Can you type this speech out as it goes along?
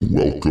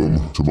welcome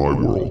to my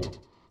world.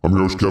 I'm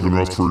your host, Kevin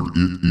Rutherford.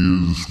 It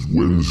is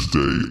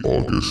Wednesday,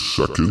 August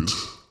 2nd.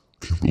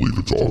 Can't believe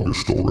it's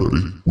August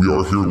already. We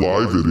are here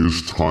live. It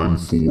is time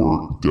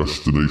for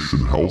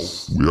Destination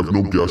Health. We have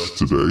no guest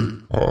today.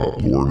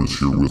 Lauren is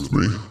here with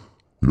me.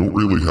 We don't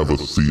really have a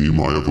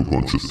theme. I have a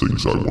bunch of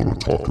things I want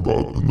to talk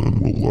about, and then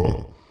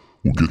we'll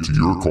get to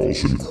your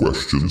calls and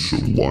questions, so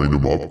line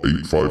them up,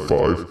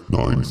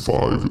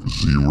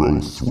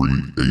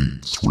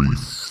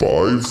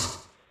 855-950-3835.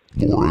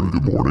 Lauren,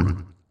 good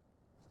morning.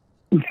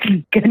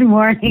 Good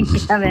morning,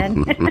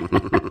 Kevin.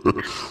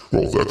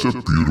 Well, that's a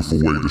beautiful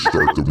way to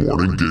start the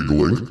morning,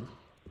 giggling.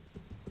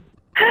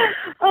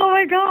 Oh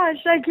my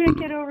gosh, I can't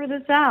get over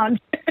the sound.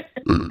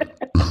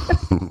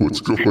 What's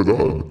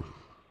going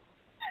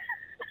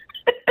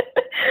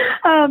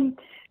on?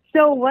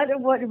 So what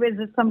is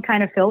this, some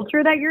kind of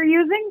filter that you're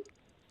using?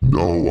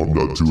 No, I'm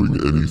not doing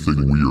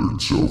anything weird,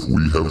 so if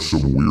we have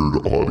some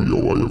weird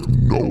audio, I have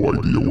no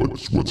idea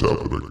what's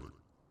happening.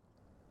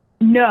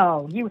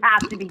 No, you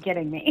have to be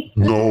kidding me.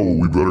 No,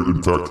 we better.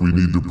 In fact, we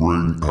need to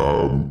bring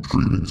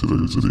screening today.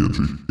 Is it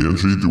Angie?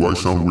 Angie, do I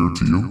sound weird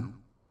to you?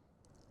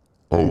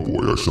 Oh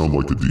boy, I sound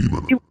like a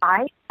demon. Do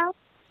I sound?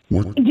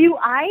 What? Do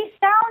I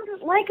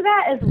sound like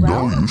that as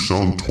well? No, you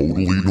sound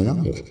totally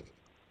normal.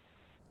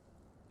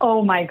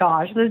 Oh my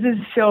gosh, this is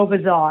so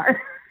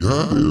bizarre.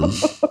 Yeah, it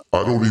is.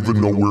 I don't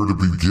even know where to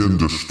begin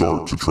to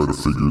start to try to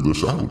figure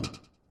this out.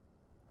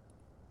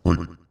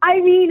 I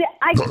mean,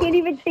 I can't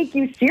even take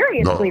you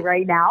seriously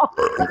right now.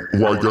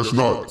 Well, I guess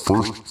not.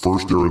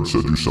 First, Aaron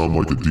said you sound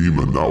like a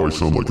demon. Now I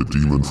sound like a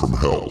demon from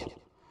hell.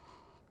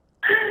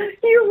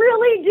 You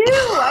really do.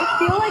 I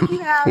feel like you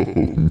have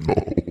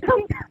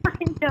some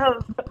kind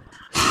of,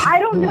 I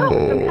don't know,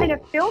 some kind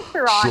of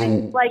filter on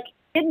it. Like,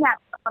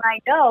 kidnap someone I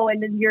know,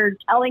 and then you're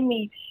telling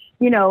me,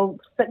 you're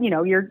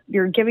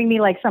giving me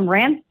like some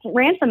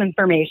ransom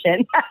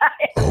information.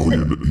 Oh,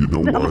 you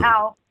know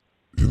somehow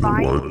what?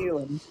 find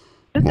you.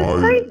 And this is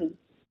crazy.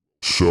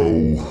 So,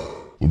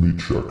 let me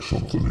check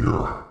something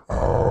here.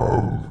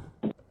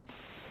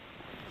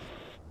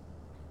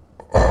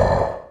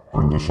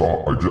 Turn this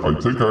off. I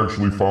think I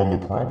actually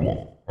found the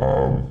problem.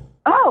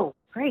 Oh,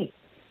 great.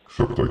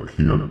 Except I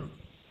can't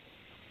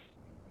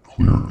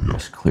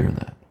clear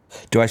that.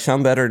 Do I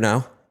sound better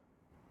now?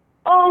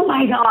 Oh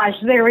my gosh,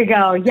 there we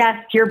go.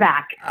 Yes, you're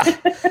back.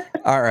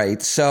 All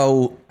right,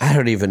 so I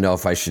don't even know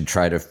if I should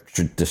try to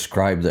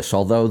describe this,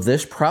 although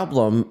this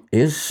problem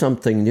is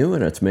something new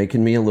and it's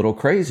making me a little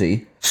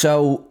crazy.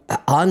 So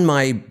on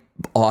my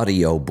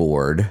audio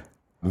board,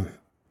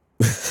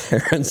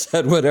 Aaron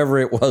said whatever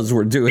it was,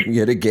 we're doing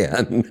it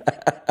again.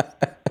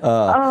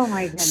 Oh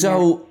my goodness.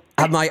 So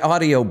on my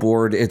audio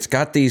board, it's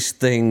got these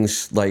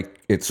things like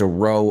it's a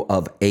row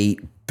of 8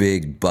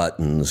 big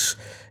buttons,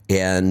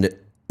 and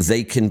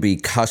they can be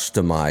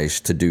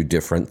customized to do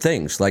different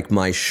things. Like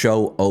my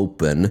show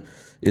open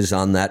is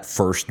on that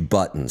first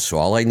button. So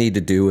all I need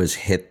to do is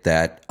hit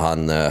that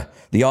on the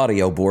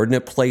audio board and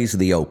it plays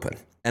the open.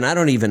 And I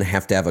don't even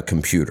have to have a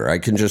computer. I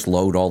can just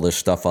load all this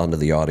stuff onto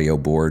the audio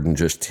board and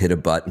just hit a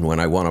button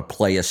when I want to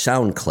play a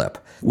sound clip.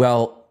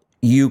 Well,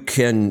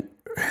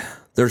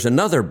 there's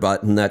another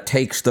button that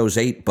takes those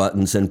 8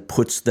 buttons and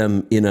puts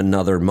them in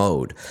another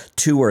mode,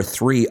 2 or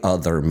 3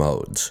 other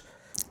modes.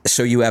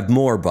 So you have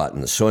more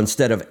buttons. So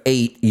instead of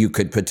 8, you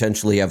could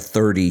potentially have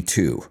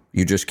 32.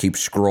 You just keep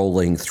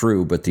scrolling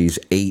through, but these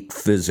 8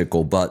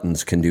 physical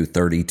buttons can do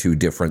 32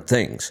 different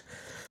things.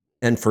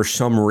 And for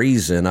some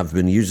reason, I've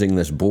been using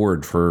this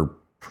board for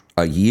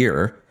a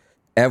year.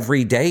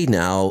 Every day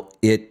now,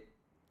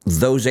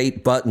 those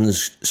 8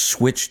 buttons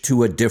switch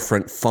to a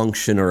different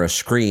function or a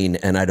screen,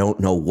 and I don't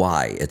know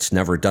why. It's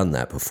never done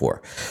that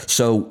before.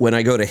 So when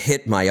I go to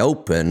hit my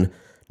open,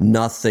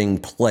 nothing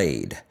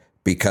played,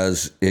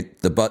 because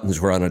the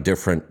buttons were on a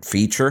different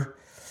feature,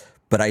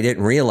 but I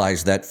didn't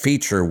realize that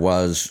feature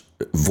was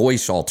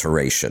voice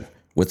alteration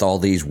with all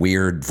these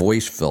weird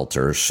voice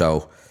filters.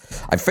 So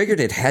I figured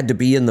it had to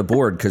be in the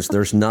board because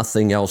there's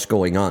nothing else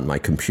going on. My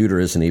computer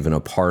isn't even a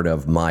part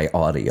of my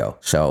audio.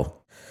 So,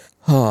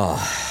 all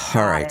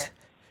right.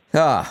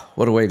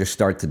 What a way to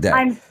start the day.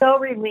 I'm so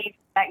relieved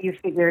that you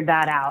figured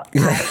that out.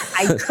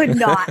 I could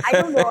not. I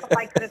don't know if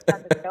I could have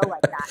done the show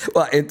like that.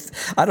 Well,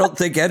 I don't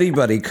think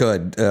anybody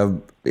could.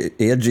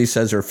 Angie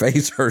says her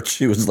face hurts.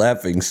 She was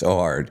laughing so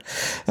hard.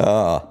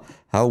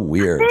 How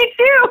weird. Me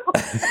too.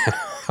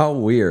 How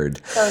weird.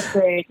 So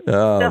sweet.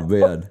 Oh,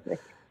 man.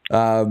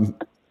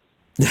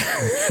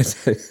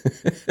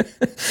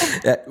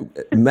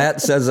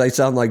 Matt says I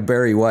sound like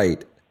Barry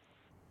White.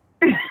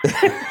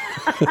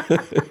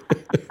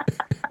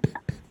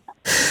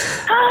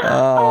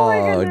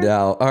 Oh,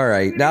 no. All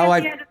right. Now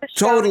I've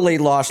totally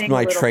lost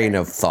my train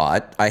of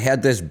thought. I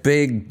had this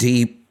big,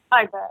 deep,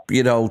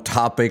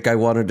 topic I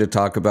wanted to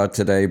talk about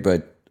today,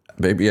 but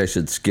maybe I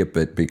should skip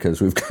it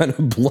because we've kind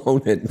of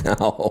blown it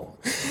now.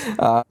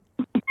 All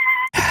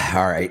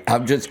right.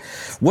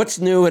 What's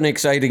new and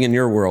exciting in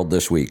your world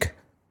this week?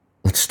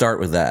 Let's start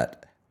with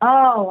that.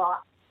 Oh,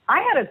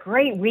 I had a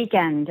great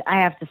weekend,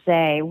 I have to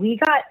say. We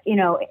got,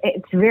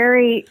 it's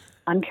very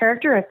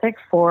uncharacteristic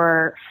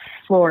for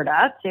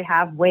Florida to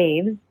have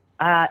waves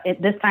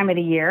at this time of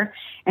the year.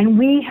 And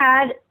we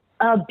had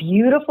a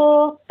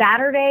beautiful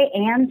Saturday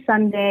and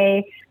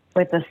Sunday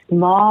with a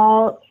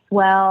small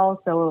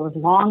swell, so it was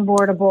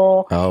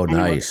longboardable. Oh, and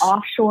nice. It was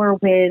offshore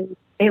wind.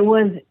 It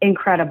was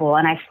incredible.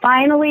 And I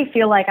finally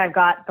feel like I've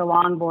got the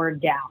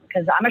longboard down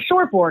because I'm a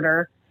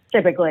shortboarder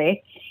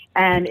typically,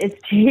 and it's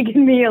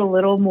taken me a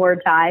little more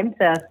time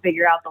to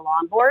figure out the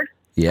longboard.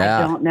 Yeah.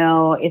 I don't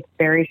know. It's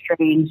very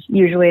strange.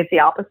 Usually it's the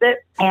opposite.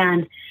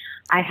 And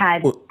I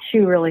had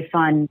 2 really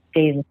fun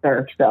days of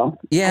surf, so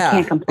yeah, I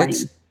can't complain.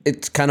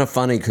 It's kind of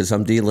funny because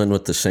I'm dealing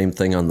with the same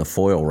thing on the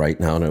foil right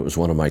now, and it was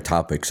one of my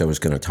topics I was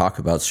going to talk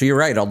about. So you're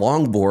right, a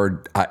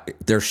longboard,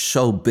 they're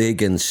so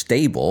big and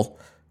stable,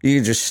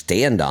 you just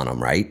stand on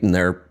them, right? And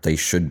they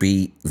should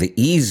be the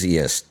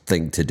easiest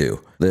thing to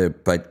do,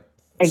 but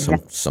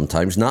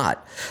sometimes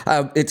not.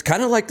 It's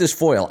kind of like this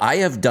foil. I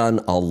have done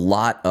a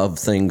lot of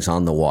things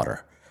on the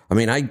water. I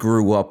mean, I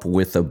grew up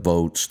with a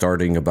boat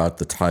starting about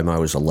the time I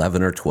was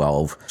 11 or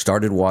 12,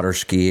 started water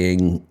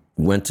skiing,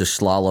 went to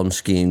slalom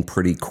skiing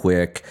pretty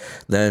quick,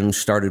 then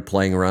started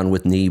playing around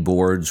with knee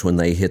boards when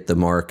they hit the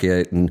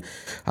market. And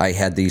I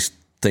had these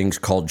things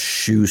called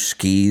shoe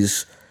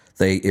skis.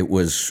 It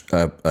was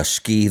a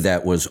ski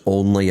that was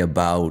only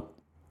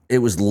it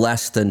was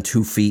less than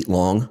 2 feet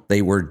long.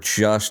 They were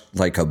just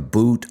like a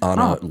boot on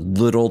a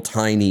little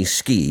tiny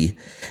ski,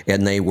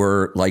 and they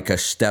were like a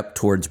step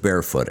towards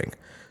barefooting.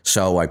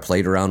 So I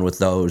played around with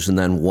those. And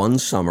then one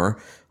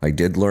summer, I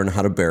did learn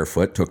how to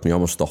barefoot. Took me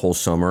almost the whole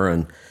summer.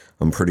 And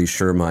I'm pretty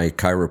sure my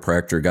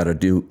chiropractor got a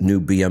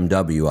new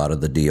BMW out of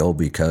the deal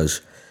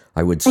because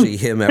I would see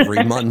him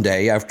every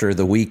Monday after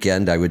the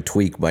weekend. I would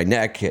tweak my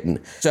neck. And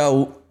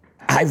so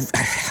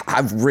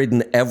I've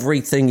ridden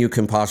everything you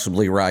can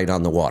possibly ride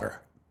on the water,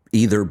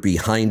 either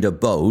behind a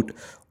boat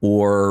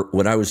or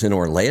when I was in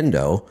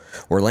Orlando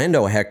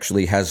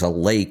actually has a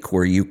lake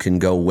where you can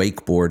go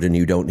wakeboard and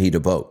you don't need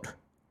a boat.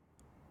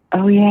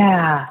 Oh,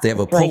 yeah. They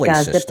have a pulley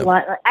system.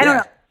 I don't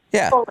know.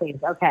 Yeah. Pulleys,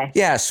 okay.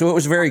 Yeah, so it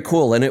was very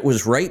cool. And it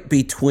was right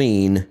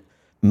between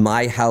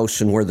my house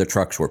and where the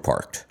trucks were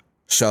parked.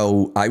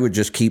 So I would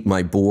just keep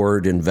my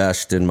board and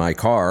vest in my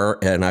car,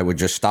 and I would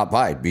just stop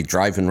by. I'd be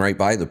driving right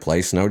by the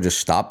place, and I would just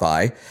stop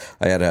by.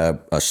 I had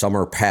a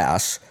summer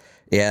pass,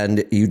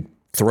 and you'd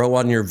throw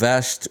on your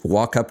vest,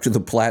 walk up to the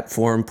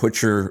platform,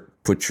 put your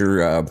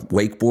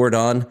wakeboard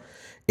on,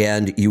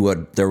 and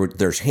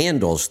there's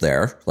handles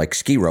there, like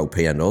ski rope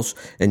handles,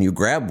 and you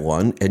grab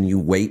one and you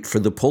wait for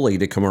the pulley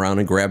to come around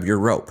and grab your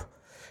rope.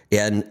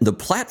 And the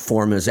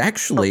platform is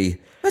actually,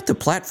 the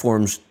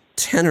platform's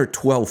 10 or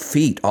 12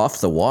 feet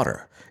off the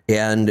water.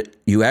 And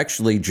you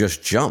actually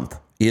just jump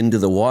into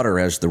the water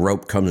as the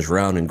rope comes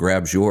around and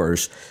grabs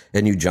yours,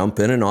 and you jump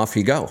in and off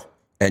you go.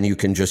 And you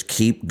can just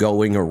keep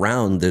going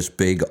around this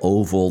big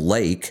oval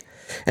lake.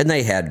 And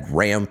they had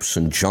ramps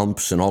and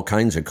jumps and all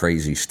kinds of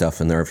crazy stuff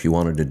in there if you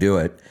wanted to do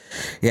it.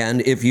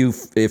 And if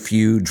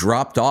you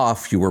dropped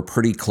off, you were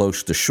pretty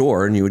close to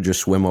shore, and you would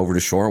just swim over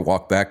to shore and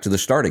walk back to the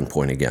starting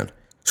point again.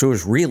 So it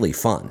was really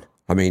fun.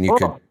 I mean, you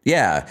could,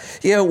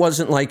 it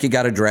wasn't like you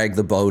got to drag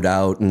the boat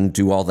out and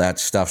do all that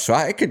stuff. So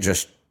I could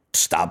just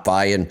stop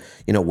by and,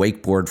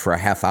 wakeboard for a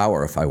half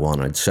hour if I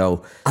wanted.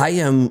 So I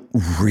am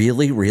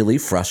really, really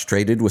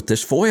frustrated with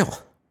this foil.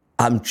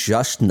 I'm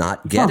just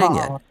not getting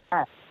it.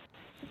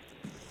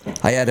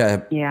 I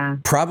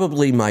had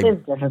probably my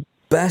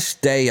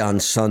best day on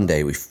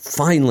Sunday. We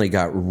finally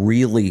got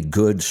really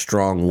good,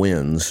 strong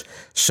winds,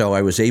 so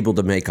I was able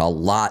to make a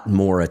lot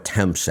more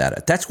attempts at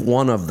it. That's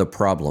one of the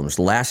problems.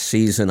 Last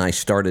season, I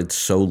started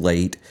so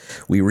late.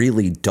 We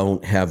really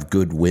don't have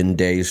good wind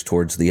days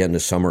towards the end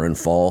of summer and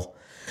fall.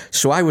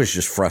 So I was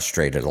just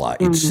frustrated a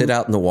lot. You'd sit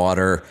out in the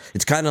water.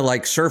 It's kind of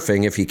like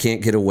surfing if you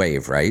can't get a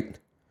wave, right?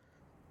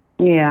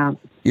 Yeah.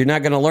 You're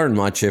not going to learn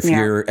much if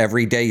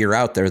every day you're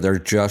out there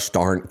just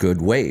aren't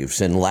good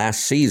waves. And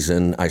last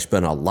season, I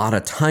spent a lot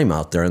of time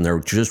out there and there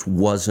just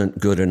wasn't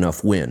good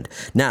enough wind.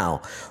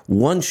 Now,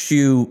 once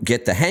you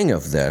get the hang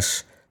of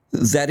this,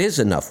 that is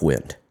enough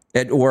wind.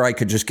 Or I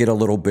could just get a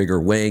little bigger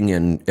wing.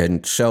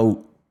 And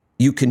so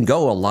you can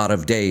go a lot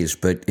of days,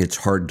 but it's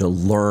hard to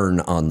learn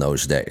on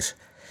those days.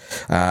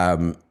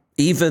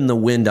 Even the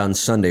wind on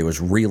Sunday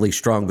was really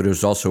strong, but it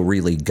was also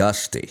really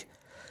gusty.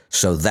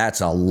 So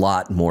that's a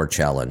lot more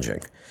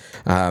challenging.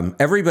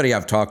 Everybody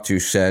I've talked to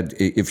said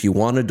if you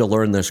wanted to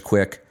learn this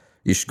quick,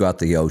 you should go out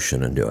to the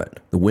ocean and do it.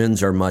 The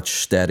winds are much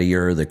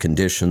steadier. The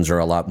conditions are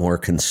a lot more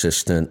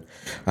consistent.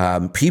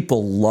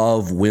 People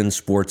love wind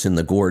sports in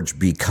the gorge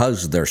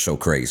because they're so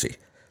crazy.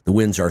 The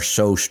winds are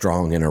so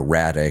strong and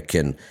erratic.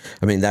 And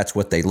I mean, that's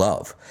what they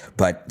love.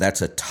 But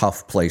that's a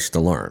tough place to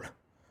learn.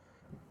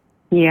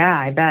 Yeah,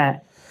 I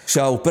bet.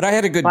 So, but I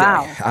had a good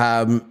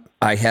day.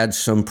 I had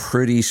some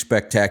pretty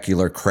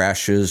spectacular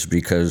crashes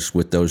because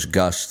with those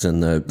gusts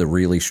and the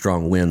really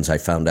strong winds, I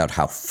found out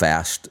how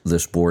fast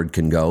this board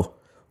can go.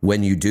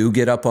 When you do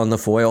get up on the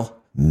foil,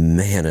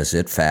 man, is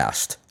it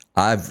fast.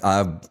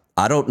 I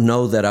don't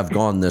know that I've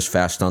gone this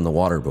fast on the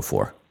water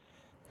before.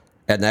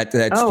 And that's,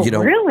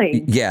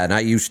 really? Yeah. And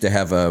I used to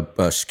have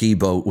a ski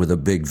boat with a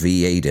big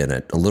V8 in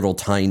it, a little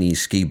tiny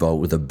ski boat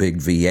with a big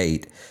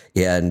V8.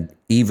 And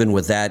even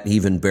with that,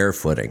 even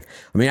barefooting.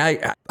 I mean,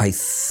 I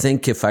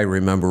think if I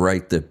remember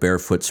right, the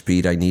barefoot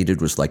speed I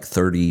needed was like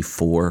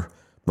 34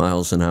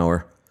 miles an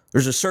hour.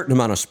 There's a certain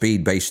amount of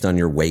speed based on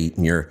your weight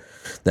and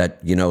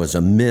is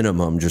a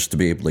minimum just to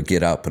be able to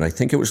get up. And I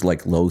think it was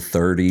like low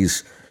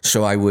 30s.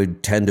 So I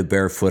would tend to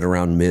barefoot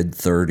around mid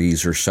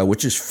 30s or so,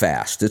 which is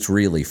fast. It's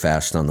really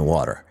fast on the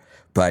water,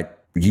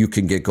 but you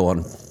can get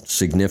going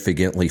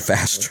significantly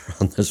faster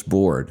on this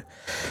board.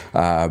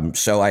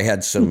 So I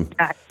had some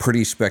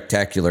pretty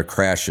spectacular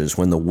crashes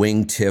when the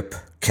wingtip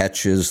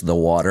catches the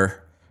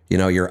water.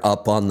 You're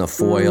up on the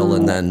foil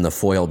and then the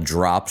foil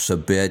drops a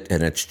bit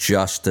and it's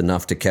just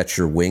enough to catch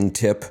your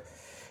wingtip.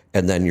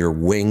 And then your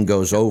wing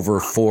goes over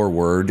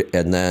forward.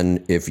 And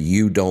then if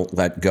you don't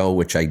let go,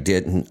 which I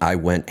didn't, I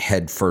went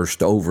head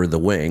first over the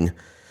wing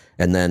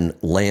and then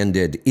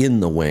landed in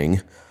the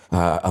wing.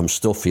 I'm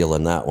still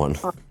feeling that one.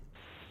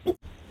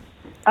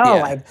 Oh,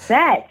 yeah. I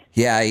bet.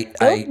 Yeah.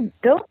 Those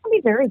can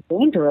be very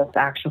dangerous,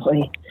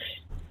 actually.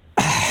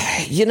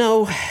 I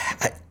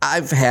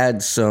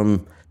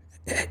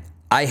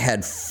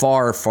had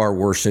far, far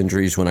worse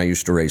injuries when I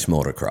used to race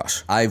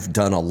motocross. I've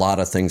done a lot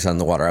of things on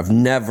the water. I've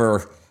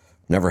never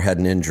had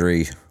an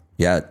injury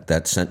yet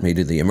that sent me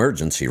to the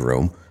emergency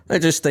room. They're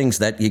just things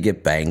that you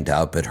get banged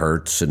up, it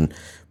hurts,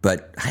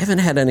 but I haven't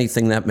had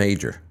anything that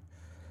major.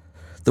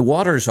 The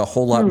water is a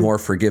whole lot more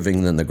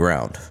forgiving than the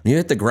ground. You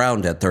hit the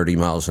ground at 30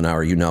 miles an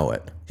hour, you know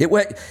it.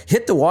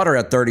 Hit the water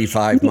at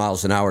 35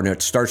 miles an hour, and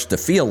it starts to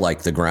feel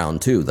like the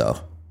ground too, though.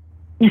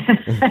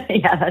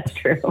 Yeah, that's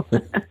true.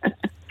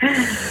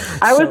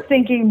 I was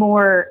thinking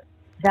more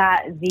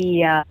that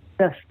the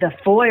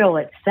foil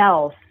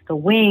itself, the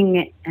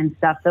wing and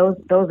stuff, those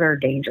are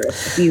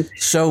dangerous. If you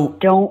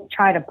don't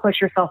try to push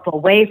yourself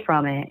away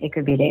from it, it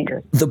could be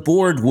dangerous. The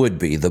board would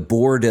be. The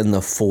board and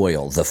the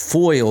foil. The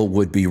foil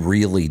would be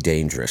really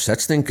dangerous.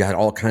 That thing got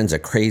all kinds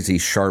of crazy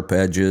sharp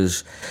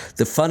edges.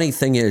 The funny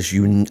thing is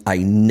I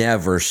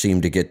never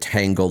seem to get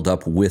tangled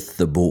up with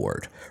the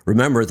board.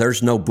 Remember,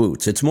 there's no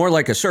boots. It's more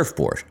like a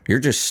surfboard. You're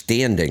just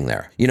standing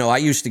there. I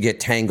used to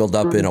get tangled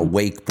up in a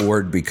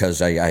wakeboard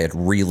because I had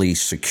really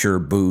secure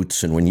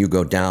boots. And when you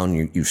go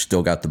down, you've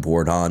still got the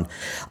board on.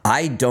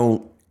 I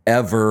don't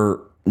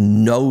ever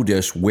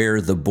notice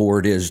where the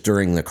board is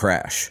during the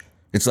crash.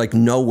 It's like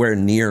nowhere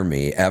near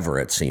me ever,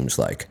 it seems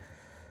like.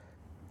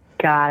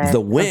 Got it.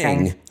 The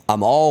wing, okay.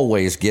 I'm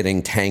always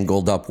getting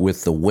tangled up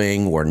with the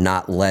wing or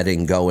not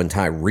letting go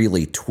until I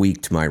really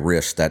tweaked my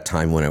wrist that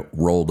time when it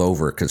rolled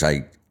over because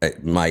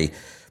my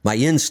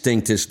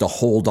instinct is to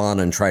hold on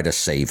and try to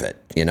save it,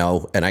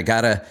 and I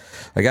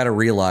gotta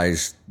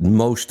realize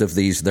most of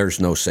these, there's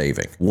no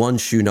saving.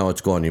 Once you know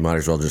it's going, you might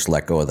as well just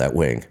let go of that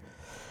wing.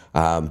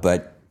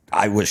 But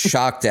I was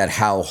shocked at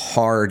how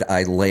hard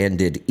I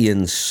landed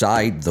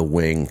inside the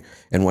wing.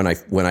 And when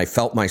I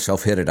felt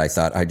myself hit it, I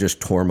thought I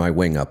just tore my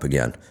wing up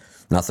again.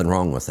 Nothing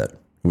wrong with it.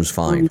 It was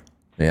fine.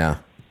 Yeah.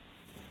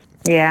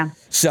 Yeah.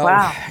 So,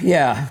 wow.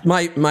 Yeah,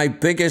 my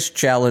biggest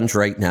challenge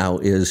right now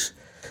is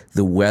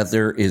the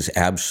weather is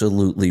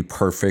absolutely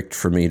perfect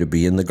for me to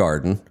be in the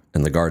garden,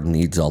 and the garden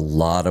needs a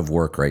lot of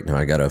work right now.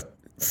 I got to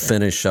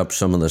finish up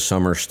some of the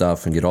summer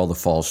stuff and get all the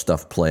fall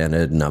stuff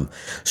planted, and I'm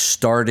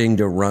starting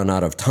to run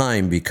out of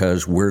time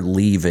because we're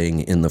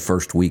leaving in the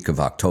first week of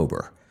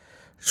October.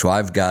 So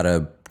I've got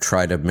to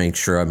try to make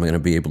sure I'm going to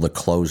be able to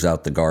close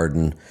out the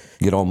garden,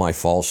 get all my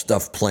fall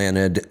stuff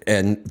planted,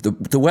 and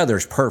the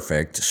weather's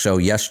perfect. So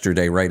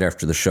yesterday, right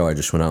after the show, I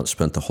just went out and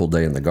spent the whole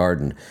day in the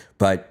garden.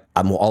 But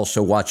I'm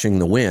also watching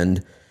the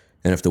wind,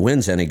 and if the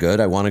wind's any good,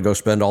 I want to go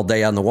spend all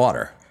day on the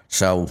water.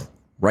 So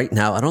right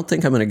now, I don't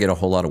think I'm going to get a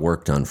whole lot of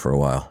work done for a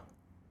while.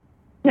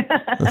 You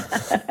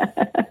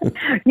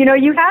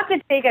have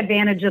to take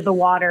advantage of the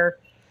water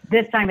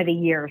this time of the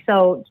year.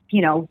 So,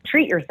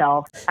 treat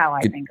yourself, how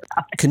I think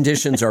about it.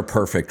 Conditions are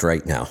perfect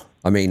right now.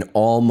 I mean,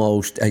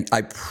 almost.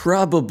 I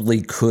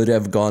probably could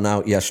have gone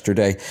out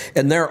yesterday,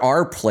 and there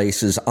are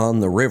places on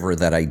the river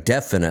that I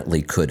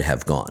definitely could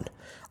have gone.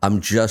 I'm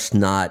just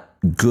not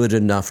good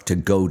enough to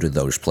go to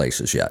those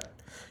places yet.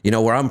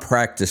 Where I'm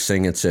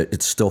practicing, it's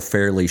still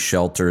fairly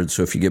sheltered.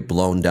 So if you get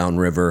blown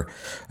downriver,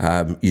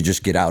 you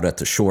just get out at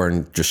the shore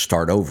and just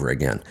start over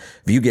again.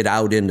 If you get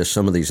out into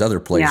some of these other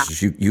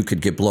places, you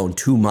could get blown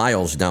 2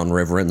 miles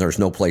downriver and there's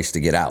no place to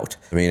get out.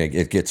 I mean,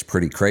 it gets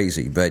pretty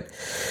crazy. But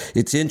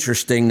it's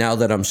interesting now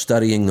that I'm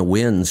studying the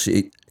winds.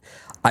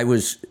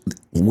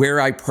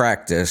 Where I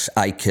practice,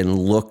 I can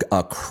look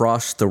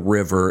across the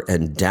river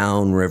and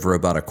downriver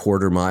about a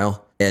quarter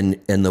mile.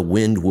 And the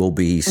wind will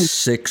be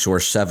 6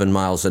 or 7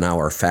 miles an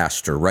hour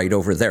faster right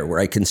over there where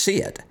I can see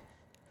it.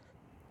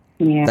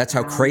 Yeah. That's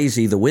how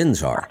crazy the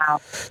winds are.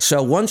 Wow.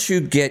 So once you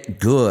get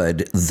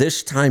good,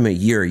 this time of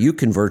year, you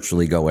can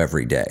virtually go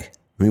every day.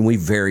 I mean, we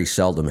very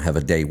seldom have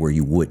a day where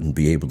you wouldn't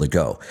be able to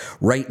go.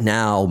 Right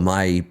now,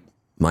 my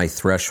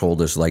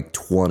threshold is like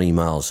 20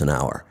 miles an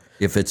hour.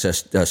 If it's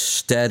a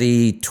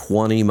steady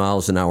 20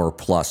 miles an hour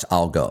plus,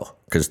 I'll go.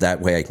 because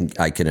that way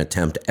I can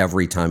attempt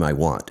every time I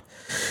want.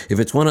 If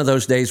it's one of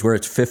those days where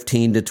it's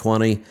 15 to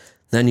 20,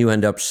 then you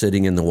end up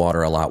sitting in the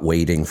water a lot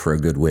waiting for a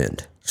good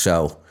wind.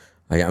 So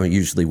I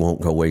usually won't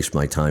go waste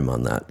my time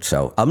on that.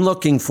 So I'm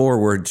looking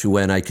forward to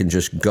when I can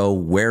just go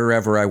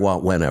wherever I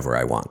want, whenever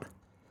I want.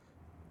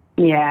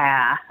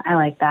 Yeah, I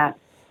like that.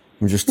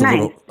 I'm just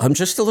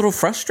a little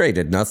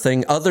frustrated.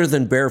 Nothing other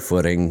than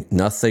barefooting,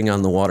 nothing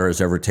on the water has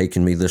ever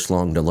taken me this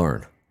long to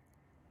learn.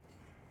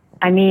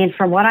 I mean,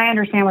 from what I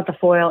understand with the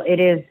foil, it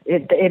is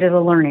a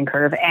learning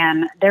curve.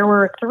 And there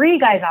were 3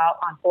 guys out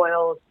on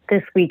foils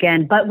this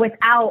weekend, but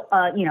without,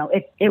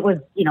 it was,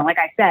 like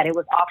I said, it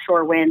was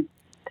offshore wind.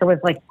 There was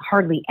like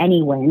hardly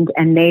any wind,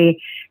 and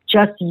they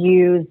just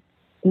used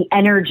the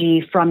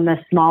energy from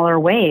the smaller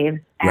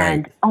waves.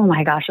 And right. Oh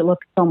my gosh, it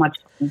looked so much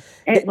fun.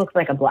 It looks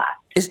like a blast.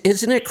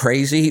 Isn't it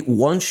crazy?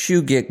 Once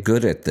you get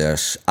good at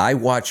this, I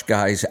watch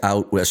guys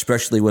out,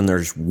 especially when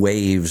there's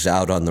waves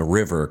out on the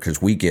river,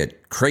 because we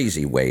get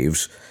crazy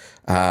waves.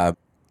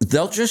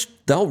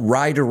 They'll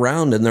ride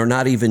around and they're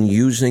not even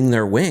using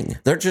their wing.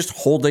 They're just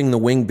holding the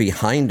wing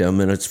behind them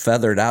and it's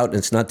feathered out and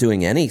it's not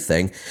doing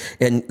anything.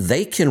 And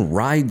they can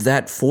ride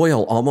that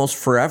foil almost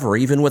forever,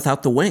 even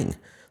without the wing.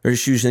 They're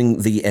just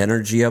using the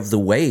energy of the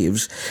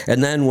waves.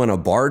 And then when a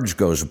barge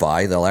goes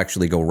by, they'll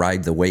actually go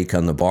ride the wake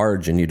on the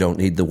barge and you don't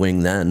need the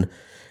wing then.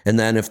 And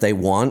then if they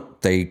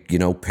want, they,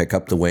 pick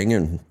up the wing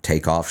and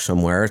take off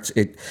somewhere.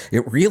 It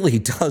really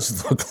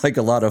does look like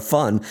a lot of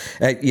fun.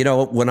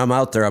 When I'm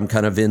out there, I'm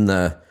kind of in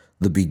the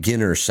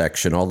beginner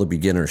section. All the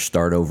beginners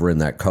start over in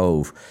that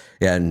cove.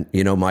 And,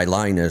 my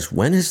line is,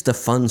 when is the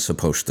fun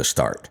supposed to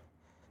start?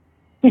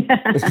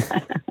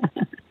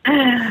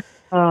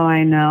 Oh,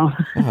 I know.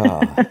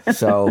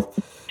 So,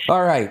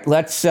 all right,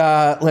 let's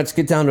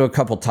get down to a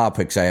couple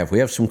topics I have. We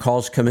have some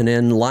calls coming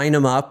in. Line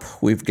them up.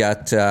 We've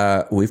got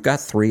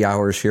 3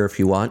 hours here if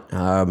you want,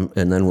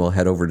 and then we'll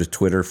head over to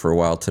Twitter for a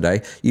while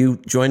today.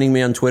 You joining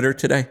me on Twitter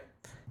today?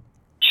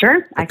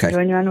 Sure, I can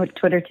join you on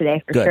Twitter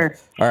today for sure.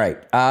 All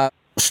right,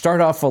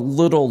 start off a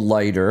little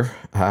lighter.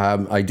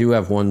 I do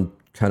have one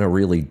kind of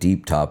really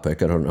deep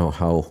topic. I don't know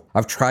how.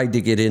 I've tried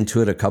to get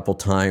into it a couple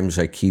times.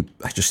 I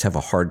just have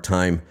a hard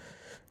time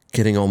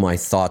getting all my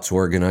thoughts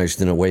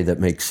organized in a way that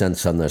makes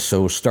sense on this.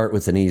 So we'll start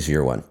with an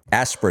easier one.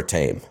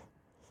 Aspartame.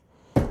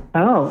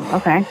 Oh,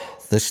 okay.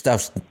 This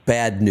stuff's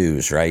bad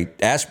news, right?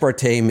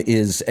 Aspartame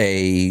is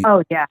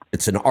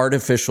it's an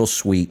artificial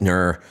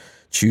sweetener.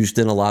 It's used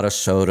in a lot of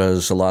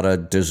sodas, a lot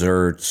of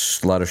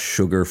desserts, a lot of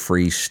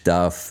sugar-free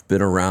stuff.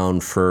 Been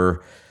around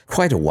for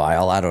quite a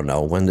while. I don't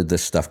know. When did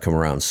this stuff come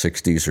around?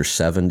 60s or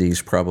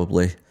 70s,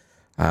 probably.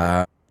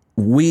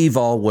 We've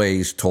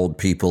always told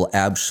people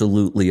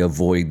absolutely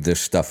avoid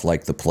this stuff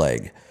like the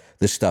plague.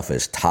 This stuff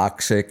is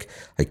toxic.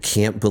 I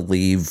can't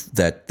believe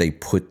that they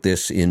put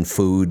this in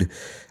food.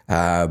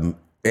 And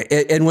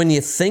when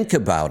you think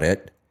about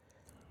it,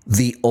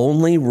 the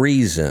only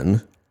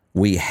reason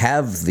we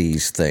have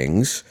these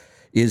things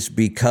is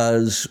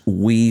because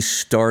we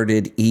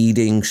started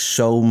eating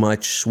so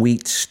much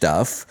sweet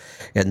stuff,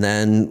 and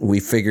then we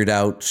figured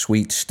out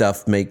sweet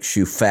stuff makes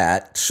you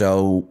fat,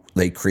 so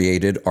they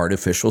created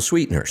artificial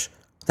sweeteners.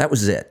 That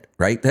was it,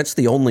 right? That's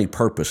the only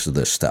purpose of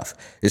this stuff,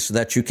 is so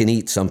that you can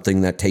eat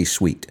something that tastes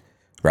sweet,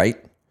 right?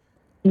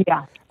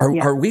 Yeah.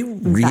 Are we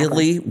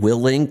really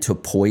willing to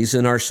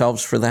poison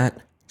ourselves for that?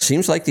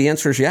 Seems like the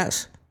answer is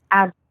yes.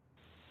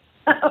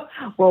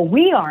 Well,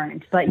 we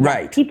aren't, but yes,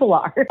 right. People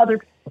are. Other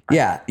people are.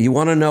 Yeah. You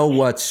want to know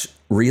what's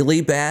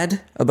really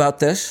bad about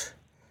this?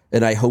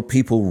 And I hope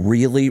people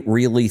really,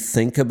 really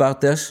think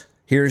about this.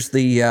 Here's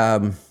the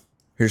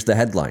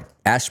headline.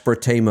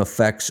 Aspartame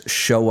effects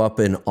show up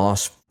in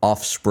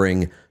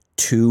offspring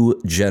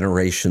 2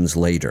 generations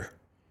later.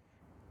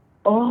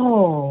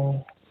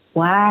 Oh,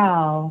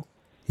 wow.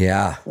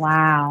 Yeah.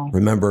 Wow.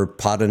 Remember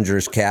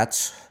Pottinger's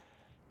cats?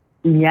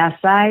 Yes,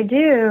 I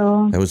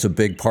do. That was a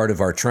big part of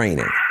our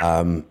training.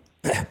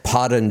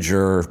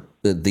 Pottinger,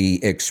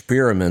 the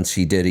experiments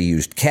he did, he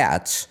used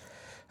cats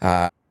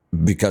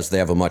because they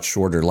have a much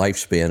shorter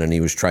lifespan, and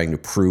he was trying to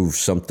prove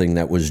something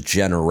that was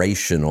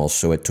generational,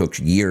 so it took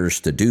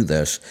years to do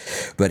this.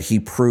 But he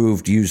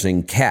proved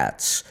using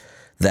cats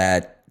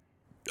that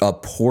a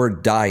poor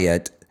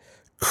diet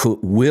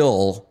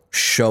will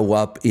show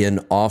up in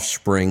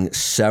offspring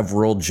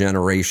several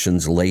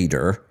generations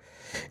later,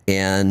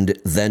 and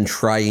then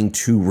trying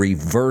to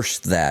reverse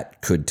that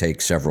could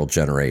take several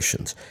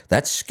generations.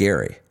 That's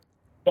scary.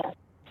 Yes,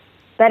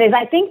 that is.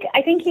 I think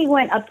he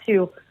went up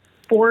to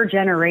 4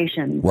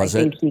 generations. Was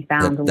I think he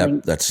found the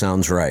link. That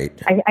sounds right.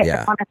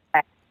 Yeah.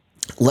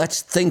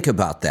 Let's think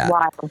about that.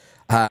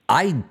 Wow.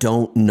 I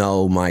don't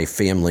know my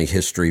family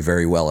history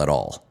very well at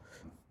all.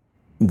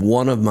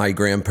 One of my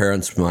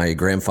grandparents, my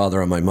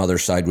grandfather on my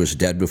mother's side, was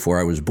dead before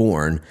I was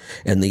born,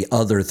 and the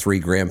other 3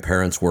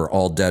 grandparents were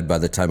all dead by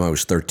the time I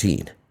was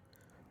 13.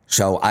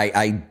 So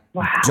I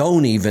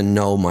don't even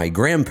know my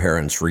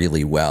grandparents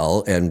really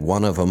well, and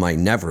one of them I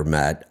never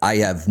met. I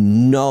have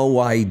no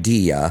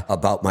idea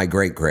about my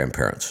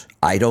great-grandparents.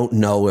 I don't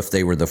know if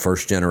they were the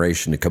first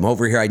generation to come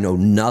over here. I know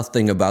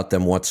nothing about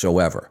them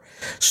whatsoever.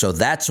 So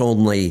that's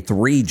only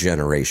 3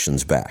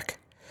 generations back.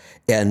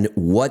 And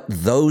what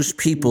those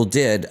people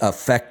did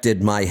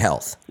affected my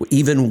health.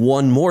 Even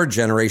one more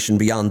generation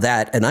beyond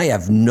that, and I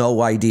have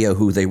no idea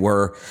who they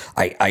were.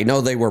 I know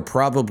they were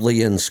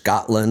probably in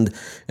Scotland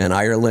and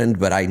Ireland,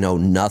 but I know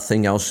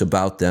nothing else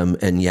about them,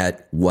 and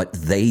yet what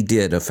they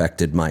did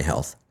affected my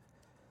health.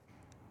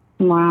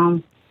 Wow.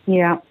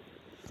 Yeah.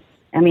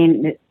 I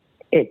mean,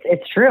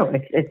 it's true.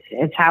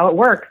 It's how it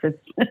works.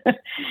 It's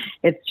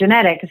it's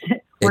genetics.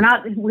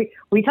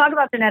 We talk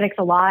about genetics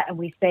a lot, and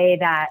we say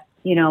that,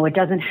 you know, it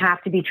doesn't have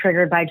to be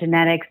triggered by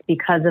genetics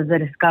because of the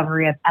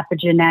discovery of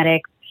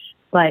epigenetics,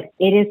 but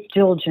it is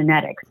still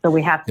genetics. So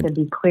we have to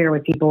be clear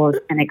with people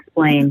and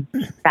explain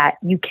that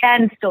you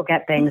can still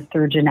get things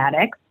through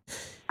genetics.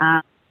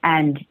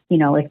 And, you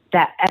know, it's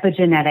that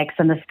epigenetics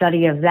and the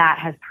study of that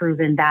has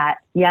proven that,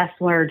 yes,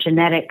 where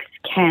genetics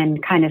can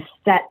kind of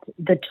set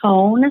the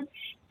tone,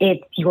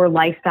 it's your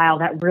lifestyle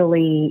that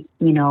really,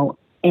 you know,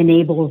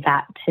 enables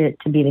that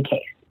to be the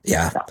case.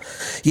 Yeah.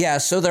 Yeah.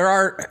 So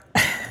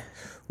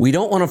we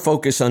don't want to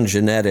focus on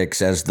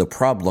genetics as the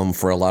problem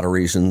for a lot of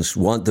reasons.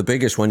 The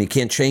biggest one, you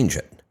can't change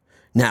it.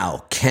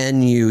 Now,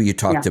 you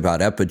talked about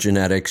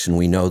epigenetics, and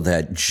we know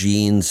that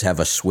genes have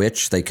a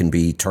switch. They can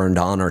be turned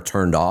on or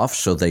turned off,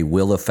 so they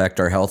will affect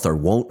our health or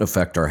won't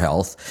affect our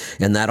health.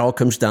 And that all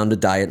comes down to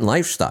diet and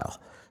lifestyle.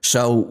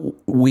 So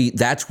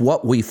that's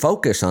what we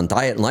focus on,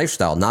 diet and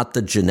lifestyle, not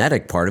the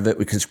genetic part of it,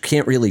 because we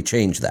can't really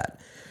change that.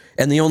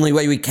 And the only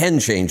way we can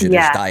change it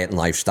is diet and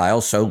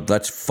lifestyle. So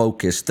let's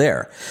focus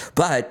there.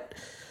 But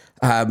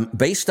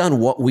based on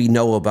what we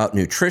know about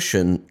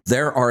nutrition,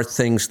 there are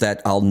things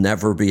that I'll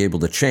never be able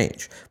to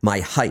change. My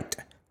height,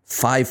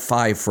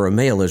 5'5" for a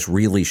male, is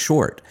really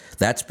short.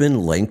 That's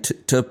been linked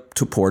to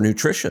poor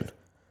nutrition.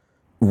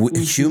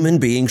 Human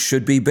beings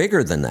should be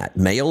bigger than that.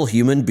 Male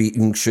human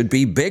beings should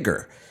be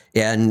bigger.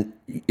 And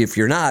if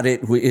you're not,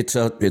 it's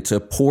a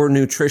poor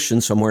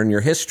nutrition somewhere in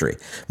your history.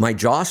 My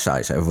jaw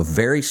size, I have a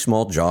very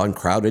small jaw and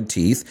crowded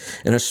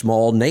teeth and a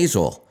small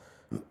nasal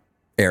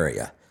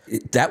area.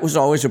 That was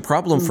always a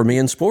problem for me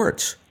in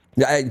sports.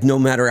 No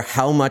matter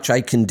how much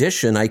I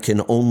condition, I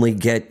can only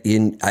get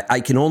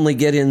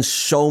in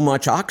so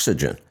much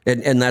oxygen.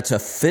 And that's a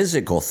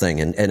physical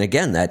thing. And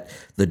again, that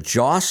the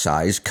jaw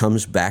size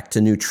comes back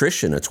to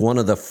nutrition. It's one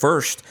of the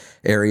first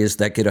areas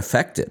that get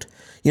affected.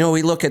 You know,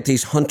 we look at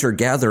these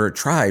hunter-gatherer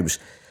tribes,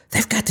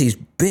 they've got these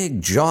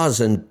big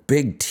jaws and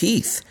big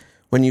teeth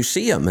when you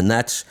see them. And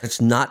it's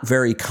not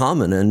very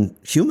common in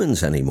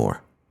humans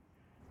anymore.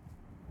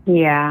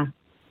 Yeah.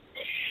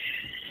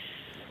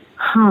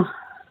 Huh.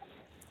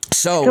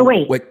 So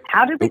wait,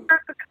 how did we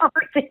start the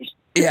conversation?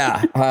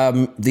 Yeah,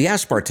 the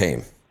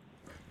aspartame.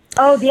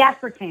 Oh, the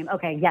aspartame.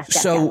 Okay,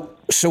 yes. So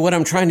what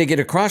I'm trying to get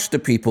across to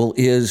people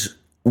is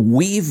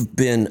we've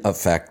been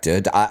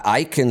affected.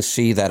 I can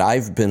see that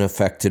I've been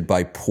affected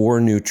by poor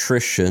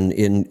nutrition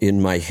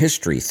in my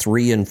history,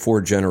 3 and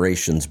 4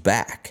 generations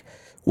back.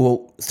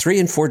 Well, 3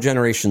 and 4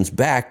 generations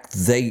back,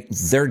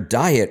 their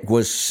diet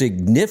was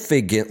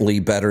significantly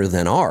better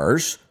than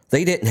ours.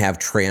 They didn't have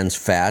trans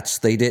fats.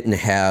 They didn't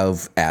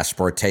have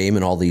aspartame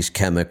and all these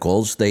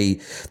chemicals. They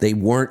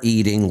weren't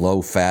eating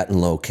low fat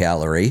and low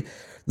calorie.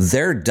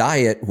 Their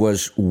diet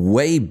was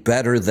way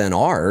better than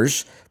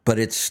ours, but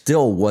it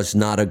still was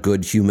not a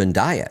good human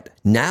diet.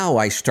 Now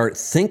I start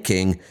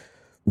thinking,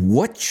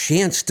 what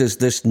chance does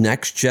this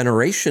next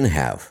generation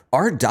have?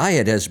 Our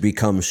diet has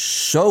become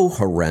so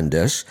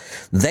horrendous.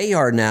 They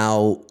are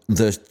now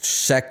the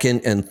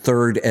second and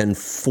third and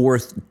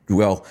fourth.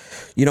 Well,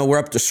 you know,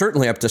 we're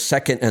certainly up to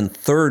second and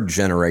third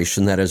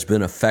generation that has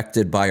been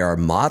affected by our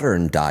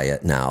modern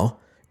diet now.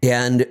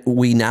 And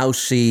we now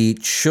see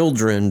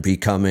children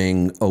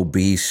becoming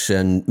obese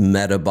and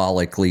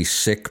metabolically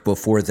sick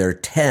before they're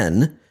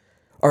 10.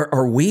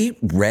 Are we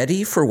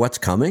ready for what's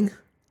coming?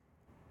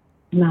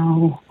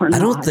 No, we're not.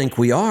 I don't think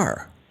we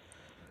are.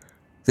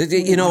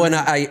 You know, and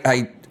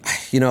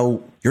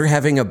you're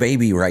having a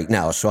baby right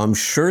now, so I'm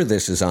sure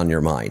this is on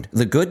your mind.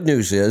 The good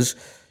news is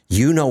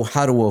you know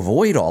how to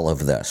avoid all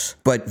of this,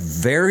 but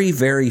very,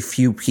 very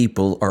few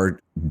people are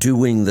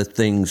doing the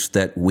things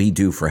that we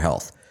do for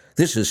health.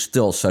 This is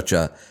still such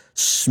a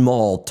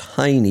small,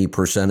 tiny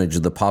percentage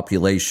of the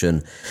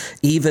population.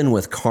 Even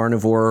with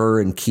carnivore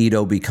and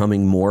keto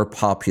becoming more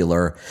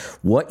popular,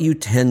 what you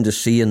tend to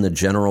see in the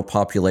general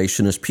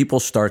population is people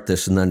start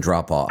this and then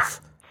drop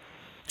off.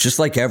 Just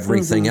like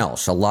everything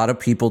else, a lot of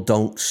people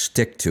don't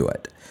stick to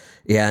it.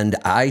 And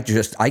I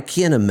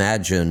can't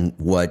imagine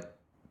what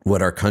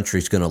our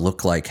country's going to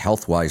look like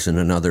health-wise in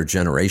another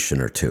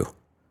generation or two.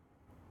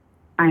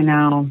 I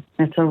know.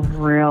 It's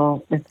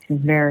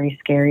very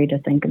scary to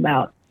think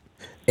about.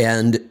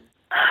 And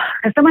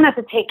someone has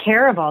to take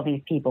care of all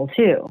these people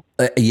too.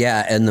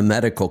 Yeah, and the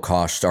medical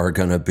costs are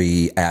going to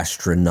be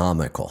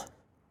astronomical.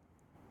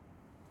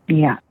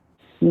 Yeah.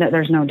 No,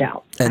 there's no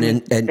doubt.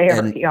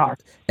 They are.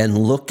 And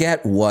look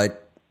at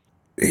what,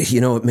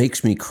 it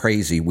makes me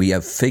crazy. We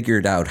have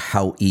figured out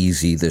how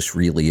easy this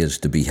really is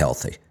to be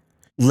healthy.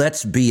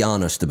 Let's be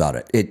honest about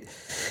it.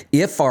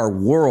 If our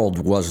world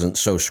wasn't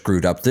so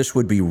screwed up, this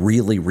would be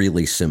really,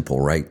 really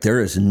simple, right? There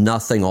is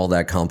nothing all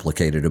that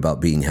complicated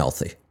about being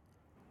healthy.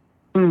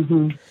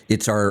 Mm-hmm.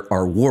 It's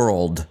our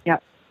world.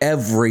 Yep.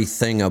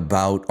 Everything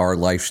about our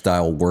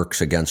lifestyle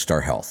works against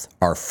our health.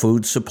 Our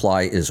food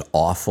supply is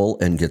awful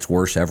and gets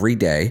worse every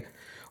day.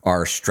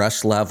 Our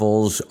stress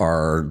levels,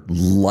 our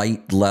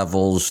light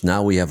levels,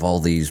 now we have all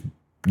these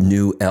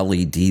new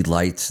LED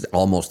lights.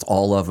 Almost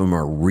all of them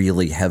are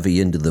really heavy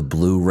into the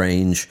blue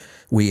range.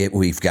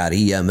 We've got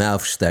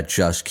EMFs that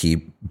just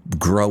keep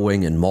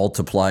growing and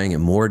multiplying,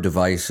 and more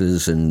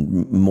devices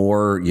and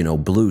more,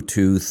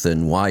 Bluetooth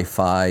and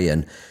Wi-Fi.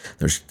 And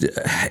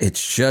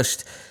it's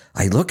just,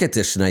 I look at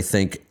this and I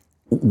think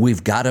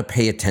we've got to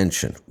pay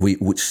attention.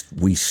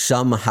 We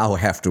somehow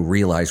have to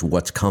realize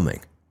what's coming.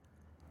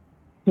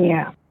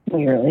 Yeah,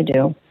 we really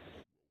do.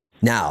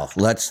 Now,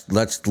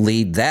 let's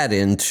lead that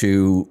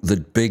into the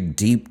big,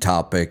 deep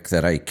topic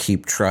that I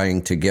keep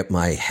trying to get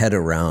my head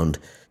around,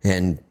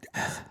 and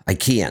I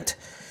can't.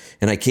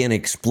 And I can't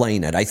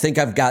explain it. I think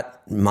I've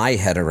got my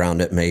head around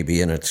it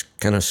maybe, and it's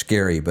kind of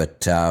scary,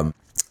 but I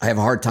have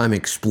a hard time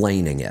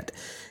explaining it.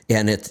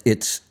 And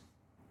it's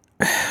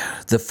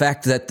the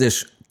fact that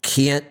this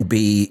can't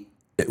be,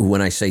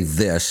 when I say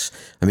this,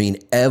 I mean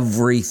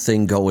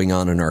everything going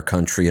on in our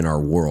country and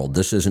our world.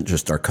 This isn't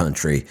just our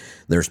country.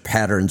 There's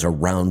patterns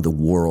around the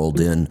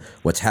world in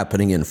what's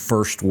happening in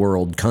first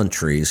world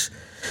countries.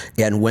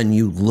 And when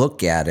you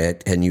look at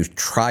it and you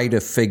try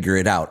to figure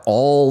it out,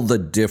 all the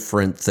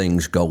different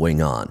things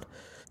going on,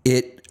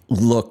 it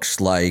looks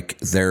like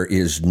there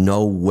is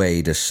no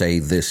way to say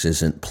this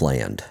isn't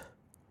planned.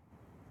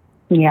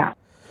 Yeah.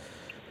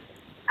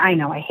 I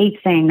know. I hate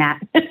saying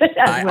that.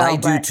 I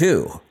do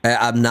too.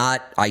 I'm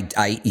not,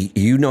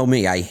 you know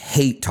me, I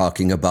hate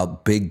talking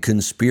about big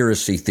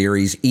conspiracy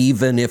theories,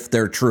 even if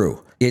they're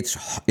true. It's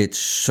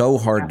so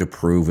hard to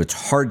prove. It's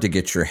hard to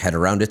get your head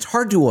around. It's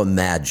hard to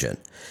imagine.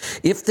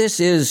 If this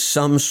is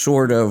some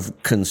sort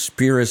of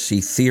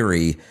conspiracy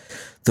theory,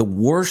 the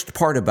worst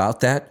part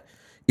about that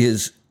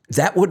is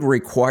that would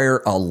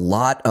require a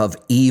lot of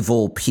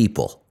evil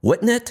people,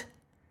 wouldn't it?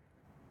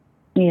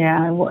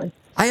 Yeah, it would.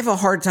 I have a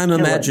hard time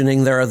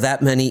imagining there are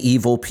that many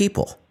evil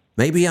people.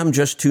 Maybe I'm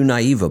just too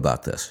naive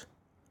about this.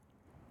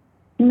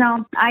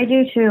 No, I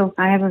do too.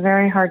 I have a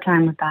very hard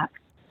time with that.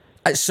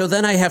 So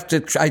then I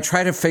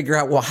try to figure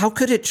out, well, how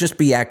could it just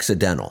be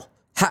accidental?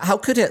 How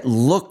could it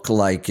look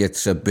like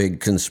it's a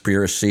big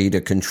conspiracy to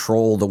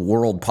control the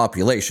world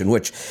population,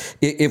 which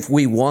if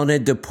we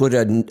wanted to put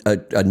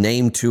a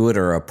name to it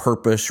or a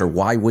purpose or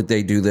why would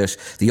they do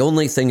this, the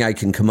only thing I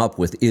can come up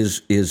with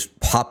is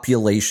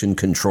population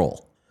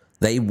control.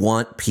 They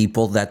want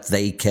people that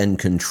they can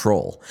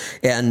control.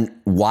 And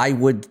why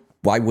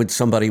would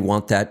somebody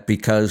want that?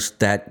 Because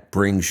that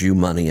brings you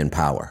money and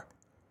power.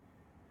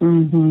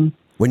 Mm-hmm.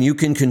 When you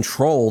can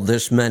control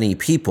this many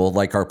people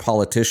like our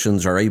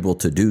politicians are able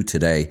to do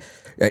today,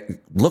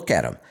 look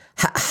at them.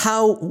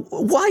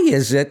 Why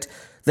is it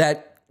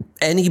that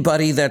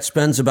anybody that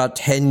spends about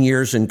 10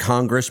 years in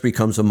Congress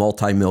becomes a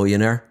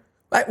multimillionaire?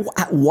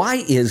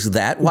 Why is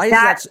that? Why is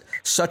that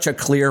such a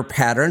clear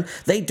pattern?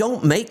 They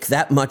don't make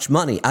that much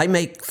money. I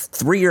make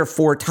 3 or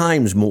 4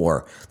 times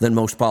more than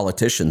most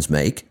politicians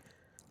make.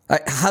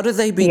 How do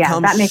they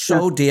become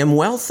so damn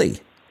wealthy?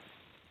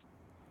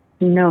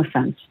 No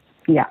sense.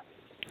 Yeah.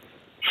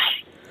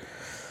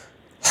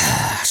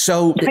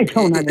 So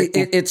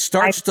it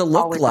starts to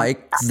look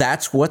like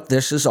that's what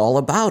this is all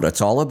about.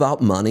 It's all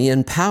about money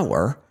and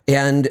power.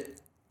 And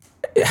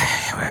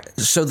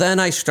so then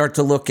I start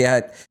to look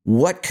at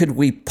what could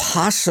we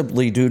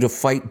possibly do to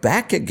fight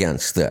back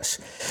against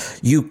this?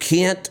 You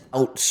can't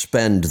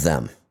outspend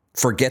them.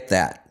 Forget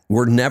that.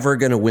 We're never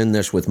going to win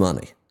this with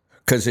money,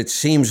 because it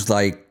seems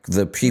like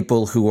the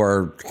people who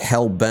are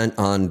hell-bent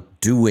on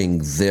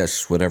doing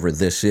this, whatever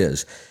this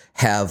is,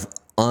 have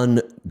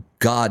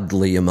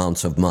ungodly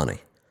amounts of money.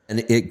 And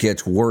it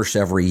gets worse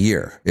every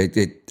year.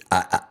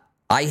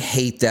 I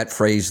hate that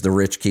phrase, the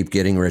rich keep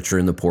getting richer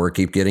and the poor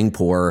keep getting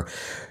poorer.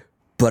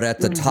 But at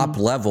the top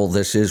level,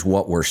 this is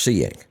what we're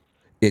seeing.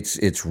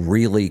 It's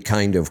really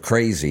kind of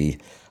crazy.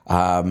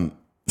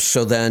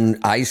 So then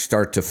I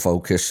start to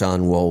focus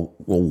on, well,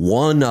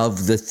 one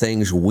of the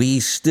things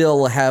we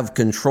still have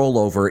control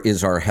over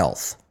is our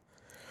health.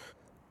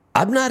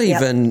 I'm not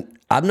even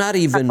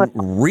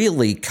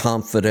really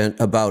confident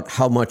about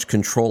how much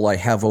control I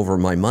have over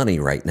my money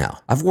right now.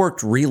 I've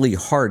worked really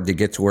hard to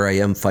get to where I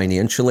am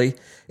financially,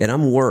 and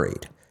I'm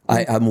worried.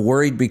 I'm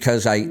worried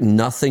because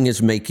nothing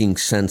is making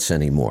sense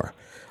anymore.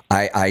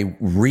 I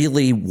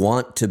really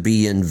want to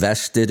be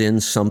invested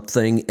in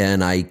something,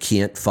 and I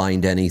can't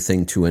find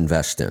anything to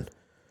invest in.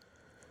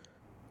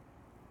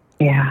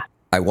 Yeah.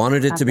 I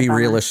wanted it to be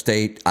real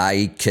estate.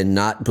 I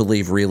cannot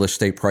believe real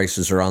estate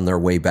prices are on their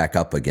way back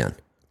up again.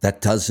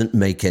 That doesn't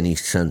make any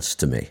sense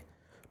to me.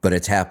 but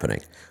it's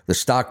happening. The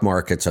stock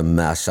market's a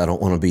mess. I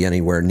don't want to be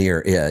anywhere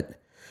near it.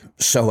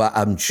 So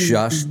I'm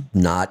just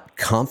not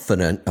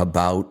confident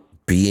about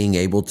being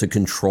able to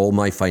control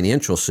my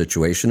financial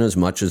situation as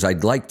much as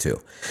I'd like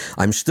to.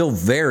 I'm still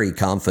very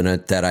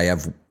confident that I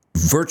have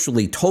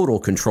virtually total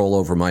control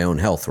over my own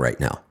health right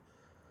now.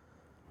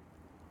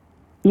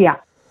 Yeah.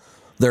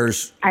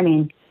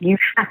 You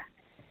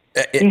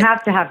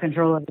have to have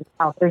control of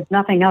yourself. There's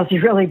nothing else you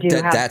really do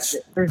have.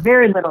 There's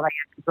very little that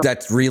you have control.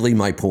 That's really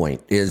my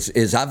point,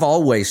 is I've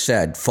always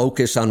said,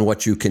 focus on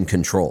what you can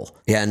control.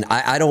 And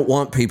I don't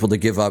want people to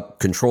give up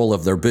control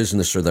of their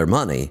business or their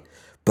money,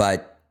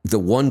 but the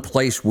one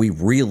place we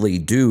really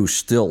do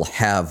still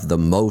have the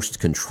most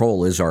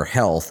control is our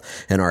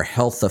health, and our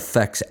health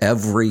affects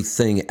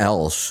everything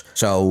else.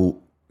 So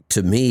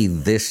to me,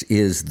 this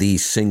is the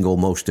single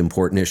most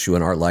important issue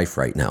in our life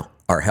right now,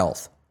 our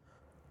health.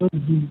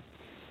 Mm-hmm.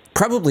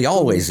 Probably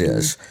always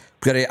is,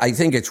 but I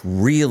think it's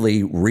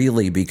really,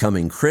 really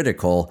becoming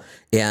critical.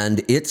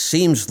 And it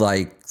seems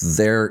like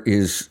there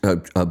is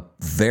a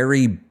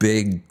very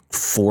big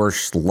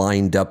force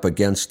lined up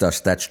against us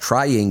that's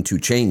trying to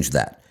change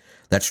that.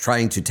 That's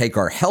trying to take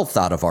our health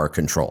out of our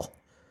control.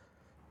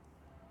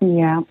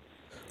 Yeah.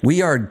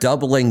 We are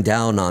doubling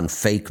down on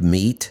fake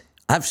meat.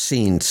 I've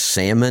seen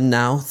salmon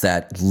now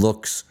that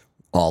looks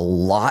a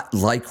lot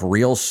like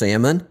real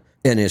salmon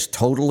and is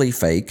totally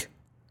fake.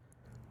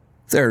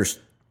 There's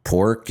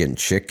pork and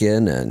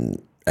chicken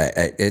and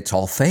it's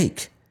all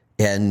fake.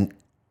 And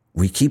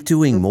we keep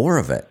doing more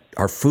of it.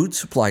 Our food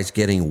supply is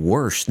getting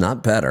worse,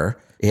 not better.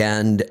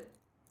 And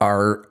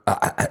our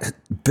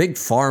big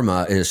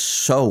pharma is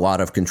so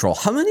out of control.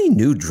 How many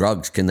new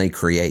drugs can they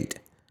create?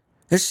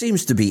 It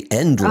seems to be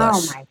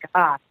endless. Oh, my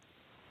God.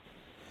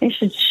 They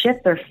should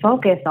shift their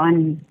focus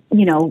on,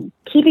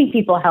 keeping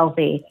people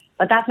healthy.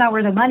 But that's not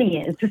where the money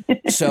is.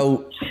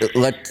 So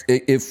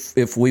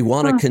if we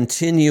want to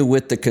continue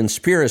with the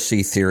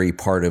conspiracy theory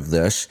part of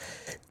this,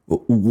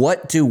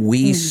 what do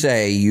we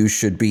say you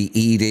should be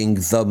eating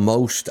the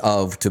most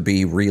of to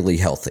be really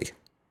healthy?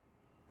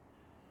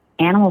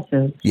 Animal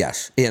foods.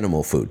 Yes,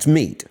 animal foods,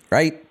 meat,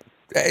 right?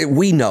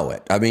 We know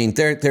it. I mean,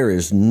 there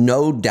is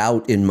no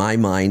doubt in my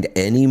mind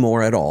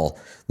anymore at all.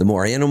 The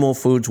more animal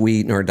foods we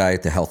eat in our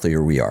diet, the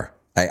healthier we are.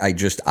 I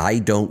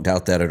don't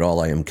doubt that at all.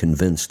 I am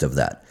convinced of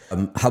that.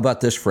 How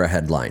about this for a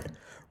headline?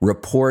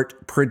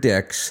 Report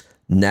predicts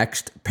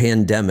next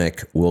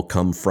pandemic will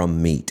come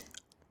from meat.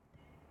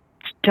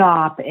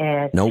 Stop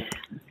it. Nope.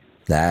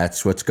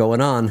 That's what's going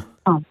on.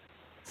 Oh,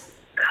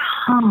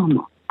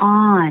 come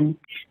on.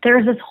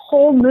 There's this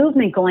whole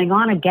movement going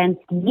on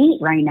against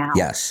meat right now.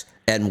 Yes.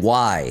 And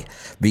why?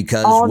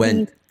 Because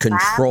when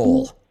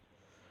control.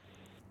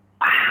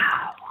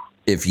 Wow.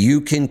 If you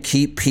can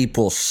keep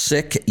people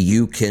sick,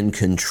 you can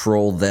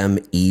control them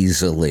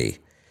easily.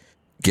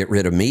 Get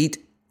rid of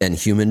meat and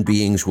human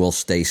beings will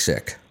stay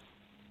sick.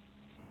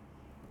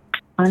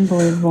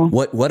 Unbelievable.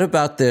 What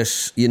about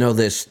this,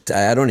 this,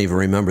 I don't even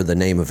remember the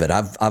name of it.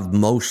 I've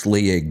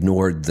mostly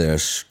ignored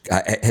this,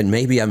 and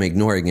maybe I'm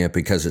ignoring it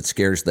because it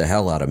scares the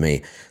hell out of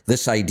me.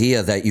 This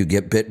idea that you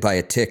get bit by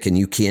a tick and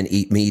you can't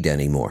eat meat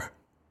anymore.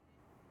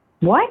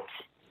 What?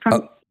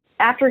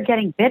 After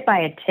getting bit by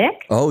a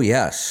tick? Oh,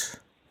 yes.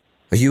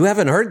 You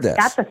haven't heard this.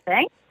 That's a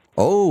thing?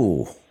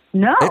 Oh.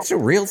 No. It's a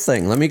real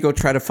thing. Let me go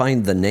try to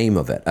find the name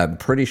of it. I'm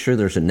pretty sure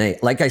there's a name.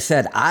 Like I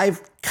said,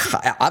 I've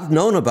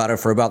known about it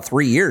for about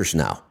 3 years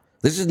now.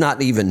 This is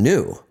not even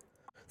new.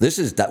 This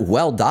is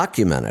well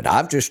documented.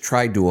 I've just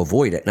tried to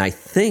avoid it. And I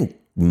think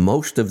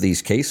most of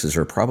these cases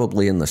are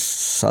probably in the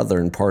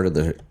southern part of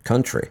the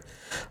country.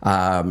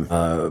 What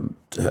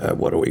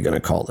are we going to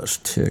call this?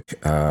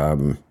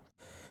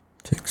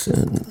 Ticks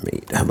and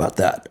meat. How about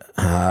that?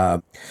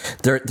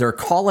 They're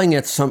calling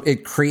it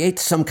it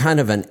creates some kind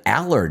of an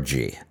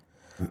allergy.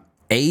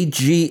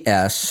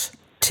 AGS,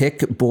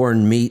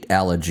 tick-borne meat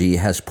allergy,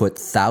 has put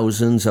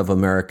thousands of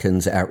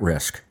Americans at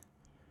risk.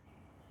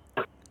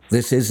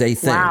 This is a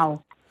thing.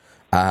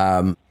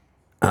 Wow.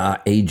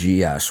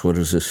 AGS, what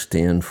does this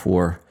stand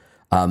for?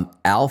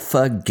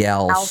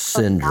 Alpha-Gal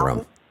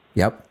syndrome.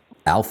 Yep.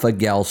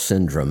 Alpha-Gal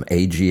syndrome,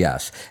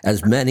 AGS.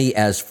 As many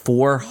as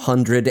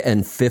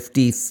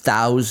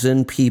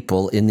 450,000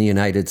 people in the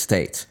United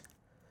States.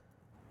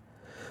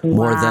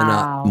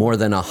 Wow. More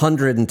than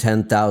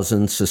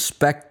 110,000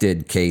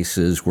 suspected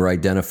cases were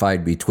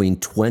identified between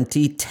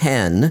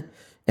 2010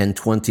 and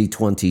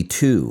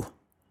 2022.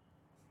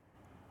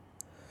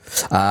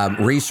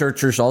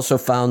 Researchers also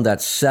found that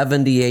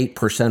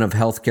 78% of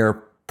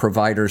healthcare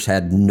providers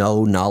had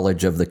no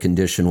knowledge of the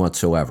condition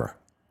whatsoever.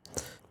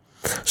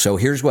 So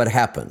here's what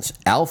happens.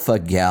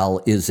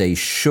 Alpha-Gal is a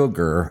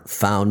sugar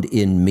found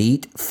in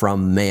meat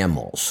from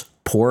mammals,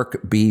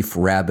 pork, beef,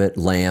 rabbit,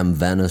 lamb,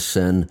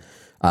 venison,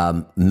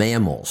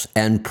 mammals,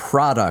 and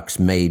products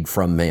made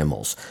from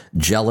mammals,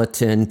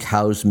 gelatin,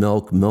 cow's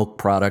milk, milk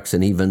products,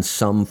 and even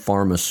some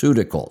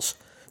pharmaceuticals.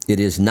 It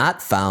is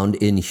not found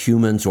in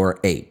humans or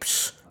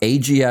apes.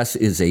 AGS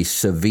is a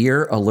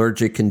severe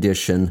allergic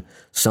condition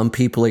some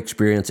people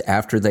experience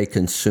after they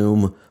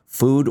consume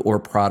food or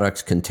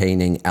products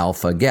containing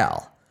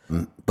alpha-Gal.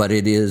 but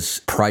it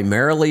is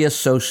primarily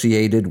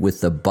associated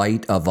with the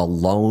bite of a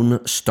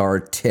lone star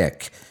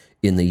tick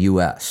in the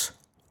U.S.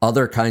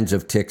 Other kinds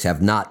of ticks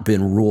have not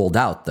been ruled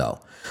out, though.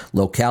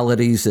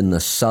 Localities in the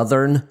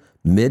southern,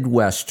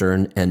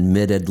 midwestern, and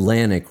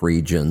mid-Atlantic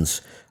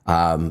regions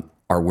are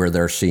where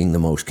they're seeing the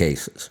most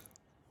cases.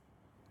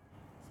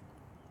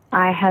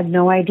 I had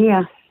no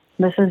idea.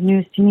 This is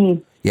news to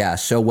me. Yeah,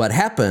 so what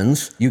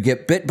happens, you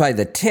get bit by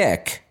the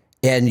tick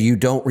and you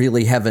don't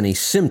really have any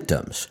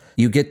symptoms.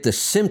 You get the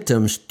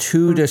symptoms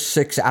 2 to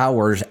 6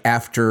 hours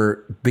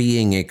after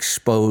being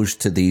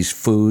exposed to these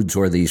foods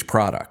or these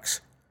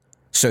products.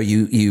 So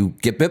you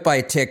get bit by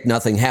a tick,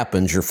 nothing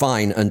happens, you're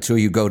fine until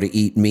you go to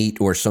eat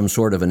meat or some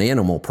sort of an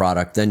animal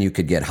product. Then you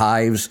could get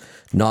hives,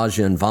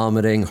 nausea and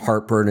vomiting,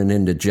 heartburn and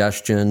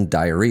indigestion,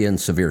 diarrhea and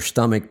severe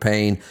stomach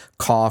pain,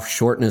 cough,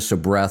 shortness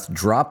of breath,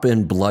 drop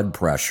in blood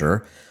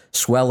pressure,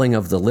 swelling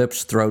of the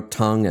lips, throat,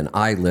 tongue, and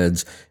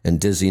eyelids, and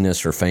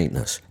dizziness or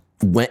faintness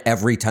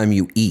every time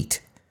you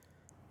eat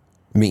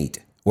meat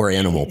or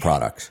animal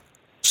products.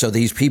 So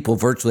these people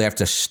virtually have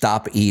to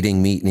stop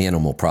eating meat and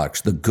animal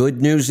products. The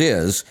good news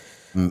is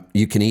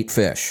you can eat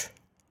fish.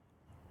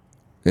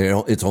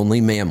 It's only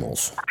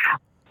mammals.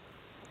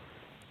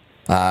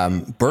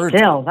 Birds.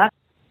 Still,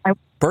 I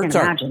birds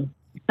can are. imagine.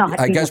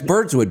 I guess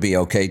birds would be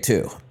okay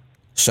too.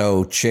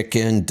 So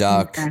chicken,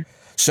 duck. Okay.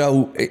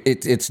 So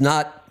it's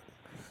not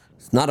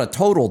a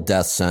total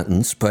death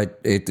sentence,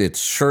 but it's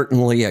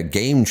certainly a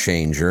game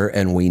changer.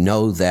 And we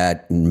know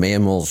that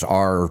mammals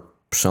are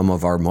some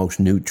of our most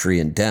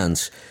nutrient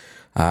dense.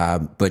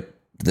 But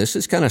this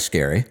is kind of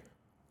scary.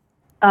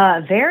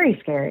 Very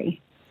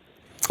scary.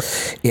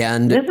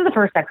 And this is the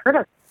first I've heard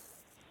of.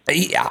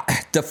 Yeah,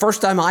 the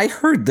first time I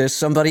heard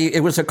this,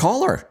 it was a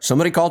caller.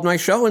 Somebody called my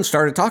show and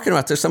started talking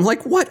about this. I'm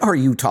like, what are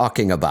you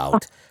talking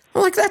about?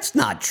 I'm like, that's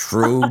not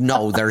true.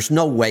 No, there's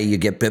no way you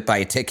get bit by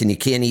a tick and you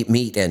can't eat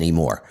meat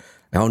anymore.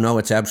 Oh, no,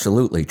 it's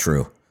absolutely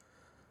true.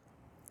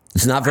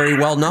 It's not very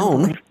well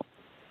known.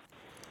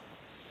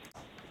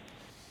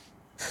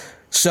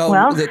 So,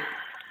 well, does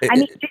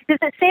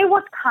it say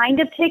what kind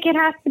of tick it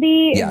has to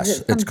be?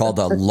 Yes, it's called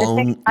a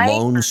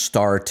lone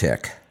star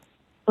tick.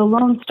 The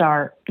Lone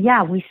Star.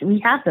 Yeah, we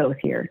have those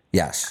here.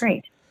 Yes.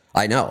 Great.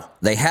 I know.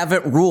 They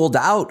haven't ruled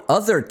out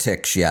other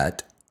ticks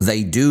yet.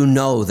 They do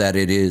know that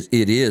it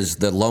is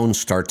the Lone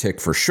Star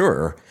tick for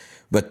sure,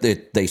 but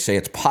they say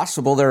it's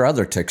possible there are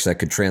other ticks that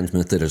could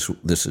transmit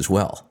this as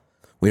well.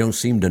 We don't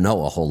seem to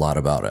know a whole lot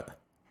about it.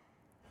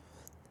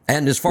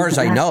 And as far as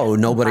I know,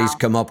 nobody's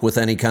come up with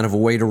any kind of a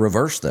way to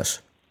reverse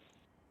this.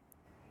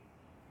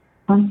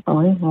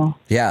 Unbelievable.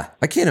 Yeah,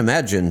 I can't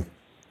imagine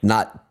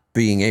not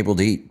being able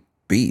to eat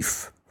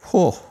beef.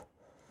 Oh,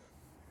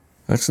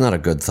 that's not a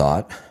good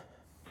thought.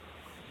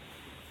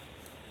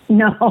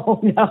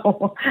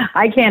 No,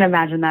 I can't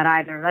imagine that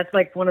either. That's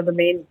like one of the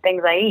main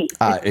things I eat.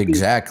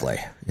 Exactly.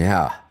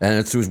 Yeah. And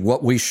it's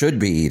what we should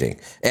be eating.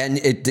 And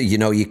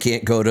you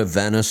can't go to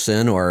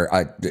venison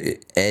or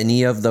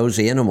any of those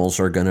animals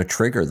are going to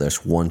trigger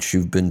this once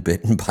you've been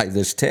bitten by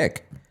this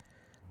tick.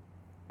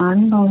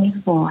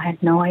 Unbelievable. I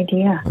had no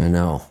idea. I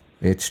know.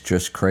 It's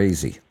just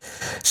crazy.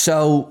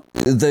 So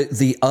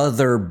the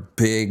other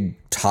big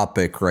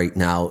topic right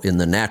now in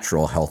the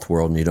natural health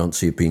world, and you don't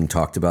see it being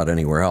talked about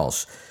anywhere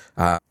else,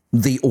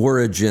 the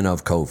origin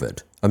of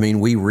COVID. I mean,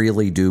 we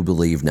really do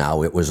believe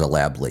now it was a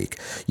lab leak.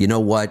 You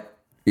know what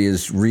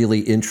is really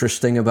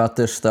interesting about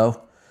this,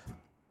 though?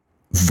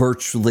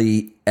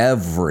 Virtually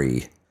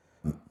every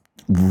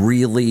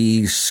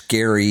really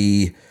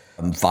scary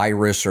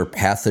virus or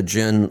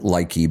pathogen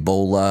like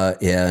Ebola,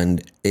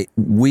 and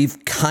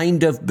we've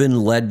kind of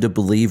been led to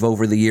believe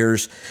over the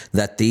years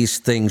that these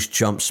things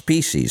jump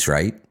species,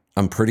 right?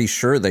 I'm pretty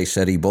sure they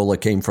said Ebola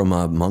came from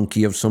a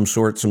monkey of some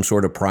sort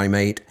of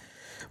primate,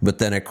 but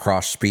then it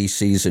crossed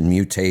species and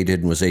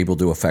mutated and was able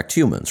to affect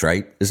humans,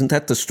 right? Isn't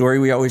that the story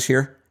we always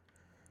hear?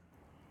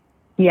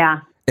 Yeah.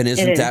 And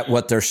isn't that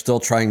what they're still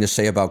trying to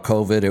say about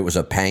COVID? It was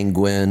a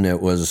penguin.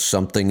 It was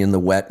something in the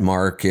wet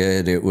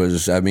market.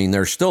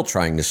 They're still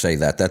trying to say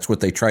that. That's what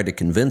they tried to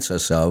convince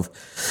us of.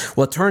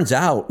 Well, it turns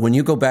out when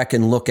you go back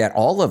and look at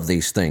all of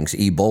these things,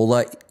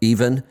 Ebola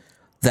even,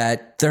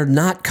 that they're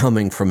not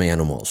coming from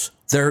animals.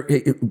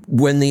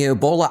 When the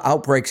Ebola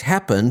outbreaks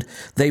happened,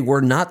 they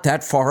were not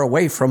that far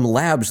away from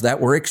labs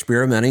that were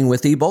experimenting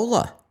with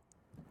Ebola.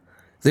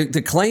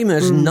 The claim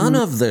is none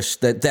of this,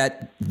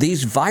 that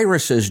these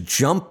viruses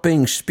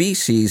jumping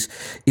species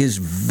is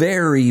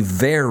very,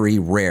 very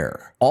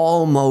rare,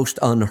 almost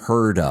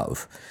unheard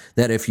of.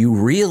 That if you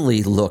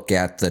really look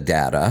at the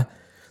data,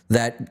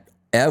 that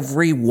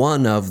every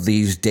one of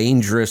these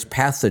dangerous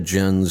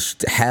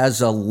pathogens has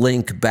a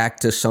link back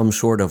to some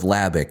sort of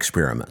lab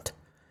experiment.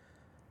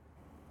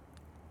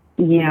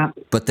 Yeah.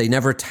 But they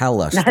never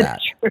tell us That's that.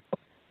 True.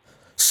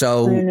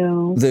 So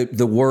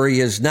the worry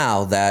is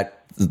now that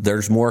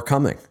there's more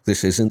coming.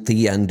 This isn't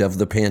the end of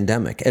the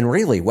pandemic. And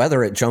really,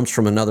 whether it jumps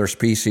from another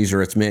species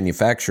or it's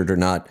manufactured or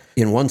not,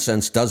 in one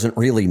sense, doesn't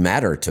really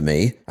matter to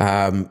me.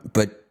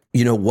 But,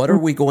 what are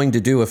we going to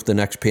do if the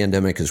next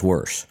pandemic is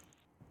worse?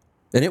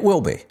 And it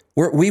will be.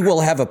 We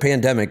will have a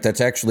pandemic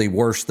that's actually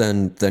worse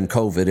than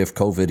COVID, if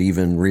COVID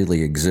even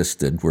really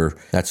existed.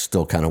 That's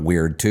still kind of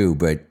weird too,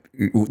 but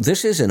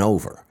this isn't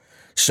over.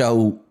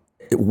 So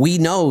we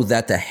know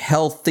that the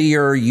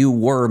healthier you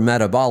were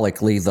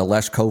metabolically, the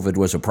less COVID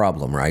was a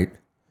problem, right?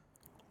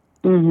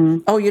 Mm-hmm.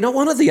 Oh, you know,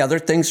 one of the other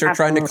things they're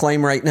trying to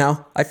claim right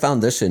now, I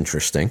found this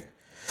interesting.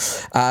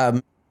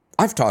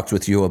 I've talked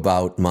with you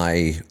about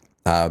my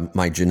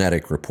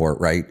genetic report,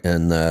 right?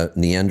 And the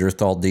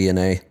Neanderthal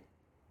DNA.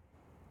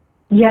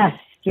 Yes,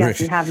 you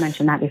have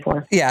mentioned that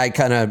before. Yeah, I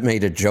kind of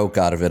made a joke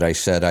out of it. I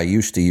said I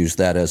used to use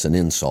that as an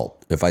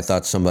insult. If I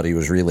thought somebody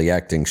was really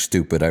acting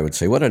stupid, I would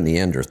say, what a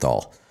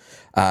Neanderthal.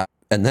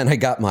 And then I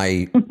got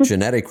my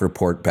genetic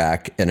report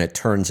back, and it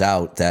turns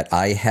out that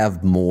I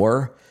have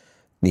more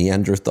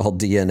Neanderthal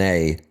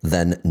DNA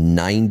than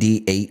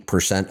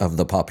 98% of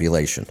the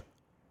population.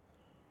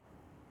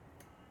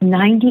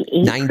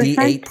 98%?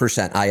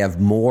 98%. I have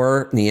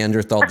more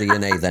Neanderthal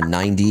DNA than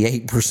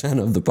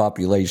 98% of the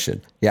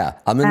population. Yeah,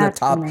 I'm in the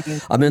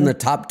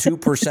top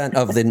 2%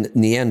 of the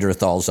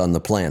Neanderthals on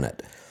the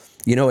planet.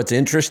 You know what's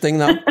interesting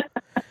though?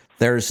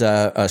 There's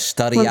a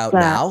study out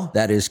now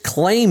that is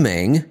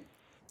claiming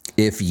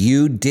if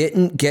you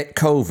didn't get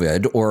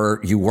COVID or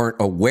you weren't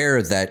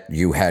aware that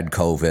you had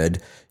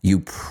COVID, you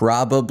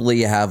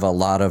probably have a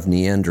lot of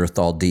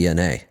Neanderthal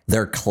DNA.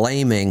 They're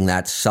claiming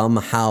that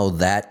somehow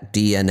that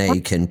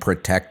DNA can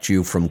protect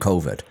you from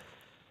COVID.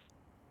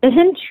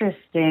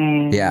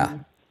 Interesting. Yeah.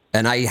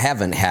 And I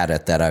haven't had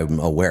it that I'm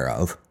aware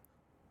of.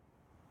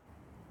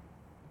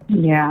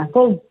 Yeah.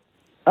 Well,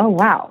 oh,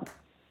 wow.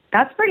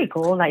 That's pretty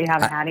cool that you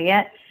haven't had it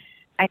yet.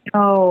 I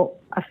know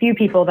a few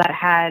people that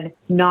had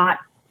not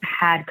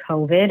had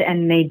COVID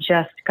and they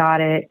just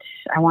got it,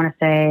 I want to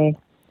say,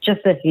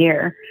 just this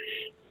year.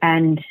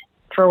 And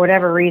for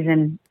whatever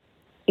reason,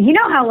 you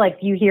know how like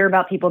you hear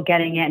about people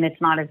getting it and it's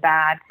not as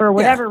bad. For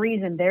whatever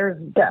reason, theirs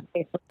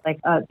like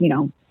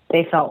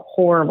they felt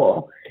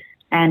horrible.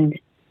 And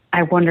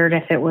I wondered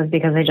if it was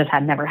because they just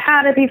had never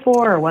had it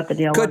before or what the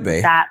deal was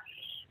with that.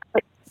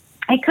 But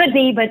it could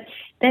be, but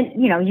then,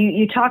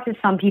 you talk to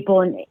some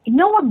people and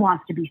no one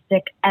wants to be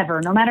sick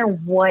ever, no matter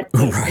what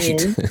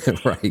it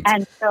is. Right.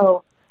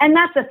 And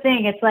that's the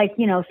thing. It's like,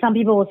 some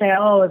people will say,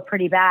 oh, it's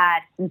pretty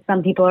bad. And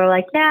some people are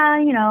like,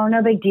 yeah,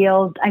 no big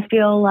deal. I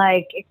feel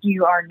like if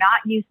you are not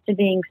used to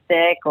being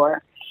sick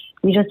or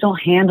you just don't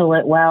handle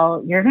it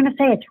well, you're going to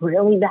say it's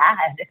really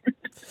bad.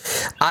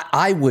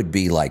 I would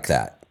be like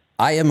that.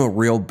 I am a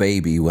real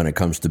baby when it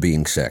comes to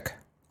being sick.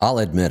 I'll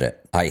admit it.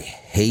 I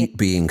hate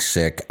being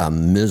sick.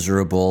 I'm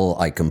miserable.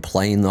 I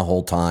complain the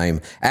whole time.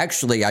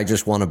 Actually, I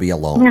just want to be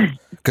alone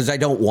because I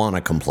don't want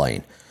to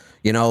complain.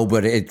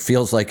 But it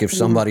feels like if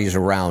somebody's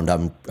around,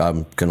 I'm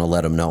going to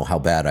let them know how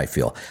bad I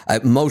feel.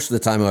 Most of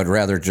the time, I'd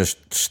rather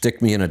just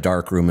stick me in a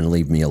dark room and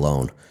leave me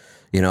alone.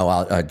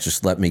 I'll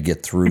just let me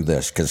get through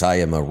this because I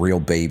am a real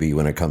baby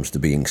when it comes to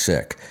being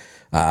sick.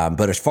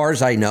 But as far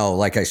as I know,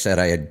 like I said,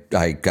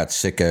 I got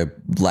sick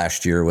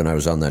last year when I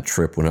was on that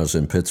trip when I was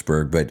in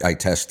Pittsburgh, but I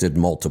tested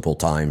multiple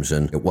times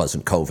and it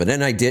wasn't COVID.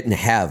 And I didn't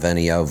have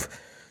any of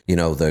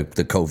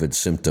the COVID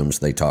symptoms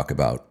they talk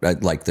about,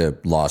 like the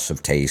loss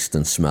of taste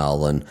and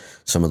smell and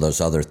some of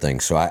those other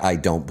things. So I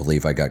don't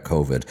believe I got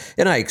COVID.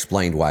 And I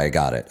explained why I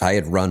got it. I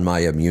had run my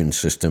immune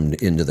system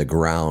into the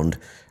ground.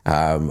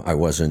 I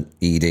wasn't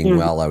eating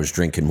well. I was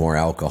drinking more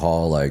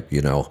alcohol. I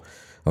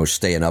was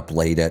staying up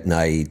late at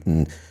night.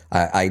 And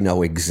I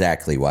know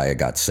exactly why I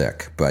got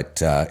sick,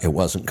 but it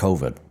wasn't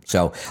COVID.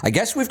 So I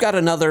guess we've got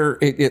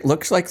it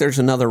looks like there's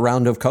another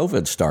round of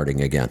COVID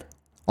starting again.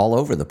 All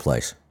over the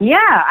place. Yeah,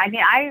 I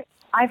mean,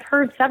 I've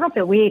heard several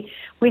people.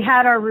 We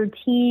had our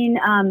routine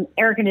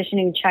air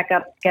conditioning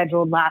checkup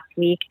scheduled last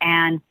week,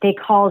 and they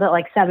called at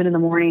like 7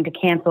 a.m. to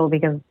cancel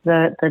because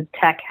the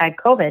tech had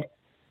COVID.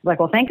 Like,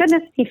 well, thank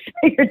goodness he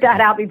figured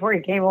that out before he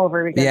came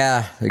over. Because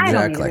yeah, exactly. I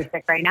don't need to be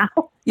sick right now.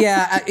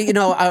 Yeah,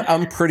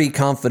 I'm pretty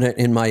confident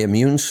in my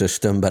immune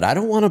system, but I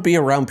don't want to be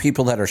around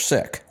people that are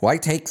sick. Why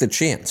take the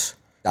chance?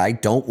 I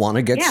don't want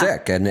to get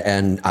sick,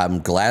 and I'm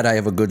glad I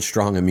have a good,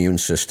 strong immune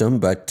system.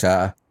 But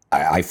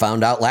I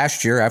found out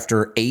last year,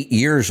 after 8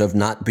 years of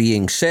not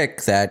being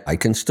sick, that I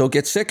can still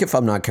get sick if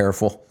I'm not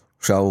careful.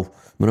 So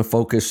I'm going to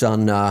focus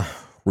on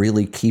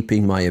really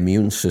keeping my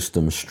immune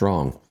system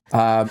strong.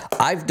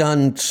 I've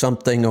done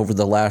something over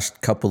the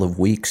last couple of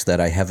weeks that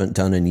I haven't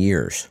done in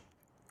years.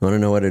 Want to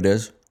know what it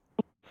is?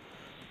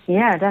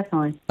 Yeah,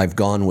 definitely. I've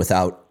gone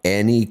without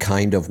any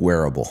kind of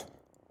wearable.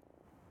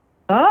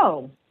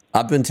 Oh.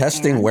 I've been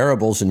testing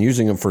wearables and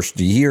using them for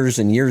years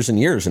and years and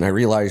years, and I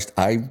realized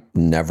I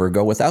never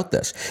go without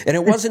this. And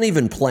it wasn't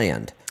even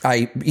planned.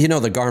 The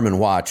Garmin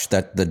watch,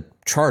 that the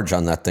charge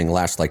on that thing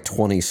lasts like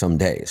 20 some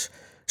days.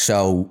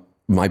 So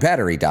my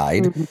battery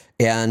died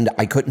and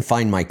I couldn't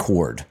find my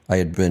cord. I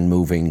had been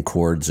moving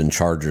cords and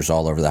chargers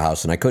all over the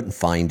house and I couldn't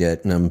find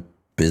it, and I'm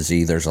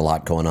busy. There's a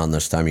lot going on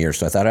this time of year.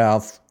 So I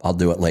thought, I'll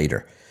do it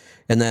later.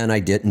 And then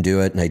I didn't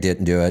do it and I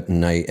didn't do it.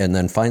 And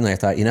then finally I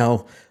thought,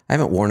 I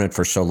haven't worn it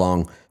for so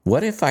long.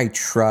 What if I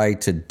try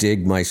to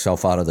dig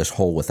myself out of this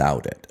hole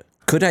without it?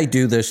 Could I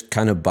do this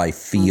kind of by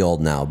feel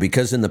now?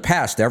 Because in the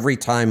past, every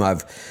time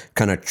I've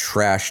kind of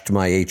trashed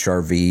my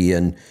HRV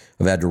and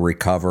I've had to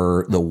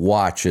recover, the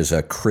watch is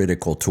a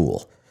critical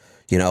tool.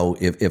 You know,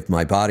 if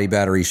my body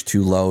battery's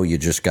too low, you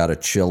just got to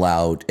chill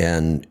out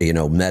and, you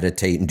know,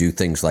 meditate and do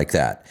things like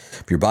that.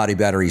 If your body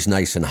battery's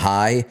nice and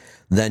high,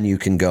 then you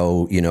can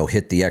go, you know,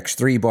 hit the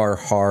X3 bar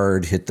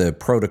hard, hit the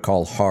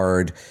protocol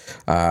hard.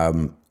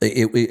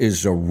 It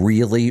is a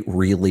really,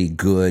 really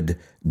good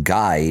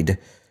guide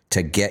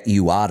to get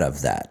you out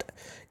of that.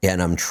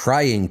 And I'm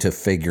trying to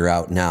figure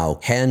out now,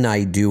 can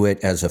I do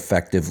it as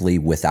effectively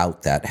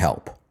without that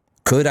help?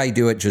 Could I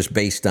do it just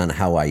based on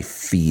how I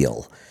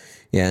feel?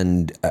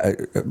 And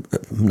I'm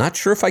not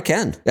sure if I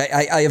can.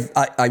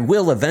 I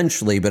will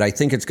eventually, but I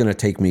think it's going to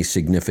take me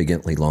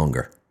significantly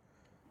longer.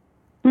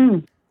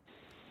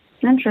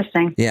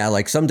 Interesting. Yeah,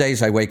 like some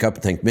days I wake up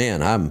and think,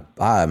 man,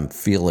 I'm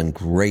feeling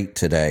great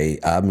today.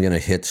 I'm going to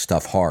hit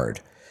stuff hard.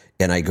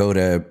 And I go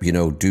to, you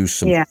know, do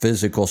some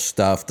physical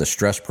stuff, the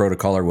stress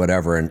protocol or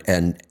whatever.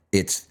 And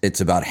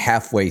it's about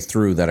halfway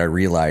through that I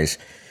realize,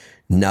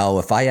 no,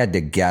 if I had to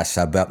guess,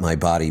 I bet my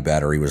body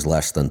battery was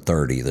less than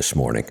 30 this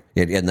morning.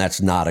 And that's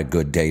not a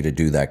good day to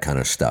do that kind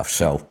of stuff.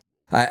 So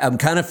I'm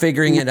kind of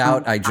figuring it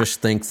out. I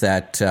just think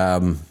that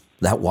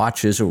that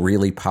watch is a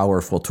really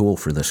powerful tool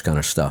for this kind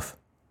of stuff.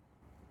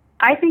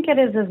 I think it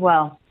is as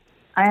well.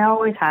 I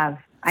always have.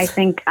 I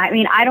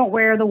mean, I don't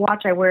wear the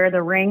watch. I wear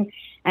the ring.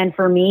 And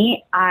for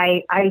me,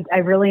 I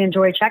really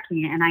enjoy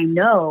checking it. And I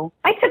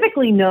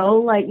typically know,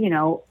 like, you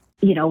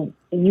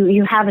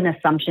have an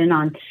assumption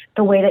on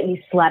the way that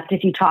you slept.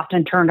 If you talked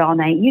and turned all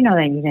night, you know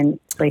that you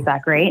didn't sleep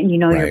that great, and you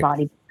know your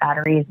body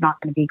battery is not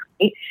going to be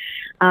great.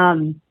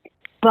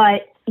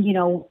 But, you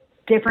know,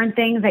 different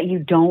things that you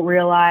don't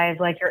realize,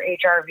 like your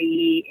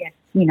HRV, if,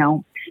 you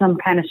know, some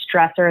kind of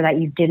stressor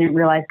that you didn't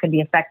realize could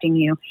be affecting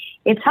you,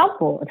 it's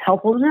helpful. It's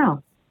helpful to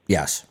know.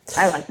 Yes.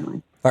 I like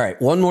mine. All right,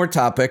 one more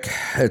topic.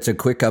 It's a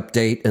quick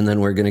update, and then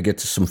we're going to get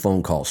to some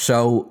phone calls.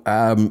 So,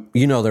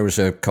 you know, there was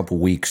a couple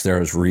weeks there I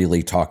was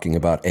really talking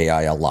about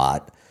AI a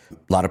lot.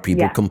 A lot of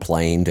people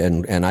complained,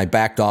 and I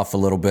backed off a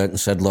little bit and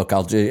said, look,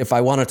 if I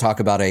want to talk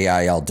about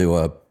AI, I'll do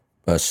a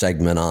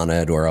segment on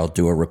it, or I'll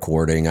do a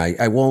recording.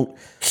 I won't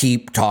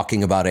keep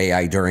talking about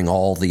AI during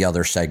all the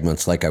other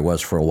segments like I was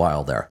for a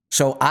while there.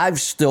 So I've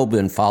still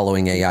been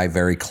following AI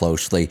very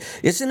closely.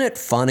 Isn't it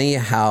funny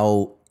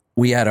how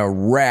we had a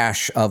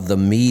rash of the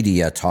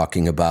media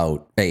talking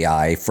about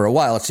AI for a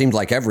while? It seemed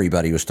like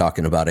everybody was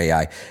talking about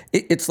AI.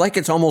 It's like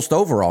it's almost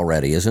over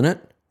already, isn't it?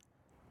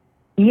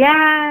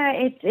 Yeah,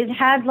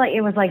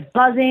 it was like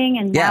buzzing,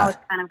 and now it's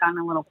kind of gotten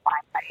a little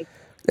quiet.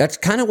 That's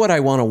kind of what I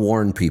want to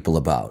warn people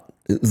about.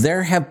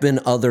 There have been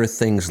other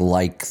things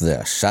like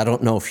this. I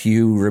don't know if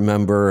you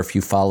remember, if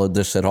you followed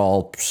this at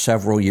all.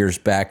 Several years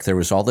back, there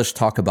was all this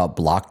talk about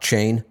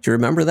blockchain. Do you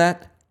remember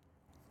that?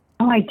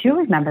 Oh, I do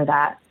remember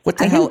that. What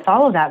the hell? I didn't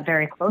follow that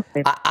very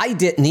closely. I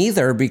didn't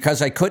either,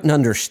 because I couldn't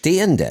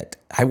understand it.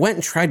 I went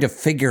and tried to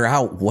figure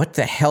out what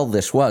the hell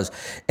this was.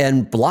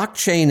 And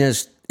blockchain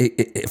is,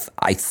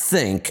 I'm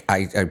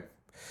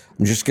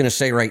just going to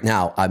say right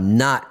now, I'm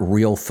not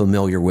real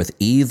familiar with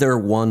either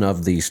one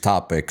of these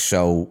topics,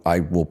 so I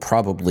will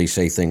probably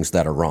say things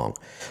that are wrong.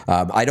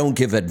 I don't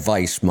give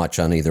advice much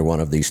on either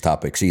one of these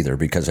topics either,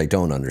 because I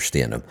don't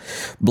understand them.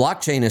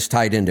 Blockchain is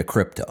tied into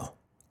crypto.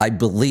 I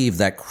believe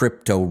that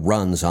crypto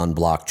runs on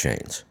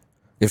blockchains.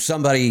 If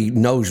somebody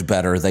knows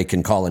better, they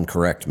can call and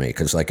correct me,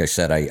 because like I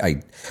said,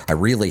 I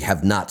really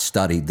have not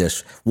studied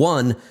this.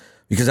 One,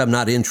 because I'm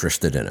not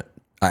interested in it.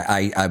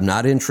 I'm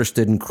not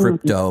interested in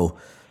crypto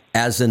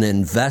as an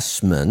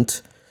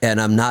investment,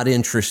 and I'm not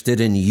interested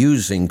in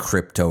using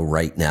crypto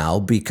right now,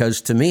 because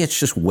to me, it's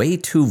just way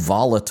too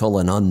volatile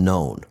and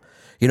unknown.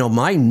 You know,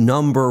 my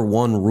number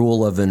one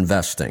rule of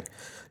investing: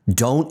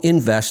 don't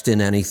invest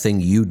in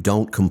anything you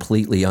don't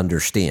completely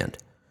understand.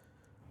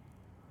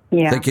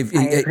 Yeah, like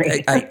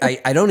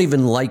I don't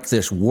even like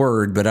this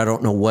word, but I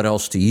don't know what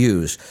else to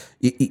use.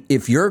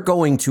 If you're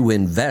going to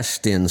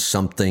invest in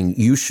something,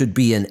 you should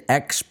be an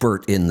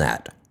expert in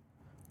that.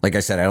 Like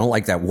I said, I don't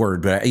like that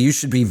word, but you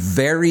should be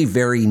very,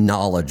 very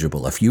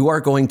knowledgeable. If you are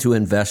going to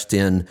invest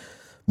in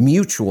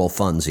mutual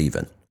funds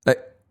even,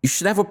 you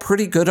should have a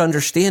pretty good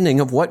understanding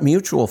of what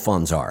mutual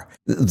funds are.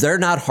 They're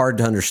not hard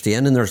to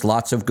understand, and there's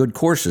lots of good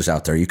courses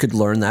out there. You could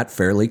learn that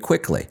fairly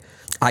quickly.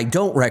 I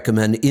don't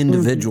recommend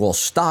individual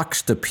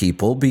stocks to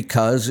people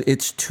because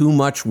it's too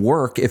much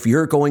work. If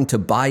you're going to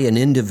buy an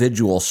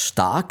individual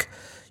stock,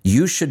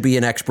 you should be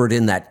an expert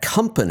in that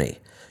company.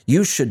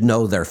 You should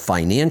know their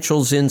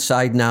financials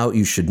inside and out.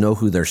 You should know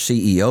who their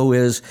CEO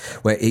is.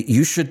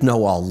 You should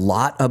know a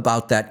lot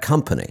about that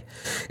company.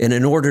 And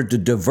in order to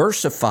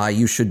diversify,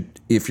 you should,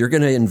 if you're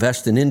going to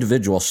invest in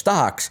individual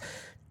stocks,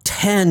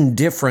 10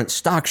 different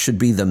stocks should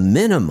be the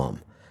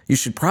minimum. You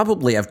should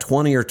probably have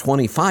 20 or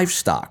 25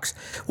 stocks.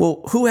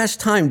 Well, who has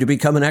time to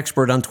become an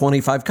expert on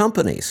 25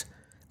 companies?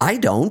 I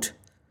don't.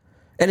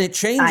 And it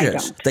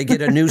changes. They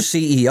get a new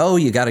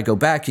CEO. You got to go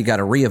back. You got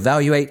to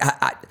reevaluate.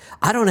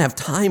 I don't have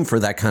time for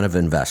that kind of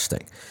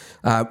investing.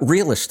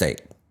 Real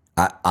estate.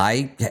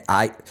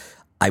 I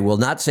I will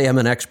not say I'm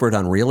an expert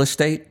on real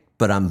estate,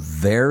 but I'm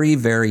very,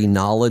 very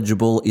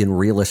knowledgeable in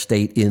real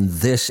estate in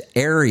this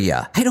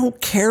area. I don't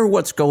care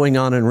what's going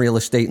on in real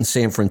estate in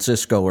San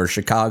Francisco or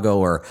Chicago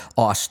or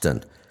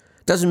Austin.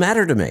 Doesn't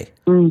matter to me.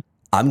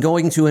 I'm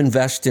going to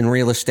invest in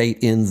real estate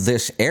in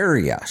this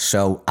area,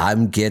 so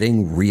I'm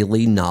getting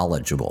really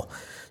knowledgeable.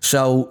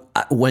 So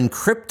when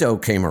crypto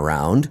came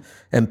around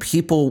and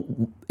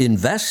people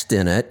invest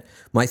in it,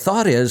 my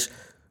thought is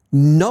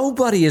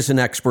nobody is an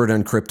expert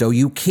on crypto.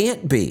 You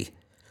can't be.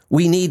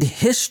 We need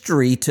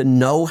history to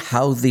know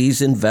how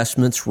these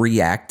investments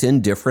react in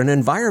different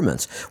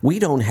environments. We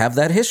don't have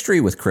that history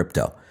with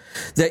crypto.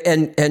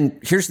 And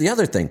here's the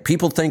other thing.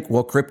 People think,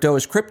 well, crypto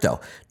is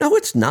crypto. No,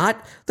 it's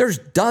not. There's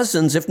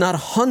dozens, if not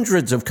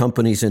hundreds of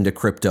companies into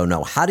crypto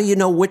now. How do you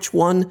know which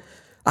one?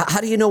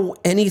 How do you know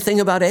anything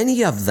about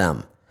any of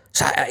them?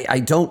 So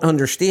I don't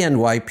understand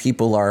why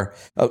people are,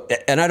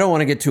 and I don't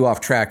want to get too off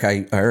track.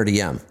 I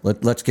already am.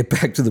 Let's get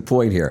back to the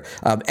point here.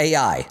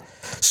 AI.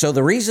 So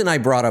the reason I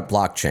brought up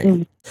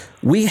blockchain,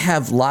 we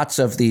have lots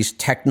of these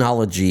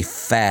technology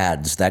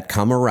fads that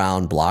come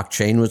around.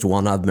 Blockchain was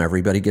one of them.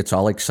 Everybody gets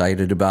all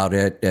excited about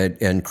it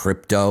and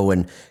crypto,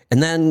 and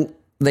then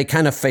they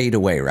kind of fade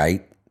away,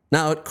 right?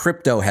 Now,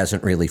 crypto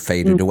hasn't really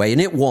faded away, and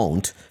it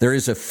won't. There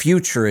is a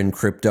future in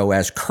crypto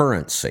as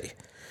currency.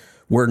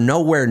 We're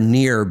nowhere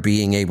near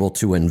being able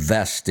to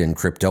invest in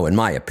crypto, in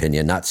my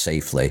opinion, not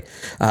safely.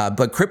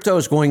 But crypto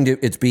is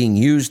it's being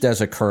used as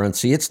a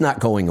currency. It's not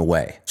going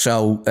away.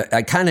 So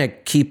I kind of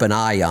keep an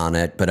eye on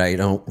it, but I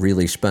don't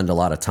really spend a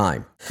lot of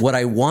time. What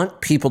I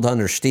want people to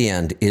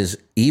understand is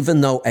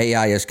even though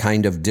AI has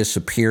kind of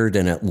disappeared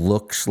and it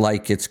looks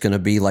like it's going to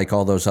be like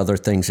all those other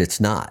things, it's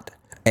not.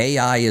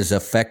 AI is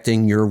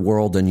affecting your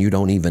world and you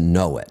don't even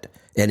know it.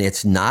 And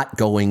it's not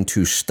going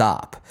to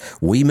stop.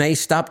 We may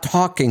stop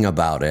talking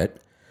about it,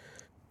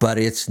 but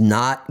it's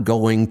not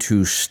going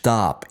to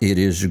stop. It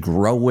is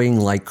growing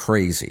like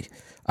crazy.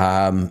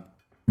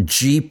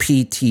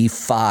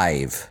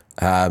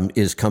 GPT-5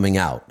 is coming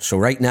out. So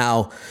right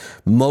now,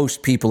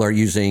 most people are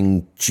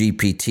using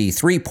GPT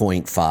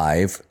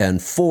 3.5,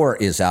 and 4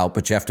 is out,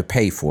 but you have to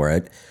pay for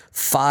it.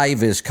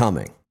 5 is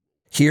coming.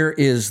 Here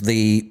is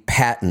the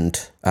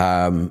patent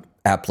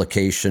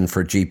application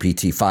for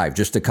GPT-5.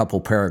 Just a couple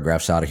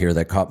paragraphs out of here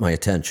that caught my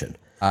attention.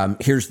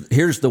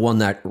 Here's the one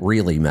that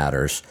really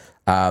matters.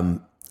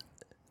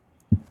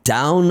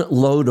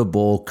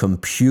 Downloadable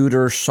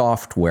computer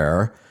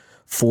software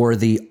for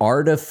the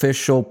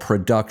artificial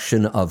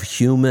production of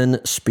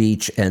human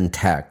speech and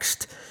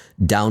text.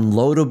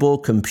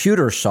 Downloadable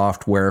computer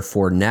software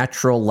for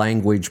natural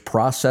language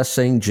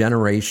processing,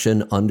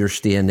 generation,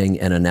 understanding,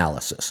 and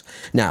analysis.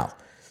 Now,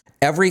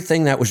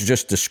 everything that was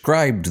just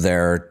described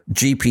there,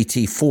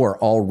 GPT-4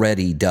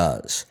 already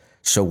does.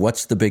 So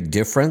what's the big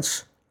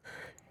difference?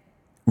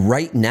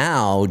 Right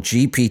now,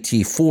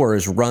 GPT-4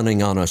 is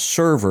running on a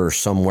server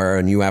somewhere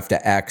and you have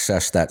to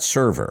access that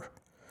server.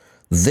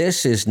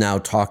 This is now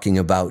talking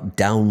about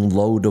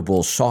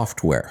downloadable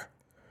software.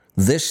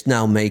 This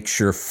now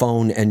makes your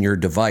phone and your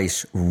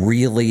device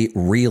really,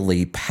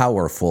 really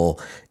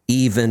powerful,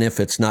 even if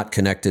it's not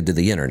connected to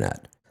the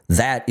internet.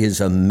 That is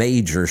a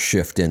major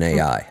shift in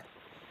AI.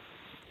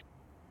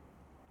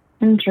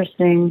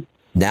 Interesting.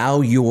 Now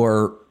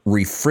your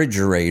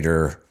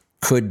refrigerator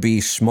could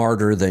be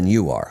smarter than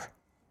you are.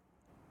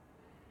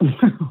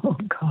 Oh,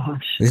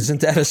 gosh. Isn't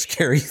that a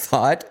scary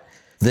thought?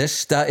 This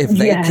stuff, if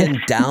they can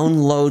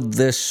download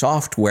this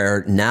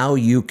software, now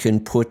you can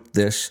put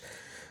this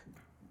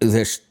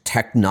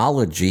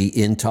technology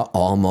into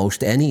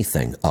almost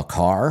anything. A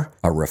car,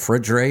 a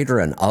refrigerator,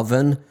 an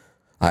oven.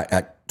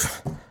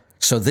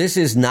 So this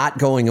is not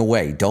going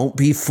away. Don't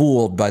be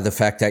fooled by the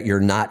fact that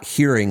you're not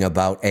hearing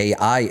about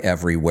AI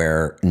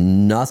everywhere.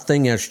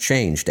 Nothing has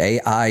changed.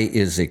 AI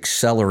is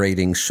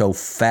accelerating so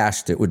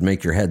fast it would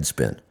make your head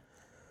spin.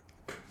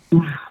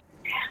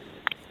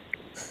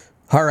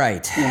 All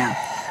right.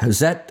 Yeah. Is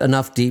that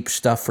enough deep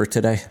stuff for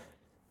today?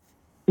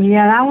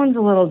 Yeah, that one's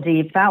a little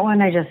deep. That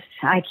one,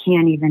 I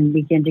can't even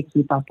begin to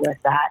keep up with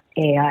that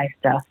AI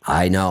stuff.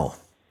 I know.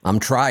 I'm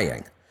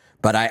trying.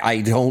 But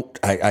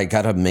I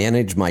got to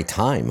manage my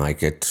time.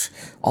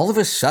 All of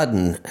a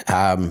sudden,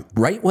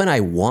 right when I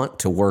want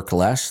to work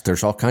less,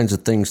 there's all kinds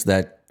of things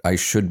that I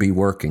should be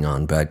working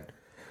on. But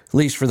at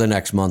least for the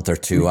next month or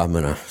two, I'm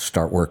going to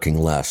start working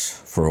less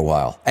for a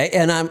while.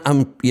 And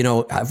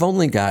I've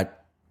only got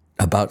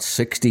about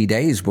 60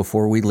 days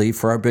before we leave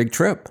for our big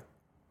trip.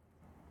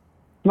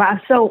 Wow.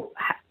 So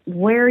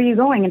where are you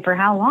going and for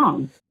how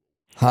long?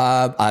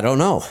 I don't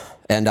know.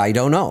 And I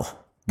don't know.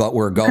 But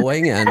we're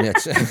going, and the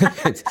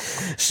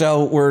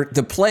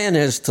plan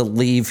is to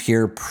leave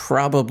here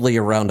probably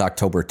around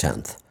October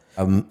 10th.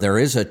 There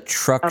is a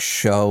truck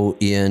show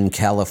in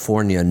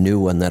California, a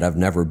new one that I've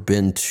never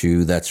been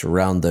to, that's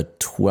around the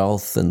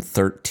 12th and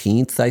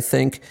 13th, I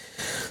think.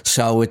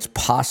 So it's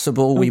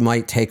possible we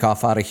might take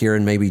off out of here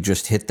and maybe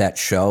just hit that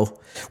show.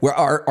 Where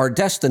our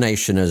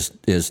destination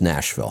is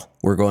Nashville.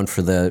 We're going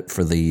for the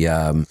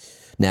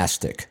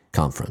NASTC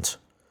conference.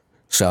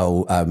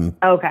 So,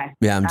 Okay.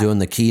 yeah, I'm doing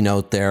the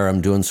keynote there. I'm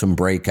doing some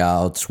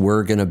breakouts.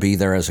 We're going to be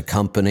there as a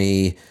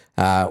company.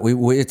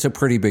 It's a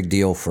pretty big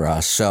deal for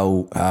us.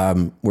 So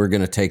we're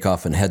going to take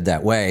off and head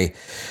that way.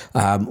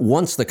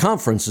 Once the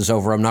conference is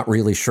over, I'm not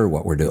really sure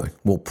what we're doing.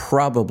 We'll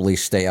probably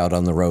stay out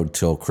on the road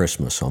till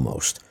Christmas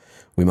almost.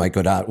 We might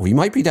go down. We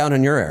might be down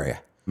in your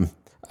area. Oh,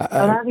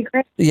 that'd be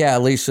great. Yeah,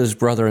 Lisa's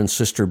brother and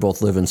sister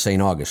both live in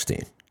St.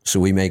 Augustine. So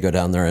we may go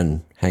down there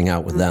and hang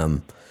out with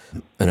them.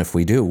 And if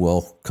we do,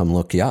 we'll come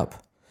look you up.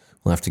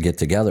 We'll have to get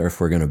together if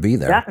we're going to be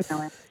there.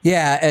 Definitely.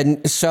 Yeah,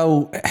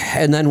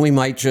 and then we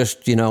might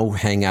just,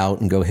 hang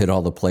out and go hit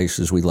all the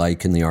places we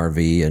like in the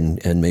RV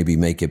and maybe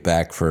make it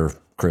back for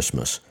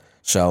Christmas.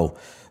 So,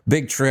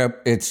 big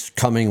trip. It's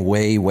coming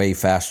way, way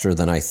faster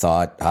than I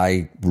thought.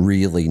 I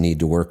really need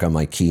to work on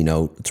my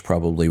keynote. It's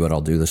probably what I'll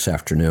do this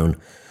afternoon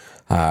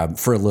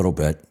for a little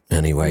bit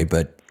anyway,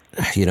 but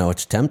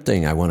it's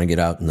tempting. I want to get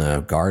out in the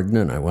garden,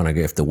 and I want to,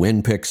 if the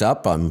wind picks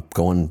up, I'm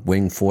going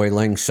wing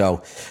foiling.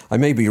 So I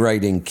may be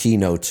writing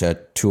keynotes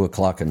at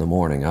 2:00 in the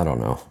morning. I don't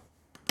know.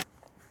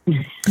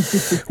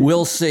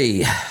 We'll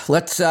see.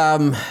 Let's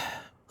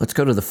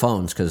go to the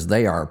phones because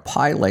they are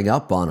piling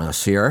up on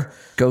us here.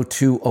 Go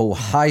to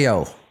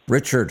Ohio.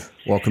 Richard,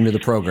 welcome to the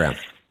program.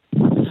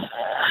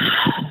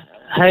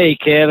 Hey,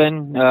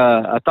 Kevin.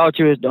 I thought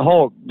you was the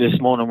Hulk this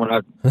morning when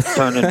I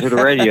turned into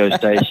the radio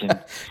station.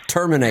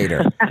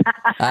 Terminator.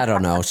 I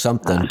don't know,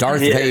 something.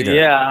 Darth Vader.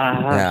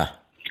 Yeah.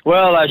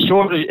 Well, as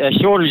short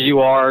as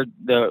you are,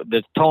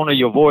 the tone of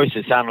your voice,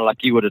 it sounded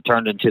like you would have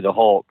turned into the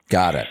Hulk.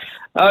 Got it.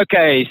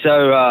 Okay,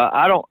 so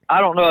I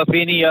don't know if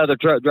any other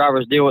truck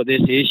drivers deal with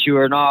this issue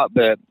or not,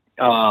 but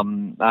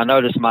I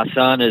noticed my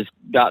son has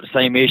got the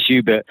same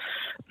issue. But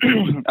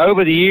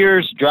over the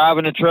years,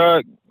 driving a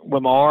truck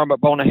with my arm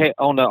up on the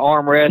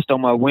armrest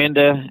on my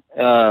window,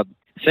 and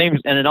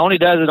it only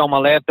does it on my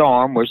left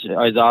arm, which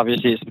is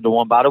obviously it's the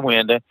one by the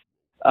window.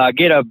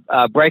 Get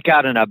a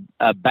breakout and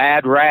a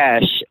bad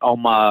rash on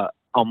my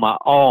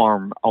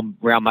arm,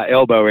 around my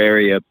elbow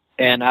area,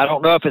 and I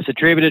don't know if it's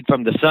attributed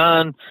from the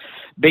sun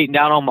beating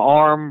down on my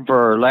arm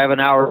for 11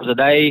 hours a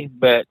day,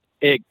 but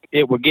it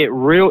would get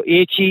real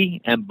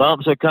itchy and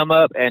bumps would come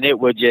up, and it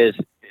would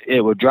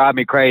drive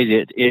me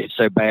crazy. It's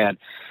so bad.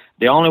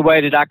 The only way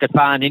that I could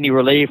find any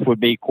relief would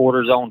be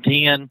cortisone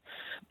 10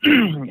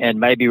 and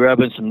maybe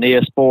rubbing some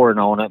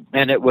Neosporin on it.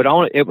 And it wasn't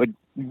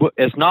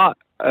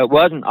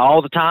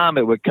all the time.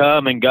 It would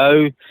come and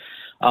go.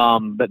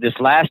 But this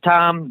last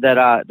time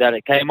that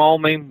it came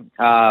on me,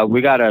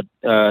 we got a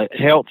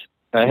health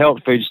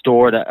food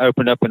store that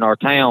opened up in our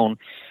town,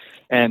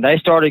 and they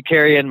started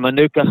carrying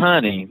Manuka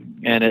honey,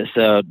 and it's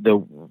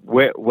the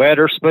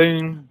Wetter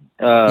Spoon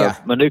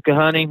Manuka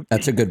honey.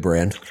 That's a good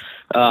brand.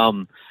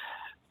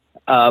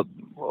 I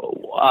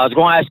was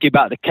going to ask you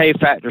about the K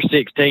Factor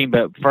 16,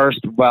 but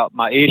first about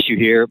my issue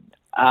here.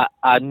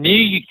 I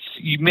knew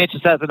you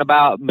mentioned something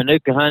about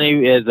Manuka honey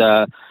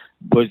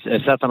was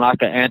something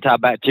like an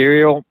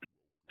antibacterial.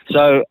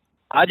 So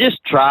I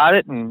just tried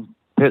it and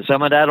put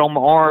some of that on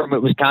my arm.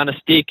 It was kind of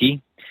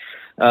sticky.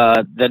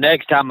 The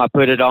next time I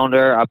put it on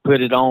there, I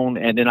put it on,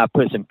 and then I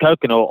put some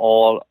coconut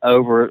oil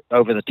over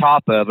the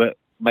top of it,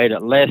 made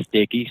it less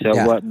sticky, so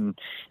it wasn't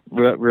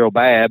real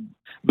bad.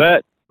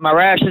 But my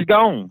rash is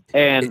gone,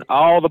 and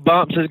all the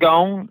bumps is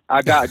gone.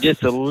 I got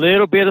just a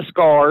little bit of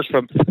scars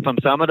from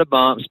some of the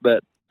bumps,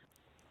 but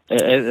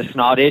it's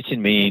not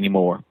itching me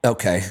anymore.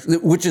 Okay,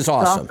 which is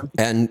awesome.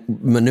 And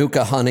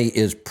Manuka honey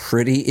is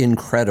pretty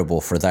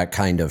incredible for that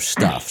kind of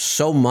stuff.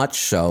 So much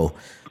so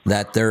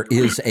that there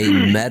is a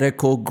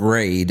medical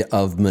grade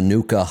of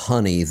Manuka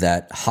honey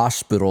that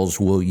hospitals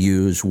will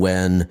use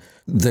when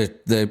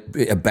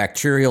the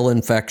bacterial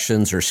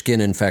infections or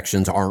skin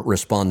infections aren't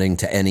responding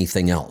to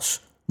anything else.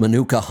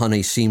 Manuka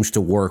honey seems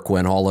to work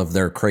when all of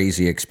their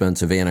crazy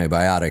expensive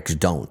antibiotics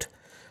don't.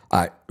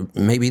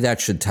 Maybe that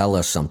should tell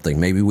us something.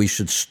 Maybe we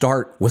should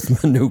start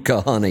with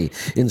Manuka honey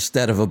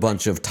instead of a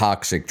bunch of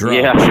toxic drugs.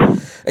 Yeah.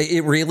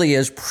 It really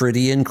is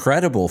pretty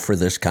incredible for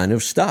this kind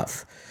of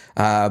stuff.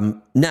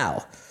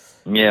 Now,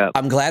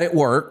 I'm glad it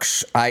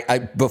works.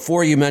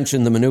 Before you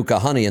mentioned the Manuka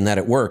honey and that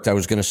it worked, I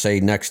was going to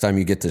say next time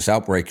you get this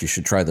outbreak, you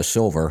should try the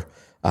silver.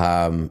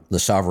 The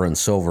Sovereign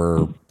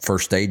Silver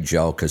first aid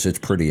gel, because it's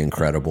pretty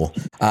incredible.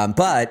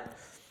 But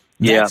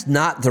that's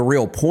not the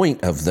real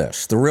point of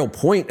this. The real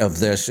point of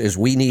this is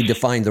we need to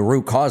find the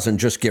root cause and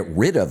just get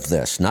rid of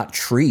this, not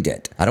treat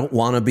it. I don't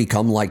want to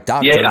become like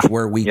doctors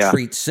where we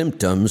treat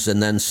symptoms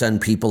and then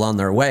send people on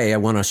their way. I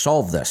want to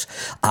solve this.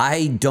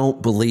 I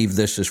don't believe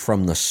this is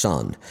from the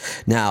sun.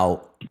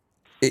 Now,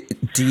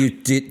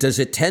 does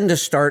it tend to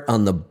start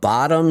on the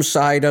bottom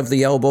side of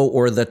the elbow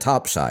or the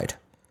top side?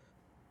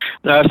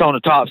 No, it's on the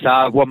top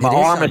side. Well, my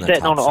arm is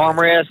sitting on the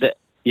armrest.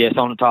 It's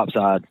on the top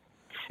side.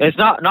 It's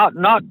not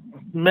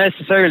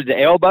necessarily the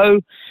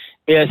elbow.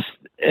 It's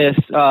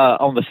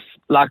on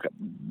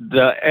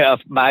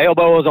my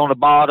elbow is on the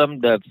bottom.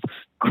 The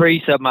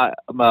crease of my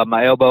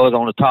elbow is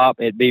on the top.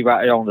 It'd be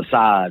right on the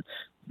side.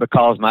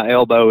 because my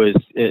elbow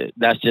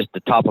that's just the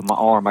top of my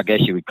arm, I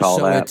guess you would call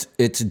that. So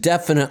it's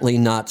definitely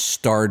not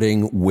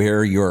starting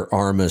where your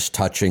arm is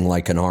touching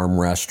like an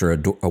armrest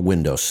or a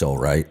windowsill,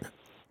 right?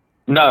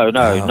 No,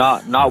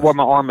 not where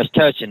my arm is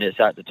touching. It's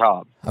at the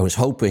top. I was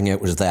hoping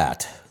it was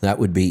that. That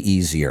would be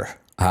easier.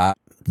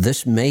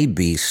 This may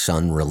be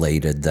sun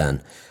related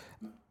then.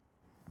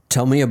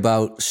 Tell me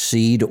about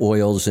seed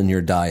oils in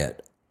your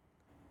diet.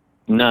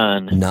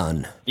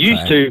 None.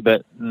 Used to,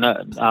 but no,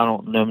 I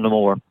don't know no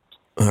more.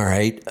 All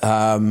right.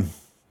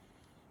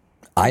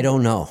 I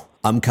don't know.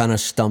 I'm kind of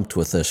stumped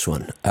with this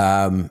one.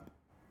 I'm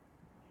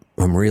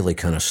really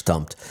kind of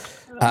stumped.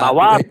 My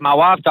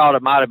wife thought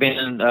it might have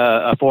been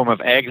a form of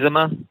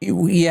eczema.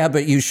 Yeah,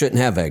 but you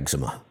shouldn't have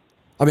eczema.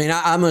 I mean,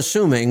 I'm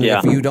assuming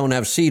if you don't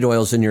have seed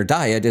oils in your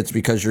diet, it's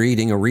because you're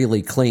eating a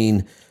really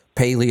clean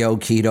paleo,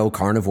 keto,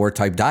 carnivore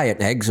type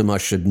diet. Eczema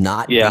should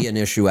not be an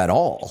issue at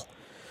all.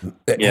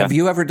 Have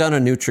you ever done a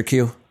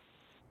NutriQ?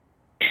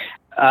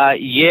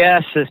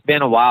 Yes, it's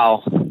been a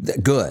while.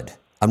 Good.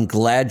 I'm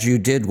glad you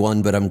did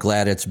one, but I'm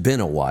glad it's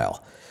been a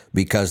while,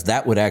 because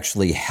that would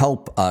actually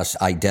help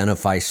us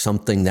identify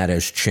something that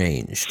has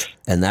changed.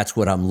 And that's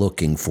what I'm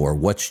looking for.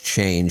 What's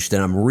changed?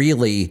 And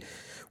we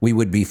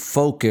would be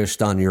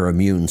focused on your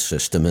immune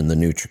system in the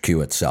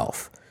NutriQ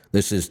itself.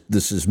 This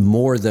is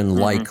more than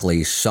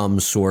likely some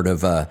sort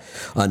of an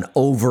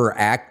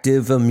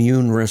overactive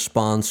immune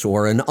response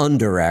or an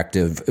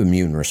underactive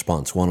immune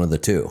response, one of the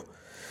two.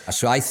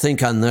 So I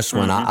think on this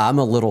one, I'm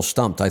a little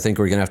stumped. I think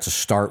we're going to have to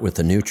start with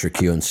the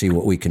NutriQ and see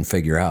what we can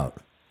figure out.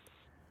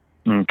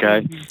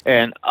 Okay.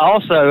 And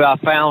also I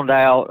found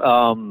out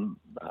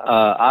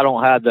I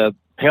don't have the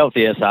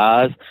healthiest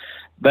eyes,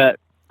 but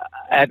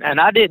and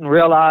I didn't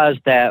realize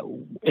that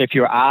if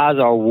your eyes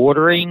are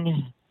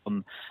watering,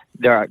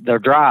 they're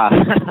dry.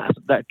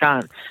 That's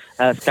kind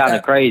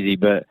of crazy,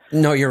 but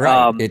no, you're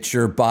right. It's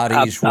your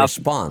body's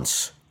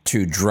response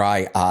to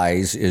dry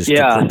eyes is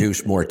to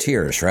produce more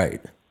tears,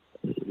 right?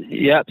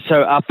 Yep.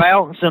 So I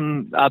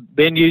found I've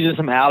been using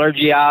some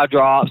allergy eye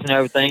drops and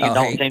everything. It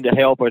don't seem to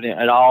help with it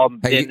at all.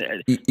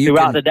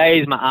 Throughout the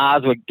days, my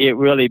eyes would get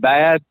really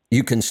bad.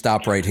 You can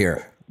stop right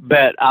here.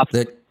 But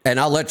and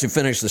I'll let you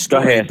finish the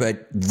story,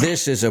 but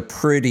this is a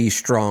pretty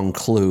strong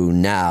clue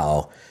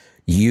now.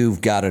 You've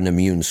got an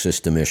immune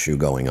system issue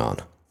going on.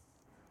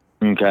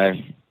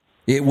 Okay.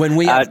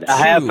 I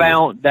have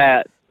found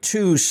that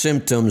two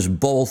symptoms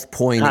both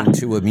pointing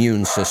to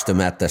immune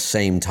system at the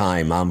same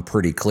time, I'm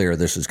pretty clear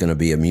this is going to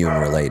be immune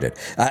related.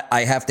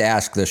 I have to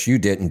ask this. You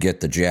didn't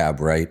get the jab,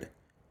 right?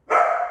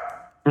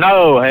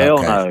 No,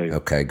 hell no.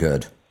 Okay,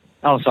 good.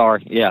 Oh,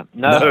 sorry. Yeah.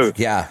 No.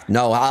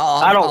 No.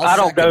 I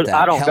don't go to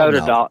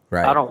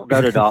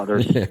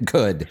doctors.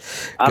 Good.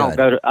 I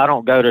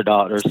don't go to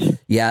doctors.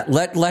 Yeah.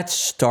 Let's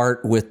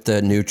start with the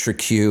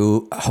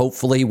NutriQ.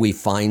 Hopefully we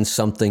find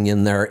something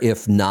in there.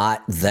 If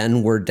not,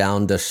 then we're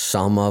down to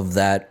some of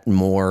that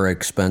more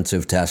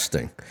expensive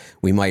testing.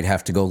 We might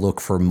have to go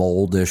look for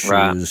mold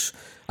issues.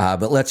 Right.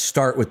 But let's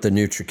start with the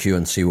NutriQ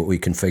and see what we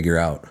can figure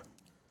out.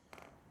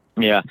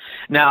 Yeah.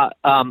 Now,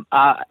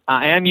 I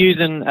am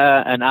using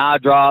an eye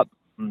drop.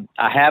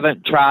 I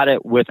haven't tried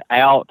it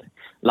without,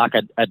 like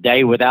a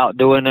day without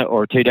doing it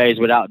or 2 days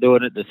without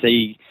doing it to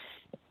see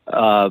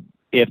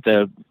if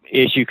the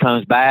issue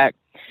comes back.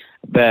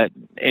 But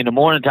in the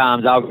morning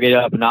times, I'll get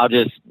up and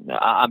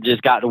I'm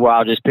just got to where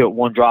I'll just put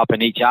one drop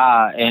in each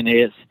eye, and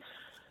it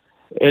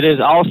is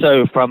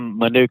also from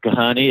Manuka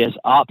Honey. It's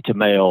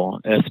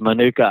Optimal. It's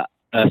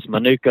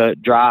Manuka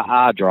dry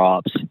eye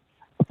drops.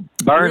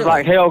 Burns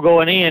like hell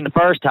going in the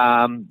first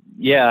time.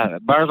 Yeah,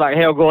 burns like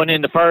hell going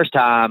in the first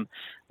time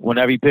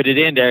whenever you put it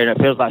in there, and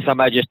it feels like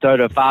somebody just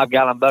throwed a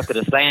 5-gallon bucket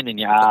of sand in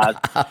your eyes.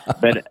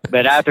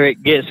 but after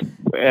it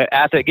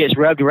gets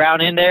rubbed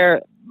around in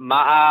there, my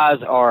eyes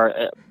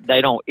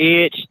they don't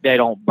itch, they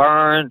don't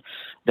burn,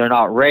 they're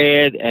not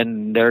red,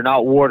 and they're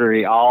not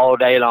watery all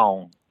day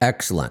long.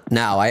 Excellent.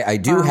 Now, I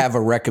do have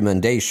a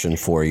recommendation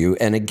for you,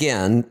 and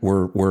again,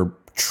 we're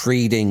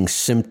treating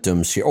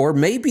symptoms here, or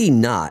maybe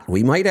not.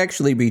 We might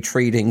actually be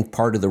treating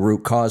part of the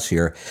root cause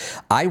here.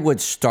 I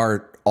would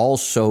start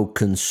also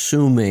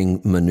consuming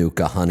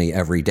Manuka honey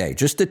every day,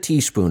 just a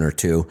teaspoon or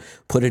two,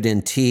 put it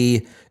in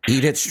tea,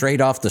 eat it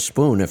straight off the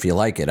spoon if you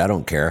like it. I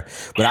don't care.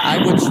 But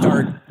I would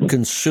start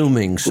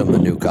consuming some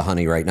Manuka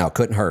honey right now.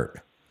 Couldn't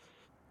hurt.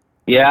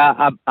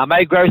 Yeah, I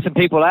may gross some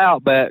people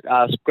out, but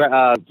I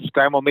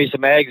scrambled me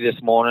some eggs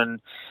this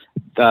morning.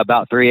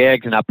 About 3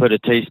 eggs, and I put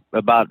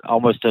about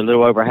almost a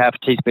little over half a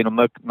teaspoon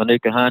of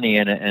Manuka honey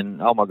in it,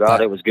 and oh my God,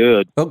 it was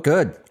good. Oh,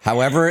 good.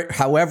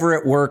 However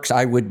it works,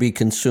 I would be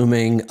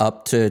consuming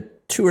up to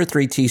 2 or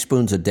 3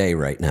 teaspoons a day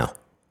right now.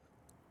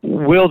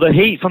 Will the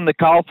heat from the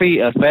coffee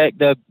affect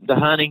the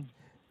honey?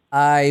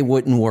 I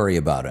wouldn't worry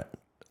about it.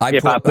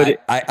 If I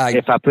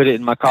put it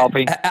in my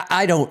coffee?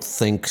 I don't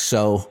think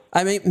so.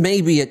 I mean,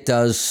 maybe it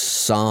does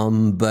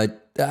some, but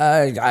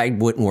I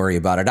wouldn't worry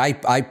about it.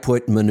 I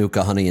put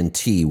Manuka honey in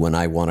tea when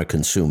I want to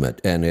consume it,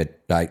 and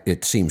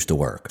it seems to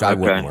work. I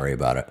wouldn't worry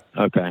about it.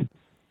 Okay.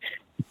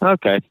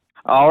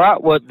 All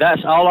right. Well,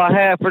 that's all I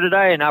have for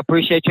today, and I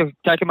appreciate you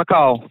taking my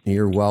call.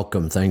 You're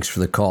welcome. Thanks for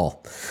the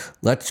call.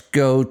 Let's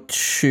go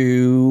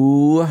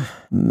to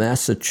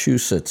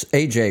Massachusetts.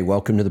 AJ,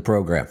 welcome to the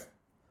program.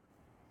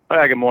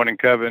 Hi, good morning,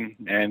 Kevin,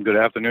 and good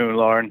afternoon,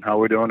 Lauren. How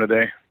are we doing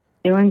today?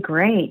 Doing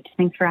great.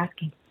 Thanks for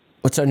asking.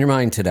 What's on your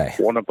mind today?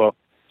 Wonderful.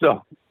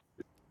 So,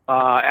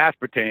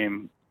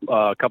 aspartame,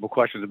 a couple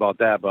questions about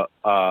that, but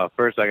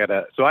first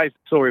so I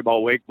sorry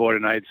about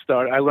wakeboarding.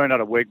 I learned how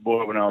to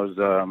wakeboard when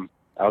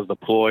I was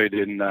deployed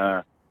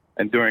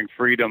and during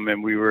Freedom,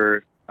 and we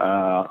were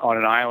on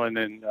an island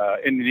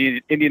in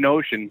the Indian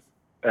Ocean.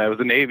 It was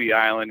a Navy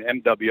island.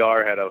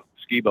 MWR had a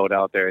ski boat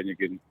out there, and you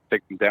can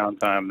take some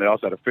downtime. They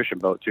also had a fishing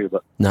boat too,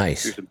 but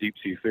Nice. do some deep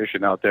sea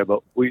fishing out there.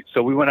 But we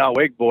went out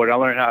wakeboard. I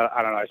learned how.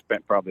 I don't know. I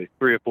spent probably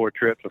 3 or 4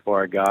 trips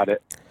before I got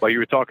it. But you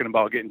were talking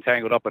about getting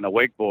tangled up in a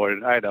wakeboard,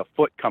 and I had a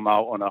foot come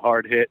out on a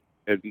hard hit,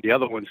 and the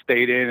other one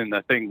stayed in, and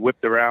the thing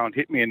whipped around,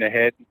 hit me in the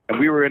head, and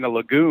we were in a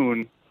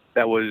lagoon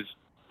that was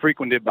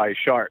frequented by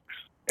sharks.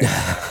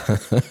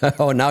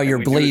 Oh, now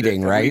you're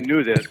bleeding, right? We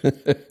knew this.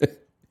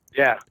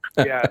 Yeah.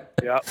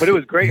 But it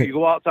was great. You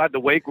go outside the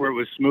wake where it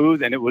was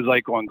smooth and it was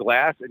like on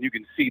glass, and you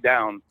can see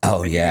down.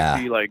 Oh, and yeah. You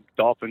can see like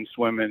dolphins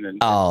swimming and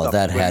Oh, stuff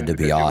that swimming had to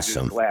be because it was just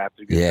awesome. glass.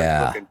 You could Yeah.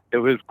 start looking. It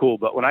was cool.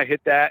 But when I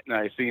hit that and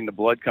I seen the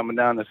blood coming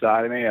down the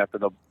side of me after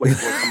the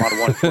wakeboard come out of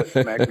one foot,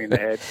 smacked me in the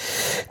head.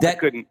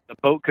 The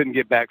boat couldn't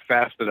get back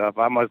fast enough.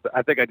 I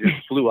think I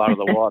just flew out of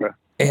the water.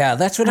 Yeah,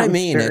 that's what I I'm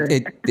mean. sure.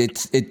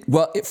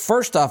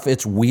 First off,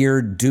 it's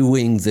weird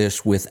doing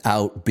this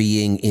without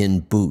being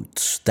in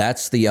boots.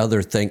 That's the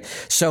other thing.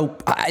 So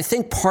I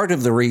think part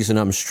of the reason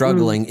I'm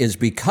struggling is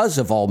because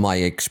of all my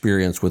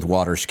experience with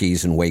water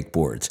skis and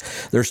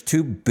wakeboards. There's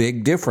 2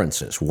 big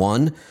differences.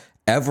 One,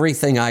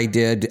 everything I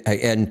did,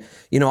 and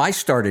I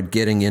started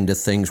getting into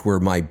things where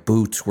my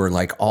boots were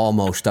like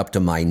almost up to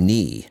my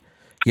knee.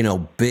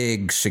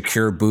 Big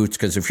secure boots,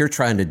 because if you're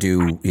trying to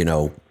do,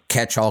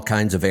 catch all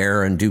kinds of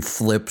air and do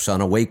flips on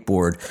a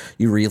wakeboard,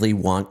 you really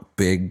want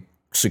big,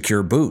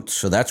 secure boots.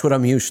 So that's what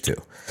I'm used to.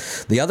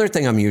 The other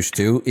thing I'm used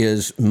to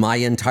is my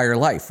entire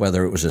life,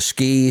 whether it was a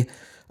ski,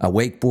 a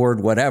wakeboard,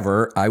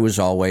 whatever, I was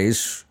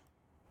always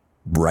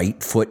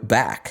right foot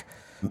back.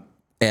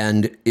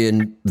 And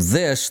in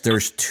this,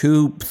 there's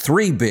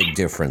 3 big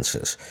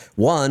differences.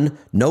 One,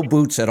 no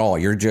boots at all.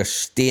 You're just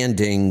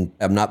standing.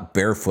 I'm not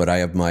barefoot. I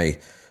have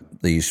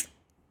these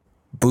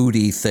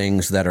booty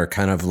things that are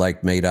kind of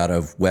like made out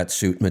of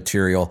wetsuit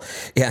material.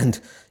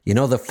 And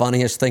the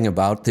funniest thing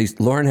about these,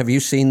 Lauren, have you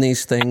seen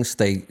these things?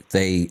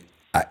 It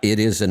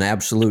is an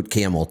absolute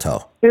camel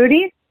toe.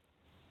 Booties?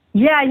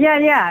 Yeah.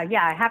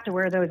 I have to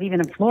wear those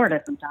even in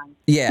Florida sometimes.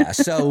 Yeah.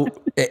 So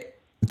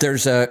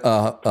there's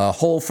a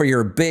hole for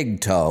your big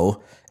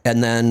toe,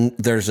 and then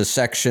there's a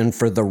section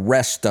for the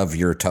rest of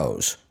your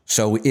toes.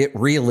 So it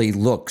really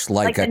looks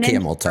like a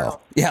camel toe.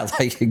 Yeah,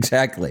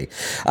 exactly.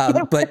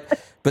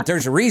 But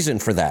there's a reason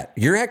for that.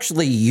 You're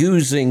actually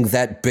using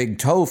that big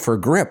toe for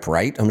grip,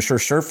 right? I'm sure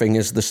surfing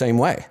is the same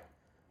way.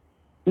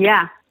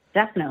 Yeah,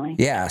 definitely.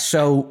 Yeah.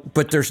 So,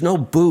 but there's no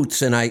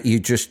boots, and you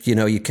just,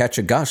 you catch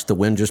a gust, the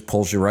wind just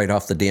pulls you right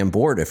off the damn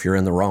board if you're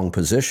in the wrong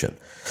position.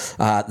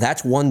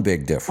 That's one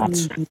big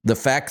difference. The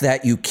fact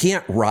that you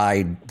can't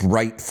ride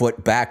right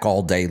foot back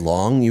all day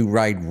long. You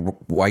ride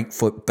right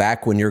foot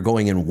back when you're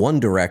going in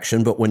one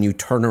direction, but when you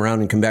turn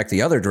around and come back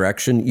the other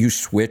direction, you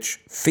switch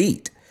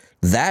feet.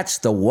 That's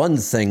the one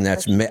thing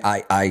that's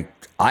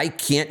I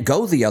can't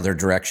go the other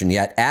direction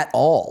yet at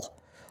all.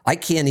 I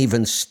can't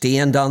even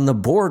stand on the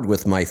board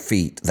with my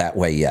feet that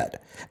way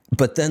yet.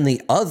 But then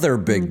the other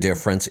big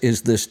difference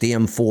is this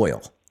damn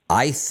foil.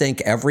 I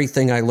think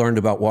everything I learned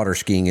about water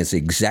skiing is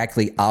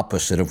exactly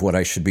opposite of what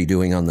I should be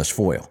doing on this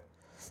foil.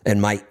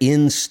 And my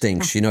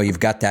instincts, you've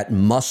got that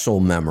muscle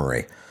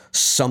memory.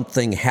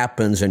 Something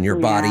happens and your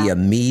body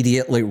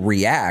immediately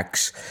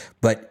reacts,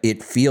 but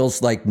it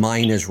feels like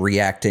mine is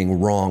reacting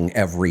wrong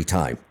every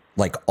time.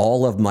 Like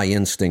all of my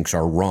instincts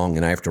are wrong,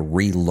 and I have to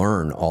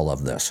relearn all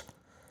of this.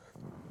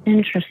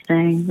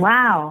 Interesting.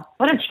 Wow.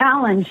 What a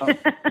challenge.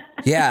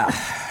 Yeah.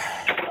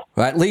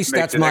 Well, at least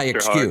that's my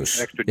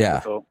excuse. Yeah.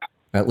 Difficult.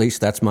 At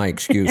least that's my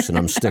excuse, and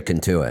I'm sticking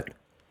to it.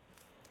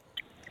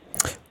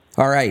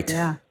 All right.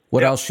 Yeah.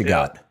 What else you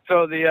got?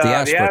 So the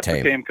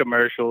aspartame. aspartame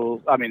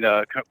commercials,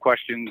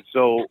 question.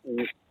 So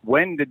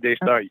when did they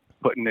start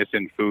putting this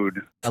in food?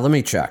 Let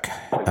me check.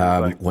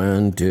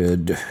 When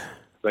did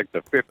Like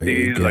the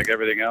 50s, like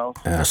everything else?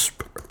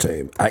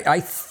 aspartame? I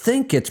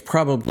think it's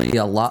probably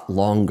a lot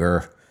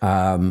longer.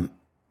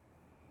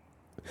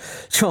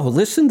 So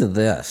listen to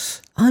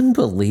this.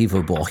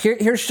 Unbelievable.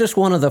 Here's just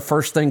one of the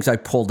first things I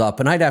pulled up,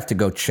 and I'd have to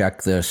go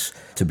check this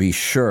to be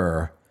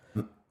sure.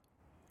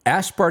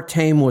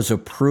 Aspartame was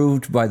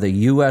approved by the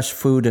U.S.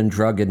 Food and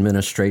Drug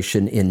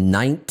Administration in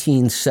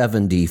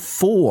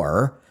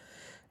 1974.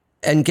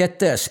 And get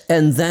this,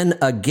 and then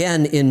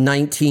again in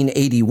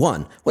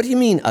 1981. What do you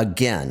mean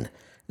again?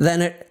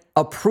 Then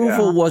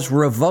approval was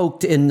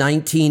revoked in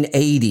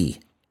 1980.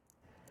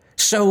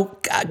 So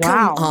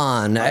Wow. come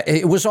on.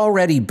 It was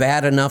already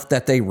bad enough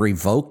that they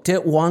revoked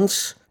it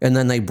once and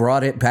then they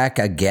brought it back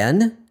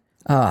again.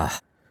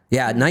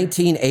 Yeah,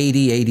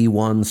 1980,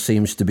 81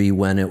 seems to be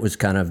when it was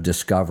kind of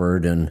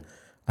discovered. And,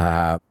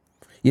 and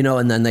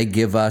then they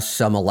give us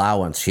some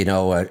allowance.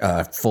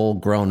 A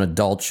full-grown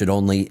adult should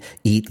only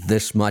eat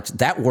this much.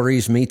 That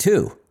worries me,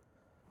 too.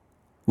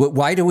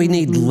 Why do we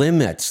need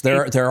limits?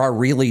 There are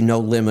really no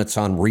limits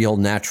on real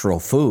natural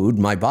food.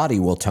 My body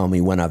will tell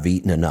me when I've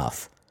eaten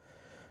enough.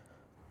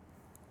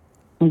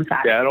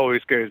 Exactly. Yeah, it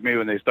always scares me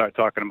when they start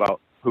talking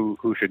about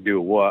who should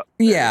do what.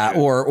 Yeah,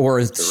 or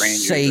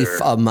Rangers safe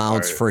or-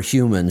 amounts for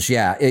humans.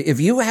 Yeah, if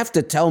you have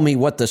to tell me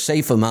what the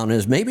safe amount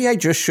is, maybe I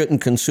just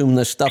shouldn't consume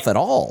this stuff at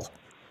all.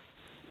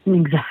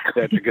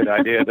 Exactly. That's a good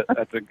idea.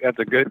 That's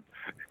a good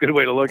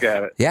way to look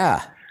at it.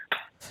 Yeah.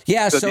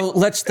 Yeah, so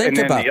let's think and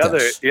then about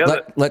this. the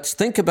other- Let's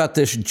think about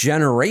this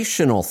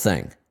generational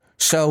thing.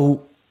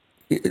 So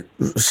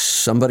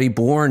somebody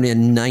born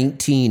in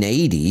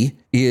 1980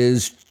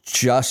 is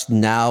just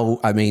now,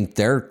 I mean,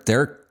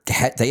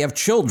 they have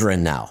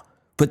children now.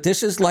 But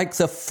this is like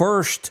the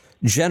first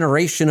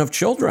generation of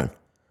children.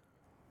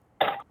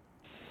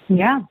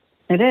 Yeah,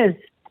 it is.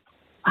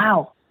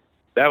 Wow.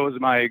 That was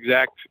my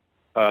exact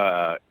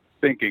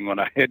thinking when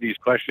I had these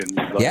questions.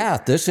 Like, Yeah,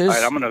 this is all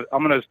right,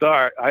 I'm gonna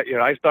start.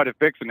 I started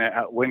fixing it.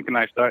 When can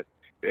I start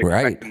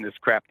expecting this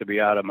crap to be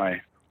out of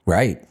my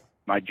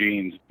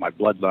genes, my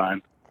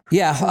bloodline?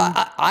 Yeah,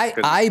 I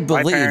My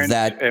believe parents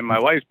that and my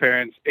wife's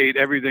parents ate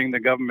everything the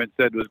government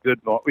said was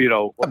good for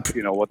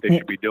what they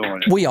should be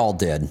doing. we all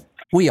did.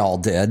 We all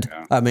did.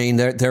 Yeah. I mean,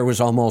 there was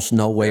almost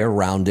no way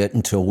around it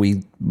until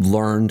we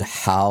learned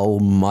how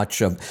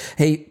much of.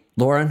 Hey,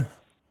 Lauren,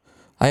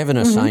 I have an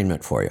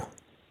assignment for you.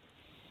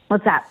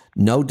 What's that?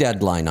 No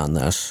deadline on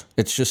this.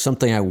 It's just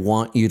something I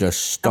want you to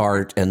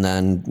start and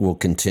then we'll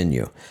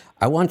continue.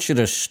 I want you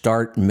to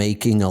start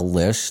making a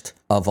list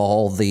of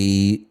all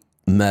the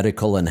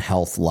medical and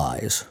health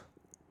lies.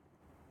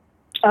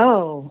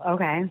 Oh,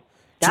 okay.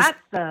 That's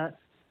going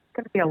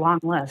to be a long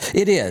list.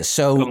 It is.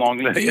 So, It's a long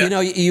list, yeah.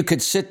 you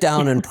could sit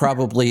down and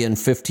probably in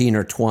 15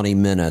 or 20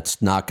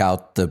 minutes knock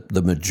out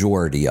the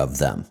majority of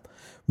them.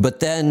 But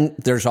then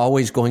there's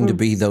always going to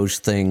be those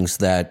things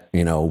that,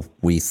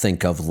 we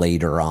think of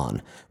later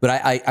on. But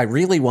I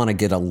really want to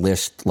get a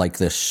list like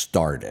this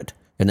started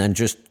and then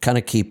just kind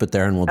of keep it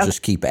there and we'll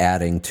just keep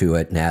adding to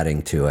it and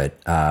adding to it.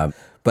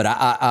 But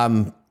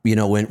I'm,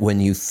 when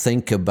you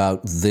think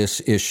about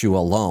this issue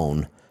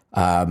alone,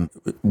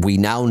 we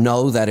now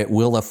know that it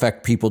will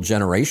affect people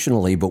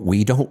generationally, but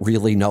we don't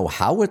really know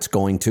how it's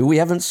going to. We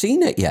haven't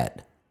seen it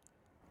yet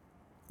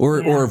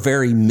or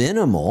very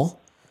minimal.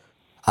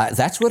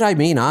 That's what I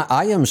mean.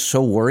 I am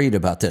so worried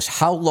about this.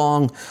 How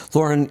long,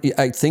 Lauren,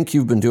 I think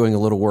you've been doing a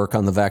little work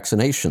on the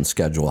vaccination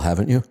schedule,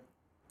 haven't you?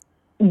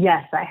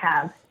 Yes, I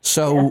have.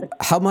 So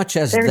how much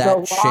has There's a that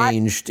lot.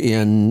 changed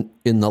in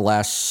the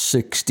last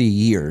 60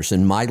 years?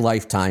 In my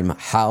lifetime,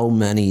 how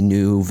many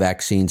new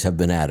vaccines have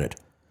been added?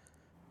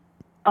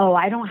 Oh,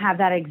 I don't have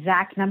that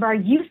exact number. I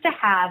used to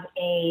have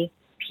a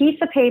piece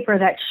of paper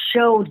that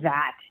showed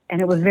that,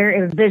 and it was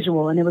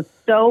visual, and it was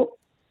so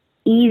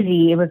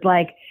easy. It was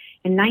like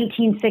in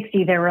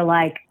 1960, there were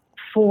like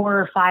 4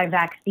 or 5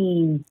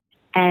 vaccines,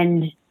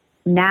 and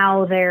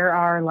now there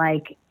are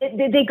like,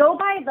 they go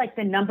by like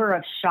the number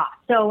of shots.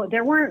 So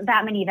there weren't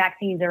that many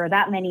vaccines, there were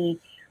that many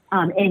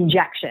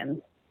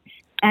injections.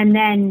 And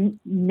then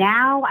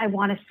now I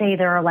want to say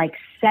there are like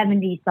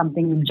 70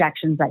 something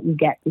injections that you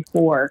get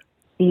before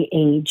the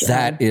age.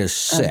 That is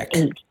of sick.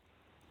 8.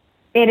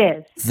 It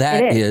is.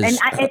 That it is-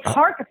 And it's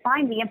hard to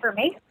find the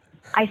information.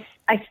 I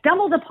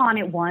stumbled upon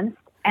it once,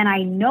 and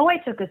I know I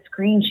took a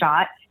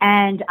screenshot,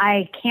 and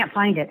I can't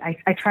find it.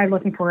 I tried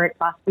looking for it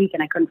last week,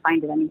 and I couldn't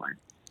find it anywhere.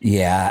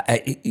 Yeah,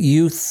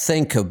 you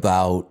think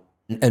about,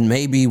 and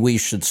maybe we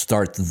should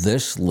start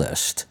this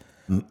list.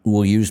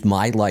 We'll use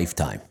my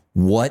lifetime.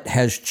 What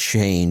has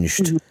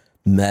changed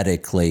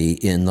medically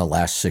in the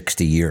last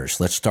 60 years?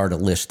 Let's start a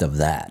list of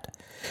that.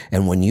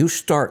 And when you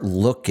start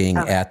looking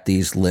at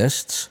these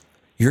lists,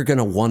 you're going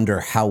to wonder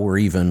how we're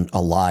even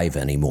alive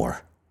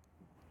anymore.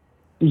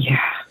 Yeah.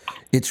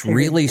 It's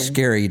really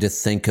scary to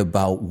think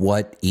about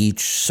what each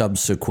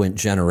subsequent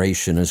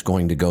generation is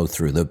going to go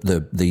through.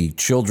 The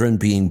children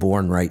being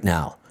born right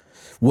now.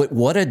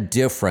 What a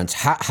difference.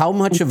 How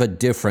much of a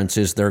difference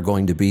is there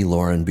going to be,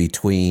 Lauren,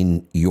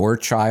 between your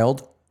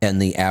child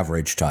and the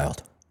average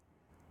child?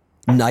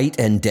 Night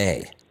and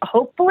day.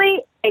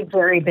 Hopefully, a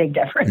very big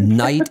difference.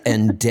 Night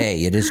and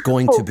day. It is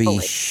going to be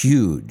Hopefully.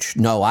 huge.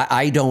 No,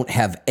 I don't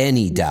have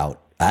any doubt.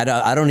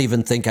 I don't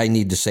even think I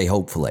need to say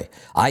hopefully.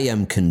 I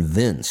am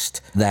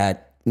convinced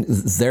that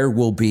there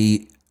will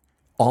be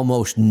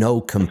almost no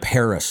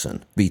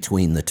comparison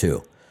between the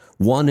two.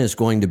 One is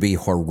going to be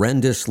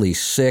horrendously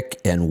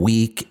sick and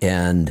weak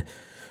and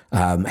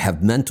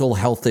have mental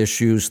health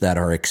issues that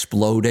are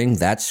exploding.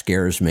 That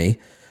scares me.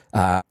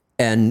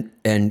 And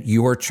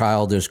your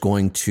child is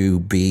going to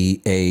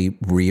be a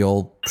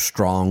real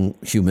strong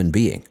human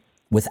being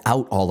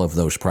without all of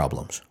those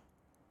problems.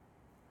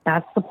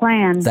 That's the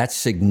plan. That's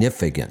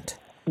significant.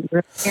 It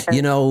really is.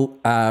 You know,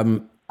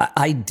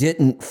 I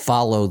didn't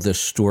follow this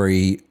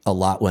story a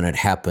lot when it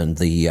happened.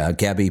 The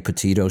Gabby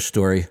Petito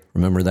story.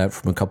 Remember that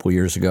from a couple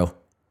years ago?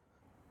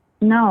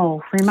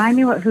 No, remind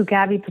me who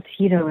Gabby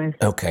Petito is.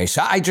 Okay,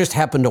 so I just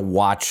happened to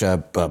watch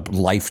a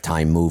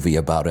Lifetime movie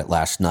about it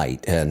last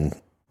night, and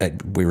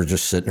we were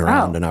just sitting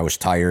around, and I was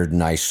tired,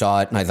 and I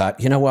saw it, and I thought,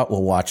 you know what,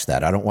 we'll watch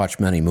that. I don't watch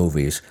many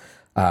movies.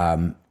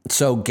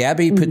 So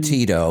Gabby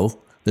Petito,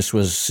 this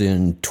was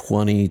in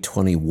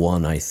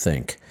 2021, I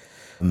think.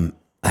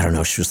 I don't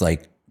know, she was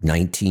like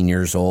 19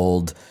 years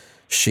old.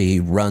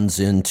 She runs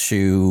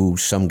into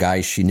some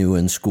guy she knew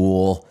in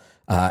school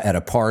at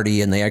a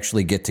party, and they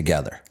actually get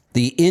together.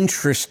 The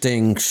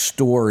interesting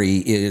story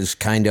is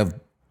kind of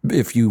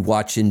if you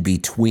watch in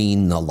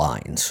between the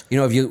lines. You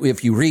know,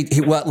 if you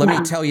read, well, let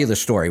me tell you the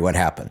story, what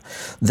happened.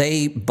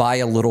 They buy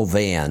a little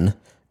van,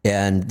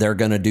 and they're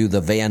going to do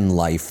the van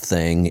life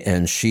thing,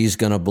 and she's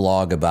going to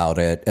blog about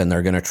it, and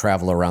they're going to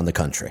travel around the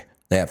country.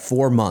 They have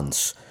 4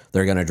 months.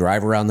 They're going to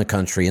drive around the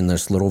country in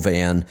this little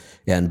van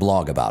and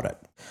blog about it.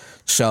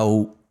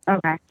 So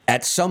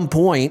at some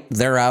point,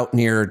 they're out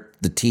near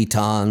the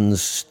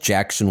Tetons,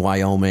 Jackson,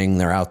 Wyoming.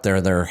 They're out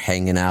there. They're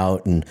hanging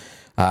out. And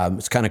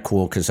it's kind of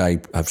cool because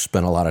I've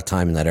spent a lot of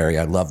time in that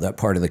area. I love that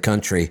part of the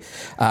country.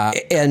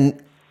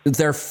 And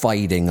they're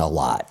fighting a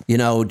lot, you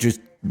know,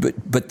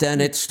 but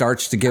then it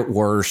starts to get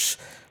worse.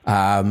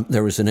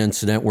 There was an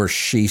incident where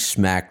she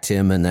smacked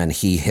him and then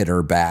he hit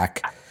her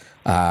back.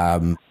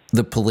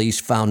 The police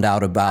found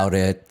out about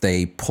it.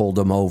 They pulled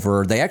him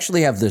over. They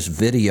actually have this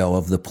video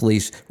of the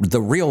police,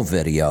 the real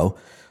video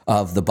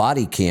of the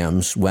body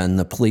cams when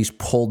the police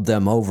pulled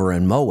them over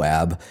in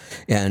Moab,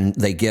 and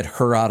they get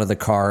her out of the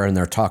car and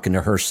they're talking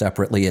to her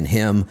separately and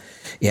him.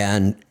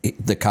 And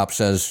the cop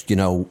says, you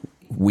know,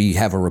 we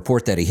have a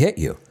report that he hit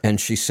you.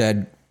 And she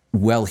said,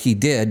 well, he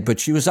did, but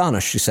she was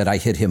honest. She said, I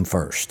hit him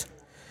first.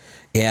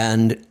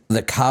 And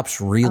the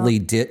cops really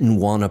didn't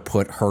want to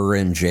put her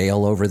in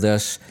jail over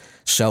this.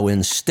 So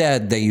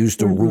instead, they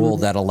used a rule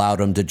that allowed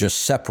them to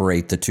just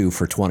separate the two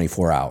for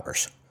 24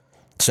 hours.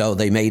 So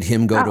they made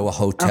him go to a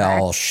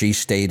hotel. Okay. She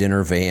stayed in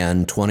her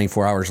van.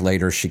 24 hours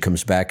later, she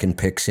comes back and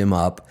picks him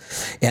up.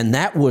 And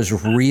that was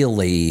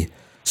really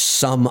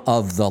some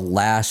of the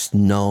last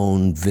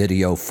known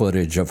video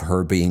footage of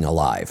her being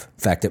alive.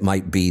 In fact, it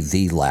might be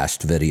the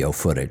last video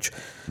footage.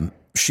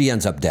 She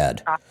ends up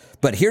dead.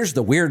 But here's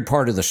the weird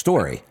part of the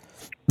story.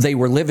 They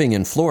were living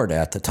in Florida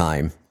at the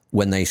time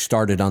when they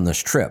started on this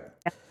trip.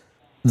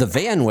 The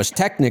van was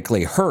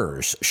technically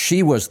hers.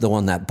 She was the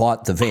one that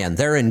bought the van.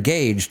 They're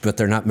engaged, but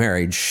they're not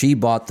married. She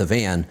bought the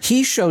van.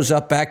 He shows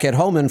up back at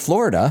home in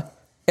Florida,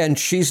 and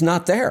she's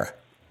not there.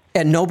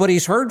 And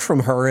nobody's heard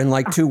from her in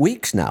like 2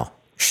 weeks now.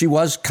 She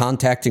was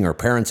contacting her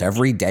parents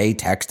every day,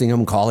 texting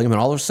them, calling them,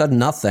 and all of a sudden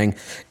nothing.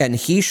 And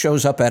he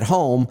shows up at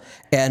home,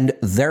 and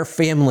their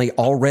family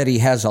already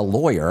has a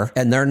lawyer,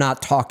 and they're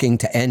not talking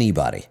to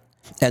anybody.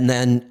 And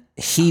then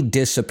he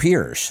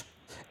disappears.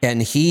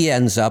 And he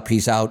ends up,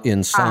 he's out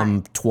in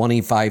some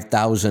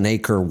 25,000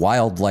 acre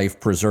wildlife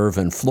preserve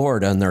in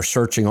Florida, and they're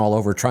searching all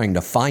over trying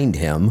to find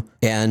him.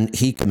 And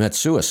he commits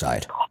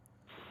suicide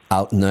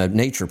out in the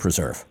nature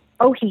preserve.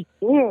 Oh, he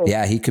did?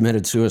 Yeah, he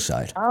committed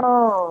suicide.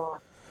 Oh.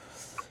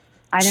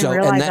 I didn't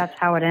realize that's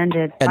how it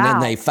ended. And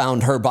then they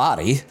found her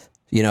body,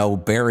 you know,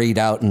 buried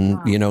out in,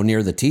 you know,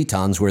 near the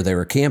Tetons where they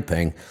were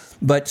camping.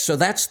 But so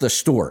that's the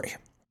story.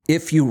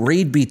 If you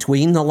read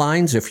between the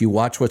lines, if you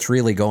watch what's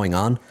really going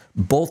on,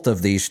 both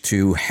of these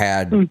two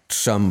had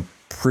some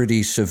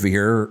pretty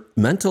severe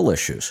mental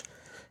issues.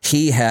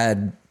 He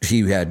had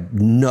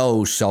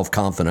no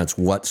self-confidence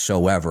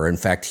whatsoever. In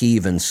fact, he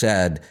even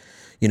said,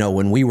 you know,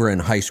 when we were in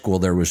high school,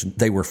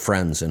 they were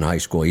friends in high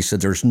school. He said,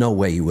 there's no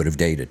way you would have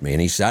dated me.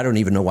 And he said, I don't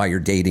even know why you're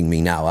dating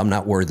me now. I'm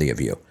not worthy of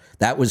you.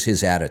 That was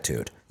his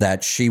attitude,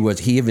 that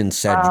he even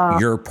said,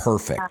 you're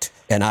perfect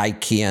and I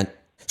can't.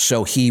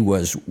 So he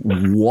was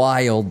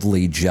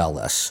wildly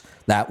jealous.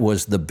 That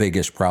was the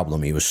biggest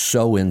problem. He was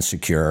so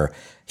insecure.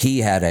 He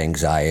had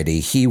anxiety.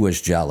 He was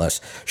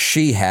jealous.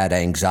 She had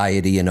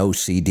anxiety and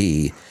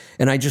OCD.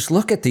 And I just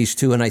look at these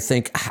two and I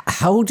think,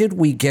 how did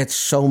we get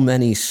so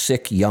many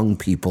sick young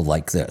people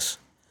like this?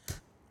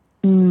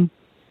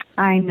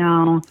 I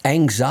know.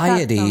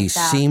 Anxiety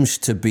seems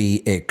to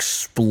be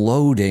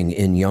exploding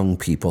in young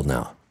people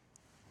now.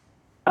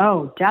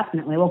 Oh,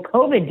 definitely. Well,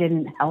 COVID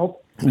didn't help.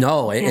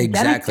 No,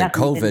 exactly.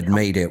 COVID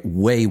made it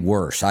way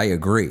worse. I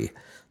agree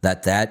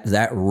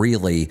that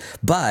really,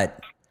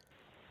 but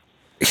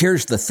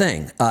here's the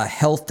thing. A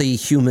healthy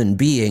human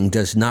being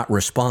does not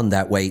respond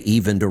that way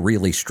even to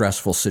really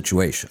stressful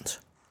situations.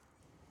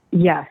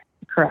 Yes,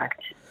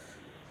 correct.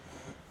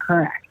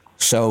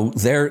 So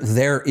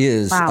there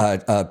is,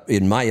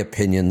 in my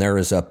opinion, there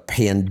is a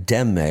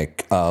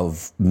pandemic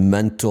of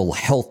mental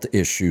health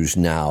issues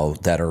now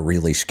that are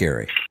really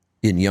scary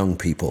in young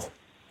people.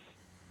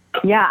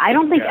 Yeah, I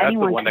don't think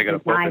anyone can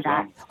deny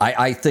that.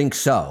 I think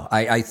so.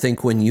 I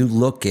think when you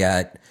look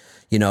at,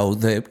 You know,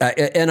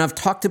 and I've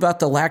talked about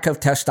the lack of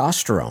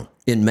testosterone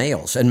in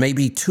males and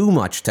maybe too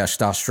much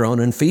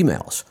testosterone in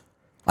females.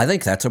 I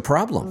think that's a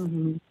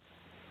problem.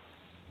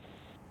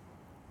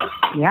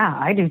 Yeah,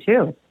 I do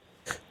too.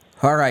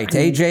 All right,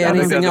 AJ, I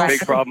think anything that's else? a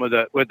big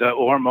problem with the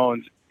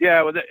hormones.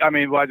 Yeah,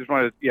 I just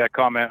wanted to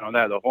comment on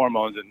that. The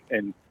hormones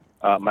and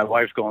my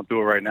wife's going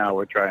through it right now.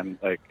 We're trying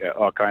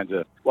all kinds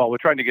of. Well, we're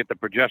trying to get the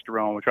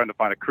progesterone. We're trying to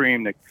find a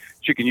cream that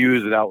she can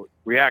use without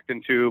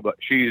reacting to. But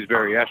she's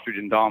very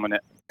estrogen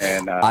dominant,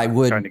 and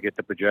trying to get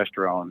the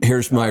progesterone.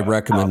 Here's my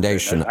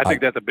recommendation. I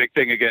think that's a big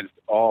thing against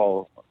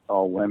all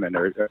women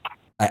or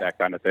that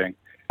kind of thing.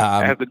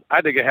 I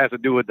think it has to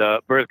do with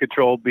the birth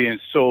control being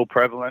so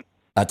prevalent.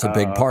 That's a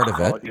big part of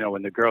it. You know,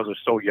 when the girls are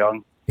so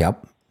young.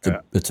 Yep,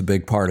 it's a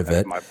big part of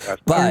it.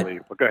 But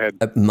go ahead.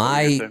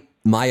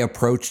 My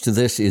approach to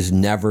this is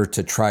never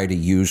to try to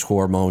use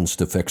hormones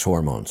to fix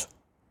hormones.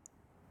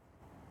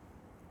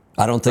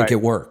 I don't think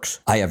it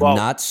works. I have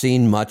not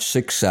seen much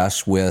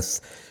success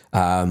with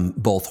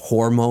both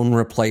hormone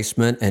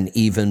replacement and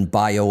even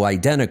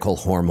bioidentical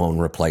hormone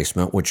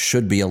replacement, which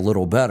should be a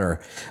little better.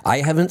 I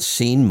haven't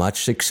seen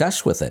much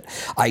success with it.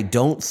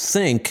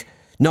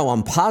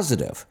 I'm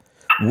positive.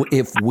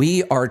 If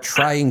we are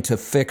trying to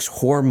fix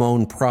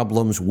hormone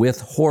problems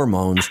with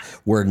hormones,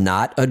 we're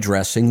not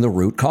addressing the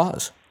root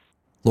cause.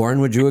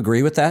 Lauren, would you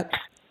agree with that?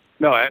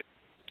 No,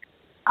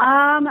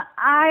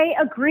 I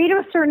agree to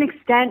a certain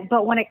extent,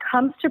 but when it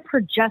comes to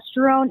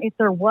progesterone, if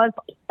there was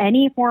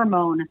any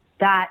hormone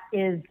that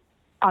is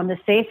on the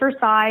safer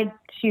side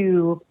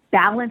to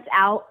balance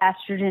out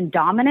estrogen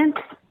dominance,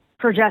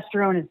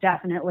 progesterone is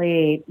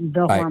definitely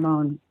the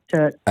hormone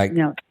to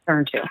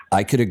turn to.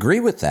 I could agree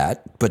with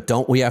that, but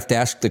don't we have to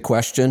ask the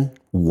question,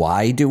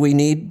 why do we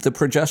need the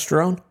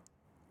progesterone?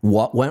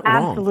 What went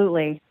wrong?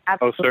 Absolutely.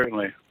 Oh,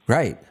 certainly.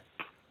 Right.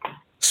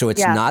 So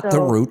it's not the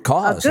root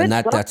cause. And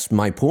that's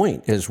my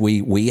point, is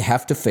we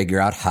have to figure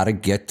out how to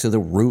get to the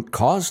root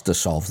cause to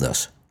solve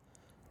this.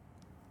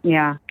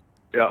 Yeah.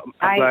 Yeah,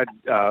 I'm glad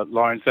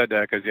Lauren said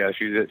that because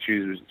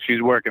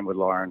she's working with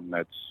Lauren.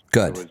 That's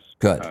good.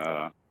 Good.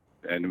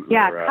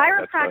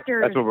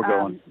 Chiropractors. That's where we're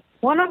going.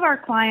 One of our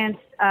clients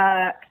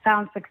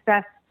found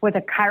success with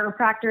a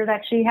chiropractor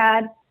that she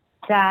had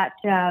that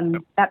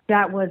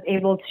was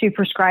able to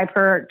prescribe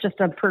her just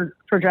a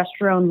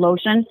progesterone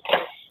lotion,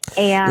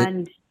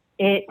 and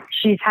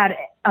she's had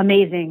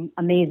amazing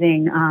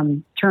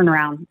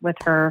turnaround with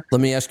her.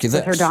 Let me ask you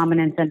this: with her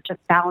dominance and just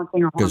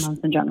balancing her hormones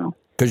in general.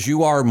 Because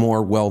you are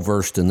more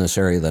well-versed in this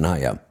area than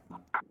I am.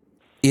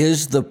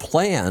 Is the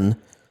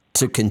plan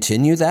to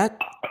continue that?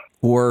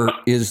 Or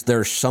is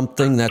there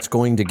something that's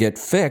going to get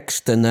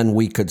fixed and then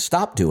we could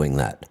stop doing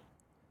that?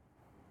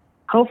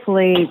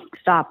 Hopefully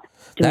stop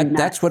doing that.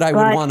 That's what I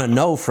would want to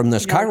know from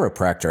this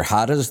chiropractor.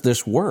 How does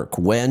this work?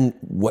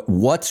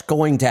 What's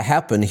going to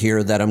happen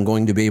here that I'm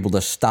going to be able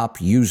to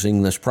stop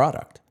using this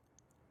product?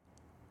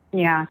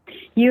 Yeah,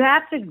 you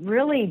have to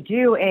really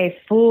do a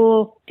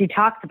full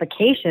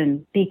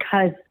detoxification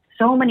because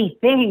so many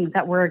things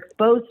that we're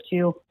exposed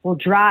to will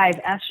drive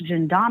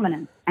estrogen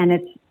dominance, and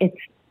it's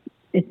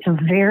a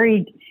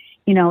very,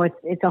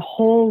 it's a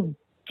whole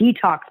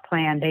detox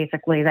plan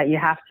basically that you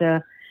have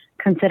to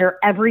consider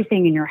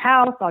everything in your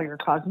house, all your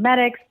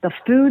cosmetics, the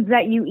foods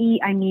that you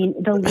eat. I mean,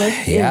 the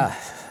list is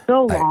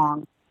so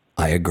long.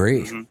 I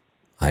agree. Mm-hmm.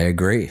 I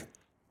agree.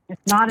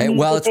 It's not an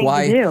easy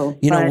thing to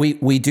do.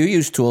 We do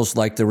use tools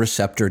like the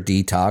receptor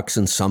detox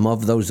and some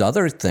of those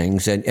other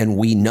things, and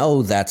we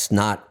know that's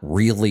not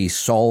really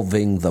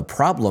solving the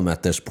problem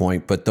at this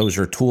point, but those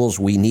are tools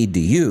we need to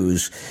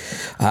use.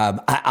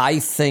 I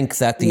think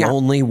that the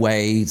only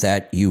way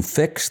that you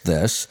fix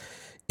this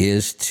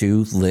is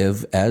to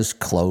live as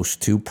close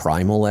to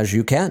primal as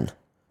you can.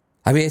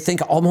 I mean, I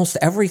think almost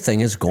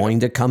everything is going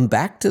to come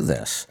back to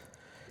this.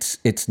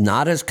 It's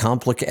not as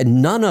complicated.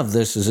 None of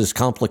this is as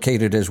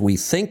complicated as we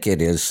think it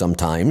is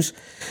sometimes,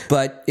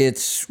 but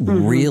it's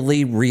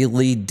really,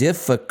 really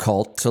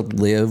difficult to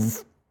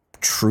live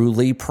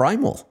truly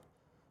primal.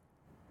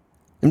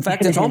 In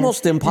fact, it's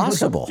almost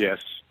impossible. Yes.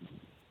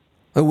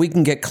 We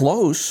can get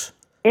close.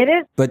 It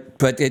is. But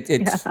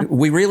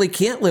we really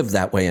can't live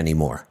that way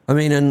anymore. I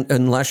mean,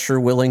 unless you're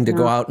willing to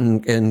go out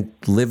and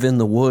live in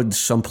the woods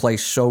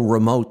someplace so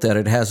remote that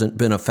it hasn't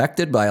been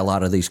affected by a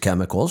lot of these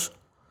chemicals.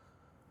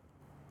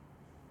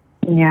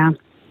 Yeah.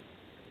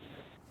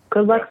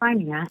 Good luck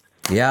finding that.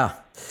 Yeah.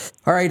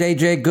 All right,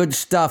 AJ, good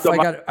stuff. So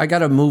I got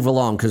to move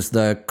along because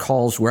the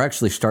calls, we're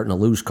actually starting to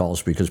lose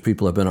calls because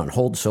people have been on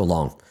hold so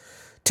long.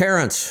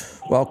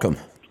 Terrence, welcome.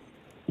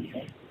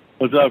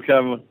 What's up,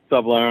 Kevin? What's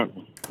up,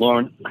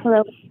 Lauren?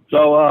 Hello.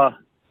 So,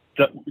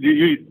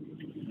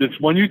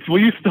 when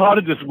you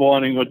started this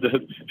morning with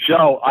the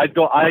show, I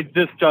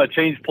just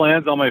changed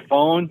plans on my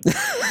phone,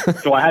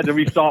 so I had to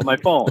restart my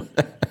phone.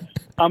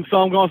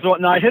 So I'm going. So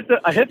now I hit the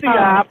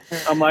app.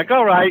 I'm like,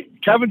 all right.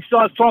 Kevin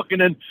starts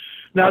talking, and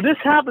now this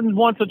happens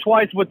once or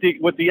twice with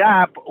the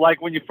app.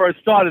 Like when you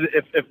first started,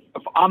 if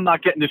I'm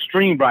not getting the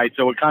stream right,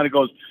 so it kind of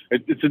goes.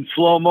 It's in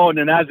slow mode,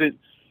 and as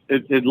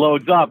it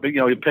loads up. You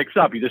know, it picks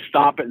up. You just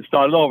stop it and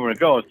start it over, and it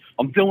goes.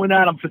 I'm doing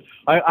that.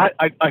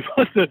 I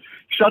must have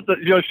shut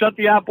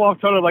the app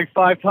off, turn it like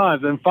 5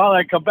 times, and finally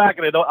I come back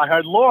and I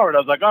heard Laura, and I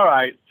was like, all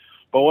right.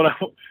 But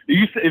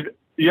if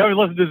you ever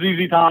listen to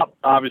ZZ Top,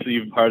 obviously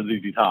you've heard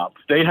ZZ Top.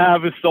 They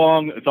have a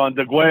song. It's on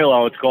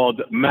Deguelo. It's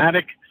called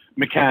Manic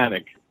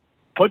Mechanic.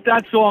 Put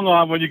that song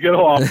on when you get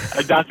off,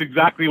 and that's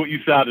exactly what you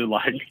sounded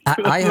like.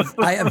 I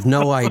have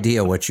no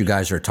idea what you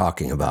guys are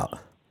talking about.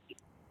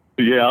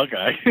 Yeah,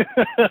 okay.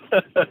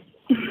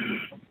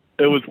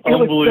 It was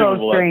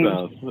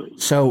unbelievable.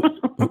 So,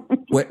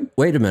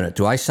 wait a minute.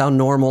 Do I sound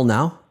normal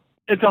now?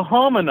 It's a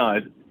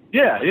harmonizer.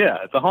 Yeah,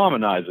 it's a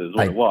harmonizer is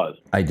what it was.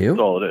 I do? That's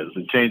all it is.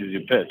 It changes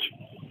your pitch.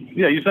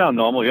 Yeah, you sound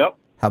normal, yep.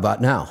 How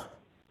about now?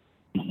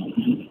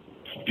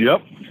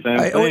 Yep.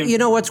 Same. You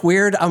know what's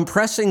weird? I'm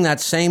pressing that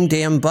same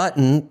damn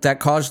button that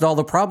caused all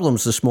the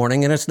problems this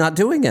morning, and it's not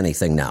doing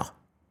anything now.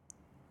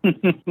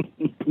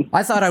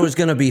 I thought I was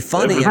going to be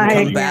funny and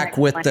come back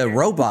with the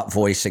robot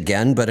voice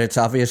again, but it's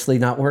obviously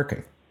not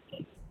working.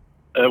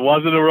 It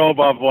wasn't a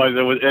robot voice.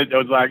 It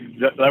was like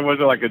that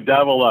wasn't like a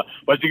devil.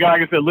 But you got,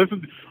 like I said,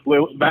 listen,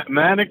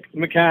 Manic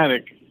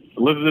Mechanic.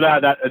 Listen to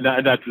that.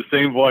 That's the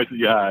same voice that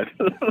you had.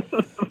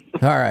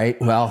 All right.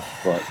 Well,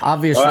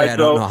 obviously, I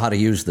don't know how to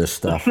use this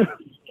stuff.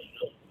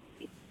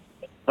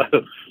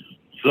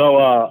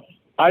 So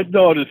I've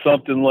noticed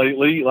something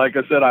lately. Like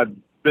I said, I've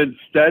been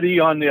steady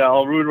on the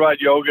El Ruderite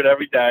yogurt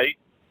every day,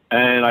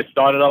 and I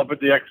started up at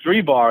the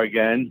X3 bar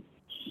again.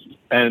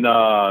 And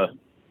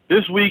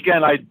this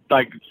weekend, I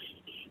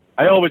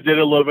overdid it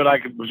a little bit.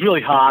 It was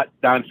really hot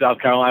down in South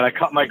Carolina. I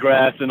cut my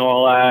grass and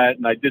all that,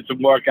 and I did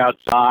some work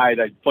outside.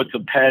 I put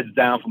some pads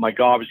down for my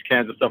garbage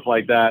cans and stuff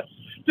like that.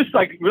 Just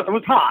like, it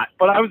was hot,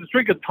 but I was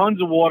drinking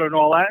tons of water and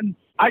all that, and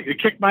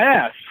it kicked my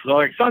ass. So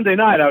like Sunday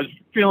night, I was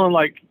feeling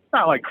like,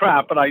 not like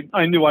crap, but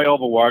I knew I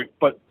overworked,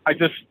 but I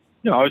just,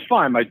 I was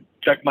fine. I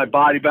checked my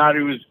body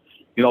battery was,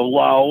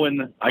 low,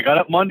 and I got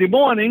up Monday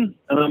morning,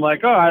 and I'm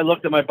like, all right, I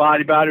looked at my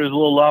body battery, it was a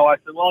little low. I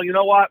said, well, you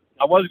know what?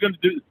 I was going to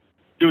do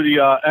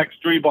the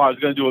X3 bar. I was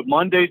going to do it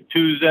Monday,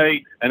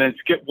 Tuesday, and then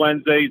skip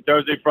Wednesday,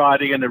 Thursday,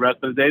 Friday, and the rest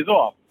of the days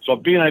off. So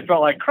being I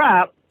felt like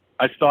crap,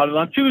 I started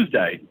on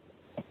Tuesday.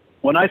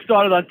 When I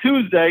started on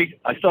Tuesday,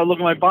 I started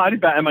looking at my body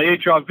battery and my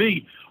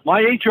HRV.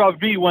 My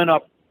HRV went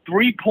up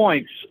 3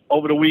 points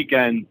over the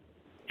weekend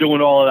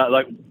doing all of that,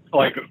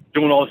 like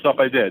doing all the stuff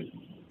I did.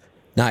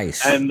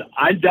 Nice. And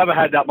I never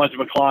had that much of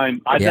a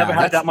climb. Never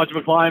had that much of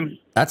a climb.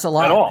 That's a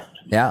lot. At all.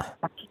 Yeah.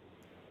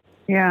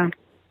 Yeah.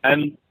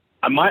 And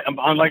I'm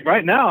like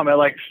right now, I'm at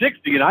like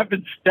 60, and I've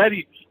been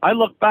steady. I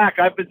look back,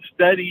 I've been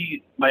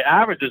steady. My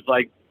average is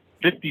like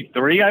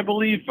 53, I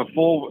believe, for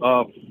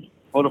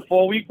the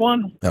 4-week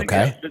one.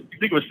 Okay. I think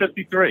it was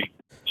 53.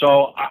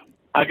 So,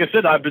 like I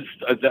said, I've been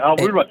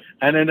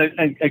and then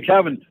and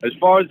Kevin, as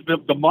far as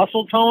the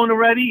muscle tone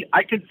already,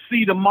 I can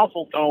see the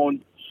muscle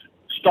tone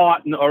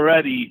starting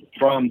already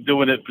from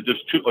doing it for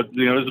just 2.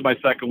 This is my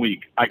second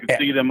week. I can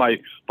see it in my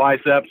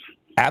biceps.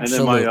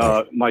 Absolutely.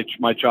 And then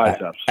my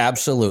triceps.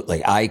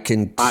 Absolutely. I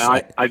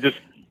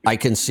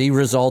can see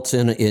results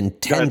in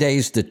 10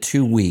 days to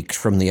 2 weeks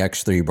from the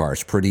X3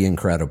 bars. Pretty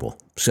incredible.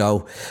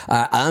 So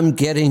I'm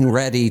getting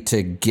ready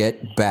to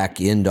get back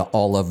into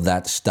all of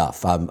that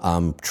stuff.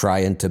 I'm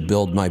trying to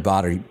build my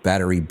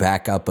battery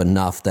back up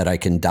enough that I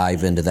can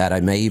dive into that.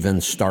 I may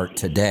even start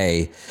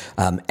today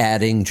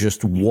adding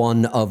just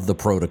one of the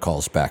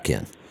protocols back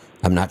in.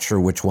 I'm not sure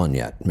which one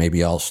yet.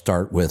 Maybe I'll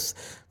start with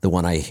the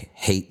one I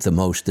hate the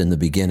most in the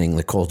beginning,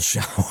 the cold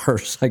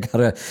showers. I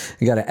gotta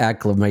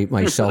acclimate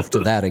myself to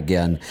that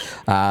again.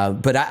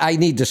 But I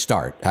need to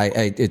start.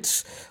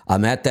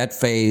 I'm at that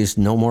phase.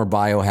 No more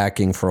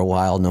biohacking for a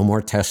while. No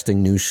more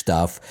testing new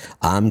stuff.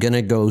 I'm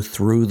gonna go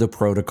through the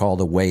protocol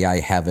the way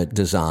I have it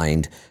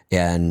designed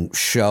and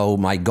show.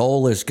 My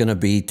goal is gonna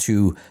be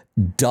to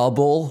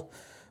double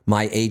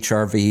my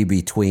HRV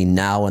between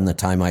now and the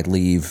time I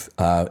leave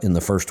in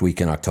the first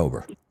week in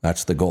October.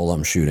 That's the goal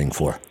I'm shooting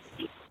for.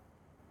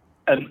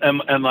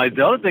 And like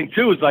the other thing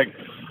too is like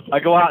I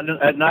go out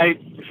at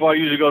night before I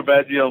usually go to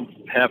bed,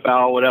 half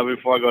hour, whatever,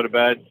 before I go to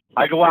bed.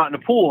 I go out in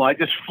the pool and I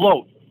just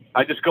float.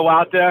 I just go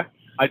out there.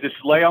 I just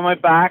lay on my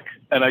back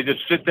and I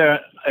just sit there.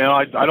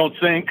 I don't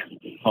sink.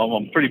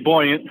 I'm pretty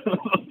buoyant,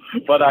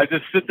 but I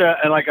just sit there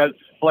and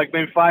for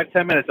maybe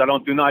 5-10 minutes, I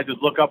don't do nothing. I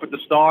just look up at the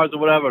stars or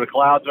whatever, the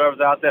clouds,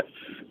 whatever's out there,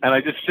 and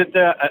I just sit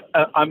there.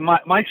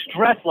 My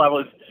stress level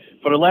is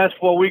for the last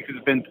 4 weeks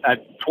has been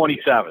at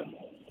 27.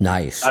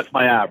 Nice. That's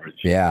my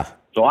average. Yeah.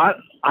 So I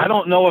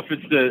don't know if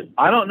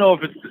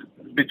it's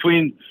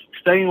between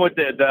staying with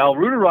the El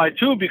Ruderite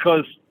too,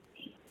 because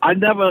I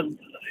never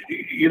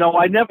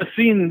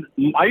seen.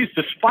 I used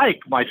to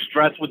spike. My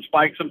stress would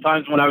spike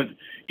sometimes when I was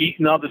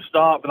eating other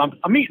stuff, and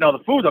I'm eating other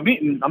food. I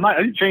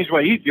didn't change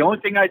what I eat. The only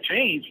thing I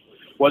changed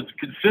was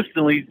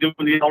consistently doing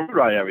the El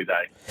Rudrai every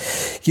day.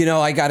 You know,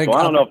 I got to. So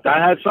I don't know if that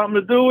has something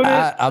to do with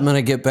it. I'm going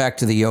to get back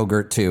to the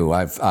yogurt too.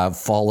 I've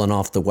fallen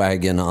off the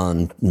wagon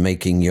on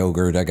making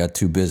yogurt. I got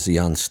too busy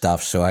on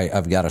stuff, so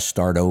I've got to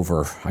start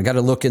over. I got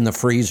to look in the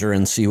freezer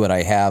and see what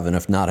I have, and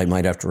if not, I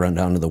might have to run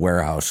down to the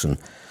warehouse and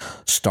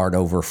start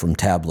over from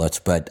tablets.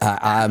 But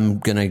I'm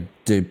going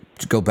to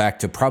go back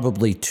to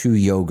probably 2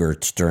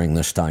 yogurts during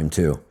this time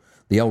too.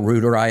 The El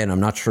Rudrai, and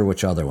I'm not sure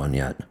which other one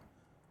yet.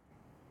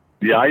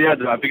 Yeah,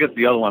 I forget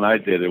the other one I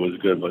did. It was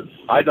good, but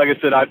like I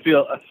said,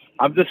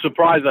 I'm just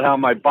surprised at how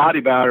my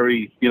body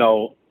battery, you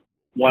know,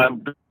 when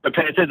I'm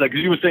paying attention, because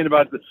you were saying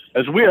about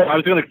it's weird. I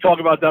was going to talk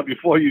about that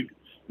before you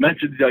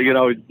mentioned, you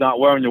know, not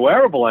wearing your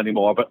wearable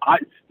anymore. But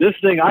this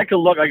thing, I can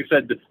look, like I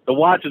said, the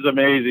watch is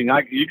amazing.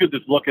 You could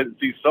just look at it and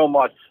see so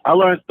much. I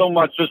learned so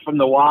much just from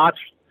the watch,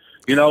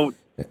 you know,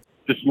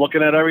 just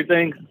looking at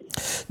everything.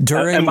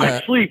 And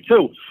my sleep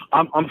too.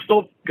 I'm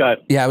still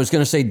good. Yeah, I was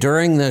going to say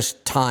during this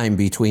time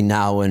between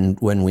now and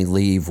when we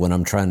leave, when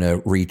I'm trying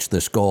to reach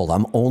this goal,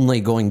 I'm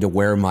only going to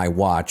wear my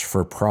watch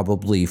for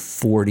probably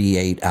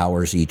 48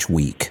 hours each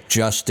week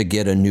just to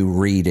get a new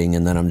reading,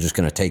 and then I'm just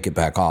going to take it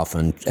back off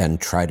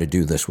and try to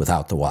do this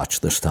without the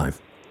watch this time.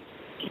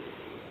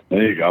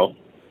 There you go.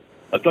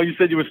 I thought you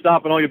said you were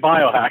stopping all your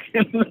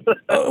biohacking.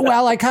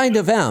 Well, I kind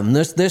of am.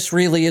 This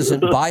really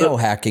isn't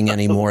biohacking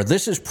anymore.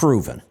 This is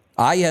proven.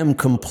 I am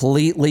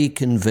completely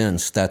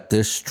convinced that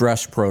this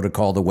stress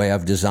protocol, the way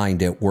I've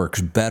designed it, works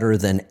better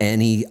than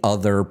any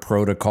other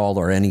protocol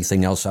or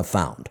anything else I've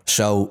found.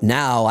 So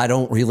now I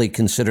don't really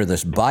consider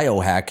this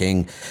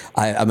biohacking.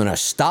 I'm going to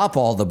stop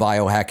all the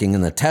biohacking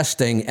and the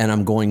testing, and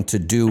I'm going to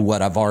do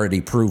what I've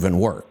already proven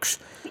works,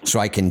 so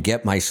I can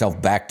get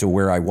myself back to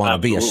where I want to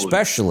be,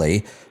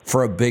 especially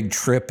for a big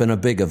trip and a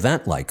big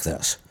event like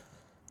this.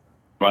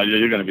 Right,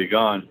 you're going to be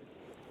gone.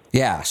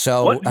 Yeah,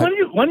 so... When are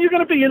you going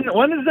to be in...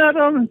 When is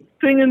that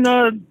thing in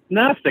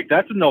Nastic?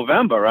 That's in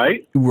November,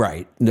 right?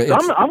 Right.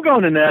 I'm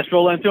going to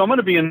Nashville then, too. I'm going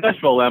to be in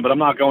Nashville then, but I'm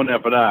not going there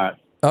for that.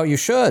 Oh, you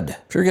should.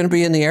 If you're going to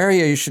be in the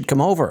area, you should come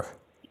over.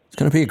 It's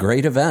going to be a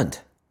great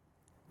event.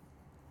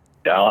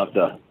 Yeah, I'll have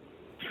to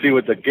see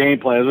what the game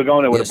plan is. We're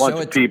going there with a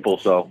bunch of people,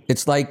 so...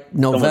 It's like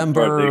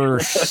November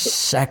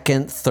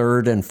 2nd,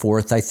 3rd, and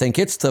 4th, I think.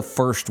 It's the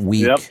first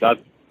week. Yep,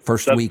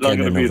 first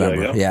weekend in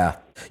November. There, yeah.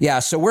 Yeah,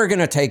 so we're going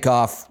to take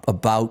off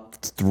about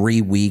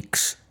 3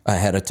 weeks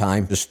ahead of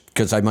time, just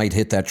because I might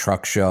hit that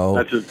truck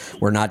show.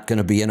 We're not going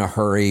to be in a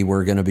hurry.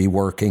 We're going to be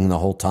working the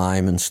whole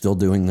time and still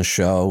doing the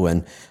show,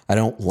 and I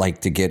don't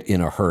like to get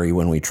in a hurry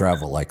when we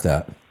travel like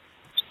that.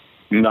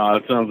 No,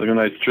 that sounds like a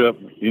nice trip.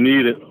 You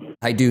need it.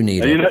 I do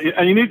need it.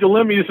 And you need to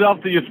limit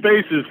yourself to your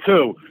spaces,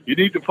 too. You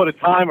need to put a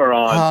timer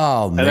on.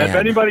 Oh, man. And if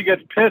anybody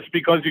gets pissed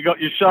because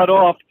you shut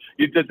off,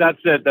 that's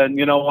it. Then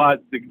you know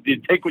what?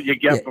 You take what you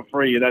get for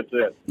free, and that's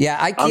it. Yeah,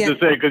 I can't. I'm just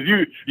saying because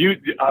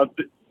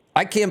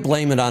I can't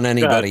blame it on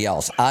anybody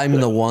else. I'm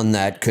the one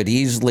that could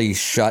easily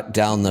shut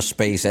down the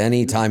space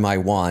anytime I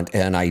want,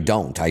 and I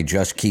don't. I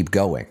just keep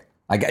going.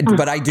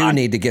 But I do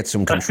need to get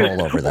some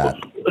control over that.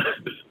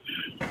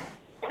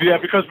 Yeah,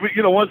 because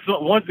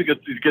once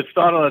it gets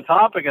started on a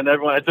topic and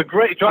everyone, it's a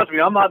great. Trust me,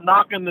 I'm not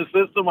knocking the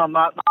system. I'm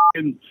not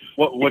knocking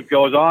what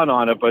goes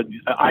on it, but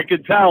I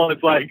could tell.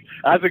 It's like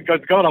as it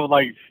gets going, I'm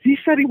like, he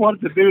said he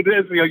wanted to do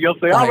this. You'll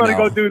say, I'm going to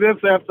go do this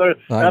after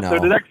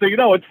the next thing you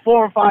know, it's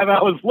 4 or 5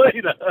 hours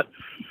later.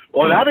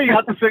 Well, now you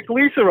have to sick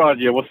Lisa on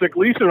you. We'll sick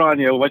Lisa on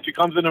you when she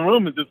comes in the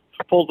room and just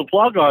pulls the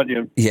plug on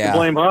you. Yeah, you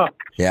blame her.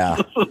 Yeah.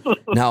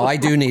 No, I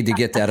do need to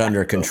get that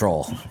under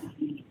control.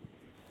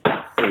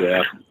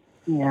 Yeah.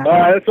 Yeah. All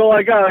right, that's all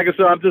I got. Like I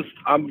said,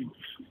 I'm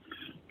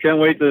can't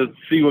wait to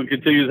see what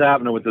continues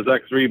happening with this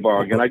X3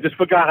 bar again. I just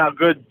forgot how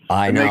good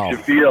it makes you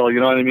feel. You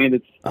know what I mean?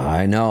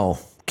 I know.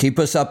 Keep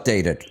us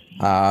updated,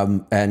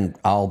 and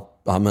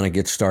I'm going to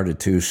get started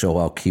too, so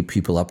I'll keep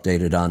people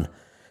updated on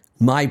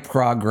my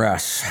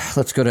progress.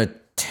 Let's go to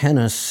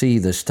Tennessee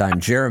this time.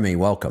 Jeremy,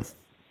 welcome.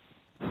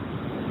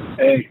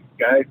 Hey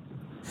guys.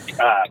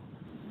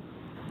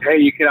 Hey,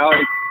 you can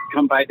always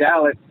come by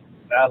Dallas.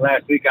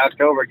 Last week,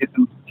 October, get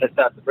some test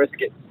out the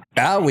brisket.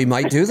 We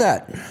might do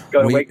that.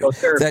 Go to Waco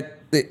Surf.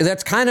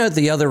 That's kind of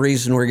the other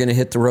reason we're going to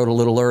hit the road a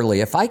little early.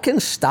 If I can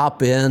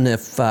stop in,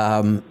 if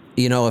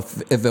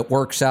it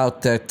works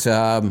out that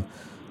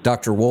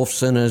Dr.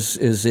 Wolfson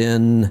is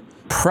in,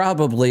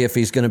 probably if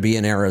he's going to be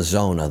in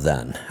Arizona,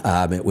 then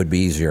it would be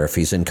easier. If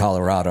he's in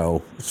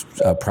Colorado,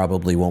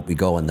 probably won't be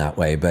going that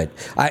way. But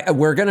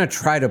we're going to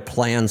try to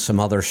plan some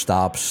other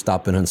stops,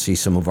 stop in and see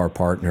some of our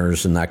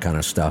partners and that kind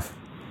of stuff.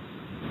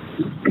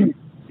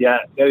 Yeah,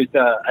 there's.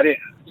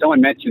 Someone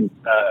mentioned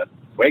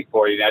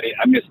wakeboarding.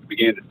 I missed the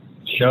beginning of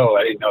the show.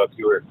 I didn't know if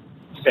you were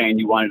saying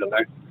you wanted to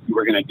learn. You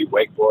were going to do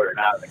wakeboard or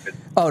not.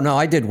 Oh no,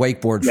 I did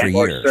wakeboard for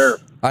years.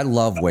 Surf. I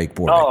love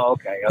wakeboarding. Oh,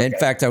 okay. In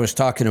fact, I was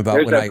talking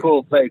about there's a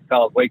cool place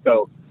called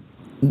Waco.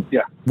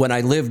 Yeah. When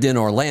I lived in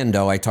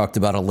Orlando, I talked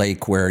about a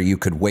lake where you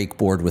could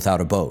wakeboard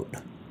without a boat.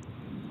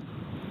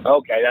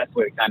 Okay, that's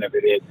what kind of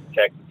it is in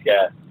Texas.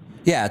 Yeah.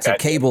 Yeah, it's a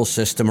Gotcha. cable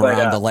system But,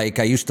 around the lake.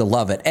 I used to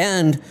love it.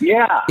 And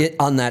Yeah.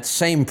 on that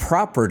same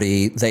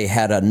property, they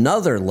had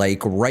another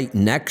lake right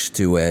next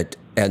to it,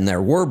 and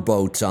there were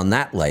boats on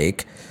that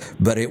lake,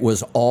 but it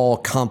was all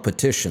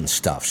competition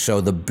stuff.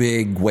 So the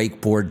big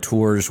wakeboard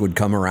tours would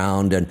come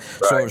around, and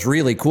so it was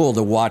really cool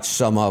to watch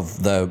some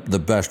of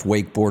the best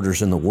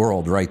wakeboarders in the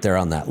world right there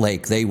on that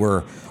lake. They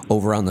were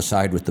over on the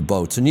side with the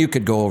boats, and you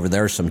could go over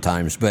there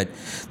sometimes. But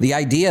the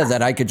idea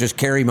that I could just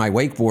carry my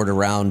wakeboard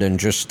around and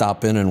just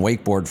stop in and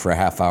wakeboard for a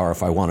half hour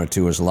if I wanted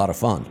to is a lot of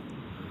fun.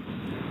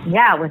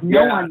 Yeah, with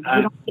no one,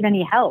 you don't need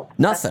any help.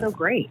 Nothing. That's so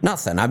great.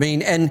 Nothing. I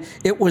mean, and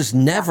it was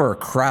never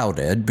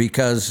crowded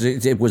because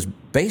it was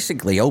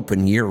basically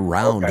open year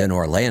round in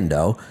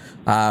Orlando.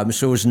 So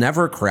it was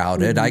never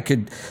crowded.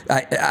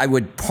 I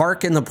would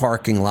park in the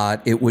parking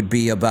lot. It would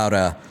be about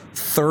a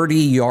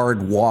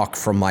 30-yard walk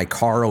from my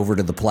car over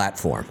to the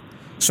platform.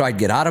 So I'd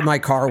get out of my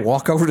car,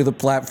 walk over to the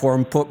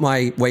platform, put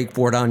my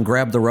wakeboard on,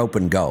 grab the rope,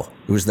 and go.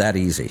 It was that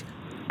easy.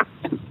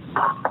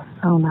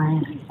 Oh,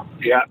 nice.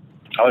 Yeah.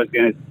 I was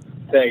going to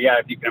say,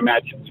 if you can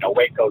imagine,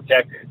 Waco,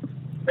 Texas,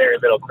 very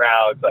little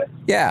crowd, but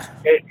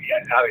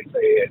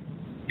obviously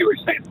you were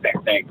saying the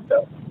same thing.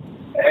 So,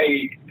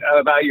 hey,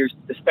 about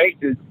the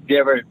spaces, do you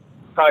ever,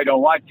 probably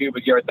don't want to,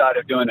 but you ever thought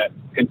of doing a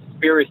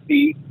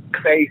conspiracy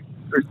space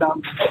or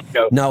something?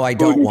 No, I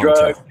don't want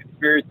drugs, to.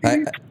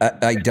 Conspiracy.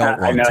 I don't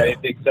want I to. I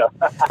didn't think so.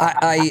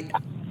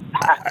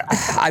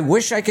 I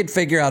wish I could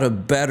figure out a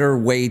better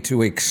way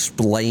to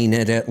explain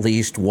it at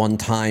least one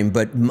time,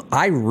 but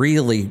I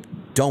really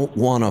don't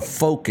want to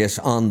focus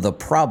on the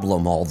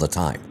problem all the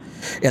time.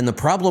 And the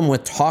problem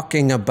with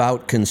talking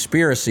about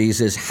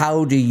conspiracies is,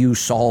 how do you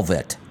solve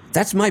it?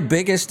 That's my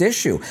biggest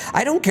issue.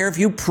 I don't care if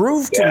you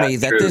prove to me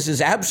that this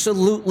is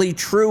absolutely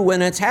true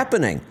when it's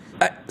happening.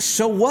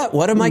 So what?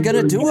 What am I going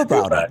to do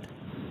about it?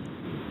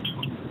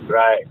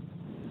 Right.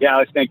 Yeah, I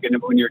was thinking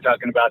when you were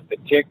talking about the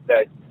tick,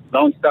 that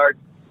Lone Star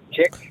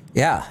tick.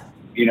 Yeah.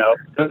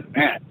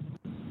 Man,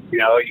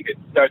 you could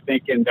start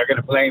thinking they're going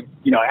to blame,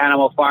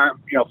 animal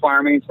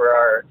farming for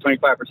our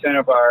 25%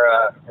 of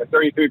our,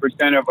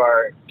 33% of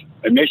our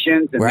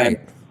emissions, and then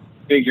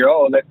figure,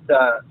 let's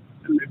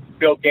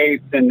Bill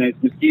Gates and his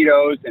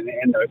mosquitoes and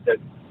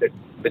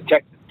the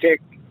Texas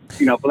tick,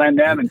 blend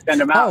them and send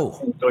them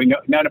out. And so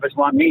none of us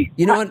want meat.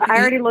 You know what? I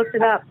already looked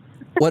it up.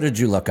 What did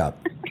you look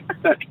up?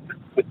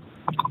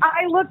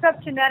 I looked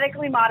up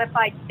genetically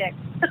modified ticks.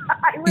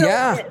 I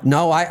really did.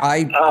 No,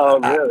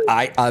 really?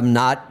 I'm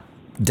not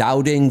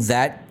doubting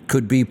that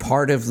could be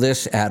part of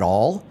this at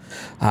all.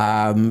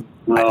 My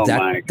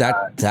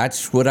God.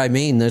 That's what I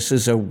mean. This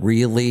is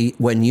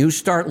when you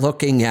start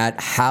looking at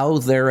how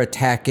they're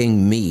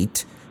attacking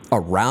meat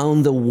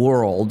around the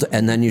world,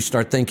 and then you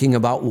start thinking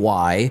about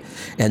why,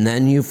 and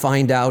then you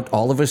find out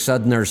all of a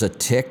sudden there's a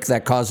tick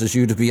that causes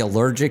you to be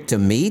allergic to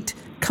meat.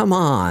 Come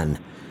on.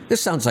 This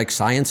sounds like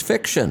science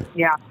fiction.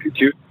 Yeah.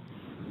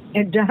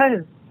 It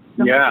does.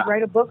 Someone should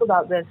write a book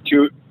about this.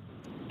 Too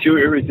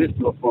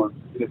irresistible for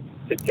them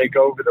to take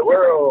over the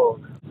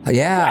world.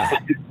 Yeah.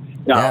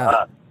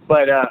 So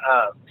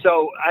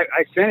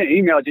I sent an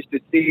email just to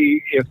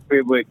see if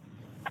it would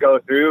go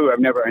through. I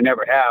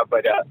never have,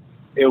 but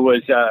it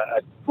was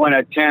one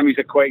of Tammy's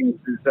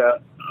acquaintances,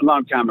 a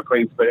long-time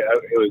acquaintance, but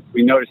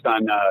we noticed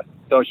on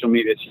social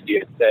media she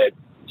had said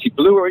she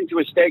blew her into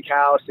a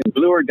steakhouse and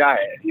blew her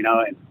diet,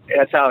 and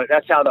that's how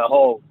the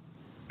whole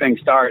thing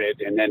started.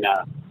 And then,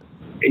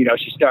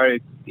 she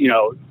started,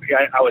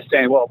 I was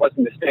saying, well, it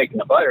wasn't the steak and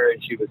the butter.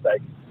 And she was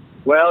like,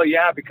 well,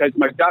 yeah, because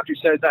my doctor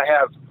says I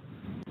have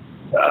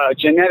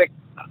genetic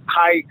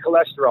high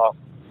cholesterol.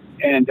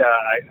 And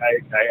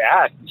I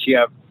asked,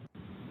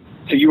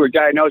 so you were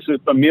diagnosed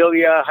with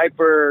familial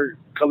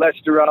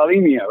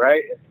hypercholesterolemia,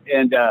 right?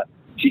 And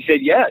she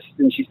said yes.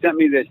 And she sent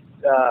me this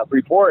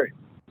report.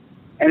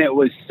 And it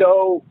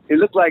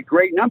looked like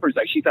great numbers.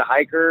 Like, she's a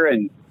hiker,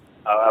 and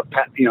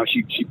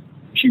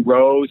she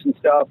rows and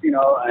stuff,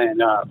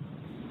 and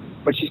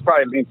but she's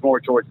probably leans more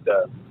towards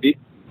the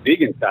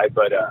vegan side,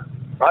 but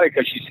probably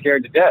because she's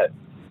scared to death.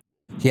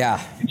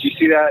 Yeah. Did you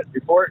see that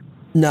report?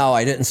 No,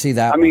 I didn't see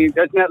that. I mean,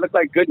 doesn't that look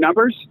like good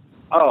numbers?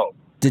 Oh,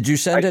 did you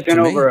send it to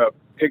me? I sent over a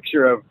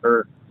picture of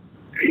her.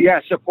 Yeah,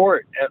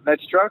 support at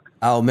Let's Truck.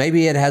 Oh,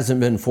 maybe it hasn't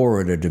been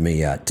forwarded to me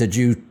yet. Did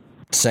you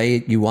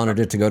say you wanted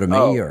it to go to me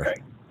or?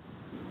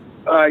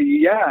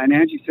 Yeah, and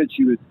Angie said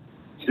she would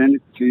send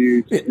it to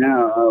you just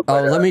now.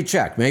 Let me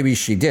check. Maybe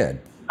she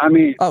did. I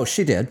mean... Oh,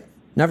 she did.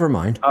 Never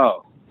mind.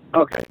 Oh,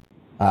 okay.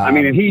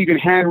 And he even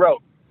hand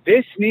wrote,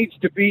 this needs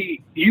to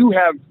be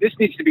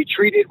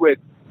treated with,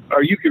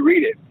 or you could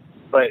read it,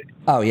 but...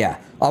 Oh, yeah.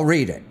 I'll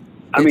read it.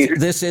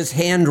 This is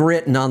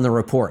handwritten on the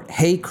report.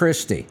 Hey,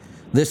 Christy,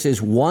 this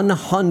is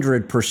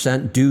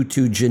 100% due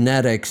to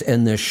genetics,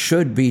 and this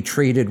should be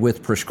treated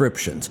with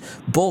prescriptions.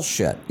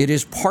 Bullshit. It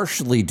is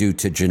partially due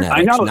to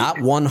genetics, not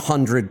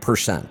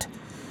 100%.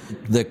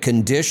 The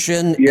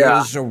condition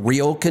Yeah. is a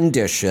real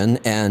condition,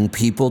 and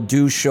people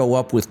do show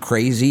up with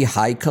crazy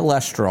high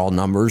cholesterol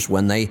numbers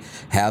when they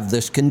have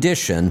this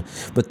condition,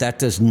 but that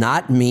does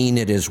not mean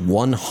it is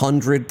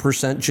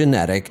 100%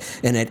 genetic,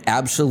 and it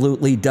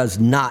absolutely does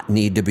not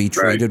need to be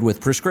treated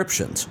with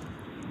prescriptions.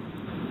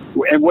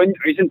 And when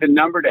isn't the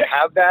number to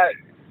have that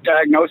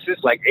diagnosis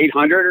like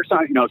 800 or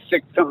something?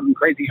 Something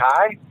crazy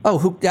high.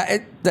 Oh,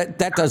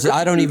 that does.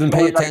 I don't even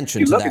pay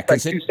attention to that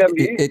because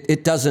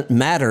it doesn't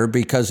matter,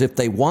 because if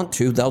they want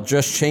to, they'll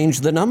just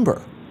change the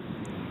number.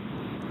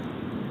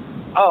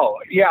 Oh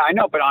yeah, I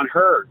know, but on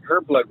her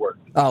blood work,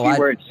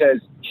 where it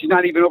says she's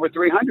not even over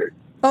 300.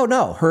 Oh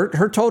no,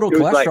 her total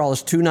cholesterol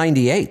is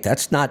 298.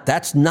 That's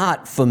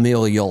not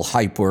familial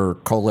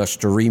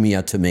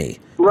hypercholesteremia to me.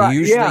 Right,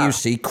 Usually you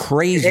see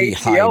crazy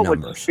high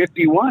numbers. Was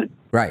 51.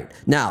 Right.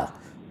 Now,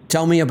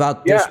 tell me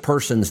about this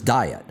person's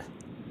diet.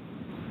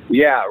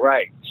 Yeah,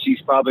 right.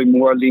 She's probably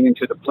more leaning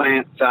to the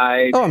plant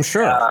side. Oh, I'm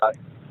sure.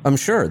 I'm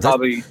sure.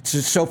 Probably.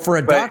 So for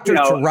a doctor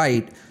to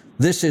write,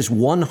 this is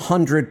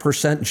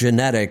 100%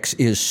 genetics,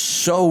 is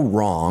so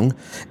wrong.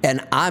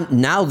 And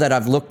now that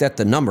I've looked at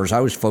the numbers, I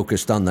was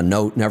focused on the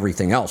note and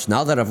everything else.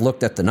 Now that I've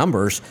looked at the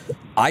numbers,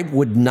 I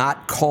would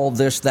not call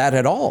this that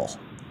at all.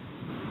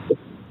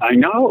 I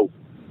know.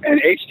 And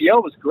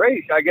HDL was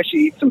great. I guess she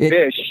eats some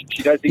fish.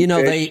 She does eat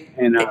fish.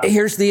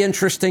 Here's the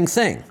interesting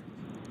thing.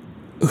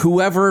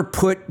 Whoever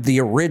put the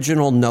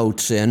original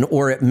notes in,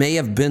 or it may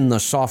have been the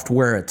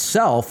software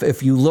itself,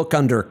 if you look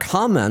under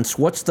comments,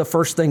 what's the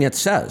first thing it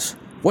says?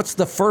 What's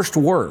the first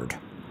word?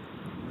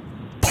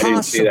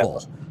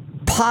 Possible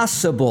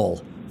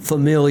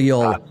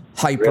familial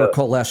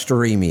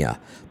hypercholesteremia.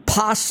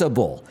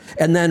 Possible.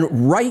 And then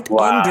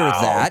under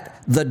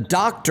that, the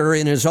doctor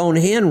in his own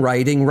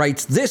handwriting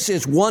writes, this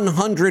is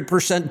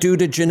 100% due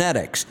to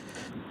genetics.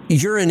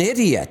 You're an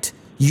idiot.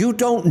 You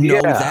don't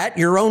know that.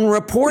 Your own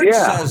report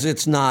says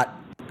it's not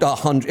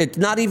 100. It's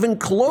not even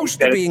close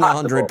to being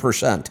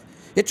 100%.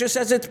 It just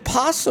says it's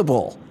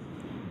possible.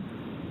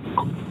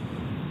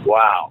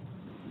 Wow.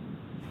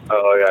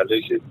 Oh yeah,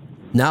 they should.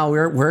 Now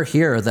we're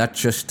here. That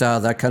just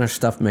that kind of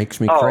stuff makes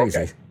me crazy.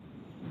 Okay.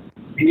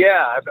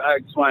 Yeah, I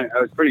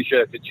was pretty sure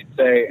that's what you'd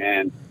say,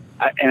 and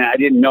I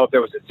didn't know if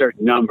there was a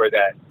certain number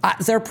that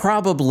there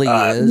probably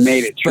is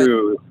made it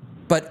true.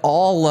 But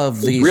all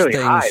of these really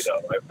things, high,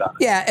 though,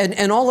 yeah,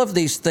 and all of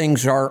these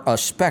things are a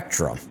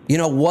spectrum.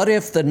 What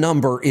if the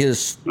number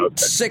is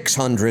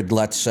 600,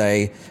 let's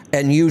say,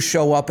 and you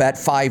show up at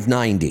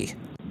 590?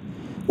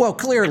 Well,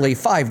 clearly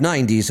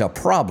 590 is a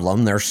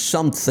problem. There's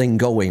something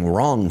going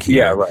wrong here.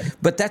 Yeah, right.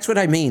 But that's what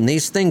I mean.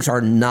 These things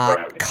are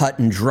not cut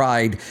and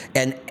dried,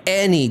 and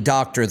any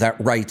doctor that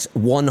writes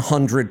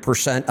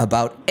 100%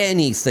 about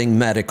anything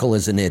medical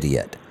is an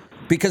idiot,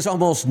 because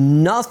almost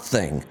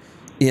nothing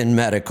in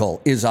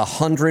medical is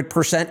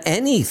 100%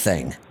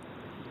 anything.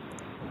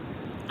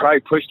 Probably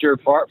pushed her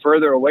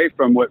further away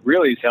from what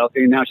really is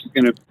healthy, and now she's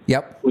going to.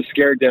 Was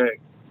scared to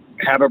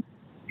have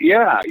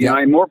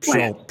more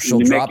plants. She'll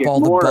drop all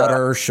the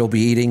butter. She'll be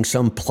eating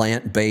some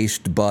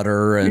plant-based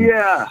butter, and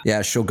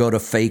she'll go to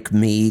fake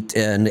meat,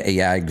 and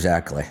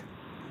exactly.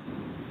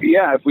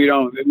 Yeah, if we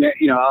don't,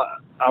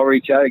 I'll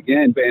reach out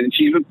again. And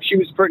she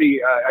was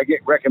pretty. I get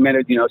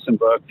recommended, some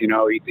books,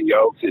 Eat the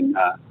Yolks, and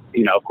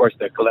of course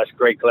the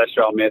great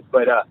cholesterol myth.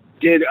 But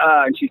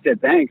and she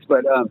said thanks.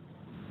 But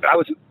I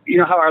was,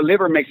 how our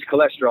liver makes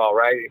cholesterol,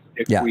 right?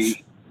 If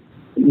we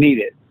need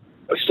it.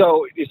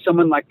 So is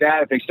someone like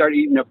that, if they start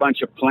eating a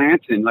bunch of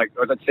plants and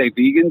or let's say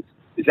vegans,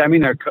 does that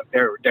mean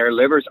their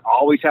liver's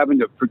always having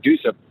to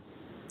produce a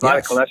lot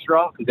of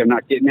cholesterol because they're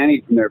not getting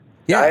any from their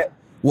diet?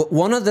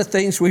 One of the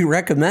things we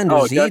recommend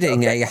is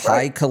eating a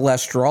high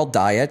cholesterol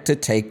diet to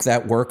take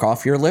that work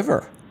off your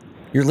liver.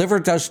 Your liver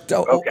does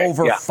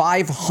over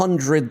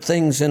 500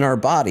 things in our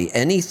body.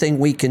 Anything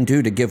we can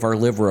do to give our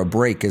liver a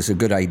break is a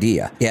good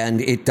idea. And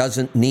it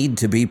doesn't need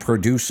to be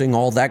producing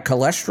all that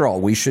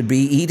cholesterol. We should be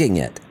eating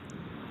it.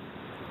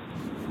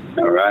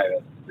 All right.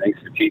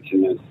 Thanks for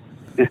teaching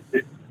us.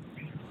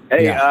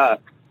 Hey, have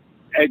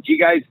you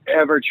guys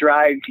ever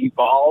tried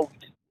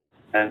Evolved?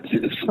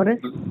 What is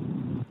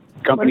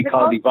company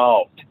called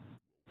Evolved.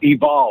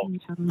 Evolved.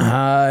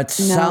 It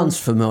sounds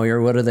familiar.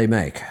 What do they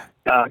make?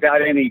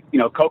 Got any,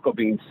 cocoa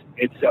beans.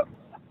 It's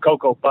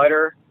cocoa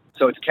butter.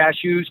 So it's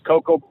cashews,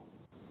 cocoa,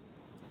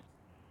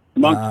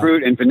 monk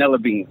fruit, and vanilla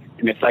beans.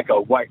 And it's like a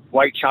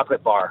white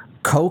chocolate bar.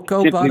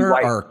 Cocoa Simply butter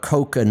white. or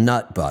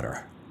coconut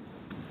butter?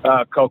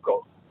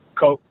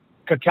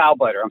 Cacao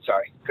butter. I'm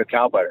sorry.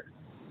 Cacao butter.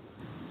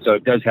 So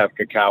it does have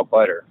cacao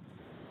butter.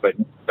 But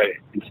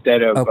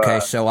instead of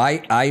so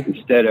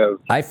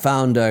I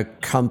found a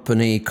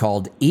company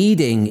called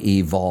Eating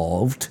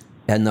Evolved,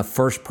 and the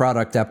first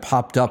product that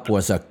popped up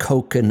was a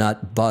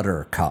coconut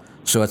butter cup.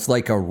 So it's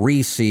like a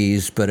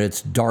Reese's, but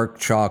it's dark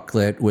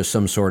chocolate with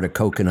some sort of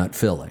coconut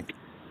filling.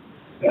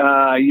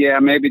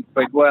 Maybe,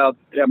 but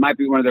that might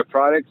be one of their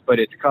products. But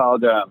it's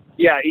called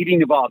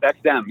Eating Evolved.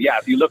 That's them. Yeah,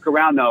 if you look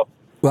around though,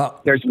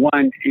 there's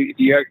one.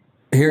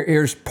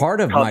 Here's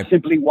part of my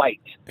Simply White.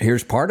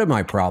 Here's part of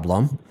my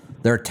problem.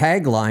 Their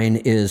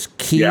tagline is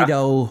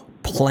keto,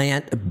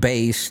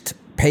 plant-based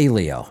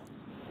paleo.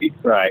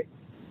 Right.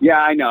 Yeah,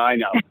 I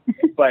know.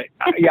 But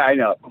I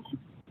know.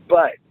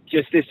 But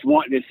just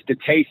the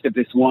taste of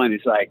this one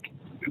is like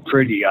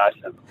pretty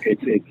awesome.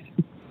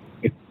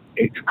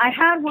 It's I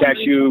had one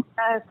cashew.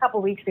 A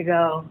couple weeks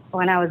ago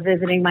when I was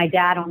visiting my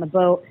dad on the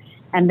boat,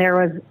 and there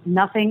was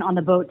nothing on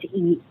the boat to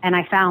eat, and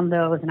I found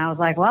those, and I was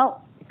like,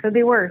 well, it could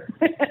be worse.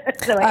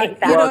 So I ate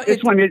that. Well,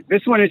 this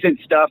one isn't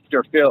stuffed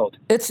or filled.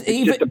 It's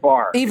just a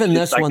bar. Even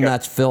this like one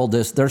that's filled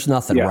there's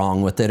nothing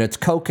wrong with it. It's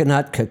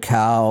coconut,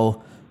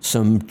 cacao,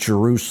 some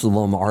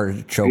Jerusalem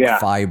artichoke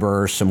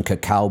fiber, some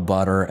cacao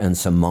butter, and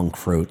some monk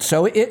fruit.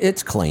 So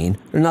it's clean.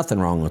 There's nothing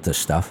wrong with this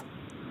stuff.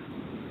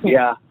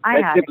 Yeah,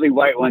 that Simply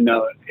White one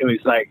though, it was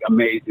like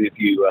amazing if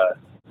you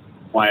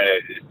wanted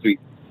a sweet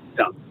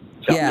something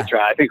to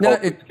try. I think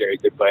it's very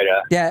good, but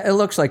yeah, it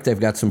looks like they've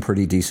got some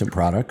pretty decent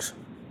products.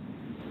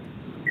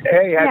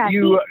 Hey, have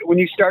you when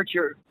you start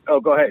your? Oh,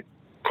 go ahead.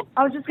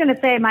 I was just going to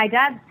say, my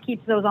dad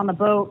keeps those on the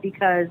boat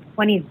because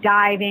when he's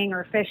diving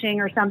or fishing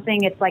or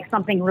something, it's like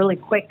something really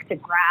quick to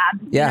grab.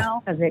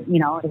 Because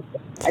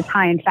it's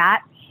high in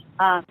fat.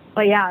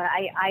 But yeah,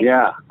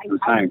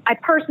 I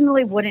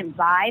personally wouldn't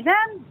buy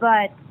them,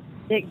 but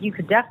you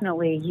could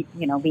definitely,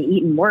 be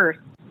eating worse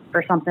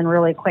for something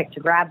really quick to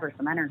grab for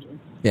some energy.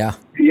 Yeah.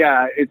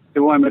 Yeah, it's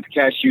the one with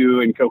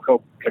cashew and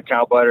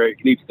cacao butter. It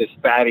keeps this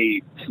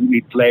fatty,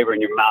 sweet flavor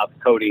in your mouth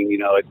coating.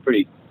 It's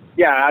pretty.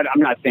 Yeah, I'm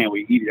not saying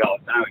we eat it all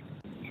the time,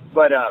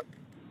 but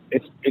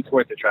it's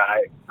worth a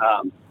try.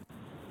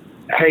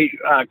 Hey,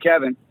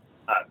 Kevin,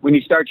 when you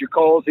start your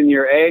coals in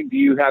your egg, do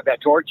you have that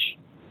torch?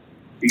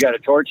 You got a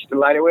torch to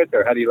light it with,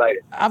 or how do you light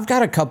it? I've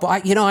got a couple. I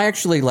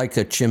actually like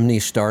the chimney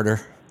starter.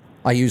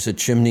 I use a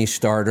chimney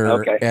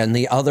starter, and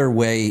the other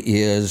way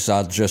is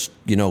I'll just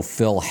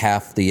fill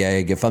half the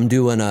egg. If I'm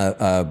doing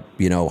a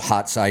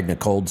hot side and a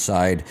cold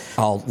side,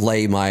 I'll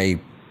lay my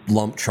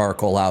lump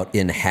charcoal out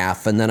in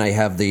half, and then I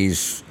have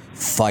these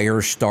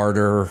fire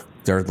starter.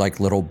 They're like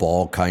little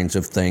ball kinds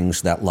of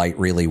things that light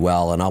really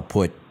well, and I'll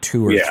put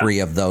 2 or 3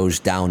 of those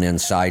down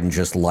inside and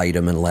just light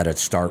them and let it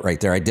start right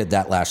there. I did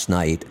that last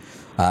night.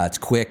 It's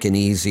quick and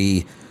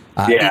easy.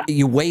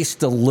 You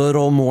waste a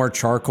little more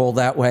charcoal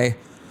that way.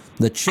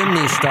 The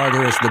chimney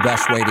starter is the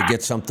best way to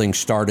get something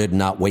started and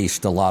not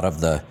waste a lot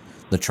of the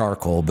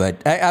charcoal.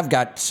 But I've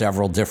got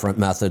several different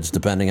methods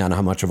depending on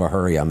how much of a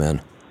hurry I'm in.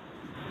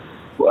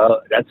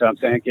 Well, that's what I'm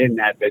saying. Getting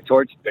that the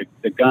torch,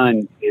 the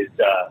gun is,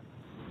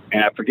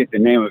 and I forget the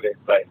name of it,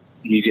 but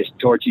you just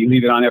torch, you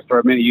leave it on there for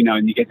a minute,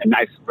 and you get a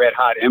nice red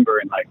hot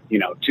ember in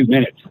 2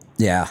 minutes.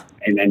 Yeah.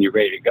 And then you're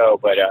ready to go.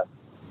 But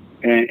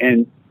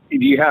and do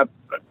you have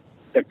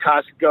the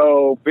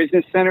Costco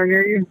Business Center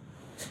near you?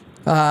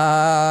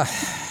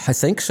 I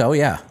think so.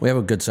 Yeah, we have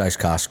a good sized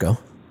Costco.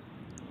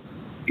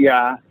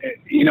 Yeah,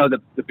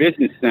 the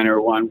Business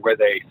Center one where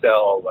they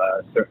sell,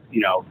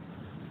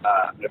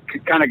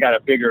 kind of got a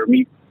bigger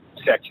meat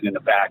section in the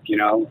back,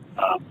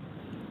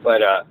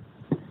 but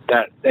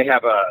that they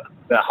have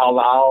the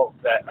halal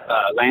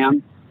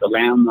lamb,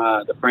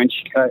 the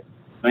French cut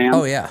lamb.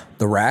 Oh yeah,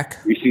 the rack.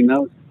 You seen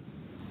those?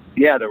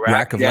 Yeah, the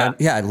rack of lamb.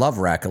 Yeah, I love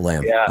rack of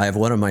lamb. Yeah. I have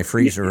one in my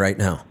freezer right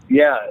now.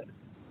 Yeah,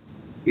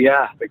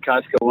 the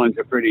Costco ones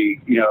are pretty,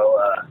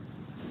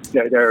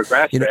 they're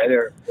grass fed.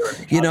 They're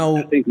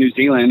I think New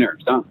Zealand or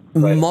something.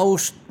 But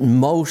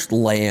most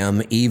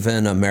lamb,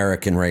 even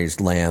American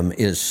raised lamb,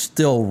 is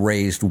still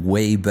raised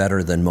way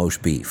better than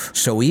most beef.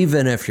 So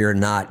even if you're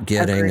not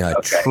getting a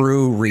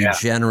true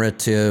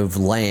regenerative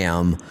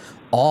lamb,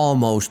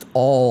 almost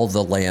all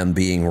the lamb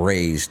being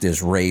raised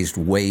is raised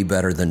way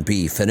better than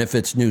beef. And if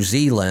it's New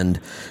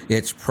Zealand,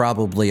 it's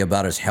probably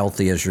about as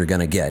healthy as you're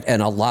going to get.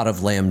 And a lot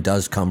of lamb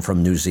does come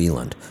from New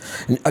Zealand.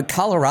 And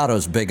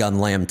Colorado's big on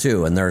lamb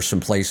too, and there are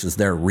some places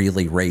they're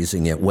really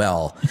raising it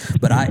well.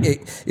 But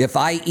if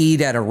I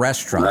eat at a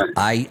restaurant,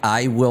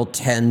 I will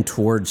tend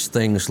towards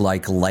things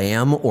like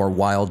lamb or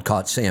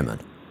wild-caught salmon.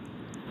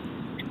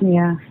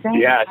 Yeah.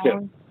 Yeah.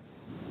 So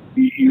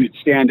you would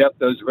stand up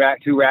those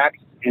two racks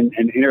and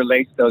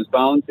interlace those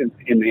bones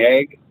in the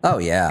egg. Oh,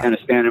 yeah. Kind of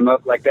stand them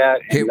up like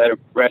that and let them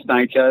rest on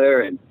each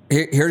other. And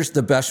here's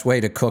the best way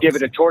to cook. Give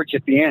it a torch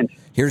at the end.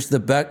 Here's the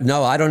best.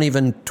 No, I don't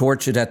even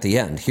torch it at the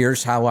end.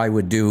 Here's how I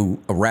would do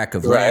a rack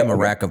of lamb, a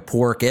rack of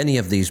pork, any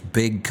of these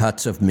big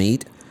cuts of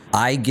meat.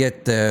 I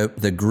get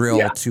the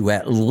grill to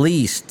at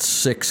least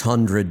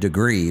 600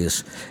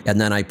 degrees, and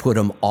then I put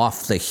them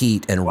off the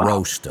heat and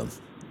roast them.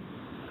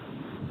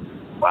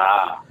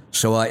 Wow.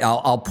 So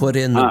I'll put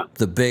in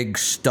the big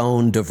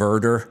stone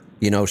diverter,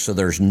 so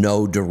there's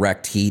no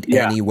direct heat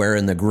anywhere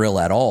in the grill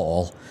at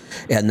all.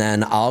 And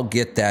then I'll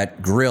get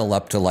that grill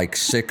up to like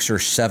 600 or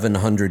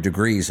 700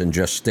 degrees and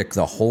just stick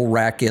the whole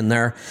rack in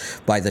there.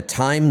 By the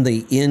time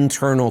the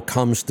internal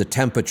comes to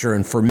temperature,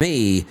 and for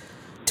me,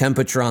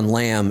 temperature on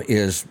lamb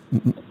is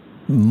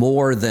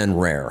more than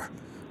rare.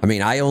 I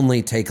mean, I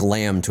only take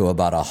lamb to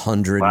about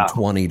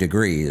 120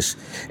 degrees,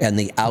 and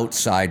the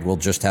outside will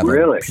just have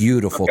a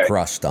beautiful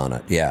crust on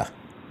it. Yeah.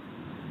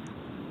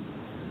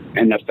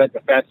 And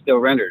the fat still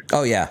renders.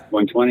 Oh, yeah.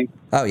 120.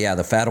 Oh, yeah.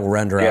 The fat will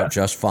render out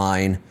just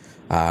fine.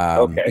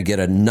 Okay. You get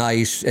a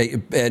nice,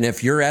 and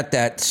if you're at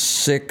that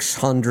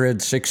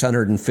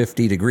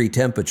 650 degree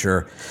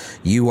temperature,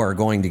 you are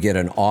going to get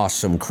an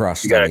awesome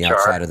crust on the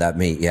outside of that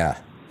meat. Yeah.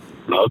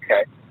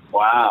 Okay.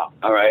 Wow.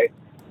 All right.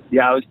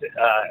 Yeah,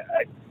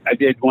 I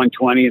did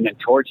 120 and then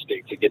torched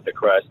it to get the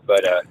crust,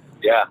 but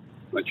yeah,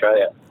 I'm gonna try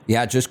that.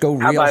 Yeah, just go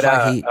How real about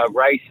high heat.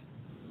 rice?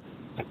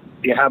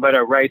 Yeah, how about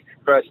a rice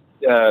crust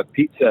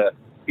pizza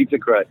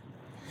crust?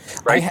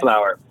 Rice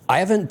flour. I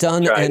haven't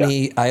done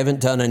any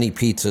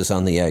pizzas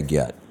on the egg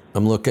yet.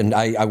 I'm looking.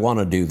 I want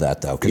to do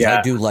that though because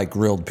I do like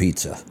grilled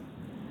pizza.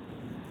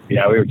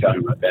 Yeah, we were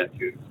talking about that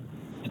too.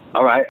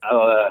 All right,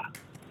 I'll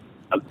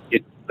let you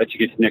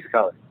get to the next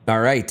caller. All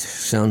right,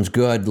 sounds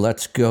good.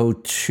 Let's go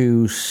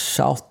to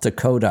South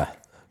Dakota.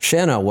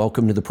 Shanna,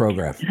 welcome to the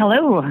program.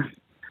 Hello.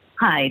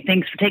 Hi,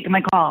 thanks for taking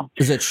my call.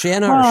 Is it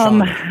Shanna or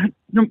Shauna?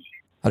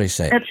 How do you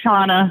say it? It's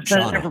Shauna.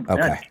 Shauna,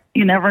 okay.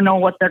 You never know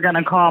what they're going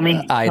to call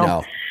me. I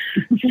know.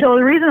 So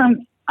the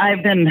reason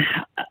I've been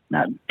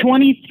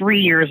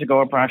 23 years ago,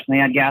 approximately,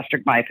 I had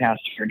gastric bypass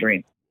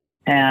surgery.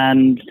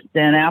 And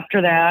then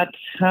after that,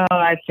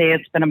 I'd say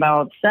it's been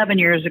about 7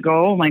 years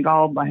ago,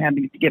 I had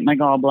to get my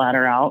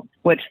gallbladder out,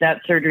 which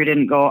that surgery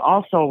didn't go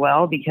also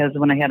well because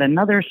when I had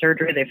another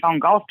surgery, they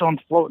found gallstones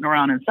floating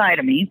around inside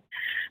of me.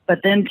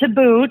 But then to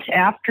boot,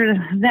 after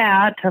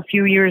that, a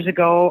few years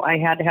ago, I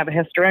had to have a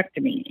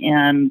hysterectomy.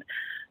 And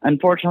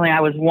unfortunately, I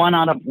was 1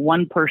 out of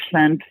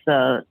 1%.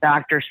 The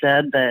doctor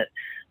said that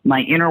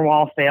my inner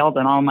wall failed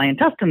and all my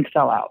intestines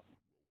fell out.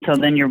 So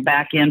then you're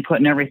back in,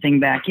 putting everything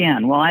back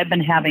in. Well, I've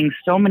been having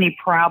so many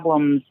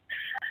problems.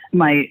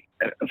 My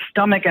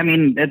stomach,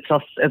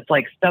 it's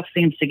like stuff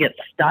seems to get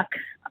stuck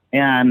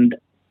and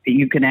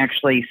you can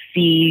actually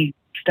see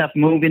stuff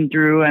moving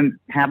through. I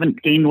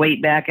haven't gained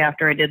weight back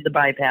after I did the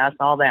bypass,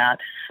 all that.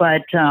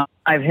 But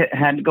I've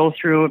had to go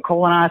through a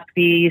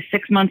colonoscopy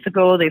 6 months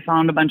ago. They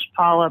found a bunch of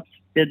polyps,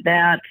 did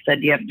that,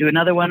 said you have to do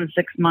another one in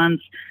 6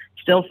 months.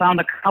 Still found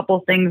a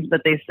couple things,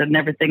 but they said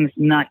everything's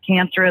not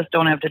cancerous.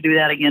 Don't have to do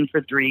that again for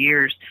 3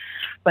 years.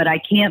 But I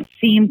can't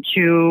seem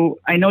to,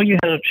 I know you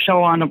had a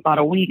show on about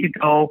a week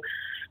ago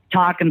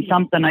talking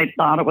something, I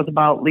thought it was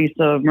about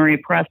Lisa Marie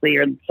Presley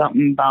or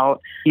something about,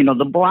 the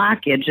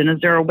blockage. And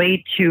is there a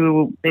way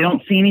they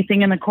don't see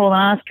anything in the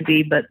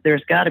colonoscopy, but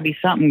there's got to be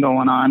something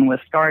going on with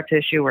scar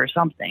tissue or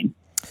something.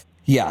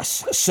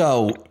 Yes.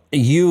 So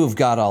you've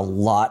got a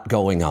lot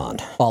going on,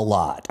 a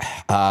lot.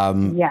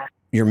 Yeah.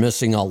 You're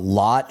missing a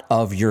lot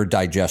of your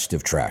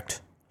digestive tract.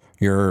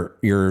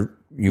 You've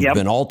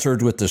been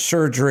altered with the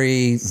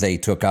surgery. They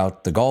took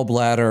out the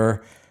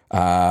gallbladder.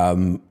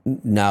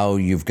 Now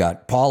you've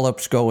got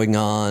polyps going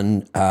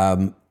on.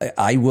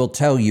 I will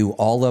tell you,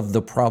 all of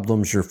the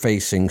problems you're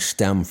facing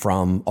stem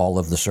from all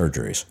of the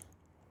surgeries.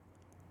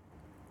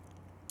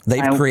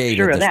 They've created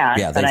sure this. That,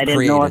 yeah, but they've I didn't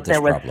created know if this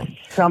there was problem.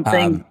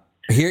 something.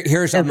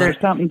 Is there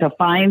something to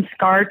find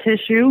scar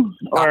tissue?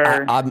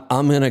 Or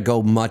I'm going to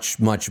go much,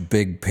 much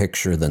big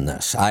picture than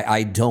this.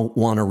 I don't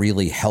want to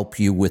really help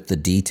you with the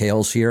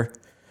details here.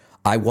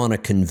 I want to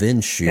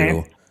convince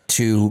you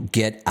to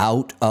get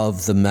out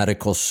of the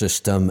medical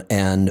system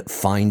and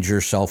find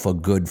yourself a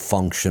good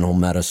functional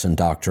medicine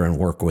doctor and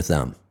work with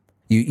them.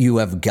 You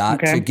have got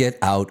to get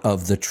out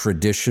of the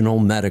traditional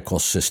medical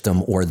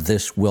system or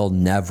this will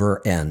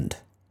never end.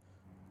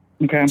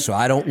 Okay. So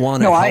I don't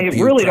want to No, help I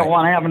you. really don't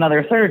want to have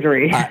another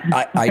surgery.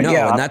 I know,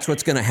 and that's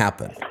what's going to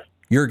happen.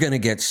 You're going to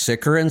get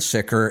sicker and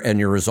sicker, and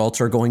your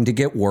results are going to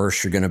get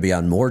worse. You're going to be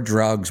on more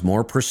drugs,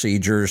 more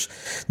procedures.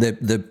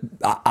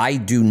 I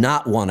do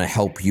not want to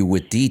help you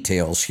with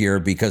details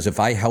here because if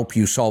I help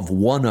you solve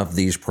one of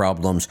these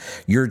problems,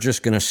 you're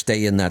just going to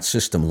stay in that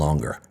system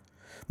longer.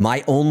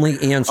 My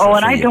only answer. Oh,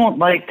 and I don't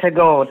like to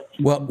go.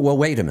 Well,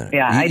 wait a minute.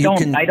 Yeah,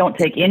 I don't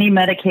take any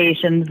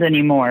medications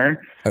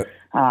anymore.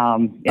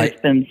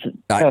 It's been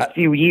a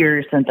few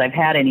years since I've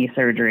had any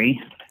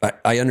surgery.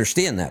 I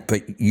understand that,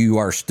 but you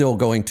are still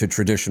going to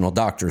traditional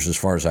doctors as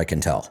far as I can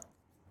tell.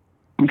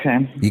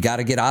 Okay. You got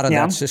to get out of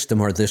that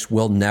system or this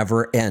will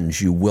never end.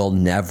 You will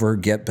never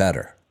get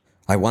better.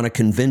 I want to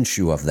convince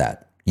you of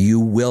that.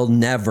 You will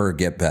never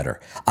get better.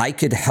 I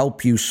could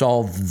help you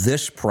solve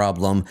this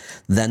problem,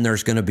 then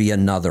there's going to be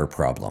another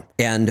problem.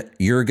 And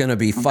you're going to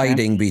be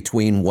fighting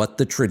between what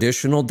the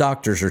traditional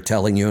doctors are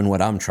telling you and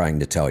what I'm trying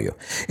to tell you.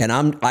 And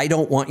I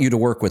don't want you to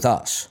work with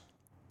us.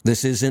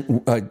 This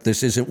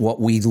isn't what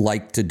we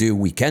like to do.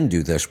 We can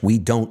do this. We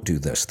don't do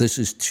this. This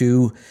is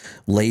too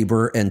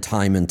labor and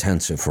time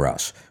intensive for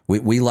us.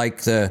 We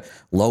like the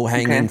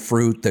low-hanging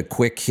fruit, the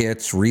quick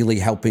hits, really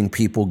helping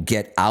people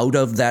get out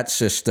of that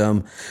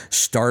system,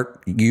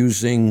 start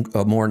using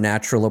a more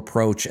natural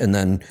approach, and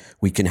then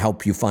we can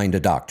help you find a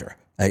doctor.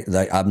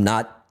 I'm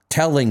not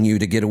telling you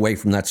to get away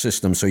from that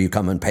system so you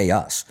come and pay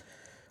us.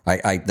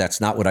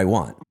 That's not what I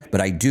want. But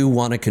I do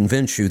want to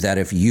convince you that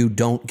if you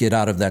don't get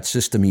out of that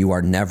system, you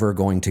are never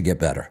going to get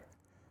better.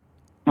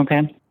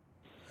 Okay.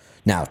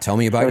 Now, tell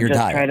me about your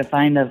diet. Try to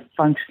find a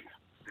function.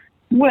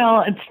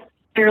 Well,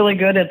 fairly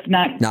good. It's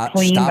not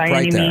clean stop by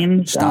right any there.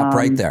 means. Stop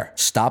right there.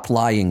 Stop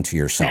lying to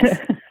yourself.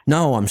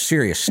 No, I'm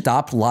serious.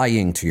 Stop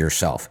lying to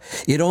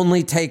yourself. It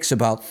only takes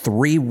about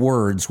 3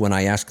 words when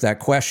I ask that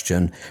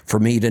question for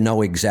me to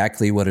know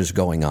exactly what is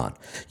going on.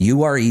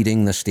 You are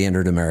eating the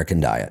standard American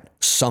diet,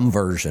 some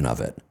version of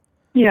it.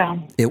 Yeah.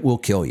 It will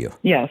kill you.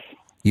 Yes.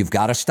 You've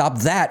got to stop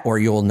that or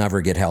you'll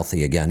never get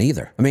healthy again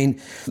either. I mean,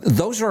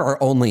 those are our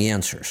only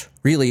answers.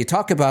 Really, you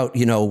talk about,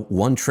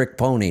 one-trick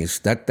ponies.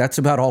 That's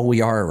about all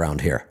we are around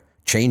here.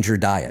 Change your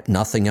diet.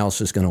 Nothing else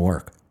is going to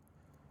work.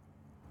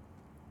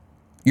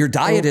 Your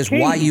diet is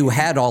why you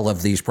had all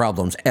of these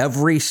problems,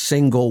 every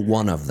single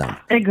one of them.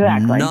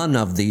 Exactly. None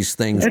of these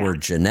things were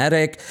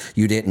genetic.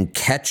 You didn't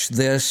catch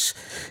this.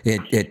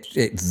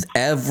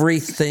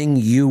 Everything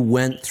you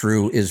went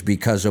through is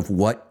because of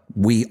what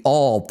we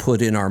all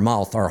put in our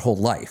mouth our whole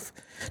life.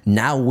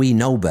 Now we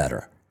know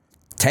better.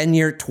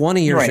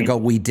 20 years ago,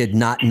 we did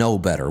not know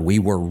better. We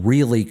were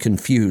really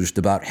confused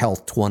about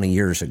health 20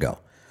 years ago.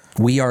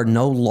 We are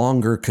no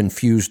longer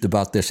confused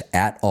about this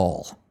at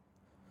all.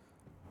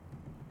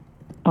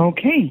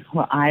 Okay.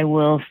 Well, I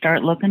will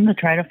start looking to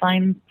try to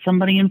find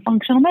somebody in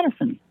functional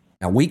medicine.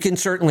 Now, we can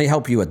certainly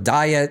help you with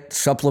diet,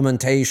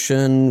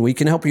 supplementation. We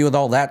can help you with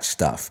all that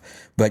stuff.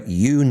 But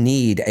you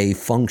need a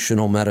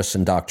functional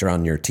medicine doctor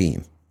on your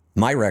team.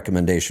 My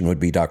recommendation would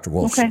be Dr.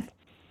 Wolfson. Okay.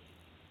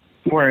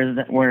 Where is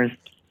it? Where's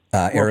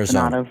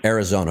Arizona.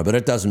 Arizona, but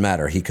it doesn't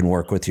matter. He can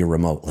work with you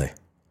remotely.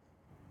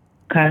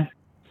 Okay.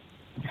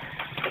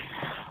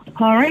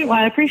 All right. Well,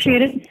 I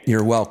appreciate it.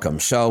 You're welcome.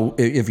 So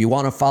if you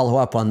want to follow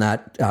up on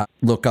that,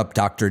 look up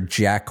Dr.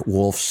 Jack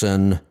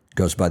Wolfson.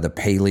 Goes by the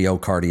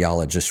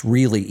paleocardiologist.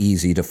 Really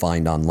easy to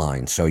find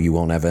online, so you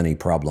won't have any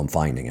problem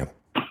finding him.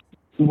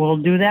 We'll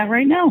do that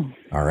right now.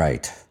 All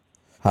right.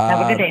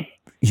 Have a good day.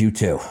 You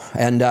too.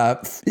 And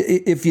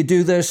if you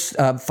do this,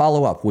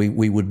 follow up.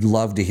 We would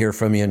love to hear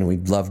from you, and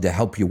we'd love to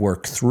help you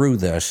work through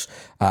this.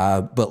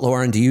 But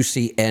Lauren, do you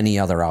see any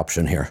other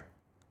option here?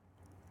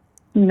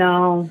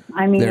 No,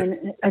 I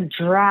mean, a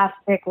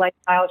drastic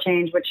lifestyle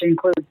change, which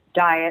includes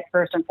diet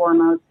first and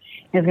foremost,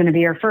 is going to be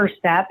your first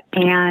step.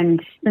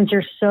 And since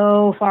you're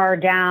so far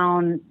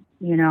down,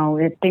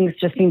 things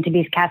just seem to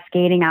be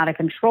cascading out of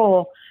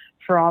control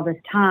for all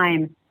this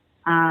time,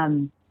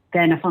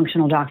 then a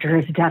functional doctor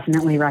is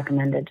definitely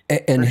recommended.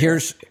 And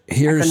here's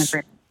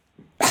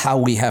how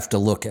we have to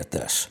look at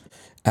this.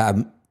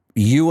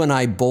 You and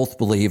I both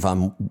believe,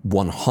 I'm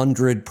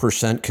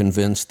 100%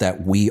 convinced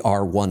that we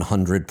are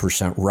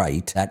 100%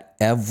 right, that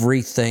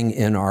everything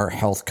in our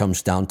health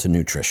comes down to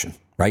nutrition,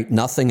 right?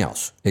 Nothing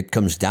else. It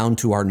comes down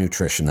to our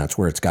nutrition. That's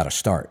where it's got to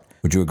start.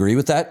 Would you agree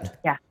with that?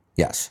 Yeah.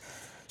 Yes.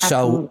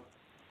 Absolutely. So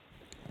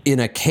in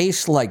a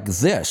case like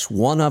this,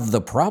 one of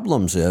the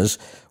problems is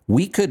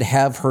we could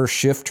have her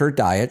shift her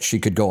diet. She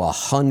could go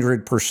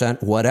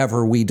 100%,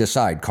 whatever we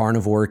decide,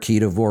 carnivore,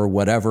 ketovore,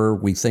 whatever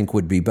we think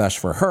would be best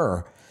for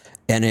her.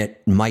 And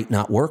it might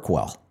not work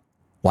well.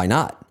 Why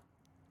not?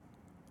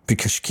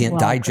 Because she can't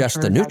digest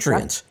the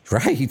nutrients,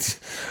 right?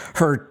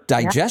 Her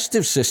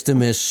digestive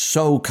system is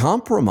so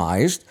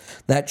compromised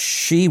that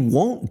she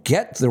won't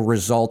get the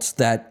results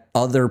that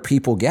other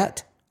people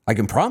get. I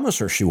can promise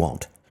her she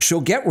won't.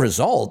 She'll get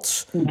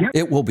results.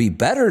 It will be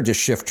better to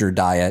shift your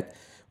diet,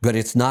 but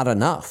it's not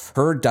enough.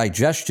 Her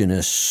digestion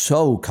is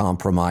so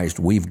compromised,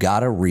 we've got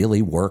to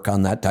really work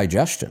on that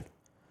digestion.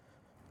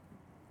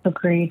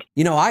 Agreed.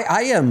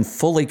 I am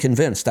fully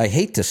convinced, I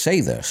hate to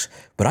say this,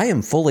 but I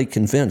am fully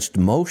convinced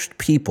most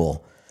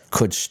people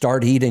could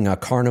start eating a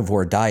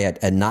carnivore diet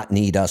and not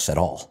need us at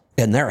all.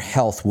 And their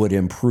health would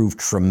improve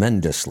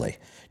tremendously.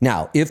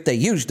 Now, if they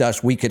used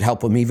us, we could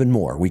help them even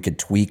more. We could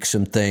tweak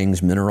some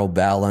things, mineral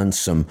balance,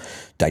 some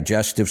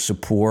digestive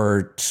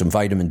support, some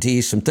vitamin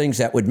D, some things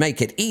that would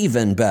make it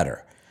even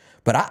better.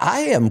 But I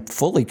am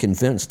fully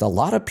convinced a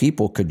lot of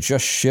people could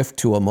just shift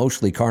to a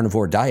mostly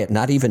carnivore diet,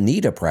 not even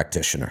need a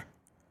practitioner.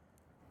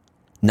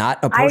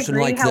 Not a person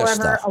like this.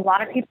 However, a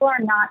lot of people are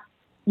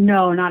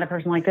not a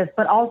person like this,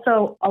 but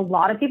also a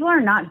lot of people are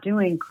not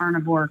doing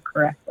carnivore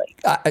correctly.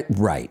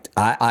 Right.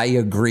 I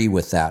agree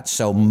with that.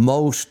 So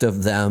most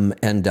of them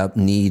end up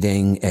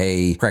needing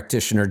a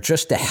practitioner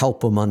just to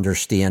help them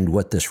understand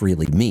what this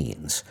really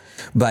means.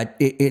 But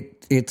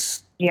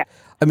it's, yeah.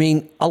 I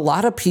mean, a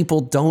lot of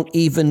people don't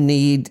even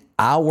need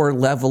our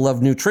level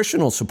of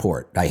nutritional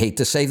support. I hate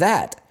to say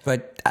that,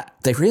 but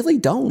they really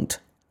don't.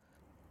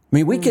 I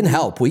mean, we can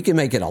help. We can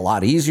make it a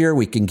lot easier.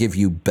 We can give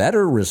you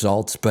better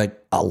results,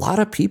 but a lot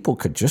of people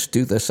could just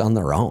do this on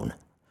their own.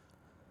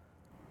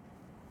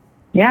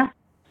 Yeah,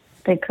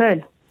 they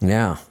could.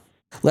 Yeah.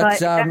 But it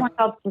definitely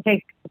helps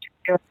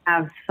to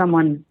have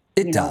someone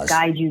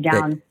guide you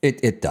down.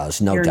 It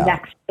does, no your doubt.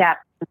 Next step.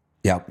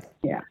 Yep.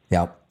 Yeah.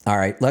 Yep. All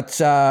right. Let's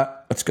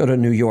go to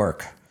New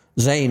York.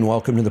 Zane,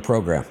 welcome to the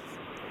program.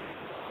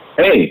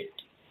 Hey,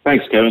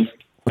 thanks, Kevin.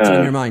 What's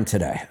on your mind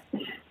today?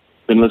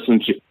 Been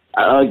listening to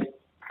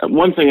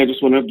one thing I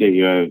just want to update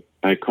you.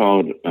 I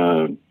called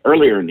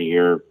earlier in the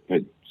year.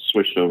 I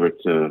switched over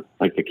to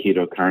the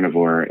keto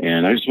carnivore,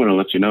 and I just want to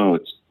let you know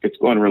it's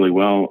going really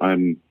well.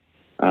 I'm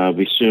I'll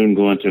be soon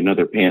going to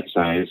another pant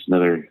size,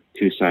 another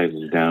 2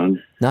 sizes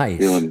down. Nice.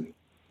 Feeling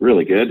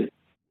really good.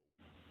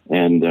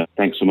 And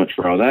thanks so much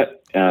for all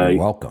that. You're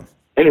welcome.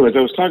 Anyways, I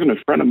was talking to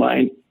a friend of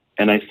mine,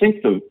 and I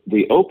think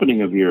the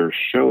opening of your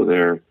show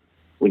there,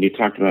 when you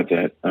talked about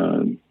that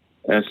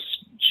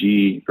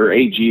SG or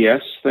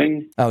AGS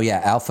thing. Oh,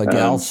 yeah,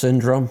 alpha-gal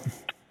syndrome.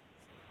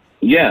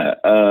 Yeah,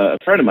 a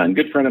friend of mine,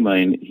 good friend of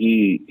mine,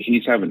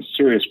 he's having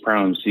serious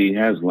problems. He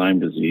has Lyme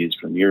disease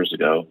from years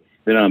ago.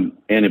 Been on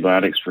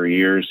antibiotics for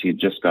years. He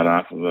just got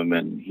off of them,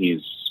 and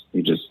he's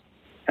just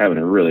having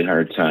a really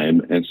hard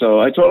time. And so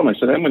I told him, I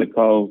said, I'm going to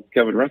call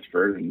Kevin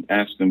Rutherford and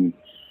ask him,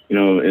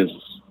 is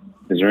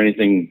there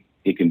anything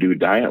he can do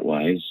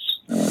diet-wise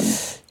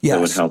that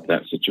would help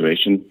that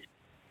situation?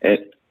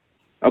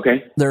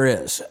 Okay. There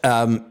is.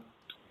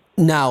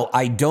 Now,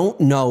 I don't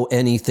know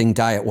anything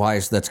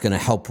diet-wise that's going to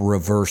help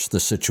reverse the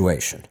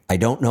situation. I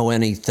don't know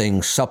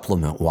anything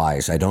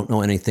supplement-wise. I don't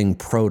know anything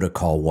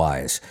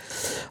protocol-wise.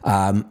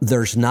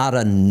 There's not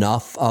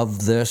enough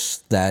of this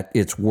that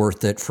it's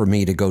worth it for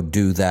me to go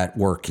do that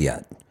work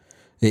yet.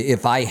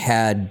 If I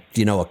had,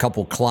 a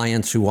couple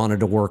clients who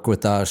wanted to work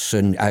with us,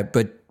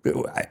 but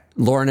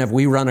Lauren, have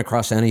we run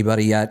across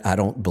anybody yet? I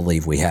don't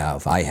believe we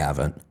have. I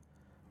haven't.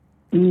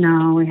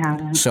 No, we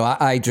haven't. So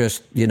I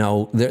just,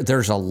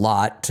 there's a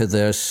lot to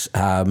this.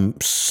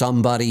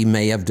 Somebody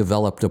may have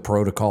developed a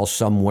protocol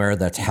somewhere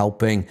that's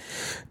helping.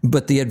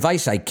 But the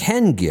advice I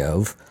can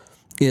give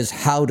is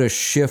how to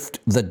shift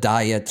the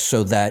diet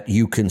so that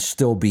you can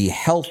still be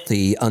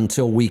healthy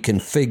until we can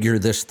figure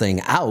this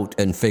thing out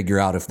and figure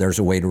out if there's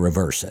a way to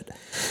reverse it.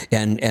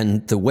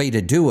 And the way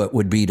to do it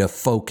would be to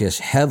focus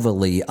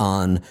heavily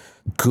on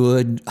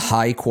good,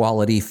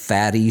 high-quality,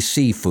 fatty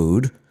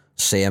seafood,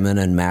 salmon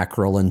and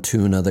mackerel and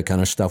tuna, the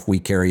kind of stuff we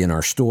carry in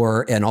our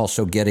store, and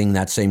also getting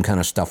that same kind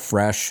of stuff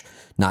fresh,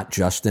 not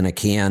just in a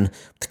can.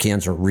 The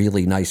cans are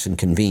really nice and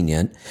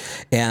convenient.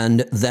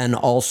 And then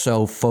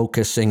also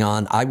focusing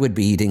on, I would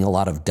be eating a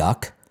lot of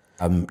duck,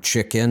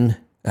 chicken,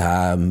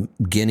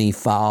 guinea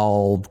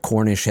fowl,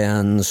 Cornish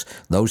hens.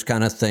 Those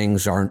kind of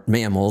things aren't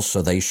mammals,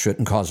 so they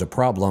shouldn't cause a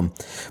problem.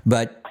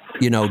 But,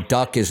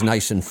 duck is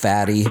nice and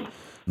fatty.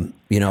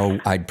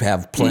 I'd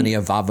have plenty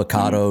of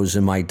avocados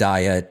in my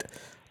diet.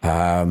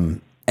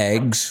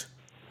 Eggs.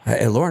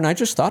 Hey, Lauren, I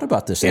just thought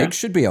about this. Yeah. Eggs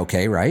should be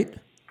okay, right?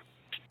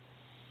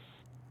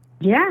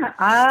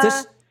 Yeah.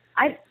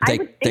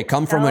 They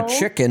come from a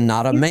chicken,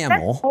 not a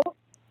mammal.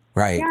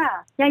 Right.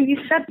 Yeah, you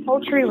said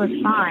poultry was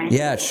fine.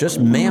 Yeah, it's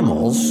just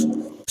mammals.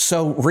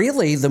 So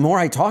really, the more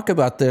I talk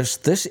about this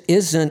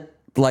isn't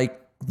like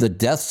the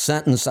death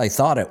sentence I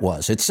thought it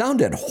was. It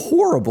sounded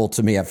horrible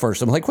to me at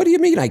first. I'm like, what do you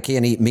mean I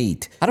can't eat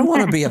meat? I don't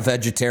want to be a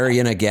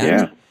vegetarian again.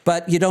 Yeah.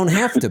 But you don't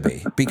have to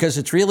be, because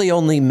it's really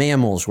only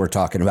mammals we're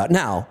talking about.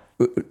 Now,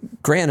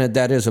 granted,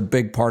 that is a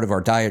big part of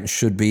our diet and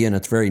should be, and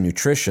it's very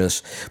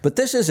nutritious, but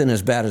this isn't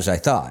as bad as I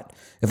thought.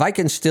 If I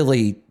can still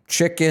eat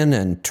chicken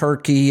and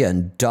turkey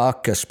and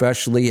duck,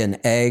 especially, and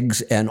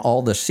eggs and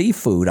all the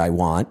seafood I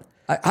want,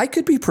 I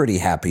could be pretty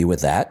happy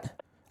with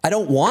that. I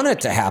don't want it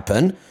to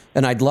happen,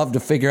 and I'd love to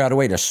figure out a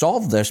way to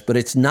solve this, but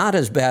it's not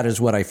as bad as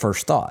what I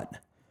first thought.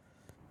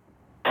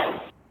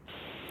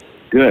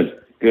 Good.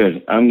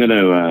 I'm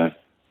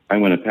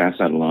going to pass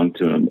that along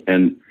to him.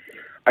 And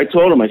I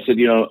told him, I said,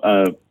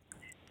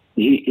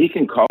 he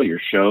can call your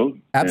show.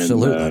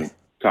 Absolutely. And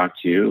talk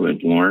to you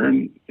and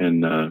Lauren.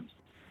 And,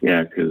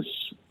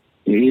 because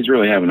he's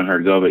really having a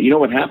hard go. But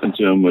what happened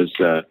to him was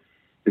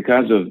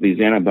because of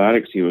these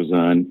antibiotics he was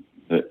on,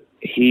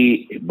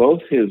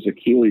 both his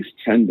Achilles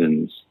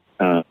tendons,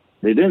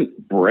 they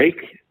didn't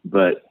break,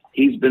 but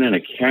he's been in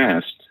a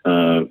cast,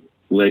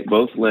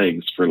 both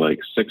legs for like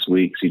 6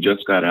 weeks. He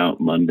just got out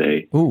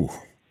Monday. Ooh.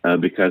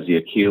 Because the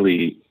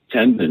Achilles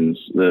tendons,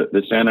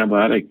 this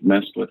antibiotic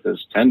messed with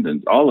his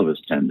tendons, all of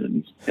his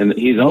tendons. And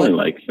he's only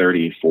like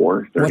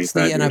 34, 35 What's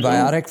the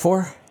antibiotic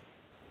for?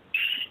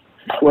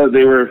 Well,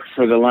 they were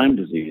for the Lyme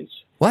disease.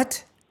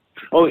 What?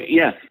 Oh,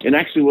 yeah. And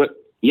actually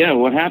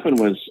what happened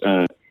was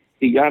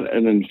he got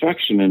an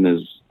infection in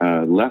his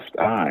left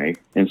eye.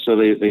 And so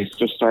they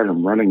just started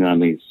running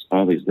on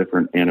all these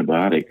different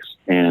antibiotics.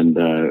 And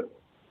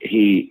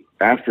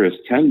after his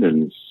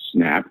tendons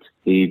snapped,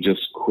 he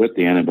just quit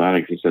the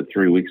antibiotics, he said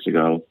 3 weeks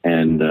ago.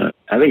 And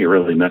I think it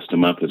really messed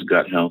him up, his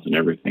gut health and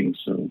everything.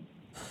 So,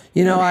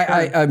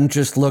 I'm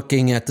just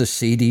looking at the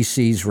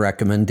CDC's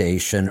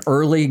recommendation.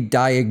 Early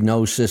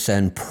diagnosis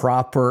and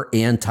proper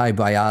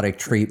antibiotic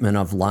treatment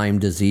of Lyme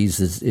disease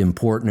is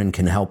important and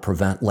can help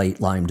prevent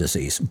late Lyme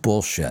disease.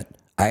 Bullshit.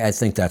 I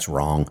think that's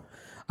wrong.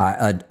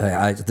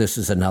 This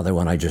is another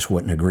one I just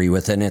wouldn't agree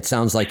with. And it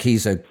sounds like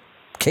he's a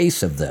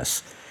case of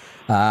this.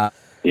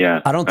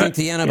 Yeah, I don't think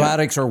the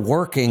antibiotics are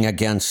working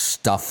against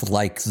stuff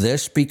like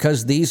this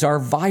because these are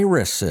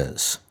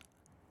viruses.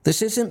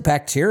 This isn't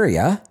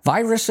bacteria.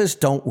 Viruses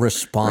don't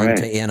respond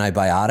to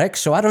antibiotics,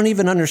 so I don't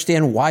even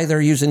understand why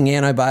they're using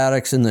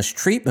antibiotics in this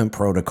treatment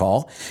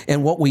protocol.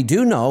 And what we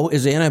do know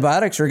is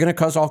antibiotics are going to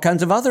cause all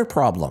kinds of other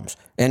problems,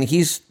 and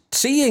he's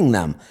seeing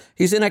them.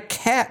 He's in a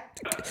cat.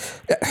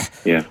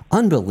 Yeah.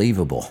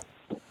 Unbelievable.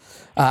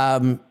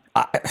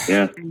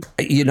 Yeah.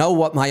 You know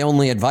what my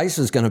only advice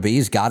is going to be?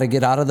 He's got to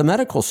get out of the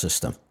medical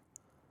system.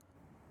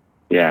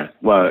 Yeah.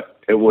 Well,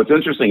 what's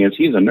interesting is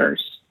he's a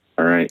nurse.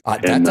 All right.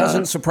 That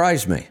doesn't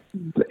surprise me.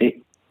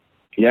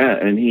 Yeah,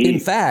 and in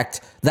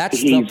fact,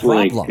 that's the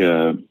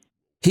problem.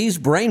 He's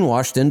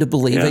brainwashed into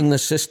believing the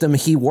system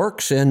he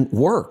works in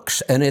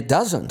works, and it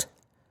doesn't.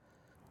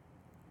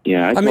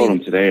 Yeah, I told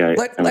him today. I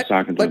was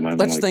talking to him.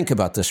 Let's think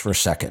about this for a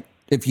second.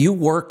 If you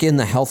work in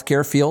the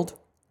healthcare field,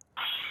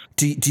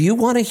 do you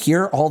want to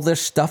hear all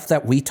this stuff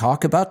that we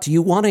talk about? Do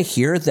you want to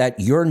hear that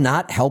you're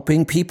not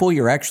helping people?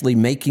 You're actually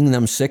making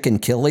them sick and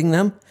killing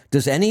them?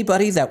 Does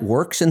anybody that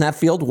works in that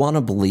field want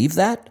to believe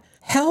that?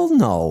 Hell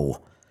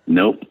no.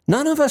 Nope.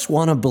 None of us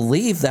want to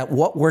believe that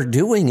what we're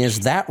doing is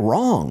that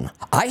wrong.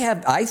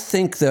 I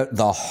think that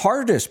the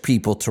hardest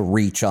people to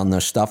reach on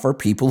this stuff are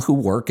people who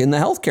work in the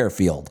healthcare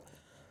field.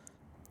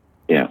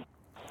 Yeah.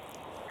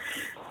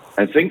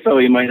 I think, though,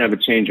 he might have a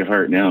change of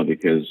heart now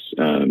because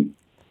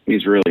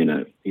he's really in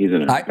a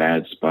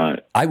bad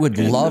spot. I would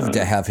love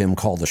to have him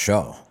call the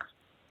show.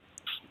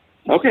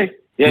 Okay.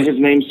 Yeah, his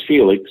name's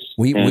Felix.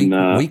 We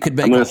could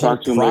make a whole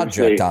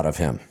project out of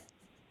him.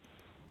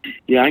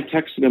 Yeah, I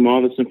texted him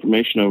all this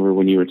information over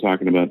when you were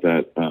talking about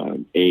that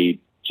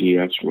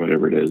AGS or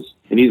whatever it is.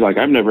 And he's like,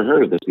 I've never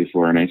heard of this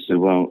before. And I said,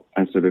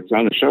 it's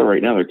on the show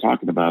right now. They're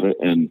talking about it.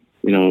 And,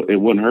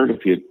 it wouldn't hurt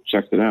if you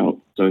checked it out.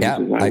 So he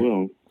says, I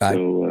will.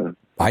 So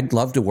I'd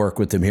love to work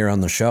with him here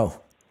on the show.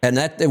 And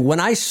that when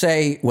I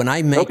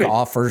make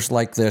offers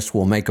like this,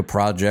 we'll make a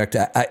project.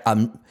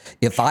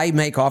 If I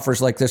make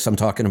offers like this, I'm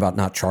talking about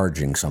not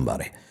charging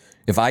somebody.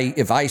 If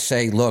I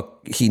say,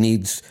 look, he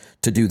needs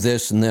to do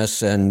this and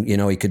this, and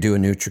he could do a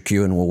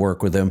NutriQ, and we'll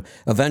work with him.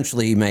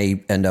 Eventually, he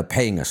may end up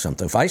paying us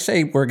something. If I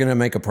say we're going to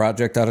make a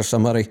project out of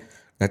somebody,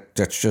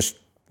 that's just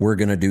we're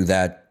going to do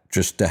that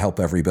just to help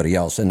everybody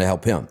else and to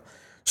help him.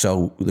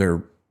 So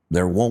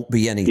there won't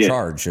be any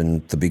charge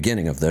in the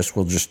beginning of this.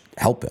 We'll just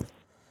help him.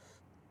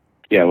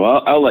 Yeah,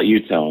 well, I'll let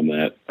you tell him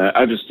that.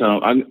 I just tell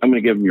him I'm going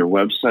to give him your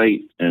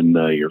website and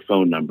your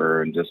phone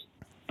number, and just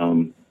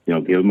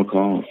give him a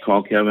call.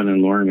 Call Kevin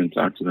and Lauren and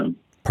talk to them.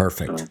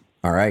 Perfect. So,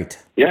 all right.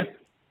 Yeah,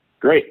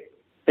 great.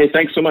 Hey,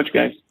 thanks so much,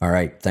 guys. All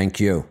right, thank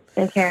you.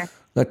 Take care.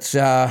 Let's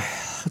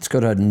go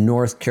to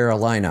North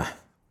Carolina.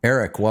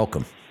 Eric,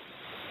 welcome.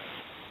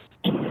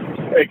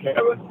 Hey,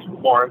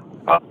 Kevin, Lauren.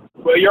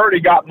 Well, you already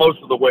got most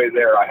of the way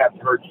there. I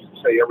haven't heard you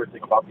say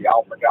everything about the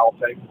alpha-gal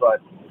thing,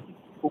 but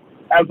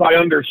as I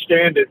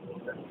understand it,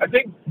 I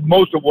think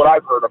most of what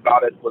I've heard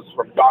about it was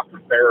from Dr.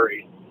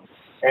 Barry,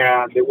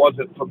 and it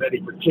wasn't from any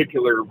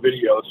particular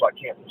video, so I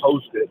can't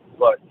post it,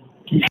 but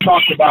he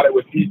talked about it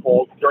with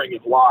people during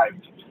his live,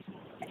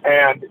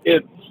 and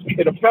it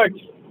affects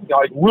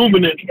like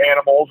ruminant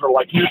animals, or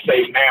like you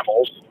say,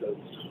 mammals,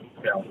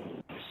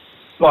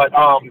 but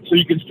so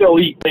you can still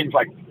eat things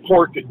like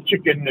pork and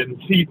chicken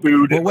and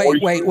seafood. Well,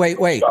 wait.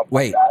 Like that,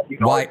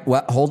 Why?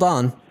 Well, hold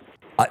on.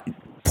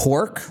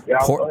 Pork?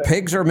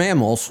 Pigs are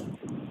mammals.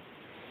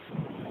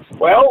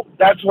 Well,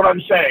 that's what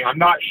I'm saying. I'm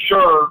not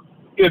sure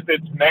if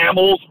it's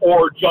mammals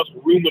or just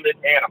ruminant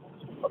animals.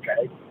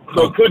 Okay,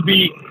 so it could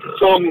be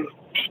some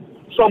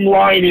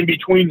line in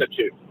between the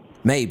two.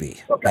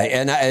 Maybe. Okay,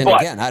 and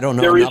again, I don't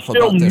know enough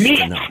about this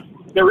to know.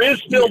 There is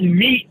still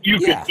meat you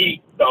can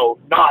eat, though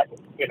not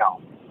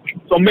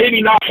So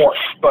maybe not pork,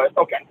 but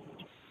okay.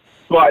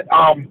 But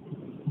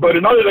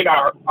another thing,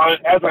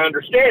 as I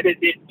understand it,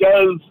 it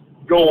does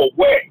go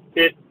away.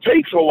 It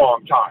takes a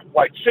long time,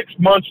 like 6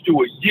 months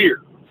to a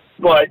year.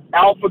 But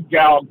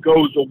alpha-gal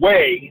goes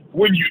away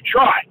when you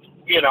try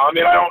it. I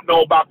don't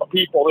know about the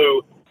people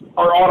who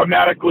are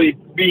automatically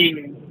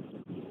being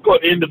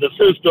put into the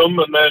system,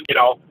 and then,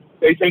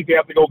 they think they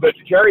have to go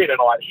vegetarian and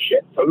all that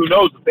shit. So who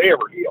knows if they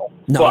ever heal.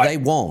 No, but they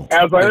won't.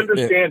 As I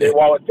understand it,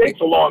 while it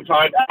takes a long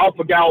time,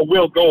 alpha-gal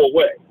will go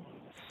away.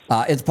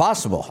 It's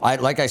possible.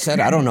 Like I said,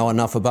 I don't know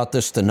enough about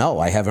this to know.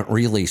 I haven't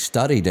really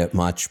studied it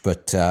much,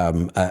 but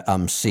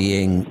I'm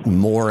seeing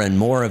more and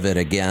more of it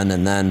again.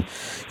 And then,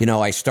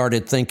 I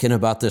started thinking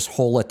about this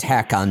whole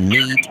attack on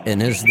meat.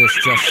 And is this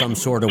just some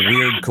sort of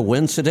weird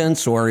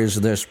coincidence, or is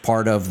this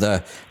part of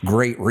the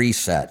Great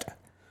Reset?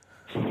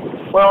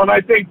 Well, and I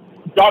think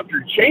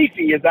Dr.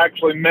 Chafee has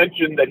actually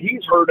mentioned that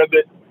he's heard of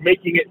it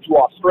making it to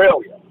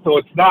Australia. So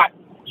it's not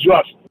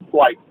just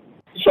like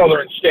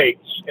southern states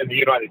in the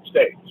United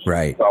States.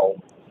 Right.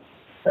 So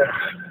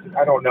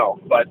I don't know.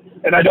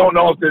 And I don't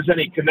know if there's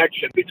any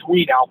connection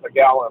between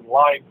alpha-gal and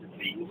Lyme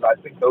disease. I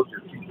think those are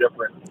two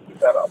different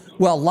setups.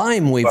 Well,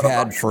 Lyme we've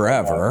had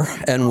forever,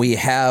 and we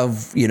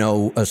have,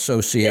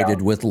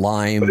 associated with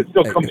Lyme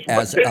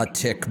as a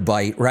tick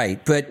bite.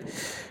 Right. But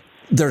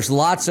there's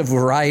lots of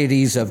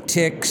varieties of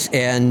ticks,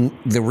 and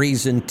the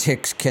reason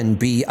ticks can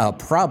be a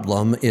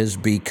problem is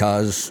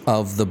because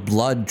of the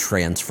blood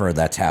transfer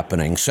that's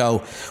happening.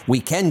 So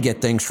we can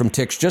get things from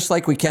ticks just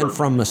like we can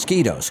from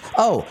mosquitoes.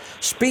 Oh,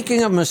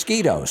 speaking of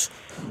mosquitoes,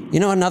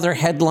 another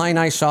headline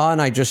I saw,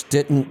 and I just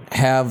couldn't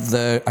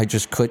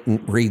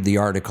read the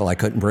article. I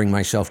couldn't bring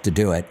myself to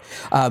do it.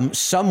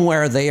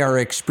 Somewhere they are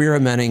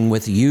experimenting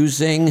with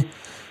using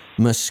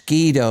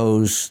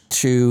mosquitoes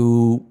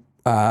to,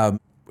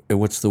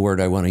 what's the word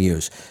I want to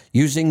use?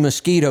 Using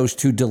mosquitoes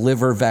to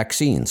deliver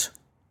vaccines.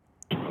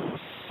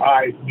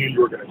 I knew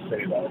you were going to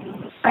say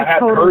that. I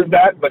hadn't heard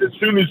that, but as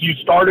soon as you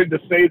started to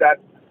say that,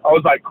 I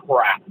was like,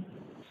 crap.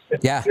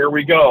 Yeah. Here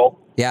we go.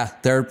 Yeah,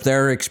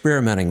 they're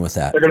experimenting with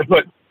that. They're going to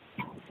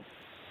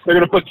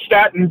put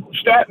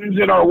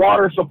statins in our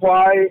water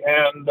supply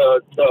and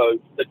the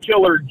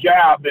killer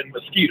jab in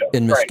mosquitoes.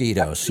 In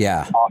mosquitoes,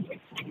 yeah. Awesome.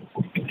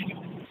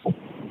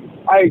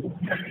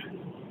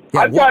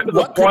 I've gotten to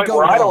the point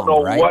where I don't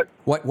know right?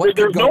 what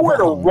there's nowhere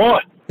wrong? to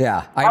run.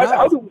 Yeah, I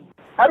know.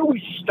 How do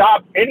we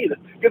stop any of this?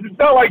 Because it's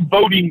not like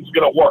voting's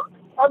going to work.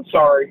 I'm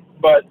sorry,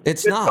 but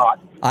it's not.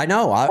 I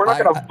know. We're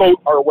not going to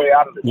vote our way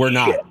out of this. We're shit.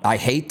 not. I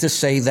hate to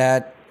say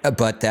that,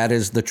 but that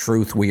is the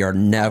truth. We are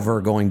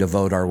never going to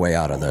vote our way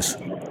out of this.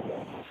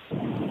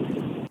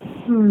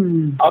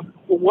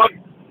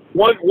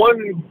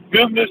 One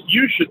business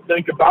you should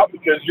think about,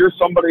 because you're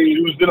somebody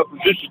who's in a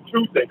position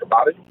to think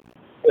about it,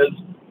 is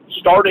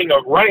starting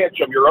a ranch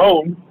of your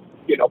own,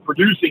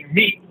 producing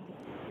meat.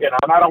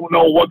 And I don't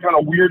know what kind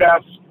of weird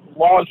ass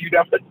laws you'd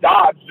have to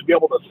dodge to be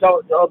able to sell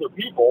it to other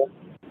people.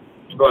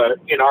 But,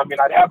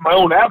 I'd have my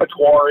own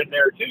abattoir in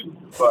there too.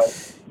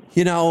 But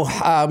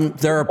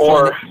there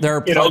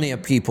are plenty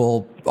of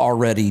people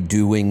already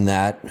doing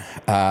that.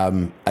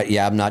 I'm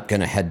not going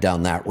to head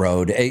down that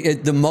road.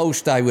 The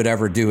most I would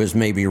ever do is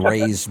maybe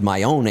raise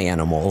my own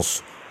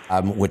animals,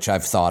 which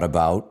I've thought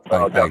about.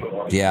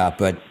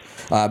 But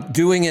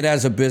doing it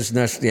as a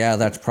business,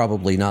 that's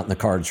probably not in the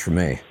cards for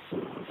me.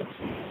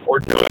 Or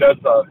do it as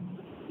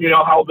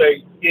how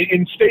they,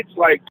 in states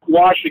like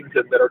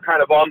Washington that are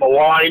kind of on the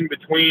line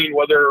between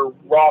whether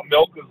raw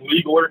milk is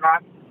legal or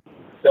not.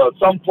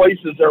 Some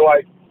places they're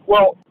like,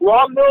 well,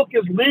 raw milk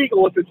is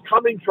legal if it's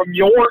coming from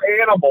your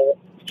animal.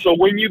 So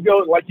when you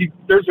go,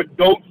 there's a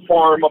goat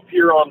farm up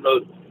here on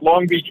the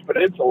Long Beach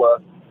Peninsula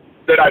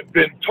that I've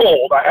been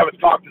told, I haven't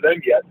talked to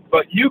them yet,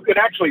 but you can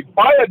actually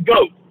buy a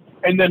goat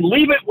and then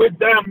leave it with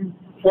them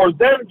for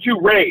them to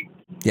raise.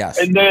 Yes.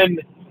 And then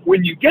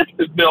when you get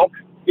the milk,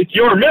 it's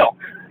your milk.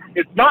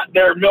 It's not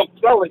their milk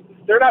selling.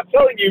 They're not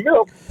selling you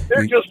milk.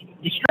 They're just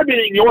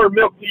distributing your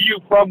milk to you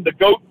from the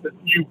goat that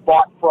you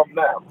bought from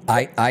them.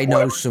 I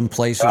know some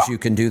places you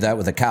can do that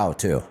with a cow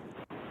too.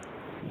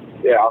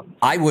 Yeah.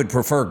 I would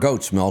prefer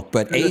goat's milk,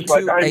 but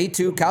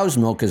A2 cow's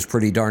milk is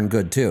pretty darn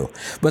good too.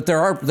 But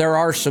there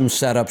are some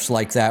setups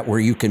like that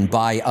where you can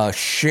buy a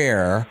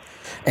share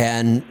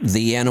and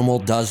the animal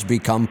does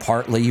become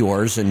partly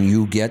yours and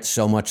you get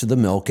so much of the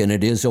milk, and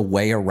it is a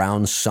way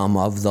around some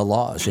of the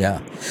laws. Yeah.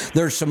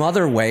 There's some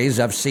other ways.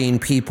 I've seen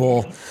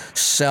people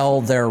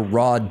sell their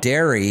raw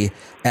dairy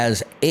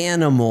as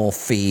animal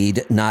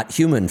feed, not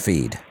human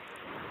feed.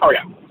 Oh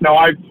yeah. No,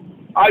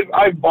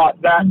 I've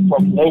bought that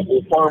from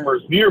local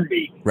farmers near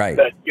me. Right.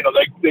 That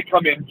they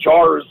come in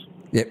jars.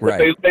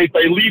 Right.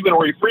 They leave in a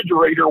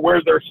refrigerator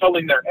where they're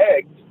selling their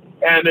eggs,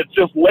 and it's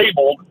just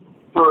labeled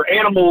for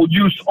animal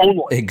use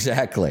only.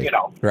 Exactly.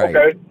 Right.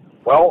 Okay.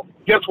 Well,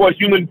 guess what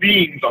human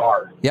beings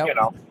are. Yep.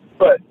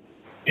 But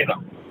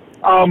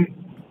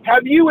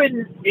have you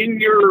in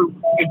your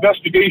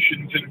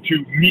investigations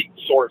into meat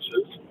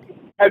sources,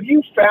 have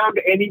you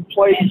found any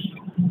place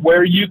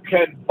where you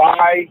can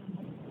buy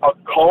a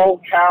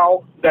cull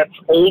cow that's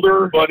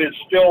older but is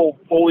still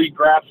fully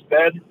grass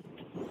fed?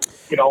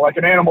 Like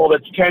an animal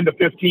that's 10 to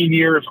 15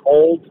 years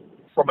old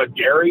from a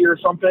dairy or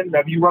something?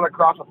 Have you run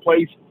across a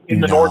place in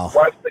the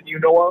Northwest that you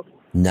know of?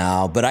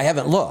 No, but I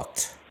haven't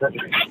looked.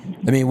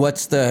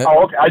 What's the...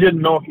 Oh, okay. I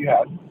didn't know if you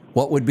had.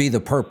 What would be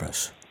the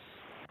purpose?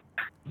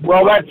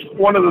 Well, that's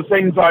one of the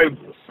things I've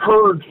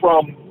heard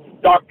from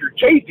Dr.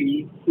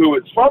 Chafee, who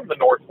is from the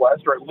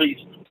Northwest, or at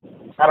least,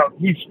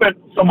 he spent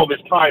some of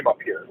his time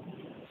up here.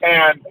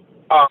 And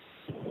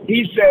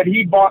he said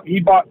he bought,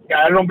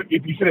 I don't know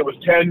if he said it was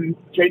 10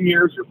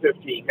 years or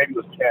 15, maybe it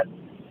was 10.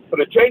 But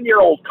a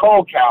 10-year-old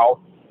cull cow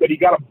that he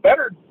got a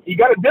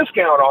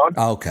discount on.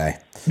 Okay.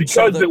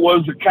 Because it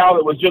was a cow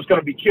that was just going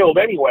to be killed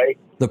anyway.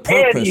 The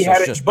purpose and he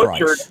had is it just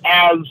butchered price.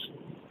 as,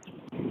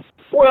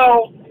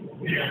 well,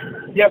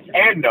 yes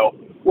and no.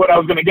 What I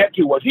was going to get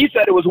to was he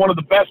said it was one of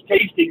the best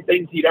tasting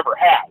things he'd ever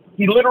had.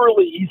 He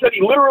said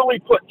he literally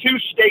put two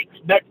steaks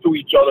next to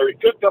each other. He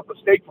cooked up a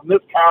steak from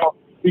this cow.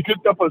 He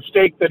cooked up a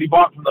steak that he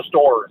bought from the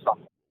store or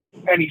something.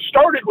 And he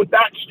started with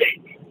that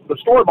steak, the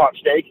store-bought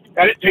steak,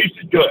 and it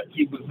tasted good.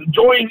 He was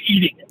enjoying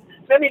eating it.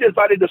 Then he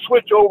decided to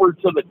switch over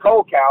to the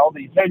cull cow,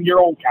 the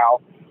 10-year-old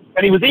cow,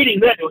 and he was eating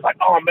that. It was like,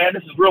 oh, man,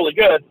 this is really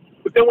good.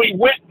 But then when he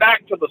went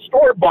back to the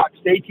store-bought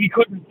steak, he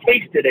couldn't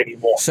taste it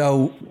anymore.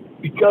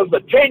 Because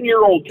the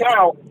 10-year-old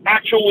cow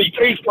actually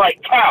tastes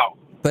like cow.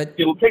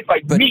 It'll taste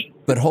like meat.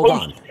 But hold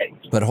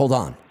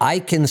on. I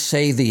can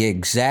say the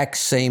exact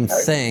same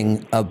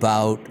thing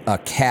about a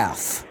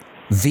calf.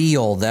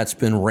 Veal that's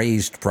been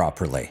raised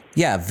properly.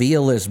 Yeah,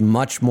 veal is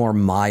much more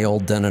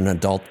mild than an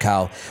adult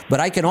cow,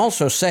 but I can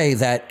also say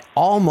that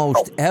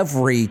almost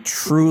every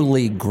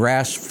truly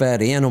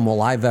grass-fed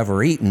animal I've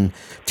ever eaten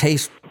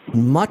tastes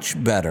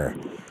much better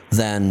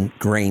than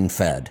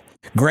grain-fed.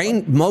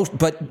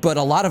 But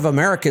a lot of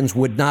Americans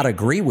would not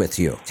agree with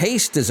you.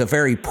 Taste is a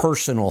very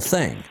personal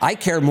thing. I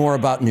care more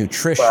about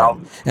nutrition.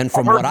 Well, and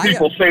from I've heard what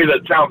people say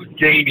that sounds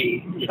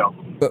gamey, you know.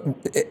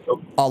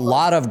 A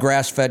lot of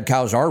grass-fed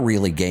cows are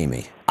really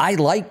gamey. I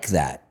like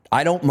that.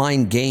 I don't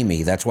mind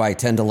gamey. That's why I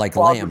tend to like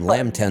lamb.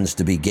 Lamb tends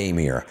to be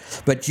gamier.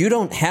 But you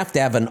don't have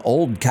to have an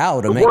old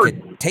cow to make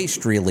it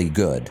taste really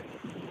good.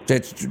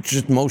 It's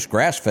just most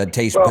grass-fed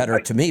taste better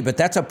to me, but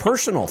that's a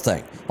personal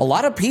thing. A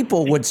lot of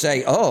people would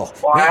say, "Oh,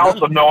 well, man, I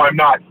also know I'm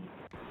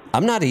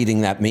not eating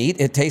that meat.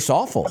 It tastes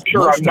awful."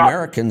 Sure most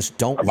Americans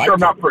don't like it. I'm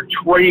not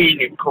portraying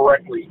it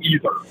correctly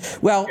either.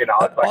 Well, you know,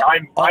 it's like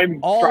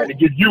I'm trying to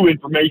give you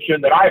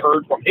information that I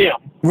heard from him.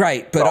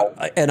 Right,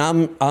 but and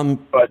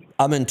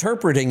I'm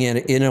interpreting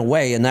it in a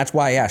way, and that's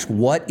why I asked,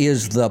 what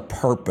is the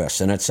purpose?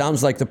 And it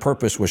sounds like the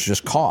purpose was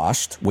just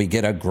cost. We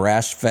get a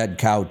grass-fed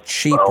cow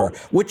cheaper,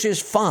 which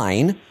is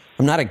fine.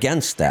 I'm not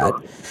against that,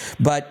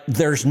 but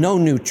there's no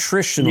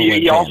nutritional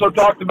advantage. He also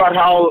talked about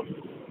how,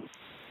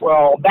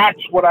 well, that's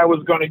what I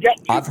was going to get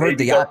to. I've heard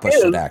the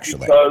opposite,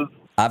 actually. Because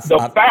I've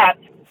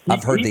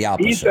heard the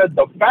opposite. He said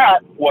the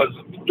fat was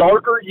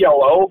darker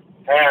yellow,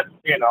 and,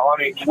 you know,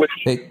 I mean, which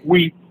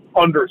we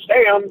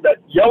understand that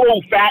yellow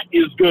fat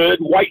is good,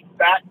 white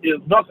fat is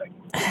nothing.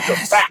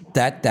 It's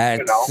fat.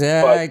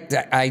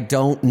 I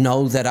don't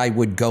know that I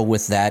would go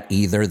with that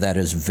either. That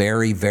is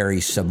very,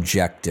 very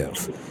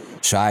subjective.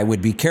 So I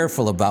would be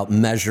careful about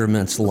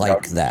measurements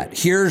like that.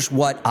 Here's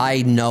what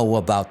I know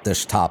about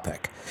this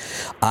topic.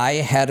 I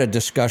had a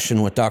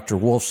discussion with Dr.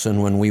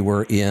 Wolfson when we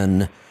were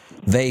in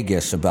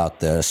Vegas about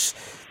this,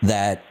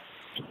 that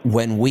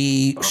when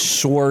we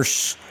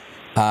source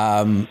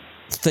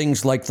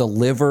things like the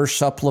liver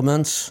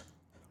supplements,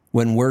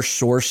 when we're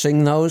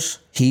sourcing those,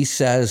 he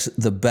says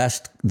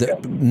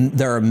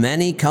there are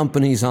many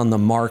companies on the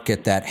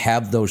market that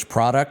have those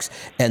products,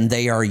 and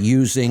they are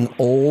using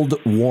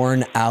old,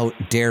 worn out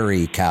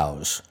dairy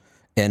cows,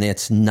 and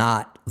it's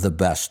not the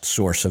best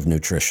source of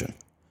nutrition.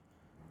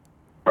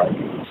 Right.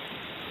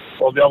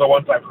 Well, the other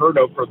ones I've heard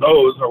of for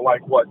those are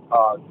like what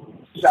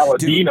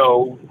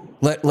Saladino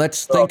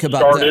let's think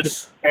about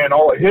this. And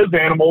all of his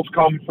animals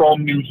come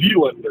from New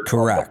Zealand.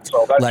 Correct.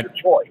 So that's your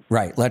choice.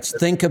 Right. Let's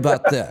think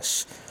about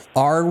this.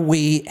 Are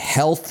we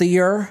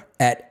healthier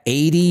at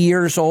 80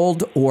 years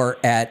old or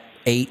at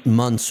 8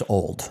 months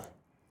old?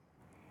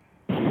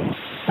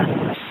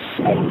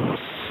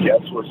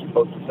 Yes, we're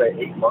supposed to say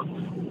 8 months.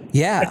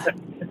 Yeah.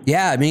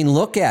 Yeah, I mean,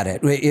 look at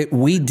it.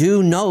 We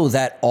do know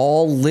that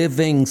all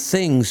living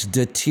things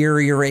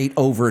deteriorate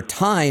over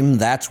time.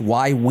 That's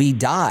why we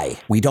die.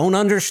 We don't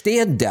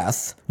understand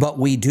death, but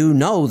we do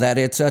know that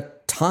it's a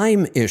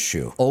time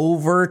issue.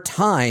 Over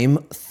time,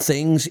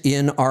 things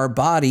in our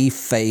body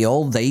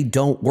fail. They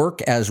don't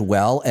work as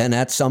well, and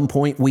at some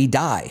point we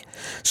die.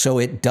 So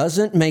it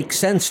doesn't make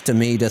sense to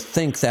me to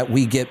think that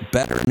we get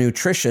better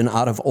nutrition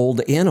out of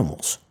old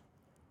animals.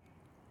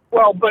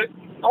 Well, but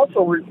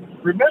also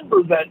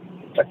remember that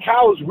a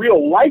cow's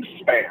real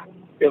lifespan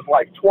is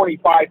like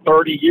 25,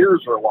 30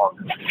 years or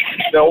longer.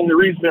 The only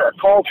reason they're a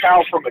call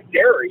cow from a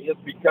dairy is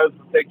because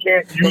they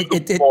can't use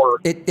them for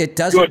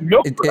good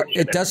milk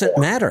production. It doesn't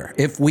matter.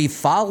 If we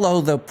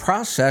follow the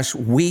process,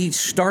 we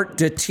start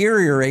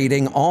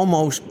deteriorating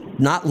almost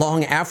not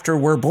long after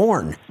we're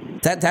born.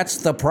 That's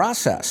the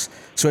process.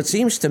 So it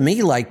seems to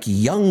me like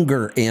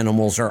younger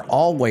animals are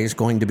always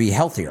going to be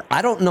healthier.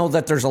 I don't know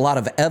that there's a lot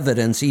of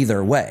evidence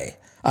either way.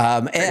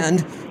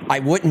 And I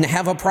wouldn't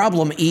have a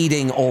problem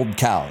eating old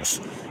cows.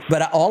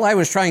 But all I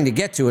was trying to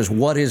get to is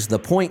what is the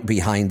point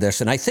behind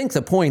this? And I think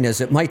the point is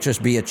it might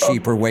just be a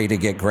cheaper way to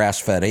get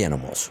grass-fed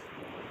animals.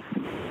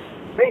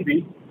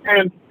 Maybe.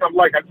 And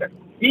like I said,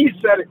 he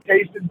said it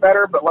tasted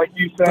better, but like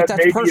you said,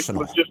 maybe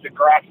personal. It was just a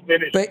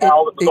grass-finished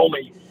cow that was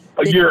only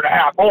a year and a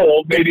half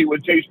old. Maybe it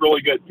would taste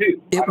really good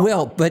too. It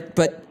will,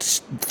 but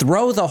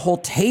throw the whole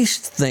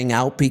taste thing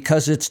out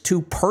because it's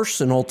too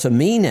personal to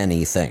mean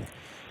anything.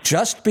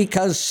 Just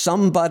because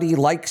somebody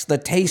likes the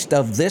taste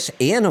of this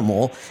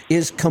animal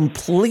is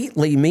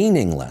completely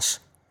meaningless.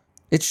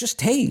 It's just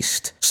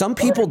taste. Some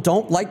people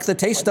don't like the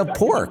taste of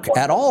pork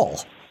at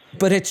all.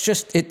 But it's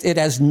just, it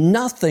has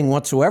nothing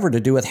whatsoever to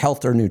do with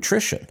health or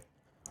nutrition.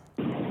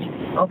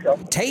 Okay.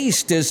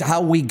 Taste is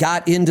how we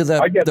got into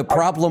the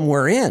problem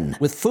we're in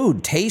with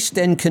food. Taste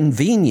and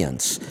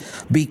convenience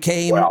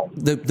became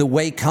the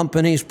way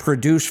companies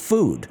produce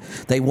food.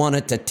 They want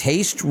it to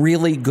taste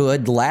really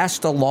good,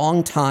 last a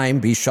long time,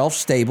 be shelf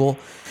stable,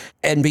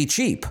 and be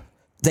cheap.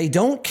 They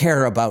don't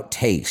care about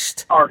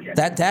taste. Okay.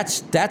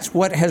 That's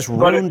what has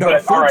ruined our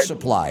food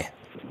supply.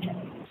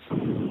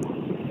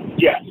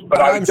 Yes,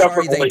 but I'm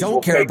sorry, they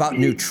don't care about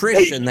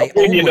nutrition. They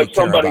only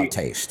care about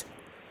taste.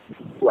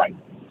 Right.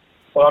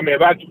 Well, I mean,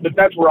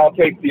 that's where I'll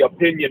take the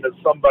opinion of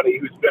somebody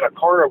who's been a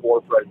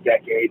carnivore for a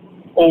decade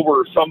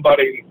over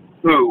somebody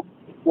who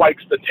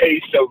likes the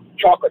taste of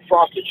chocolate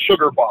frosted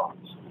sugar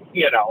bombs.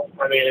 You know,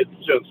 I mean,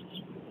 it's just.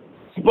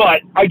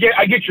 But I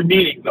get your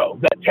meaning though.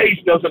 That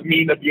taste doesn't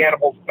mean that the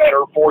animal's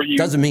better for you.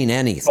 Doesn't mean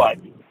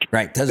anything.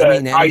 Right? Doesn't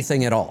mean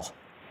anything at all.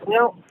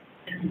 Well,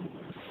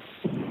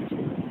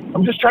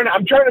 I'm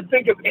trying to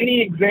think of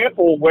any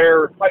example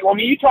where, like, I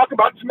mean, you talk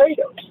about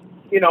tomatoes.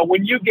 You know,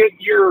 when you get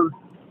your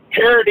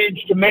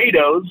heritage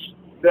tomatoes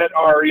that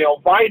are, you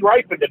know, vine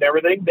ripened and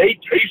everything, they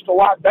taste a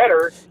lot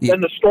better than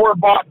the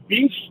store-bought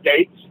beef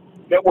steaks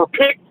that were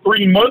picked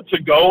 3 months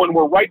ago and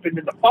were ripened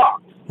in the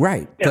box.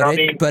 Right,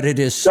 but it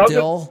is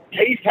still... Doesn't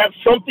taste have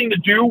something to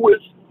do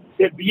with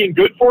it being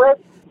good for us?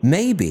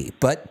 Maybe,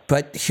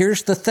 but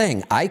here's the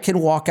thing. I can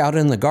walk out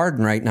in the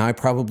garden right now. I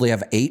probably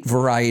have 8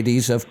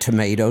 varieties of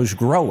tomatoes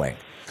growing.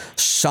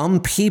 Some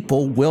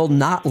people will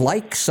not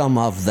like some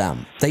of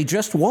them. They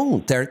just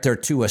won't. They're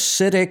too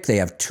acidic. They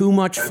have too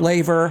much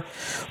flavor.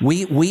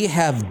 We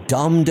have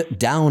dumbed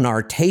down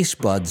our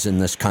taste buds in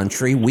this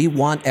country. We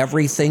want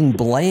everything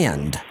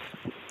bland.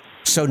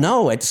 So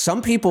no,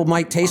 some people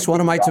might taste one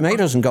of my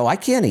tomatoes and go, I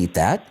can't eat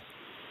that.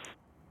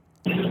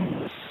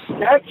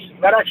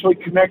 That actually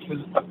connects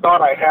to a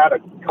thought I had a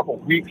couple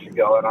weeks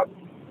ago, and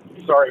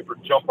I'm sorry for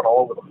jumping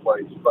all over the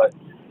place, but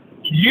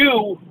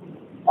you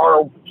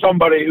are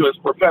somebody who has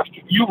professed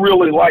you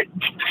really like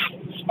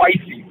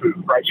spicy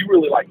food, right? You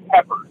really like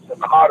peppers,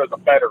 and the hotter the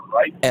better,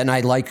 right? And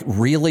I like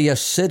really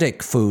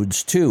acidic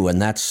foods too,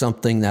 and that's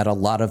something that a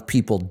lot of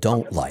people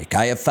don't like.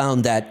 I have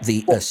found that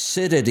the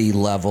acidity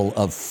level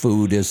of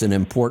food is an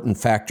important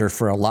factor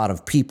for a lot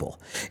of people,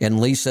 and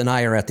Lisa and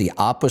I are at the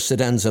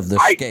opposite ends of the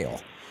scale.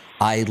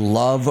 I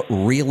love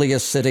really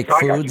acidic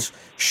foods.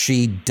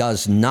 She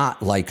does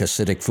not like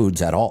acidic foods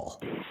at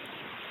all.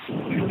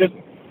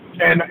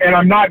 And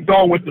I'm not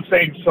going with the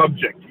same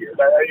subject here.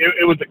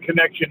 It was a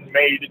connection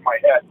made in my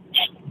head.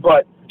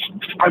 But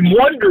I'm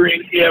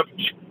wondering if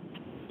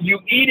you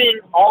eating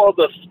all of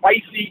the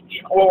spicy,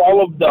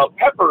 all of the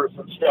peppers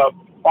and stuff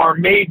are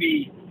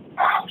maybe,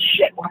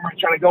 where am I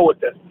trying to go with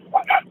this?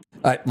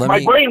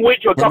 My brain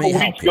went to a couple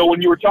weeks ago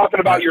when you were talking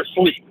about your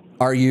sleep.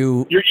 Are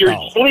you? Your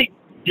sleep.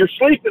 Your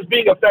sleep is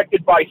being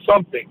affected by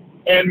something.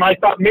 And I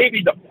thought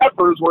maybe the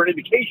peppers were an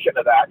indication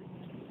of that.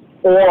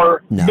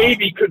 Or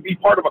maybe could be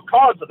part of a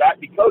cause of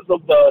that because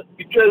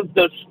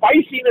the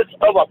spiciness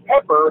of a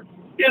pepper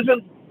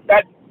isn't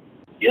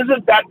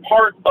that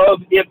part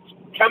of its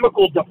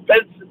chemical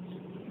defenses.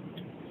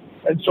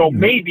 And so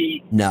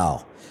maybe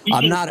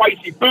eating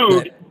spicy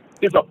food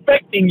is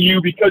affecting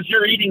you because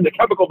you're eating the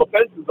chemical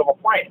defenses of a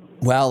plant.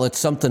 Well, it's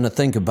something to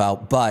think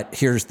about, but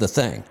here's the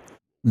thing.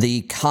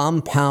 The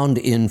compound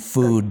in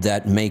food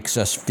that makes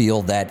us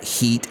feel that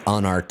heat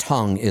on our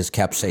tongue is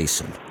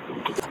capsaicin.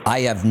 I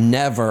have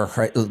never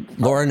heard,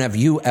 Lauren, have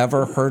you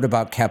ever heard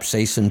about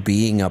capsaicin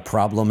being a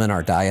problem in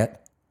our diet?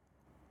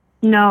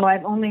 No,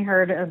 I've only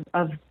heard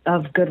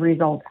of good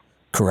results.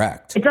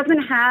 Correct. It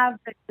doesn't have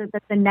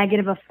the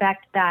negative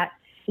effect that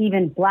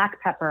even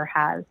black pepper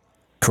has.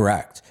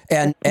 Correct.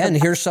 And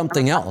here's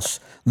something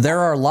else. There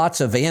are lots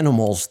of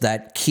animals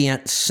that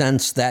can't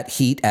sense that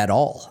heat at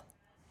all.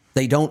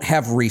 They don't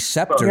have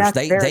receptors.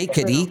 They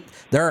could eat.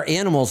 There are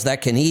animals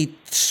that can eat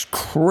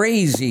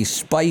crazy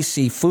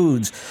spicy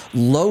foods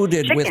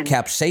loaded with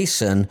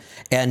capsaicin,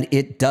 and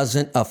it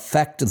doesn't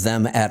affect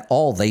them at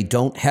all. They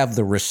don't have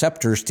the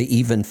receptors to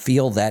even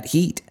feel that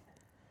heat.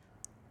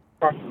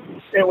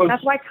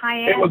 That's why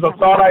cayenne. It was a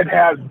thought I'd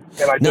had,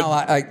 and I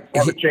didn't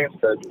have a chance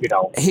to,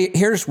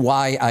 Here's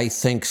why I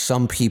think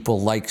some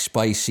people like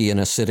spicy and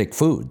acidic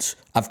foods.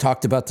 I've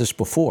talked about this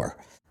before.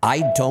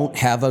 I don't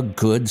have a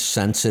good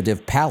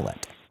sensitive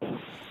palate.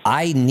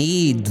 I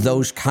need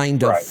those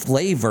kind of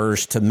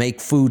flavors to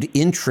make food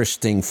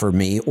interesting for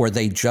me, or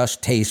they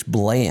just taste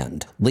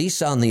bland.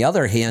 Lisa, on the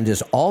other hand,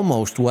 is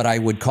almost what I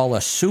would call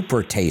a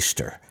super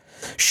taster.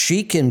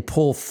 She can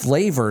pull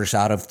flavors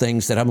out of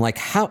things that I'm like,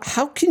 how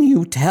can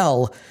you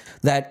tell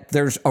that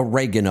there's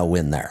oregano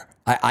in there?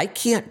 I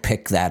can't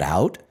pick that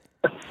out.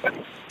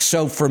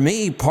 So for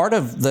me, part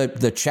of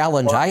the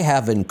challenge I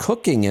have in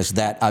cooking is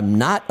that I'm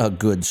not a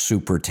good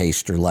super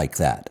taster like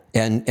that.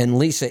 And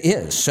Lisa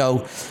is.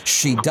 So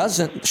she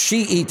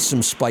eats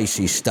some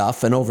spicy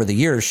stuff, and over the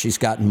years she's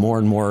gotten more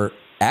and more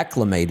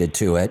acclimated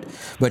to it,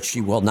 but she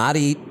will not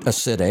eat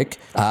acidic.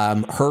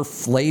 Her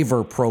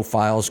flavor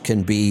profiles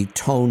can be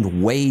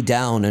toned way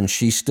down, and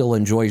she still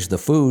enjoys the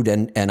food,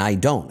 and I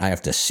don't. I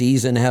have to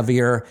season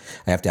heavier.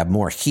 I have to have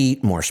more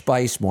heat, more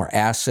spice, more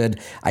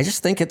acid. I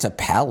just think it's a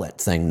palate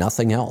thing,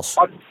 nothing else.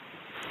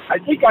 I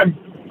think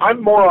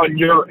I'm more on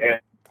your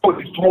end. I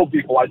always told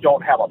people I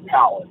don't have a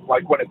palate.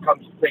 Like when it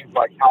comes to things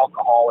like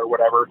alcohol or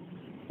whatever,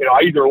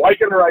 I either like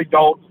it or I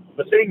don't.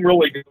 The same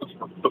really goes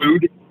for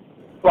food.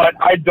 But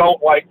I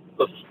don't like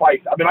the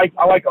spice. I mean,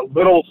 I like a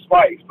little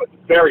spice, but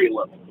very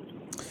little.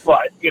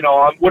 But,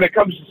 when it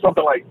comes to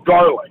something like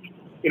garlic,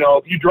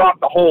 if you drop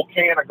the whole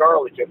can of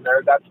garlic in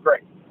there, that's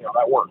great.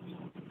 That works.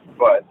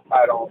 But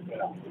I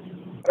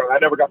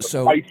never got the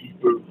spicy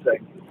food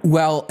thing.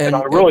 Well, and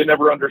I really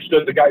never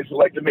understood the guys who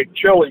like to make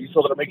chili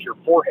so that it makes your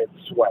forehead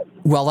sweat.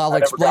 Well, I'll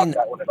explain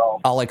that one at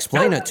all. I'll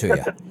explain it to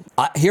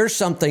you. Here's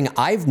something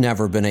I've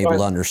never been able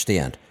to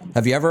understand.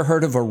 Have you ever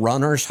heard of a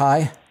runner's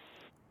high?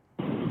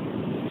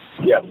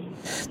 Yes.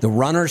 The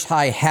runner's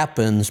high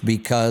happens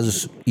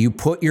because you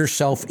put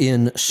yourself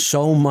in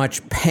so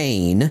much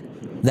pain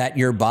that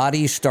your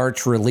body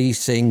starts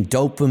releasing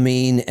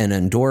dopamine and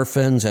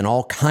endorphins and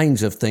all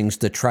kinds of things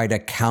to try to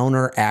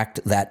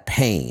counteract that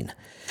pain.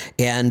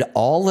 And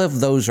all of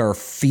those are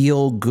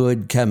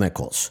feel-good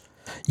chemicals.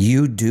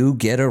 You do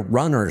get a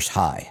runner's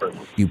high.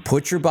 You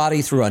put your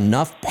body through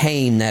enough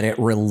pain that it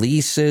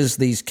releases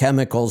these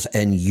chemicals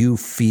and you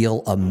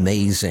feel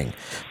amazing.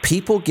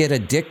 People get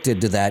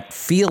addicted to that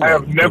feeling.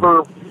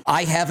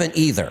 I haven't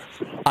either.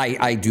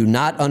 I do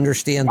not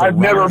understand the I've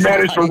never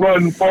managed to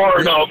run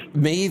far enough.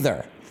 Me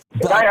either.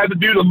 But I had to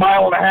do the 1.5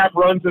 mile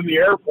runs in the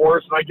Air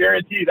Force, and I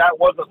guarantee you that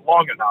wasn't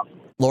long enough.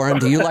 Lauren,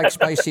 do you like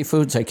spicy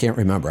foods? I can't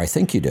remember. I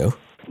think you do.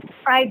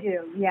 I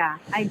do. Yeah,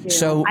 I do.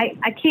 So,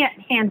 I can't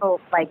handle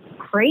like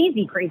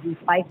crazy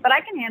spice, but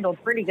I can handle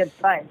pretty good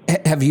spice.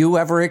 Have you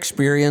ever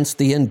experienced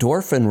the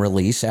endorphin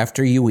release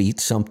after you eat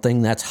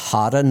something that's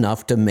hot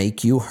enough to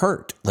make you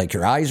hurt? Like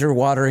your eyes are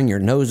watering, your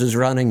nose is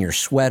running, you're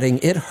sweating.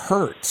 It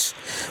hurts.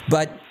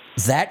 But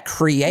that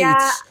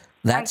creates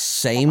that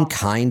same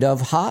kind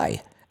of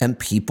high. And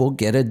people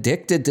get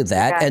addicted to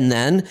that. And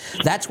then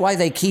that's why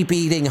they keep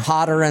eating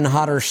hotter and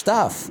hotter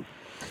stuff.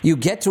 You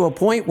get to a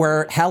point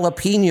where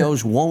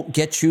jalapenos won't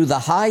get you the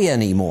high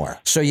anymore.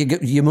 So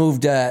you move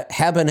to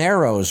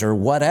habaneros or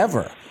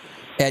whatever.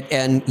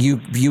 And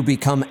you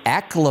become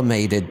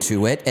acclimated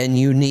to it, and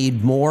you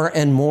need more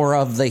and more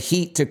of the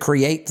heat to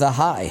create the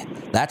high.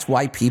 That's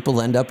why people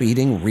end up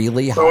eating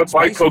really hot. So it's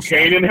like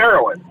cocaine and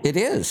heroin. It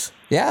is,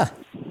 yeah.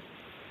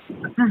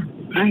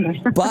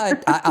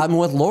 But I'm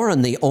with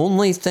Lauren. The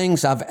only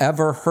things I've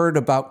ever heard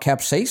about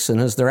capsaicin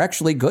is they're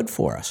actually good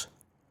for us.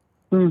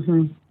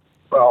 Mm-hmm.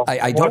 Well,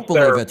 I don't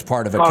believe it's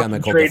part of a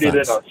chemical defense.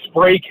 Concentrated in a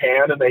spray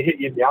can and they hit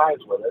you in the eyes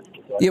with it.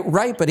 Yeah,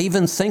 right, but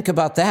even think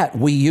about that.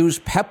 We use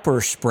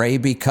pepper spray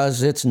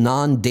because it's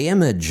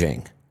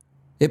non-damaging.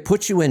 It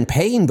puts you in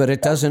pain, but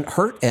it doesn't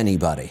hurt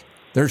anybody.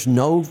 There's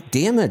no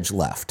damage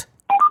left.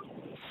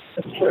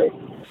 That's true.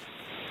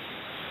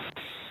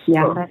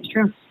 Yeah, that's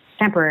true.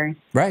 Temporary.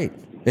 Right.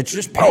 It's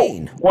just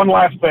pain. Oh, one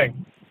last thing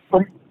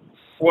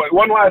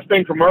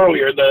from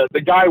earlier.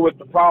 The guy with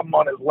the problem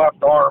on his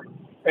left arm,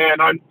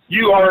 and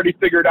you already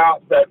figured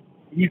out that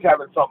he's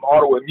having some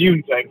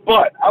autoimmune thing.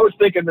 But I was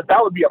thinking that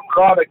would be a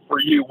product for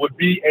you. Would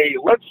be a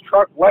Let's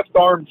Truck left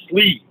arm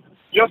sleeve.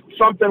 Just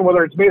something,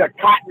 whether it's made of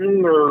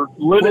cotton or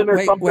linen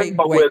or something,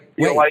 but with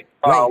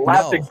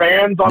elastic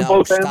bands on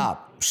both ends.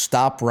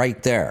 Stop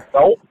right there.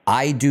 No.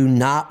 I do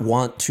not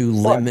want to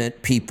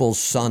limit people's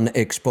sun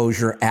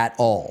exposure at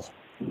all.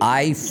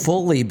 I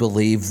fully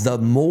believe the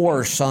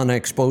more sun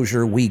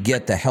exposure we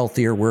get, the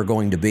healthier we're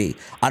going to be.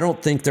 I don't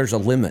think there's a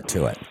limit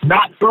to it.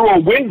 Not through a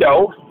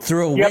window.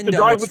 Through a window. You have to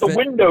drive with the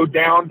window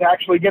down to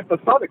actually get the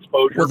sun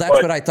exposure. Well,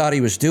 that's what I thought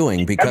he was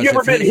doing. Because have you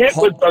ever been hit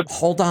with the...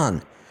 Hold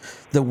on.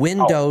 The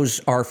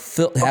windows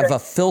have a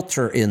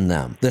filter in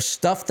them. The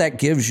stuff that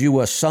gives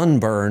you a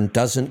sunburn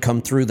doesn't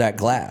come through that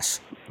glass.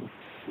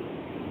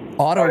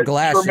 Auto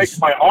glass sure makes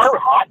my arm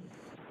hot.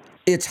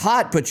 It's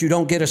hot, but you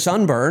don't get a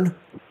sunburn.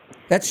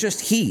 That's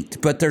just heat,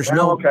 but there's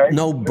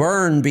no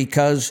burn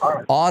because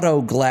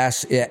auto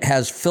glass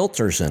has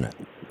filters in it.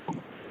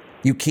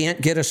 You can't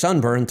get a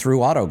sunburn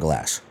through auto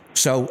glass.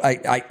 So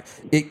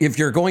if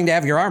you're going to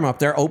have your arm up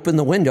there, open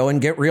the window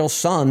and get real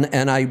sun,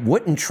 and I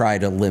wouldn't try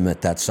to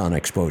limit that sun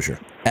exposure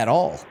at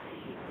all.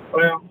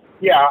 Well,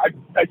 yeah,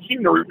 I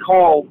seem to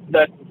recall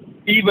that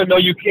even though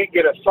you can't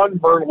get a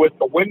sunburn with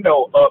the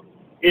window up,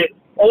 it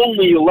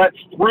only lets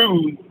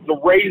through the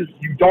rays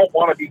you don't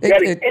want to be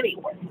getting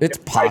anyway. It's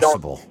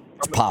possible.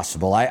 It's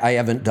possible. I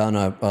haven't done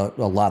a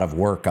lot of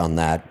work on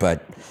that,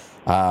 but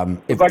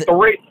it's like the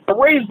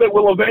rays that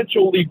will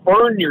eventually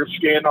burn your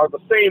skin are the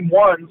same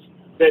ones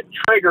that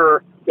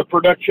trigger the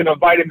production of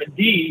vitamin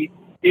D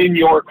in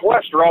your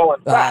cholesterol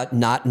and fat.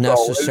 Not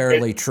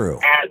necessarily true.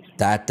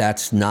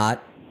 That's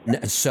not.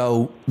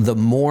 So the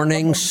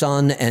morning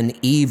sun and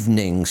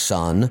evening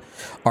sun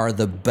are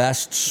the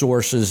best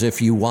sources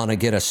if you want to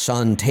get a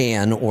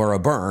suntan or a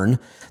burn.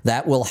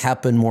 That will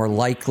happen more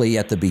likely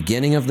at the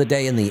beginning of the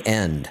day and the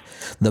end.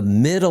 The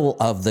middle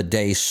of the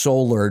day,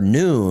 solar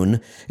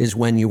noon, is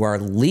when you are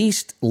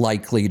least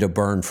likely to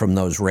burn from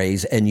those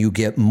rays and you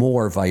get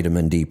more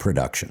vitamin D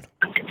production.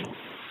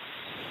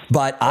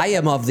 But I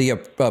am of the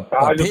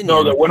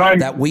opinion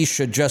that we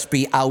should just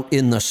be out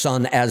in the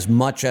sun as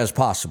much as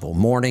possible,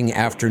 morning,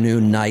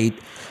 afternoon, night.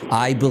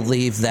 I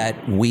believe that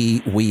we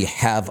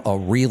have a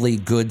really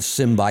good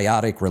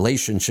symbiotic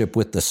relationship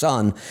with the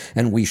sun,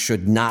 and we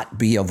should not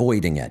be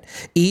avoiding it.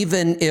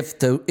 Even if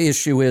the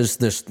issue is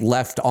this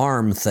left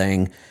arm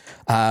thing,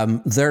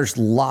 there's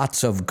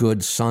lots of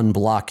good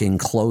sun-blocking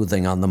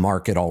clothing on the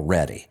market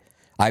already.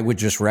 I would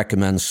just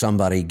recommend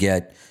somebody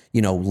get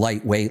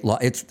lightweight.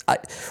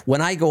 When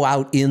I go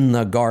out in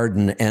the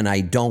garden and I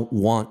don't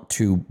want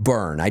to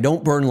burn, I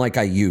don't burn like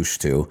I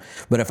used to,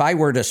 but if I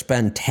were to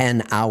spend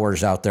 10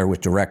 hours out there with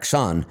direct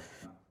sun,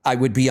 I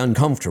would be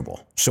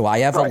uncomfortable. So I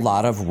have a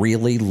lot of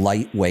really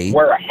lightweight.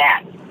 Wear a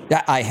hat.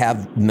 I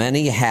have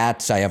many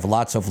hats. I have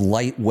lots of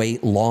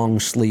lightweight, long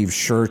sleeve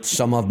shirts.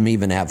 Some of them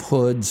even have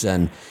hoods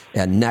and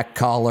neck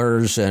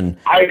collars. And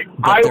I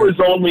was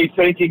only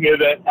thinking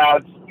of it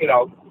as,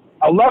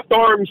 a left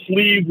arm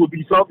sleeve would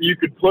be something you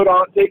could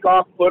take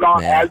off, put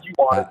on as you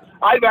want.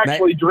 I've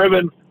actually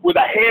driven with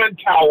a hand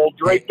towel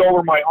draped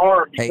over my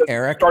arm because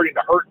Eric, it's starting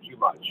to hurt too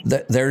much.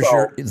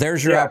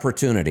 There's your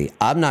opportunity.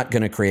 I'm not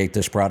going to create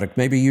this product.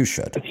 Maybe you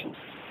should.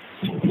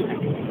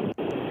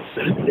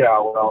 Yeah,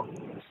 well,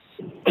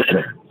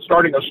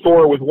 starting a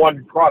store with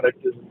one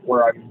product is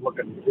where I'm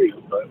looking to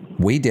do. But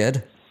we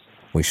did.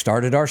 We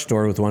started our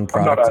store with one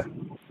product.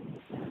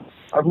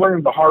 I've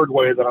learned the hard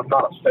way that I'm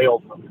not a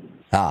salesman.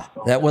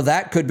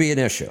 That could be an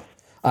issue.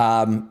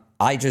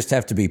 I just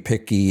have to be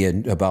picky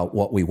about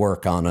what we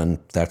work on, and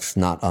that's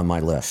not on my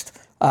list.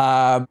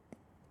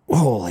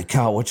 Holy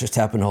cow, what just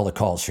happened to all the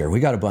calls here? We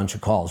got a bunch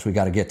of calls we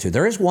got to get to.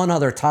 There is one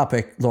other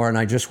topic, Lauren,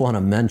 I just want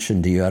to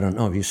mention to you. I don't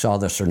know if you saw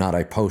this or not.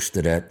 I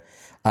posted it.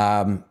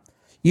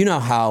 You know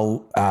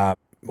how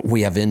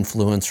we have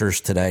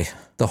influencers today?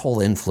 The whole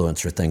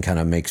influencer thing kind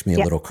of makes me a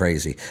little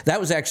crazy. That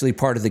was actually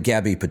part of the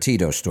Gabby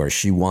Petito story.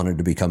 She wanted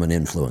to become an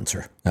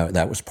influencer.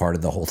 That was part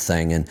of the whole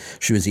thing. And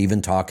she was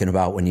even talking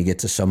about when you get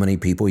to so many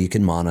people, you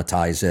can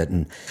monetize it.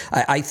 And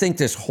I think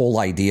this whole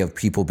idea of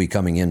people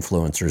becoming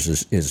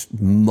influencers is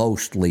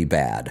mostly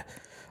bad.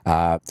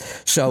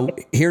 So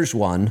here's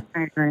one.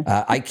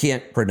 I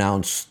can't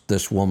pronounce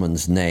this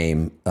woman's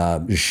name.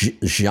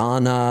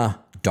 Jana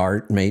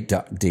Dart,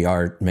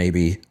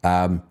 maybe.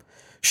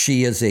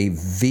 She is a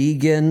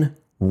vegan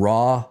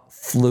raw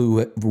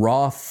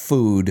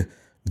food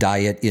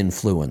diet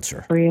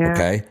influencer. Oh, yeah.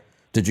 Okay.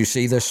 Did you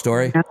see this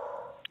story?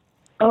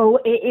 Oh,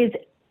 it is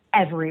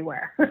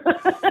everywhere.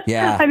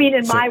 Yeah. I mean,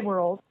 in my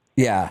world.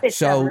 Yeah.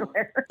 It's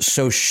everywhere.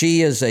 So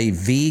she is a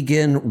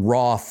vegan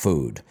raw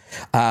food.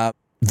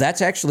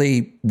 That's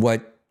actually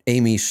what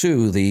Amy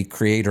Sue, the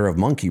creator of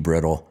Monkey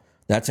Brittle,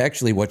 that's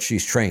actually what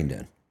she's trained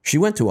in. She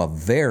went to a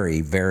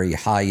very, very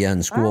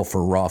high-end school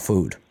for raw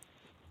food.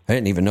 I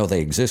didn't even know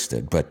they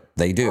existed, but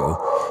they do.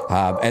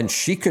 And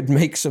she could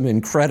make some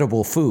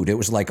incredible food. It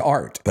was like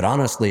art, but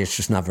honestly, it's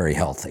just not very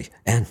healthy.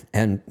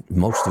 And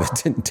most of it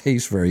didn't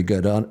taste very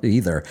good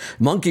either.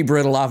 Monkey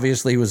Brittle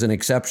obviously was an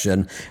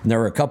exception, and there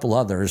were a couple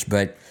others,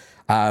 but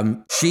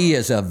she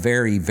is a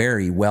very,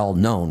 very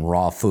well-known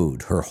raw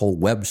food. Her whole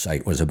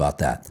website was about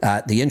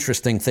that. The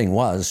interesting thing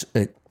was,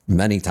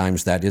 many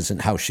times that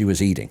isn't how she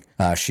was eating.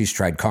 She's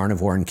tried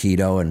carnivore and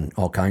keto and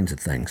all kinds of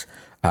things.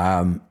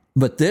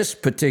 But this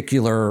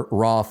particular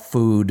raw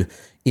food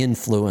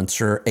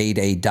influencer ate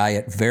a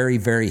diet very,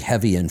 very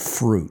heavy in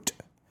fruit.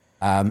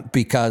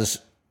 Because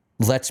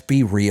let's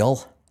be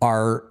real,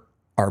 are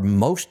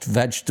most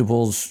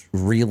vegetables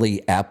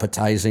really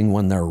appetizing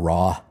when they're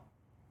raw?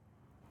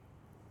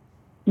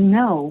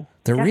 No.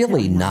 They're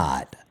really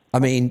not. I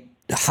mean,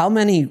 how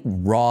many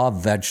raw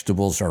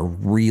vegetables are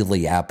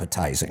really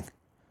appetizing?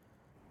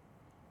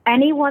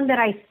 Anyone that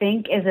I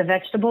think is a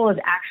vegetable is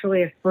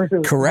actually a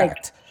fruit.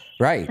 Correct.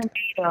 Right.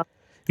 Tomato.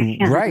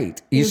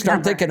 Right. You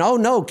start thinking, oh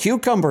no,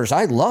 cucumbers.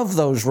 I love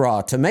those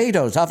raw.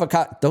 Tomatoes,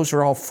 avocado. Those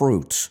are all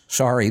fruits.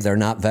 Sorry, they're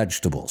not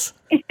vegetables.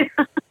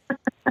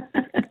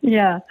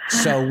 Yeah.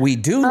 So we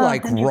do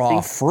like raw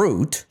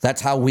fruit.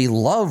 That's how we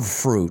love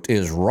fruit,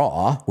 is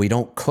raw. We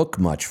don't cook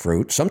much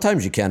fruit.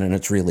 Sometimes you can and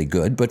it's really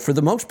good, but for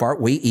the most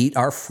part, we eat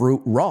our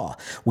fruit raw.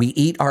 We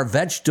eat our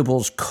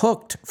vegetables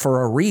cooked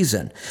for a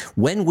reason.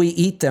 When we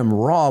eat them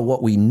raw,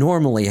 what we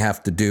normally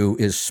have to do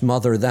is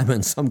smother them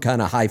in some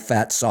kind of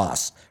high-fat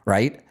sauce,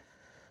 right?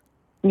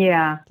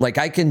 Yeah. Like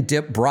I can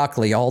dip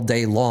broccoli all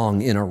day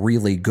long in a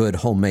really good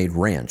homemade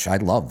ranch. I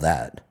love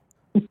that.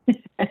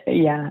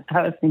 Yeah,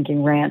 I was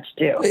thinking ranch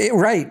too.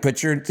 Right,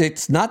 but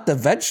it's not the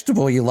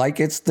vegetable you like,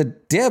 it's the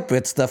dip,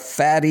 it's the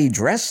fatty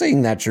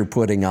dressing that you're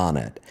putting on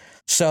it.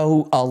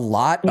 So a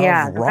lot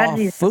of raw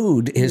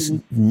food is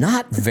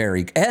not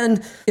very,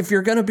 and if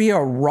you're going to be a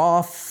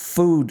raw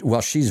food,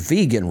 well, she's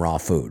vegan raw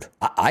food.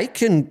 I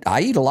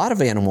eat a lot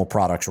of animal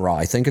products raw.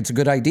 I think it's a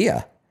good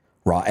idea.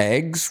 Raw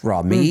eggs,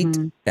 raw meat,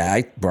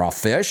 raw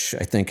fish.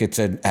 I think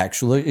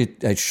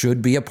it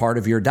should be a part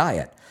of your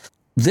diet.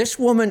 This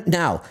woman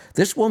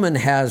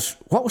has,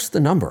 what was the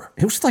number?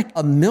 It was like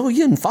 1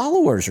 million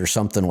followers or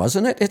something,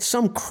 wasn't it? It's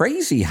some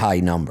crazy high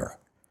number.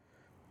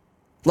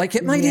 Like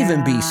it might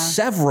even be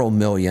several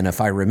million if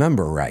I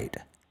remember right.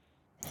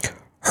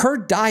 Her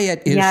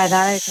diet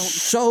is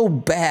so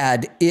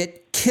bad,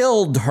 it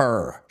killed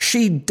her.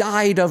 She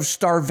died of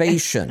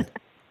starvation.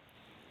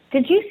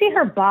 Did you see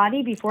her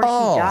body before she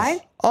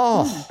died?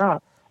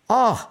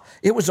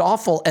 It was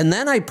awful. And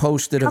then I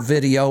posted a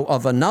video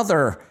of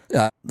another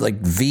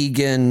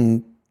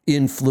vegan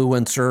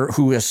influencer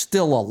who is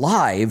still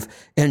alive,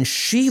 and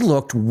she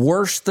looked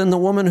worse than the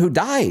woman who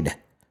died.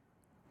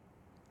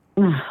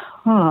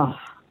 Oh,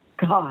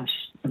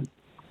 gosh.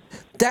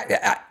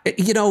 That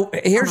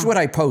here's what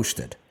I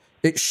posted.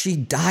 She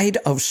died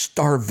of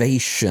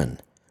starvation.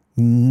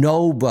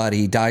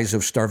 Nobody dies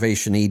of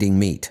starvation eating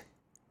meat.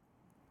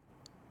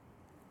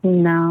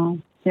 No,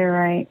 you're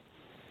right.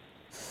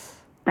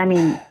 I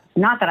mean,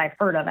 Not that I've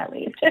heard of, at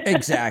least.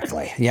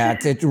 Exactly. Yeah,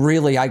 it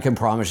really, I can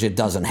promise you it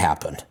doesn't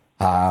happen.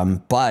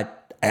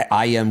 But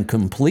I am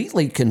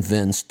completely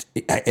convinced,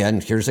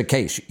 and here's a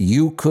case,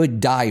 you could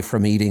die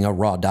from eating a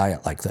raw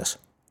diet like this.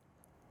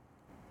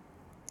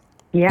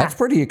 Yeah. That's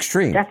pretty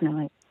extreme.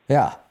 Definitely.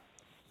 Yeah.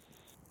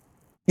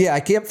 Yeah,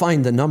 I can't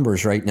find the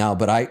numbers right now,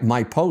 but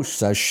my post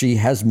says she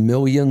has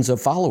millions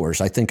of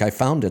followers. I think I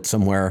found it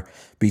somewhere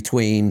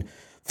between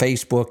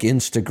Facebook,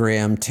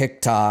 Instagram,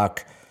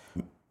 TikTok,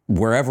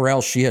 wherever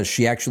else she is.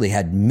 She actually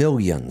had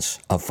millions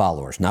of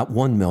followers, not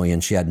 1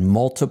 million. She had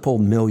multiple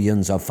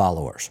millions of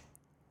followers.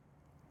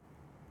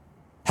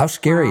 How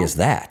scary is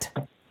that?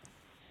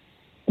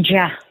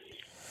 Yeah.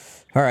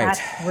 All right.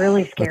 That's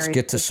really scary. Let's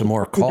get to some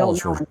more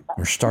calls.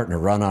 We're starting to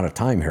run out of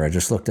time here. I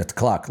just looked at the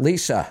clock.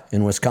 Lisa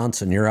in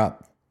Wisconsin, you're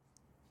up.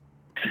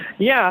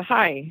 Yeah,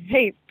 hi.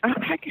 Hey, I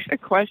got a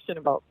question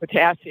about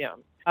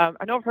potassium. I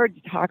know I've heard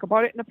you talk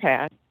about it in the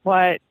past,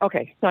 but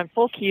okay, so I'm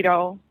full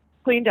keto,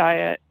 clean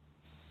diet,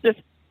 just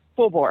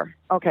full bore.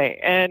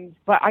 Okay,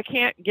 but I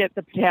can't get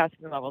the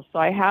potassium levels. So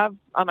I have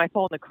on my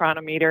phone the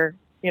chronometer,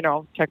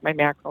 check my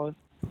macros.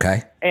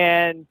 Okay.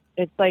 And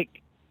it's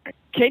like,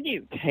 can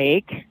you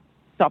take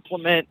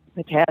supplement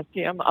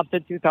potassium up to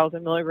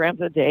 2,000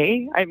 milligrams a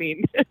day? I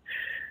mean,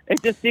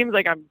 it just seems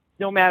like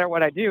no matter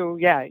what I do,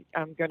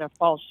 I'm going to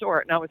fall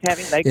short. And I was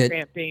having leg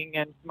cramping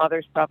and some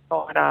other stuff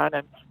going on.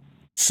 And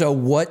so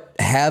what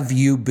have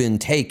you been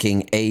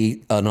taking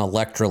an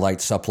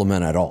electrolyte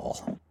supplement at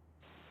all?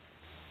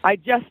 I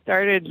just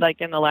started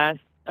in the last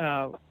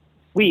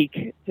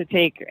week to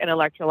take an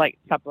electrolyte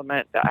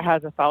supplement that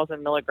has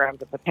 1,000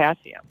 milligrams of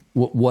potassium.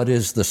 What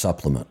is the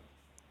supplement?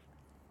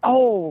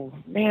 Oh,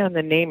 man,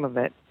 the name of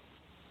it.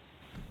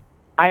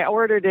 I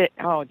ordered it.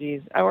 Oh,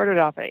 geez. I ordered it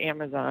off of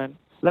Amazon.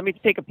 Let me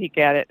take a peek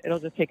at it. It'll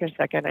just take a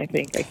second. I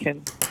think I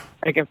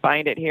can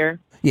find it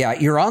here. Yeah,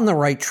 you're on the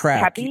right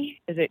track. Kepi?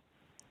 Is it?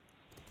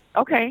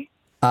 Okay.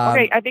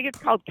 Okay, I think it's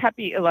called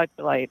Kepi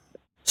Electrolyte.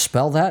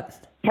 Spell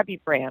that?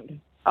 Kepi brand.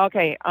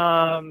 Okay.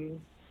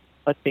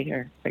 Let's see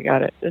here. I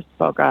got it. Just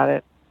about got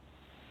it.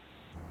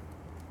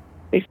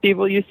 Hey, Steve,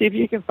 will you see if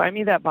you can find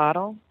me that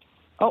bottle?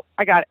 Oh,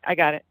 I got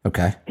it.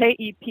 Okay.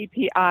 Keppi.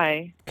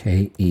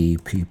 Keppi.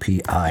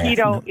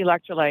 Keto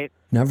Electrolyte.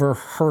 Never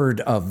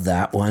heard of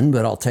that one,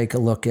 but I'll take a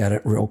look at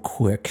it real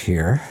quick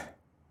here.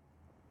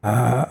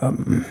 All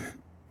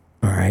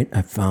right,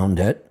 I found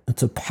it.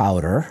 It's a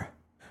powder.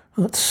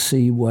 Let's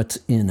see what's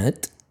in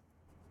it.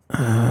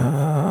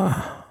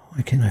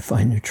 Why can't I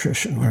find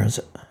nutrition? Where is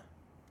it?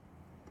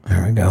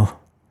 There we go.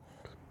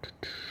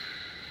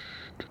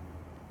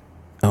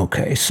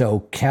 Okay, so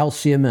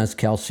calcium has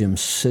calcium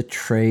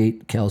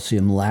citrate,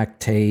 calcium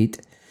lactate,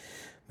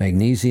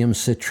 magnesium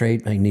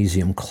citrate,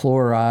 magnesium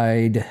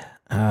chloride,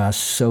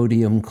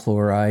 sodium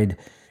chloride.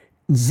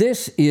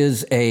 This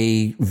is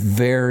a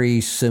very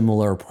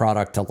similar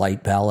product to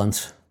Light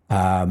Balance.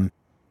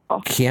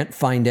 Can't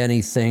find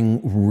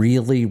anything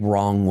really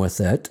wrong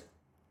with it.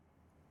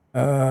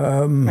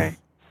 Okay.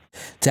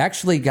 It's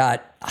actually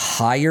got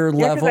higher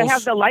levels. Because I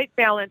have the Light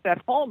Balance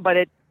at home,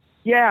 but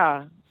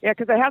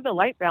because I have the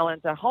Light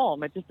Balance at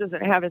home. It just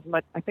doesn't have as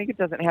much. I think it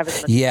doesn't have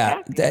as much.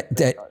 Yeah,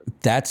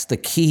 that's the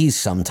key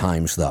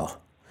sometimes, though.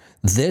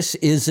 This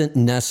isn't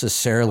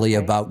necessarily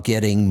about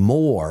getting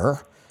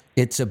more.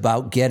 It's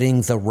about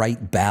getting the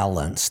right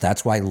balance.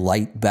 That's why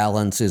Light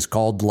Balance is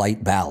called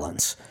Light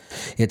Balance.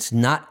 It's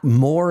not,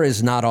 more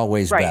is not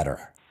always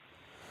better.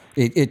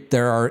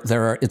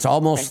 It's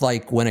almost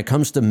like when it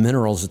comes to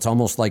minerals, it's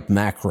almost like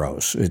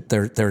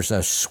macros. There's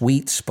a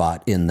sweet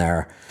spot in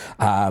there.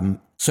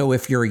 So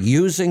if you're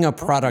using a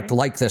product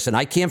like this, and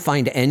I can't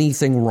find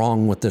anything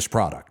wrong with this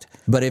product,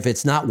 but if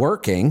it's not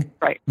working,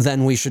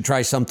 then we should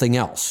try something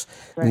else.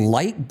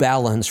 Light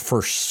Balance,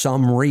 for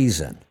some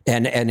reason,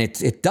 and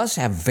it does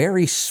have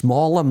very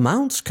small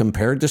amounts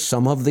compared to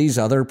some of these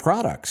other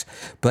products,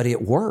 but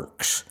it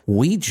works.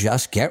 We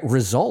just get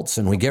results,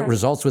 and we get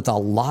results with a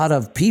lot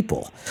of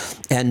people.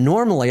 And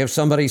normally if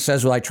somebody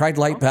says, well, I tried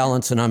Light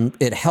Balance and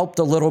it helped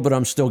a little, but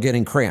I'm still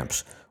getting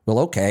cramps. Well,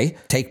 okay,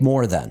 take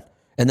more then.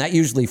 And that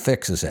usually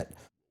fixes it.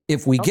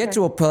 If we get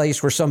to a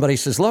place where somebody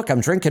says, look,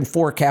 I'm drinking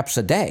 4 caps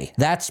a day,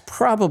 that's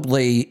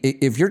probably,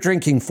 if you're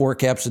drinking 4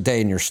 caps a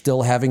day and you're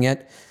still having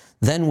it,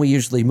 then we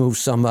usually move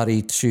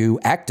somebody to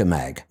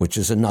Actimag, which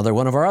is another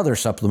one of our other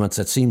supplements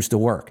that seems to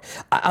work.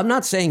 I'm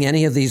not saying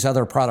any of these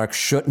other products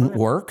shouldn't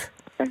work.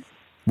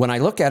 When I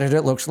look at it,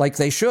 it looks like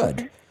they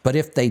should. But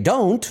if they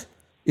don't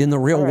in the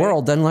real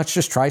world, then let's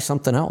just try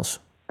something else.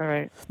 All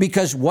right.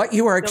 Because what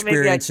you are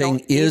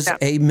experiencing is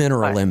a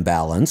mineral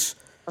imbalance.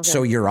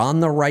 So you're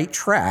on the right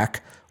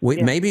track.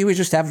 Maybe we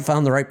just haven't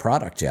found the right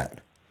product yet.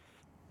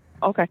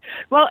 Okay.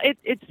 Well,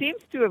 it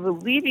seems to have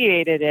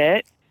alleviated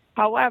it.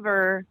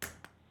 However,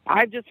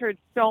 I've just heard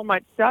so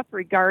much stuff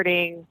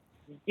regarding,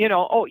 you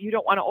don't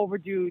want to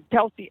overdo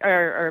calcium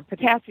or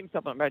potassium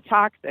supplement,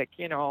 toxic,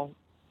 No,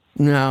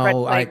 red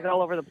flags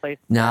all over the place.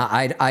 No,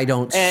 I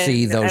don't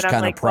see those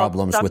kind of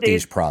problems with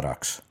these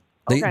products.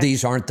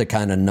 These aren't the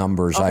kind of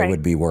numbers I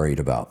would be worried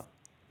about.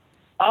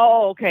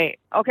 Oh, okay.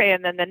 Okay,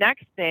 and then the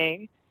next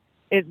thing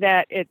is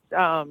that it's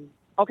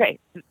okay.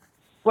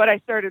 What I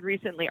started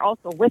recently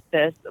also with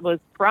this was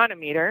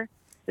Chronometer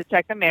to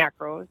check the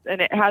macros, and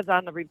it has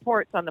on the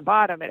reports on the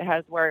bottom, it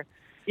has where,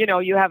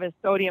 you have a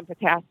sodium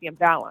potassium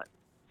balance.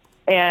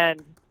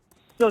 And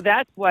so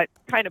that's what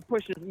kind of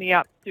pushes me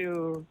up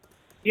to,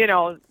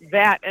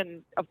 that,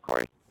 and of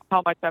course,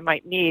 how much I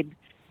might need,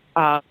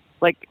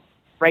 like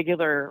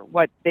regular,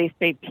 what they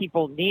say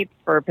people need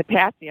for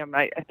potassium.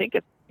 I think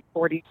it's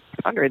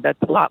 4,600.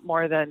 That's a lot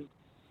more than,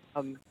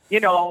 like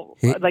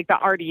the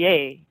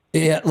RDA.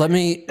 Yeah, let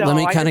me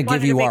kind of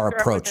give you our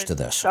approach to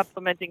this.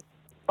 Supplementing.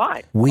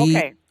 Fine.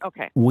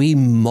 Okay. We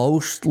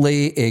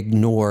mostly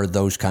ignore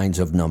those kinds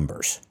of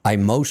numbers. I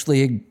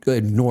mostly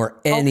ignore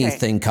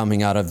anything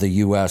coming out of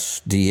the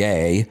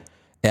USDA,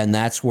 and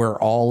that's where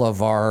all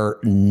of our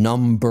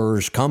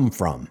numbers come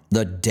from,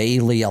 the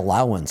daily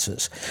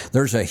allowances.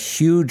 There's a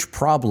huge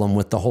problem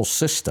with the whole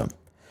system.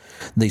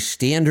 The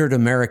standard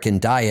American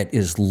diet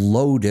is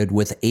loaded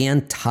with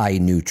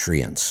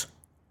anti-nutrients,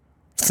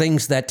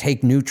 things that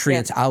take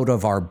nutrients out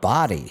of our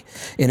body.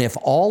 And if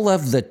all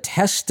of the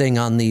testing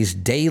on these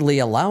daily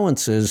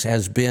allowances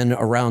has been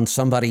around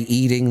somebody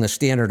eating the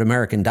standard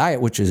American diet,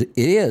 which it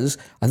is,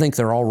 I think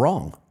they're all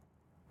wrong.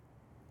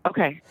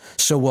 Okay.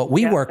 So what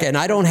we work, and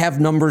I don't have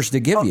numbers to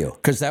give you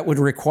because that would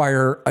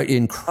require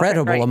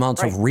incredible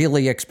amounts of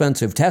really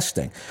expensive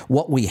testing.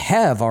 What we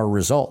have are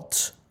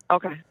results.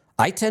 Okay.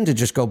 I tend to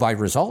just go by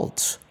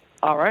results.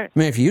 All right. I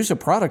mean, if you use a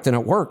product and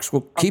it works,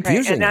 we'll keep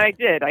using it. And I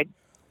did.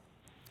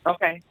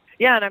 Okay.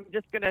 Yeah, and I'm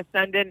just going to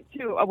send in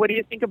too. What do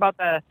you think about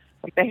the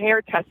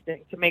hair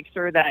testing to make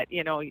sure that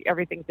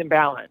everything's in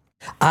balance?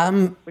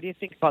 What do you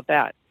think about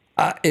that?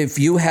 If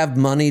you have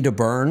money to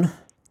burn,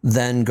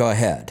 then go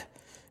ahead.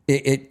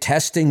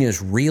 Testing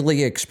is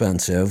really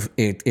expensive.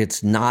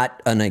 It's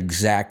not an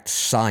exact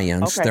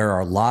science. Okay. There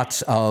are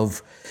lots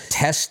of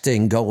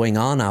testing going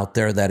on out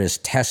there that is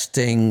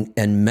testing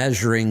and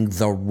measuring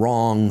the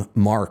wrong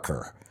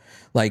marker.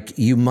 Like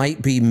you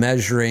might be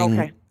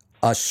measuring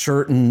a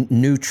certain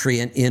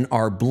nutrient in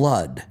our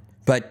blood,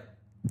 but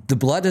the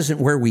blood isn't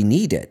where we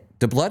need it.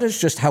 The blood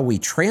is just how we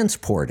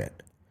transport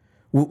it.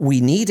 We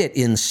need it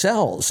in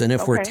cells, and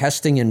if we're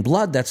testing in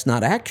blood, that's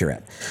not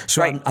accurate.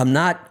 So I'm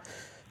not.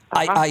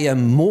 I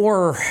am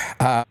more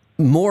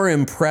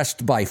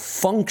impressed by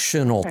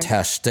functional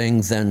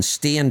testing than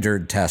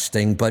standard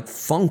testing, but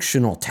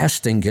functional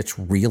testing gets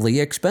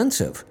really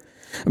expensive.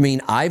 I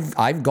mean,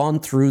 I've gone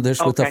through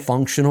this with a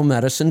functional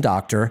medicine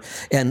doctor,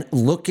 and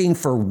looking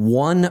for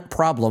one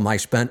problem, I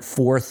spent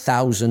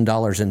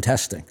 $4,000 in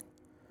testing.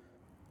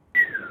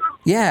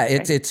 Yeah,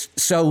 it's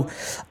so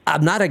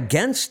I'm not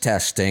against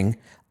testing.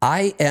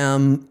 I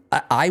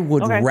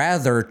would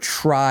rather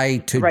try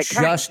to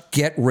just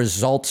get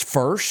results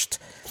first.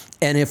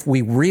 And if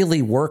we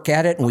really work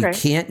at it and we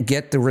can't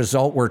get the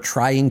result we're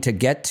trying to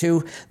get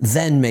to,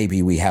 then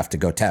maybe we have to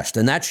go test.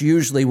 And that's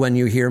usually when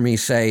you hear me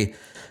say,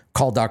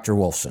 call Dr.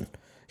 Wolfson.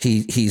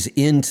 He's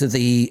into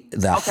the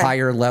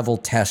higher level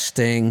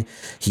testing.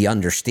 He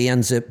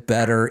understands it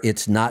better.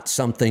 It's not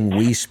something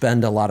we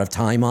spend a lot of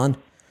time on.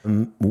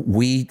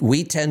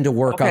 We tend to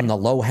work on the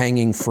low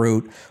hanging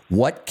fruit.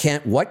 What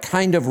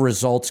kind of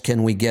results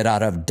can we get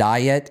out of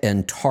diet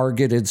and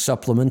targeted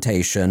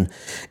supplementation?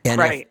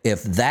 And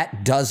if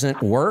that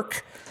doesn't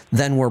work,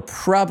 then we're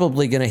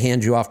probably going to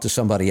hand you off to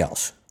somebody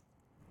else.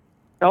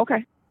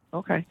 Okay.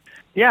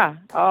 Yeah.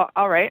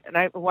 All right. And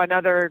I have one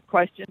other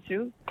question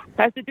too. It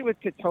has to do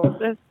with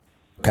ketosis.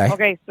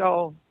 Okay.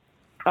 So,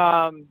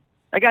 I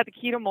got the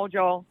Keto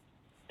Mojo,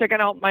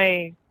 checking out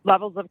my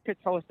levels of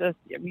ketosis.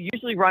 We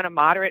usually run a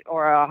moderate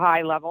or a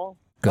high level.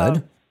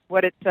 Good.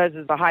 What it says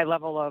is a high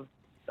level of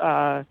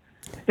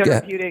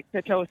therapeutic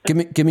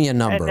ketosis. Give me a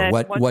number.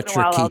 What's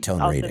your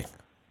ketone reading?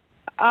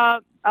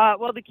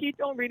 Well, the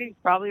ketone reading is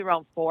probably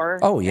around 4.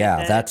 Oh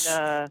yeah,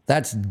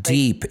 that's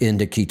deep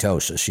into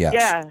ketosis.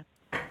 Yes.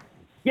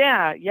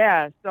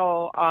 Yeah.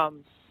 So,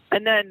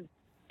 and then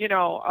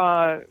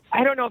I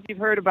don't know if you've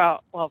heard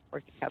about. Well, of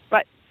course you have,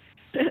 but.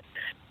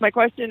 My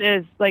question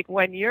is, like,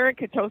 when you're in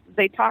ketosis,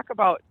 they talk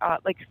about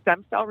like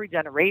stem cell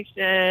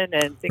regeneration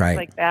and things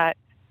like that.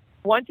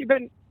 Once you've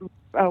been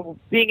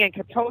being in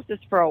ketosis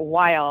for a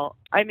while,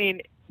 I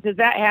mean, does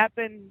that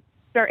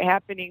start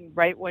happening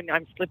right when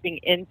I'm slipping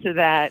into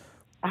that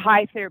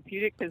high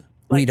therapeutic? Because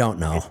we don't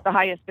know. It's the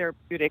highest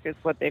therapeutic is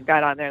what they've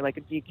got on there, like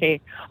a GK.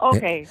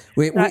 Okay.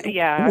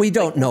 We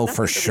don't know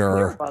for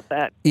sure. About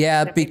that.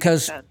 Yeah, that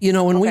because,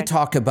 when we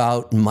talk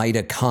about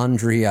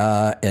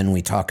mitochondria and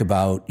we talk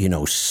about,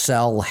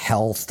 cell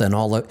health and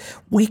all that,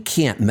 we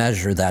can't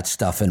measure that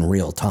stuff in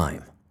real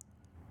time.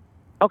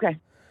 Okay.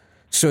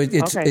 So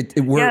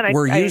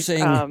we're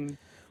using...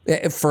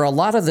 For a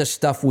lot of this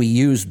stuff, we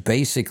use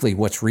basically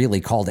what's really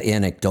called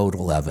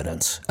anecdotal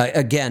evidence.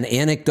 Again,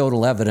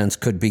 anecdotal evidence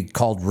could be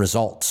called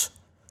results.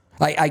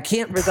 I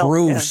can't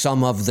prove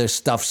some of this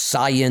stuff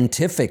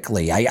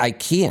scientifically. I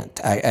can't.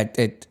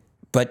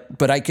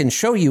 But I can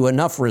show you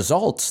enough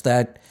results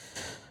that,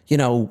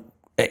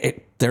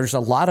 there's a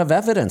lot of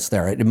evidence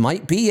there. It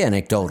might be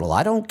anecdotal.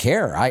 I don't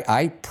care.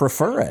 I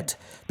prefer it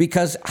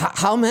because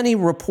how many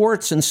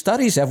reports and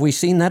studies have we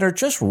seen that are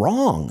just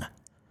wrong?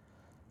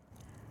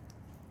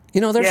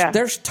 You know,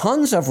 there's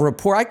tons of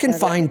report. I can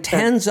find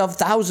tens of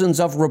thousands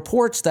of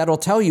reports that'll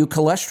tell you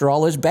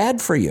cholesterol is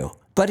bad for you,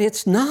 but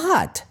it's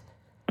not.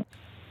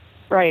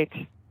 Right.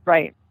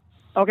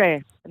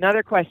 Okay,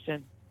 another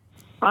question.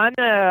 On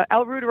the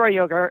El Rudero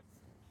yogurt,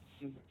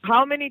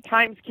 how many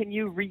times can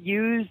you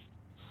reuse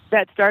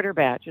that starter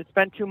batch? It's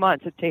been 2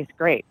 months. It tastes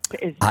great.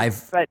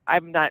 But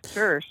I'm not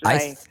sure.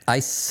 I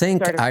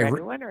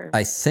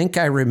think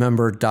I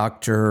remember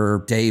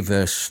Dr.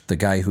 Davis, the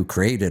guy who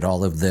created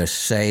all of this,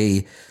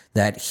 say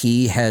that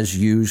he has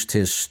used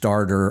his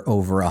starter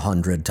over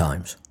 100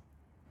 times.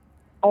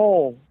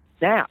 Oh,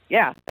 yeah,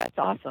 that's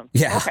awesome.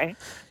 Yeah. Okay.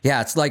 Yeah,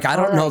 it's like I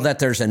don't know that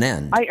there's an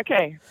end.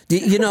 Okay.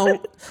 You know,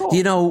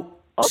 Cool.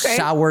 Okay.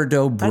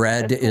 Sourdough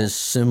bread is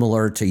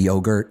similar to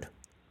yogurt.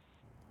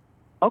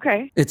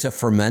 Okay. It's a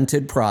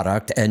fermented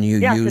product, and you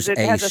use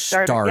a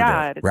starter.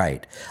 Yeah,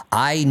 right.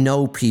 I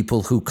know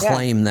people who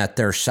claim that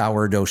their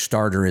sourdough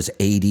starter is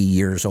 80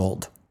 years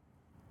old.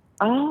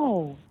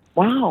 Oh,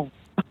 wow.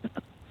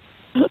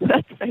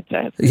 That's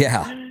fantastic.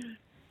 Yeah.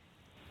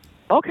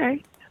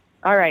 Okay.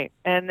 All right.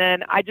 And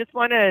then I just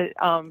want to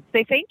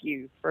say thank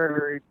you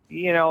for,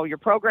 your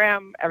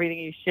program, everything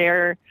you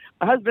share.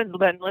 My husband's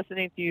been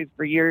listening to you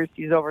for years.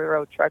 He's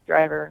over-the-road truck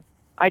driver.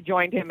 I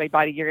joined him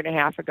about 1.5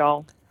 years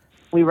ago.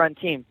 We run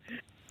team.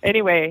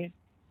 Anyway,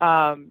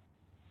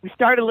 we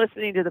started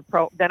listening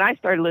to then I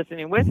started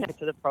listening with him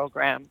to the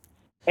program.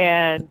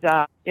 And,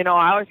 I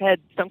always had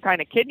some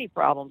kind of kidney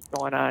problems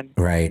going on.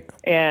 Right.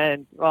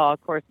 And, well,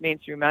 of course,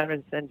 mainstream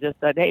medicine just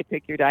said, hey,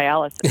 pick your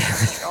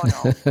dialysis. Oh,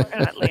 no, we're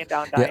not laying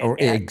down diet.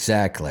 Yeah,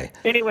 exactly.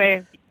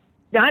 Anyway,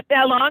 not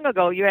that long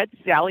ago, you had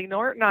Sally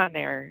Norton on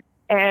there.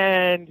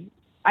 And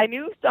I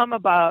knew some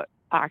about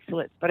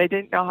oxalates, but I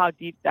didn't know how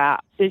deep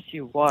that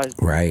issue was.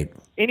 Right.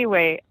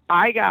 Anyway,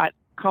 I got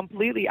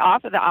completely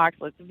off of the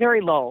oxalates,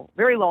 very low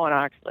in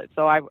oxalates.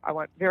 So I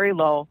went very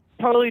low,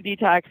 totally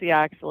detoxed the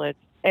oxalates.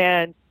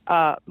 And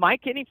my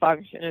kidney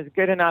function is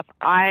good enough.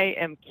 I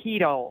am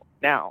keto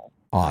now.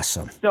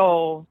 Awesome.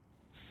 So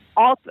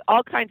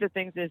all kinds of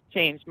things has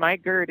changed. My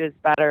GERD is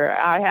better.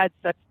 I had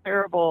such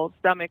terrible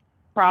stomach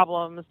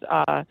problems,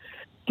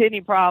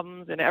 kidney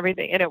problems, and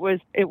everything. And it was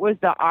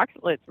the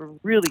oxalates were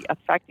really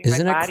affecting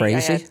Isn't my body.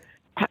 Isn't it crazy?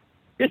 I had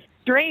just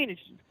strange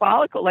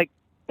follicle, like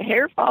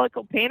hair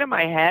follicle pain in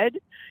my head.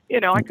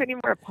 I couldn't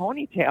even wear a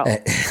ponytail.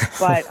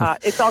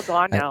 But it's all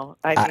gone now.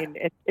 I mean,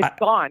 it's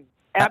gone.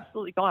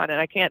 Absolutely gone, and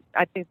I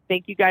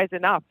thank you guys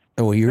enough.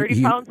 Well,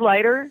 30 pounds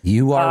lighter.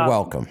 You are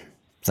welcome.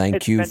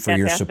 Thank you for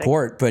your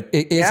support. But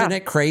isn't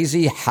it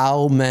crazy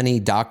how many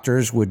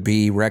doctors would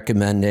be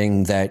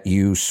recommending that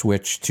you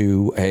switch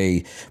to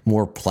a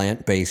more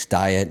plant-based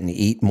diet and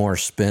eat more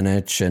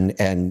spinach,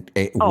 and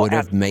it would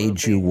have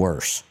made you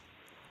worse?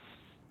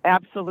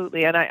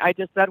 Absolutely. And I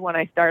just said when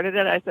I started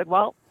it, I said,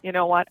 well, you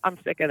know what? I'm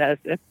sick of this.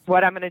 If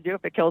what I'm going to do,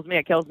 if it kills me,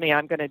 it kills me.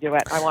 I'm going to do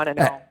it. I want to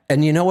know.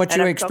 And you know what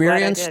you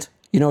experienced?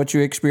 You know what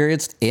you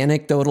experienced?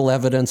 Anecdotal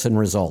evidence and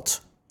results.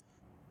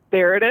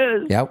 There it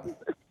is.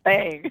 Yep.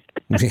 Bang.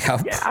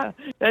 Yep. Yeah,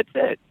 that's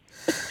it.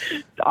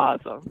 It's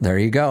awesome. There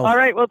you go. All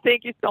right. Well,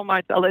 thank you so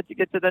much. I'll let you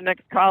get to the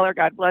next caller.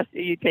 God bless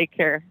you. You take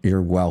care.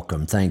 You're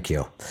welcome. Thank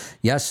you.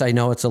 Yes, I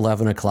know it's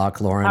 11 o'clock,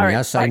 Lauren. All right,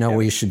 yes, I know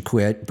we should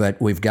quit, but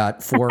we've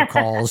got 4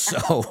 calls.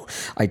 So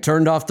I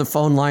turned off the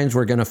phone lines.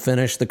 We're going to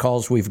finish the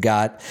calls we've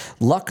got.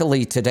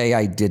 Luckily, today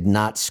I did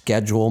not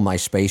schedule my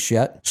space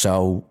yet,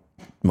 so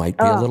might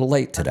be a little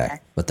late today,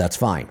 but that's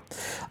fine.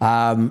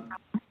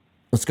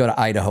 Let's go to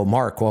Idaho.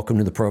 Mark, welcome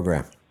to the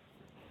program.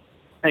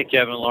 Hey,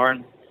 Kevin,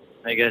 Lauren.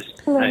 How you guys?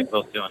 How you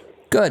both doing?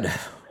 Good.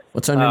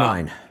 What's on your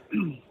mind?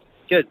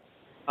 Good.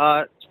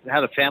 Had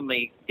a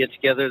family get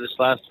together this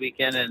last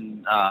weekend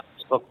and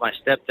spoke with my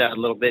stepdad a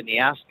little bit, and he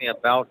asked me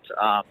about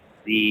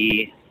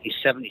he's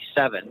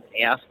 77.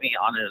 He asked me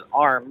on his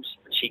arms,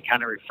 which he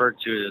kind of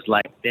referred to as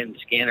like thin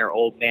skin or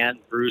old man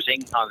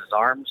bruising on his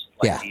arms,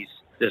 like these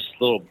just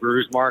little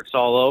bruise marks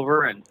all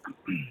over. And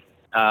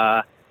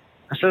I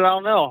said, I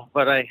don't know,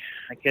 but I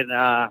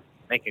can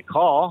make a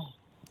call.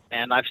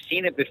 And I've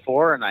seen it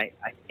before, and I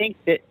think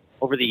that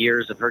over the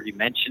years I've heard you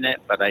mention it,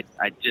 but I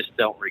just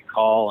don't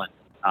recall, and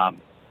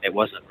it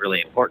wasn't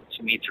really important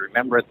to me to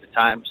remember at the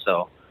time.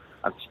 So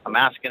I'm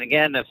asking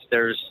again if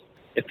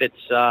it's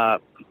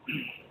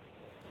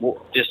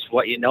just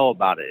what you know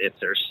about it, if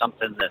there's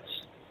something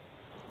that's...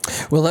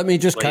 Well, let me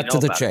just cut to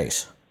the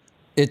chase.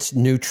 It's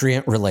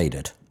nutrient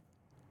related,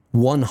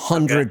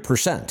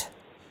 100%. Okay.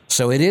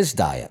 So it is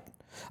diet.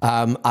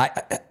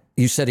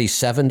 You said he's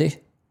 70?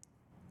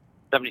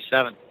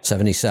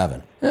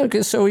 77.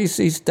 Okay, so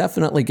he's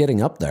definitely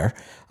getting up there.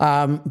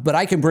 But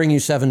I can bring you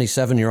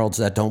 77-year-olds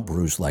that don't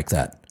bruise like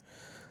that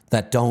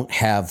don't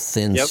have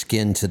thin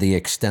skin to the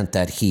extent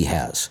that he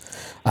has.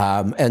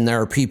 And there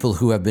are people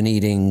who have been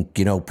eating,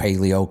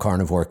 paleo,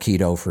 carnivore,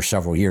 keto for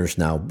several years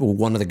now.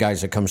 One of the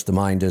guys that comes to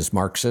mind is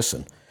Mark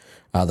Sisson,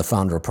 the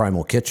founder of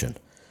Primal Kitchen.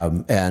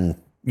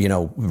 And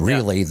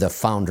really the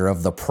founder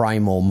of the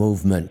primal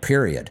movement,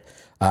 period.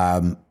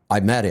 I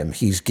met him.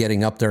 He's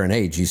getting up there in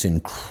age. He's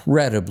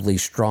incredibly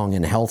strong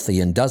and healthy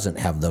and doesn't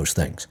have those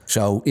things.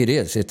 So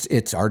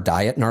it's our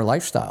diet and our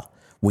lifestyle.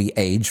 We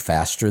age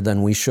faster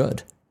than we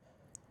should.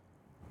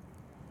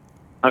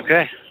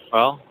 Okay.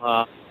 Well,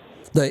 I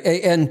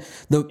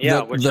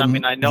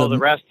know the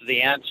rest of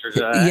the answers.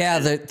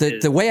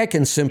 The way I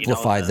can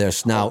simplify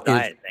this now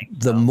is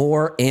the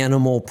more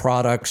animal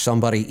products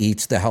somebody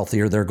eats, the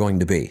healthier they're going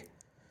to be.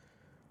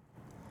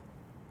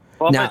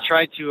 Well, I'm going to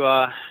try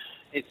to,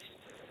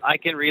 I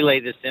can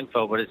relay this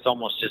info, but it's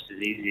almost just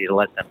as easy to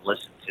let them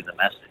listen to the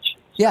message.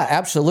 Yeah,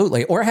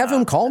 absolutely. Or have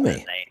them call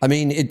me. I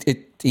mean,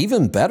 it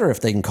even better if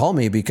they can call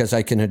me, because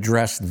I can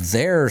address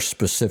their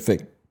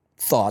specific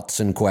thoughts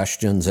and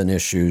questions and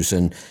issues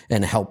and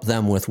help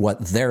them with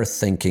what they're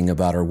thinking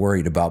about or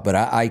worried about. But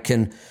I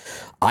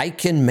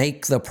can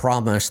make the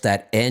promise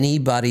that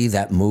anybody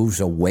that moves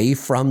away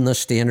from the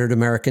standard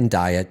American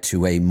diet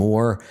to a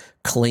more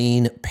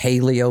clean,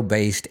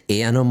 paleo-based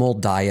animal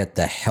diet,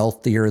 the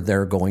healthier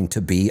they're going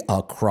to be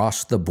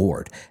across the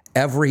board.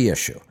 Every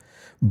issue: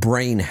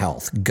 brain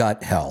health,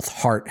 gut health,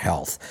 heart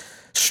health,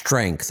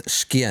 strength,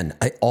 skin,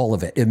 all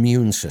of it,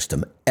 immune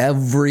system.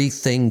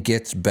 Everything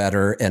gets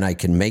better, and I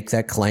can make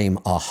that claim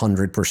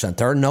 100%.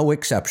 There are no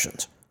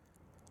exceptions.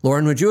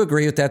 Lauren, would you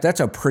agree with that? That's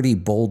a pretty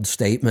bold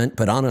statement,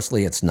 but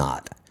honestly, it's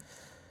not.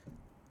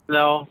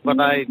 No, but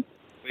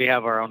we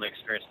have our own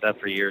experience with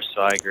that for years,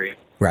 so I agree.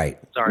 Right.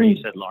 Sorry,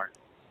 you said Lauren.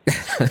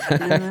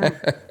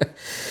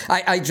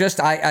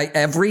 I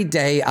every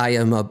day I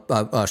am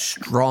a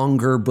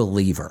stronger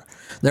believer.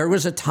 There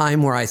was a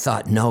time where I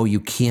thought, no,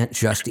 you can't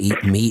just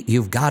eat meat.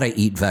 You've got to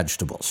eat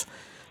vegetables.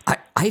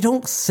 I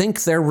don't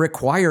think they're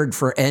required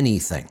for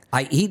anything.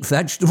 I eat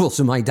vegetables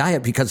in my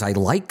diet because I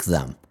like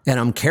them. And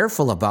I'm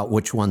careful about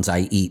which ones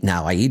I eat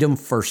now. I eat them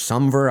for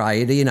some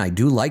variety, and I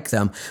do like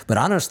them. But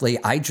honestly,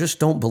 I just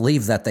don't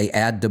believe that they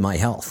add to my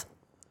health.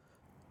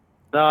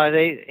 No,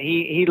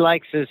 he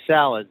likes his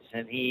salads,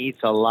 and he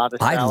eats a lot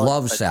of salads. I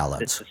love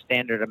salads. It's a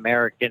standard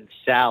American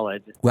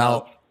salad.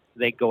 Well,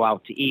 they go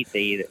out to eat.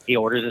 He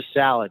orders a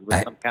salad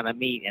with some kind of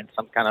meat and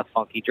some kind of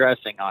funky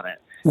dressing on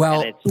it.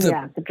 Well, and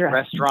it's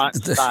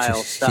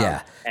restaurant-style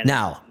stuff, and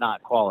now, it's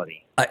not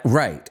quality.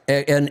 Right,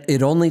 and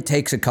it only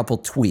takes a couple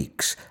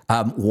tweaks.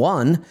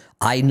 One,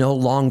 I no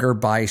longer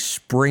buy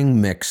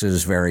spring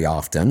mixes very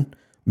often,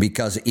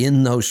 because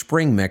in those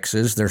spring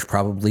mixes, there's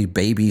probably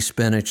baby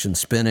spinach and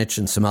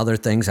some other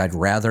things I'd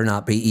rather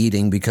not be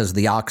eating because of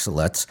the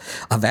oxalates.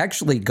 I've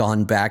actually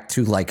gone back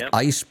to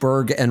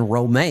iceberg and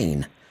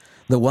romaine,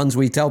 the ones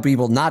we tell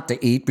people not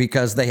to eat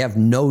because they have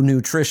no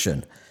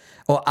nutrition.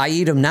 Well, I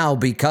eat them now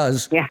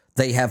because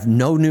they have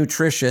no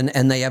nutrition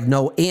and they have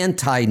no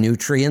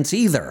anti-nutrients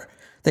either.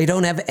 They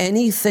don't have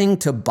anything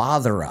to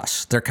bother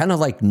us. They're kind of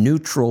like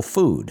neutral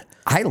food.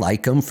 I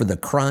like them for the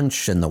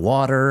crunch and the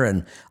water,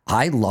 and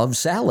I love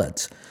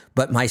salads.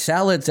 But my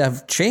salads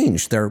have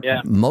changed. They're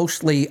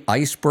mostly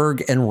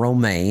iceberg and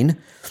romaine.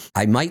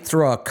 I might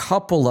throw a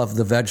couple of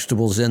the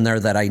vegetables in there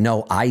that I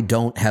know I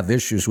don't have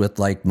issues with,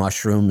 like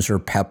mushrooms or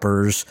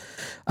peppers.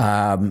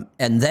 And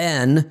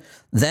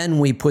then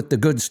we put the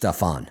good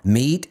stuff on: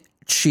 meat,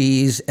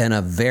 cheese, and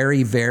a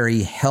very,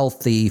 very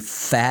healthy,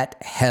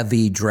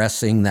 fat-heavy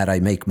dressing that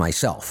I make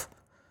myself.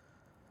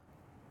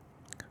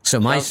 So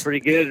sounds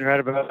pretty good right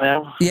about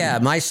now. Yeah,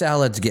 my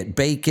salads get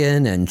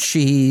bacon and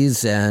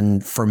cheese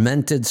and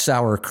fermented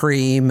sour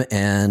cream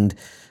and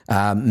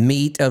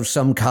meat of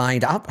some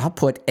kind. I'll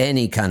put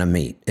any kind of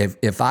meat.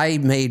 If I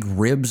made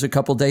ribs a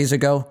couple days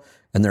ago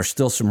and there's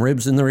still some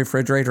ribs in the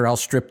refrigerator, I'll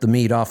strip the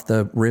meat off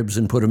the ribs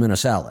and put them in a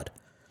salad.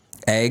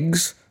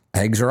 Eggs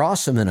are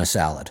awesome in a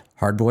salad.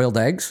 Hard-boiled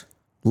eggs,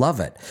 love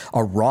it.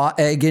 A raw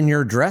egg in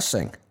your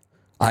dressing.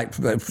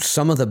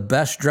 Some of the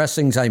best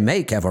dressings I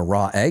make have a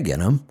raw egg in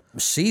them.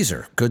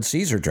 Good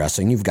Caesar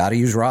dressing, you've got to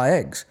use raw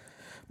eggs.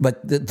 But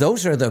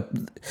those are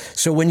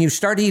so when you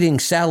start eating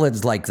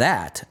salads like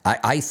that,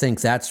 I think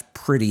that's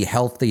pretty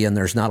healthy, and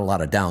there's not a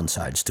lot of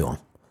downsides to them.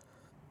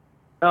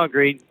 No,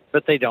 agreed,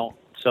 but they don't.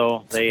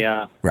 So they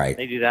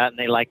they do that, and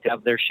they like to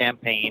have their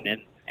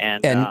champagne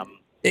and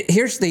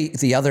here's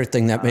the other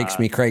thing that makes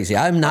me crazy.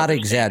 I'm not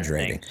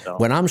exaggerating.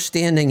 When I'm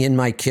standing in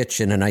my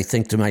kitchen and I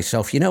think to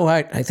myself, you know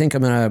what? I think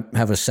I'm going to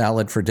have a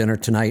salad for dinner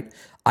tonight.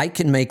 I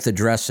can make the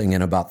dressing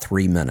in about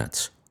 3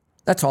 minutes.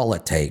 That's all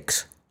it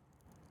takes.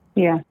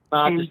 Yeah.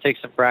 I'll just take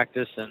some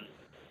practice and.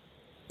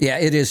 Yeah,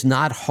 it is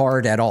not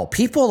hard at all.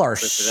 People are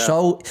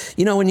so,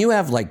 when you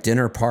have like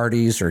dinner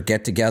parties or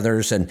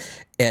get-togethers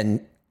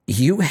and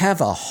you have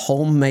a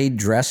homemade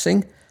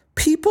dressing,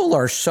 people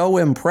are so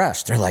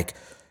impressed. They're like,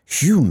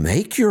 you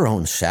make your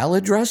own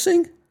salad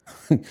dressing?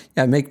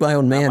 I make my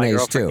own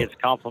mayonnaise too. My girlfriend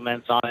gets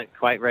compliments on it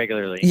quite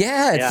regularly.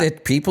 Yeah,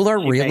 people are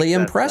really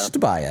impressed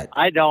by it.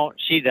 I don't.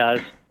 She does,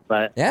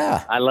 but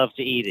I love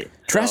to eat it.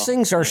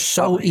 Dressings are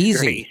so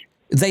easy.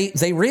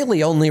 They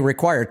really only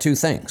require two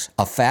things: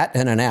 a fat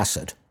and an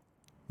acid.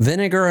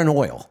 Vinegar and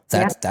oil.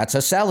 That's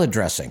a salad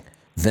dressing.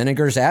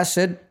 Vinegar's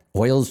acid,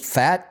 oil's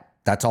fat.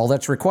 That's all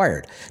that's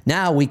required.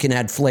 Now we can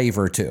add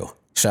flavor too.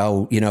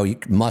 So,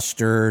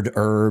 mustard,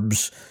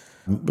 herbs,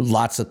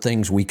 lots of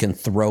things we can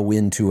throw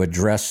into a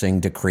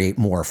dressing to create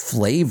more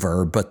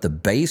flavor. But the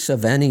base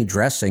of any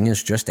dressing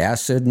is just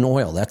acid and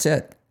oil. That's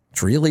it.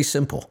 It's really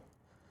simple.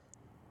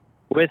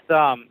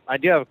 I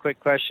do have a quick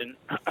question,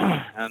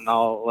 and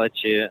I'll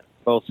let you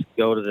both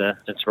go to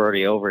since we're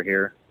already over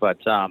here.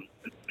 But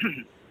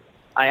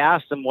I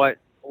asked him what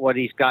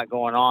he's got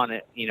going on,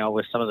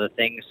 with some of the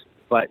things.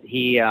 But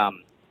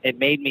it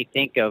made me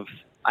think of.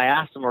 I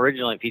asked him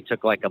originally if he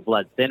took like a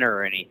blood thinner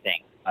or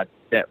anything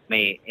that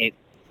may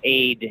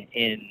aid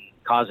in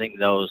causing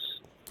those.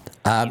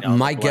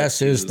 My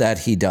guess is that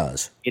he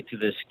does get to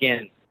the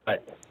skin,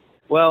 but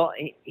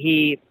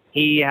he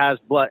has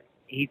blood.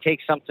 He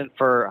takes something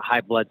for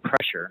high blood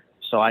pressure,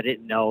 so I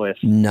didn't know if.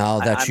 No,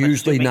 that's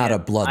usually not a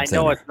blood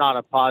thinner. I know it's not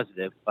a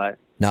positive, but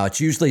no, it's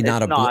usually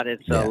not a blood.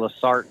 It's a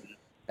Losartan.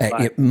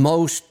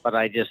 But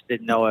I just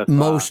didn't know if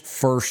most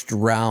first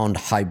round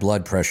high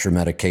blood pressure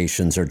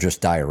medications are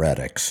just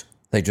diuretics.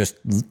 They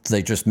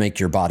just make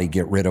your body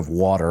get rid of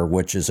water,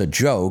 which is a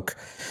joke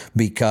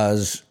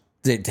because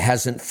it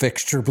hasn't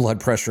fixed your blood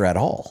pressure at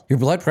all. Your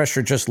blood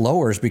pressure just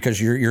lowers because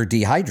you're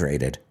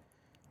dehydrated,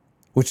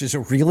 which is a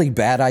really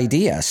bad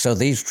idea. So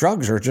these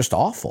drugs are just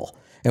awful.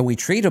 And we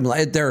treat them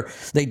like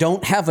they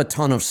don't have a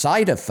ton of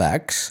side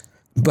effects,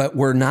 but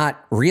we're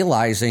not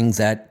realizing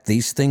that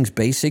these things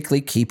basically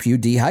keep you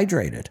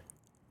dehydrated.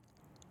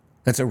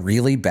 That's a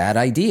really bad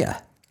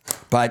idea.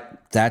 But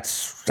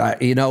that's,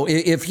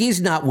 if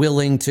he's not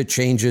willing to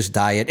change his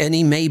diet, and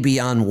he may be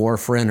on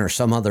warfarin or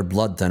some other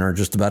blood thinner,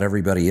 just about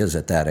everybody is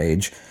at that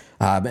age,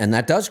 and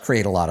that does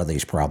create a lot of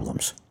these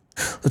problems.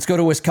 Let's go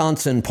to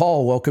Wisconsin.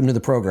 Paul, welcome to the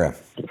program.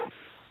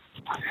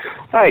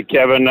 Hi,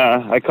 Kevin.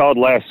 I called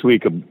last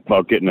week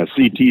about getting a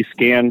CT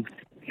scan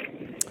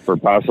for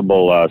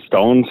possible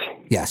stones.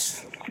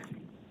 Yes.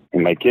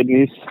 In my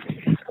kidneys.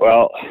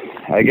 Well,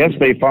 I guess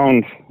they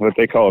found what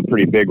they call a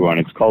pretty big one.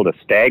 It's called a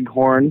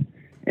staghorn,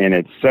 and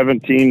it's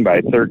 17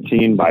 by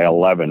 13 by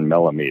 11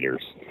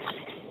 millimeters.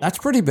 That's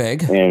pretty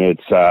big. And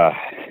it's,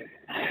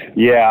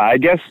 I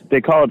guess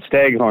they call it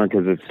staghorn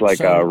because it's like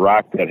a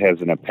rock that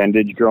has an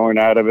appendage growing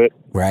out of it.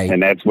 Right.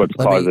 And that's what's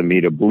causing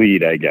me to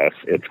bleed, I guess.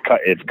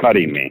 It's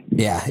cutting me.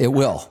 Yeah, it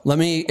will. Let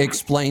me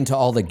explain to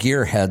all the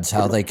gearheads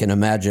how they can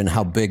imagine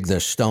how big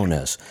this stone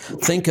is.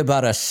 Think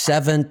about a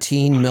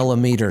 17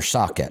 millimeter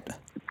socket.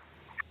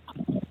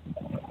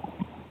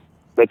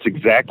 That's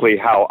exactly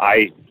how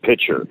I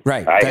picture.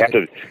 Right.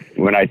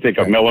 When I think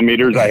of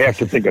millimeters, I have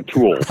to think of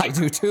tools. I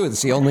do too.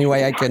 It's the only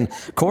way I can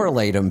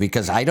correlate them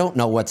because I don't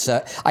know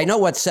I know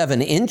what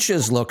 7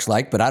 inches looks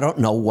like, but I don't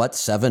know what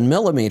 7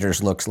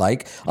 millimeters looks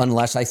like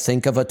unless I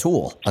think of a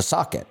tool, a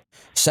socket.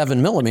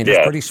 7 millimeters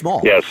is pretty small.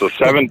 Yeah, so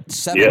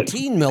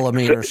 17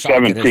 millimeter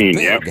socket 17, is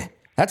big. Yep.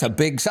 That's a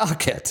big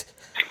socket.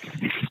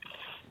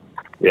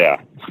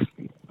 Yeah.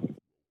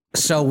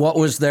 So what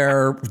was they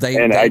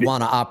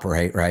want to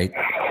operate, right?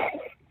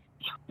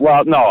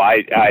 Well, no,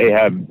 I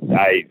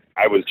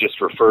was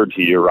just referred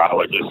to a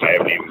urologist. I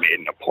haven't even made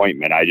an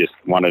appointment. I just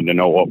wanted to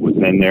know what was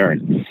in there.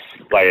 And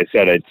like I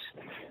said,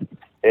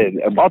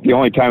 it's about the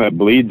only time it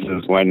bleeds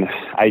is when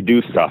I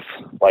do stuff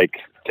like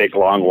take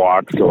long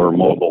walks or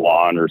mow the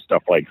lawn or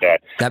stuff like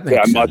that. That makes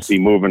sense. I must be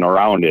moving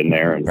around in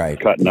there and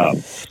cutting up.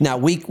 Now,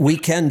 we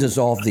can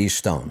dissolve these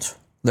stones.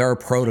 There are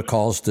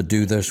protocols to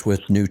do this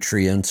with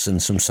nutrients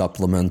and some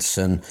supplements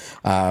and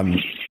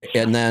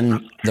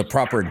then the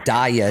proper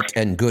diet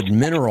and good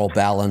mineral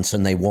balance,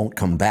 and they won't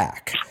come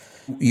back.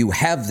 You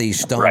have these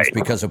stones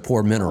because of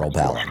poor mineral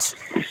balance.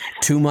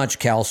 Too much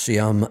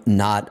calcium,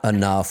 not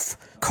enough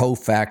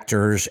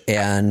cofactors,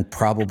 and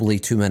probably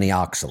too many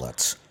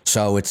oxalates.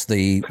 So it's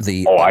the.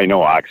 Oh, I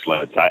know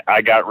oxalates.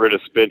 I got rid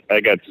of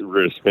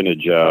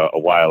spinach a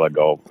while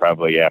ago,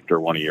 probably after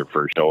one of your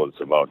first shows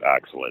about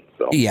oxalates.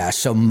 So. Yeah.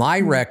 So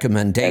my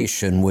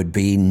recommendation would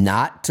be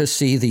not to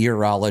see the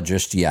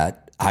urologist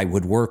yet. I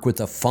would work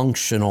with a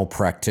functional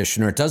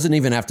practitioner. It doesn't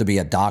even have to be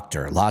a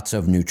doctor. Lots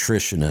of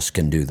nutritionists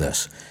can do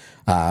this.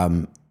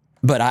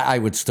 But I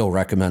would still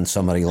recommend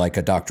somebody like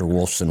a Dr.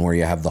 Wolfson where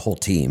you have the whole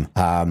team.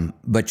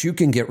 But you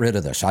can get rid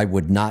of this. I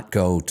would not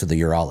go to the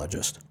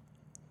urologist.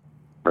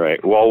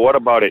 Right. Well, what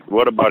about it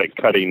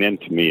cutting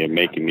into me and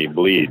making me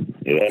bleed?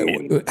 I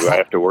mean, do I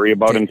have to worry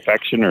about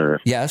infection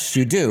or? Yes,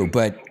 you do.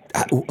 But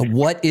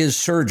what is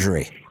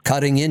surgery?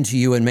 Cutting into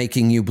you and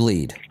making you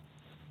bleed.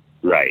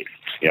 Right.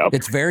 Yep.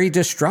 It's very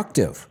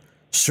destructive.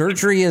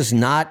 Surgery is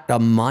not a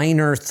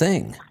minor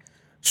thing.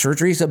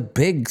 Surgery is a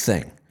big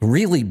thing,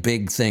 really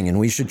big thing, and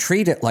we should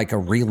treat it like a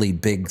really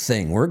big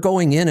thing. We're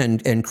going in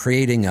and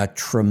creating a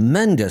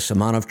tremendous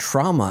amount of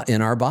trauma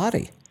in our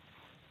body.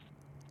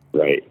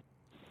 Right.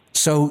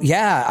 So,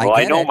 yeah,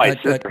 I know my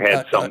sister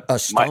had some. A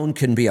stone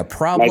can be a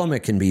problem. It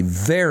can be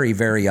very,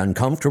 very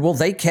uncomfortable.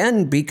 They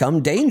can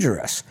become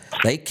dangerous.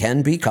 They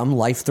can become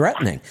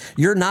life-threatening.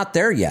 You're not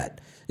there yet.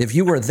 If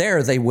you were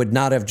there, they would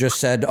not have just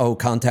said,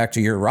 contact a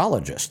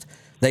urologist.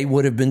 They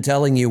would have been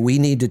telling you, we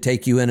need to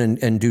take you in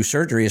and do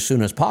surgery as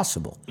soon as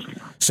possible.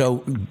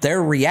 So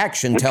their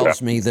reaction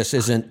tells me this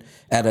isn't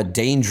at a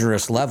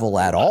dangerous level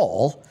at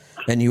all.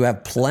 And you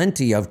have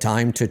plenty of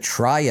time to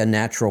try a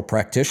natural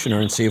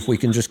practitioner and see if we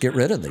can just get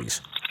rid of these.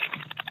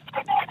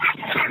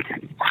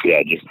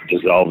 Yeah, just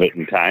dissolve it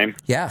in time.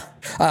 Yeah.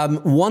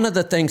 One of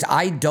the things,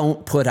 I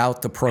don't put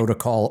out the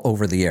protocol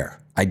over the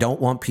air. I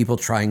don't want people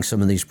trying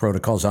some of these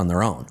protocols on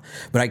their own.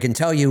 But I can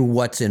tell you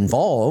what's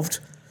involved.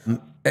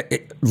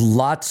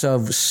 Lots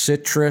of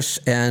citrus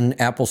and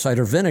apple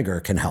cider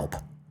vinegar can help.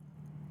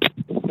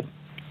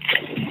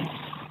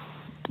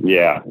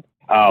 Yeah.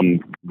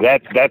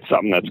 That's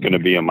something that's going to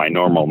be in my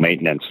normal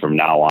maintenance from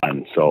now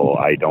on, so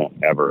I don't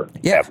ever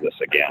have this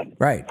again.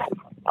 Right.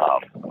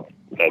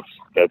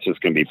 That's just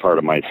going to be part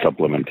of my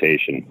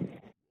supplementation.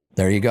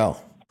 There you go.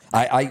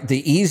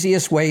 The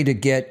easiest way to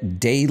get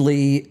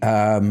daily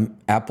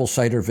apple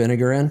cider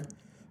vinegar in,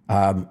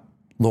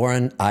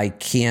 Lauren, I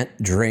can't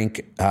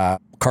drink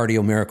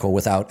Cardio Miracle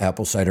without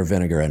apple cider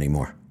vinegar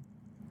anymore.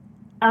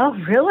 Oh,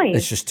 really?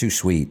 It's just too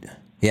sweet.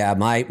 Yeah,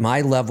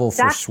 my level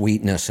for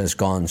sweetness has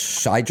gone.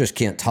 I just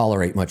can't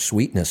tolerate much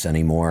sweetness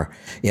anymore,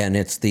 and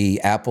it's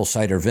the apple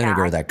cider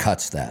vinegar that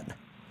cuts that.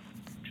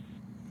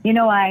 You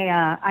know,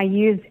 I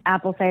used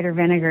apple cider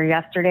vinegar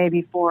yesterday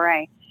before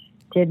I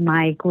did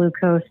my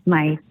glucose.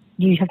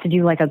 You have to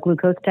do like a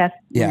glucose test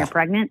when you're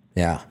pregnant.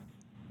 Yeah.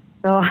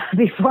 So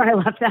before I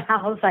left the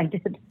house, I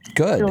did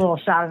a little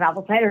shot of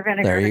apple cider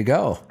vinegar. There you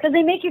go. Because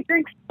they make you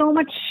drink so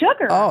much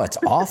sugar. Oh, it's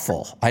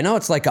awful. I know,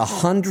 it's like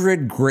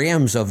 100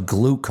 grams of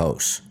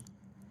glucose.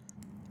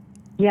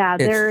 Yeah,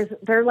 there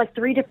are like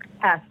 3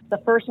 different tests. The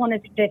first one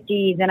is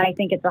 50, then I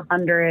think it's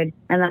 100,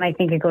 and then I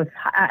think it goes.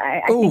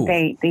 I think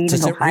they even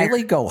does go it higher.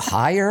 really go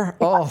higher?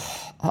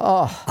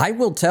 Oh! I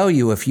will tell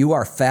you, if you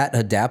are fat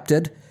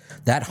adapted,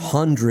 that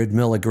 100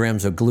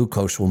 milligrams of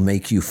glucose will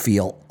make you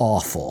feel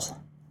awful.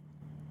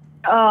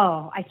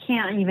 Oh, I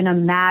can't even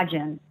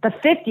imagine. The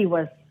 50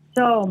 was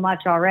so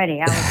much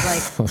already. I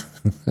was like,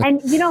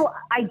 and you know,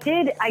 I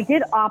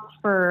did opt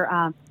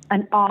for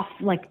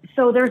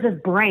so there's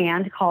this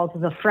brand called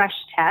the Fresh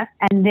Test,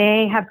 and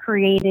they have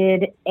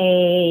created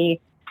a,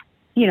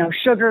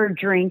 sugar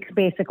drink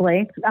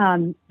basically,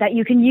 that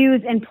you can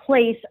use in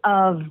place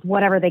of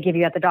whatever they give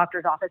you at the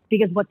doctor's office,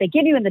 because what they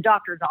give you in the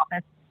doctor's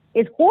office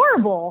is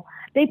horrible.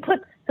 They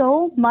put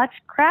so much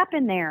crap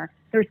in there.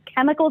 There's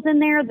chemicals in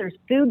there. There's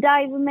food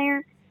dyes in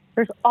there.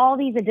 There's all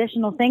these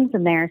additional things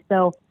in there.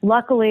 So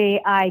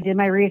luckily I did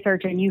my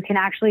research, and you can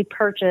actually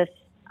purchase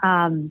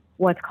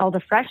what's called a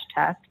Fresh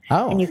Test,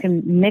 and you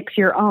can mix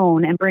your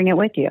own and bring it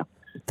with you.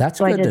 That's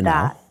so good I did to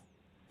that. know.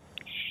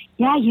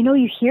 Yeah,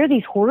 you hear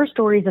these horror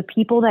stories of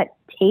people that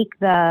take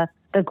the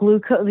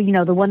glucose,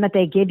 the one that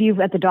they give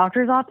you at the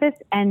doctor's office,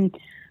 and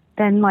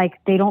then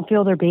like they don't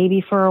feel their baby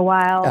for a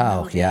while.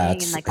 Oh yeah,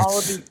 and like all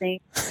of these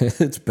things.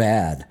 It's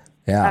bad.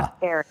 Yeah. That's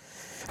scary.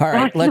 All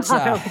right, That's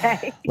not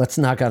okay. let's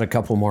knock out a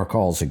couple more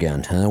calls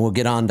again, and then we'll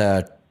get on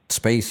to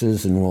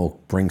spaces, and we'll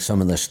bring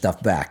some of this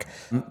stuff back.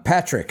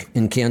 Patrick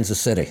in Kansas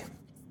City.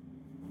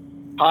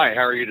 Hi,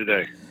 how are you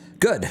today?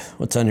 Good.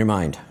 What's on your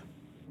mind?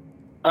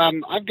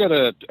 I've got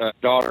a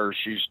daughter.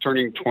 She's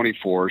turning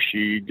 24.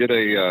 She did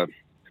a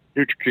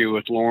NutriQ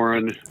with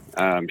Lauren.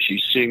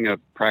 She's seeing a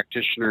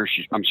practitioner.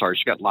 She's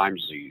got Lyme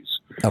disease.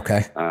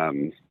 Okay.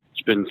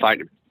 She's been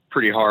fighting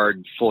pretty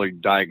hard, fully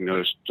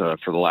diagnosed for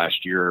the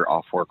last year,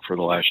 off work for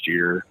the last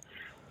year.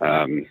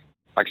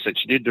 Like I said,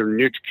 she did her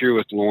NutriQ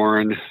with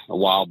Lauren a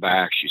while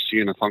back. She's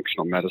seeing a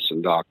functional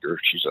medicine doctor.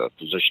 She's a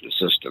physician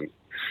assistant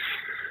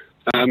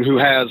who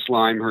has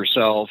Lyme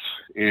herself.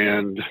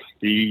 And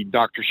the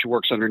doctor she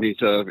works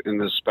underneath in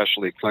this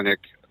specialty clinic,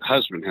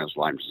 husband has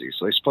Lyme disease.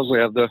 So they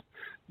supposedly have the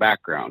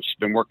background. She's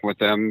been working with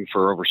them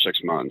for over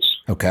 6 months.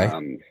 Okay.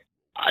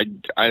 I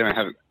don't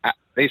have.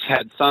 They've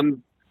had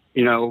some,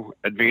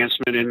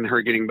 advancement in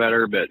her getting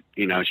better, but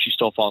she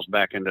still falls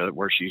back into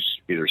where she's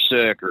either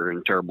sick or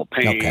in terrible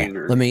pain. Okay.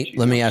 Or Let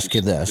me ask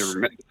you this.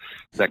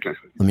 Let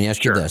me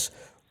ask you this.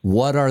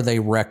 What are they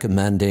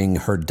recommending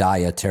her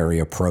dietary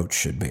approach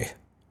should be?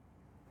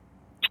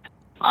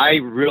 I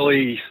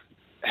really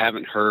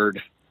haven't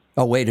heard.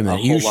 Oh, wait a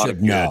minute. You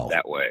should know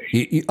that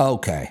way.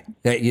 Okay.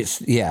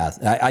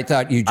 I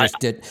thought you just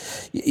did.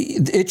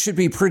 It should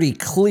be pretty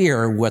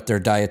clear what their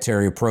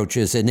dietary approach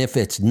is. And if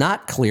it's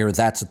not clear,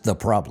 that's the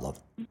problem.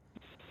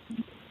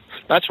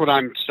 That's what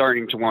I'm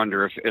starting to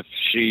wonder, if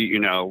she,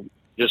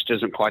 just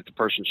isn't quite the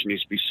person she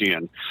needs to be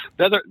seeing.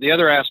 The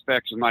other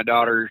aspects of my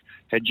daughter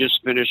had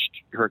just finished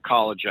her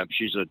college up.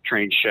 She's a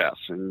trained chef,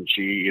 and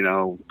she,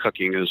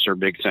 cooking is her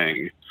big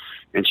thing.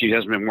 And she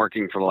has been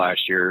working for the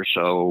last year,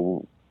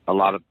 so a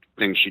lot of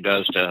things she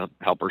does to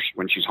help her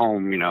when she's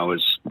home,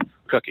 is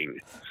cooking.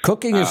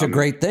 Cooking is a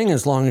great thing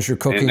as long as you're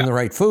cooking the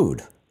right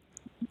food.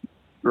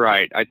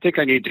 Right. I think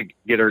I need to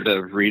get her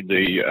to read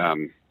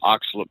the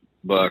Oxalate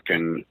book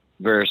and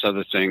various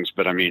other things.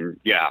 But I mean,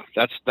 yeah,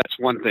 that's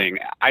one thing.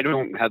 I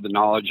don't have the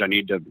knowledge. I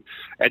need to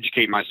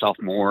educate myself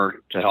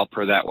more to help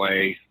her that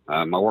way.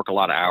 I work a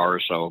lot of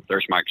hours, so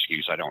there's my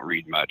excuse. I don't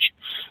read much.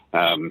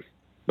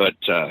 But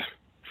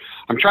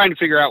I'm trying to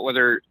figure out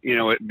whether,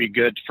 it'd be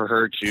good for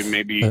her to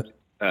maybe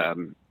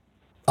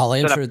I'll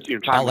set up, answer.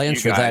 time I'll with you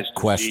answer guys that to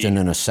question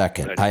see- in a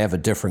second. Good. I have a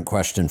different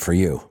question for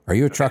you. Are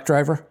you a truck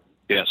driver?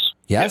 Yes.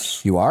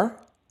 Yes, you are.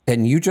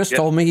 And you just Yes,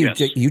 told me yes.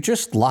 you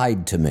just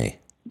lied to me.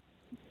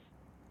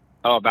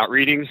 Oh, about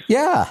reading?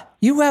 Yeah,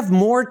 you have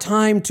more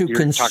time to You're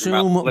talking consume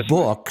about listening.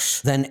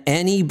 books than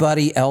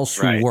anybody else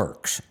who Right.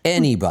 works.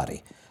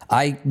 Anybody.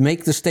 I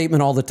make the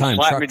statement all the time.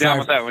 Slap me down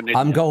with that one, didn't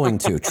I'm you? going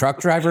to.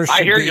 Truck drivers I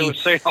should hear be you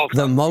say all the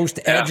the time. most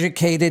Yeah.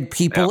 educated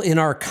people in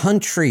our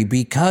country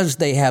because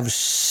they have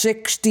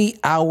 60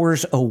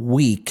 hours a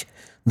week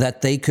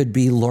that they could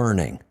be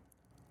learning.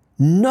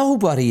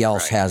 Nobody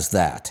else has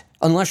that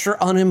unless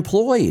you're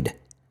unemployed.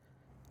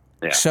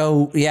 Yeah.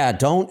 So, yeah,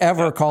 don't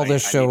ever call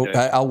this show. need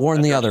to I'll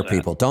warn the other address that.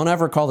 people. Don't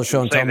ever call the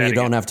show and Say tell me that you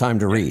don't again. have time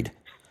to read.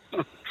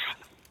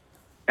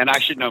 And I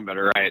should know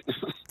better, right?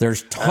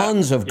 There's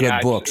tons of good Yeah,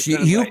 books. as You,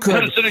 soon as you I-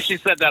 could, As soon as she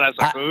said that, I was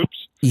like,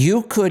 oops.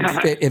 you could,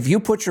 if you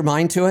put your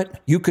mind to it,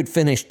 you could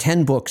finish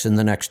 10 books in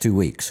the next 2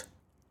 weeks.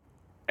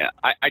 Yeah,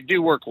 I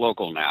do work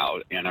local now,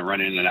 and I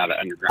run in and out of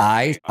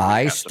underground.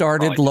 I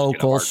started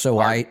local, so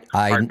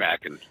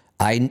hardback and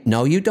I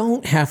know you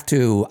don't have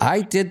to.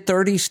 I did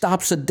 30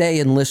 stops a day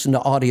and listened to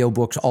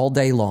audiobooks all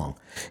day long.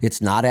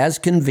 It's not as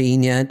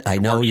convenient. I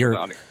know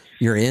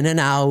you're in and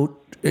out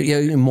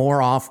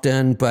more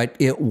often, but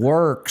it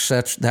works.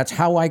 That's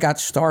how I got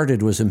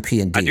started, was in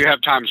P&D. I do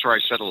have times where I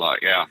said a lot.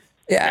 Yeah.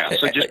 Yeah.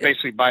 So just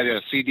basically buy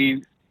the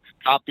CD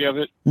copy of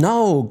it.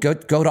 No, go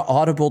to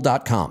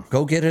audible.com.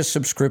 Go get a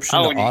subscription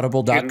Oh, to and you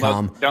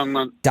audible.com.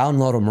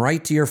 Download them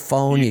right to your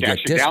phone. You get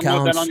actually download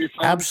discounts. that on your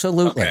phone?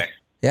 Absolutely. Okay.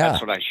 Yeah.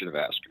 That's what I should have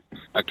asked.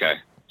 Okay.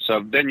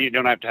 So then you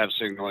don't have to have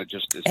signal. It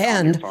just is on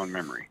And- your phone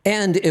memory.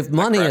 And if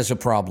money is a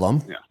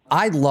problem,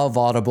 I love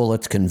Audible.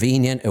 It's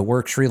convenient. It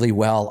works really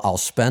well. I'll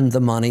spend the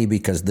money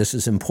because this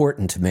is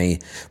important to me.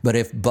 But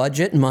if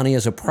budget and money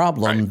is a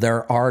problem,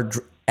 there are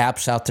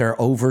apps out there.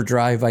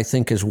 Overdrive, I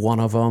think, is one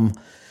of them.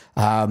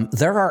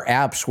 There are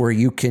apps where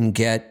you can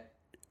get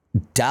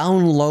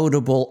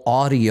downloadable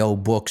audio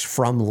books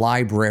from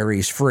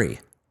libraries free.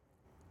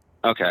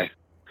 Okay.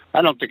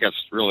 I don't think that's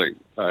really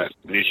an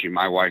issue.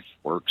 My wife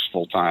works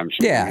full time.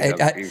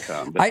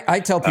 Income. But, I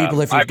tell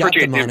people if I you've got the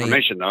appreciate money,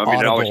 information, though. I mean,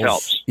 it always Audible's-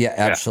 helps. Yeah,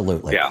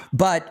 absolutely. Yeah.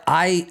 But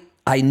I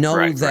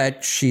know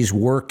that she's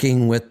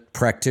working with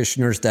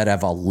practitioners that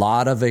have a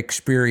lot of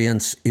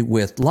experience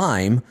with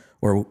Lyme,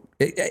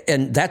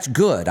 and that's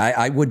good.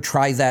 I would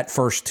try that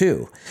first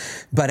too.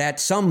 But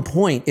at some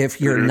point, if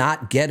you're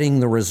not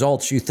getting the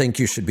results you think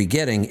you should be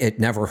getting,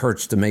 it never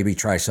hurts to maybe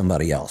try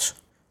somebody else.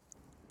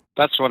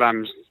 That's what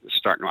I'm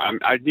starting.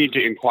 I need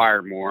to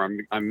inquire more.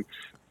 I'm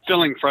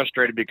feeling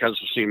frustrated because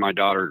of seeing my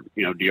daughter,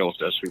 deal with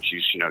this when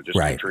she's, just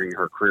entering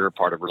her career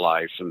part of her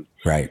life, and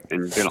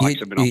and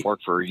been off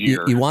work for a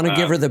year. You want to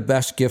give her the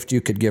best gift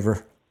you could give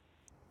her?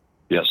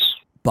 Yes.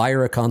 Buy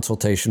her a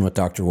consultation with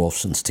Dr.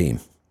 Wolfson's team.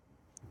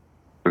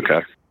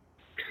 Okay.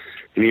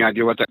 Any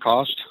idea what that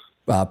cost?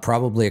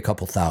 Probably a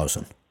couple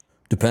thousand,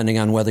 depending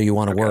on whether you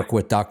want to work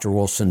with Dr.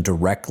 Wolfson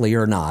directly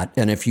or not.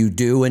 And if you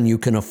do and you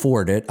can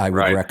afford it, I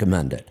would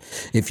recommend it.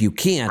 If you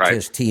can't,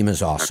 his team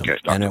is awesome,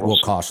 and it will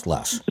cost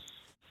less.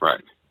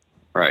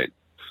 Right.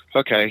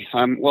 Okay.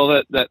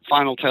 Well, that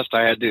final test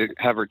I had to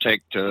have her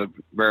take to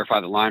verify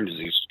the Lyme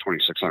disease is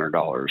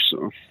 $2,600.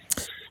 So,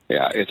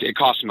 yeah, it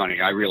costs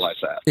money. I realize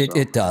that.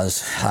 It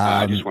does.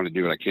 I just want to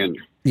do what I can.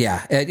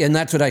 Yeah, and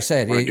that's what I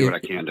said. I want to do what I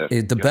can to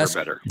get her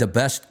better. The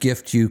best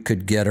gift you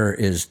could get her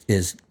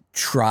is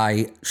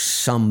try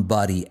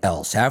somebody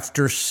else.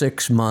 After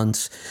 6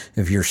 months,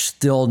 if you're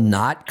still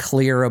not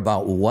clear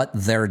about what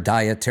their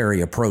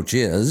dietary approach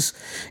is,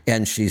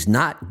 and she's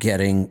not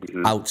getting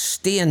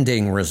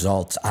outstanding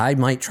results, I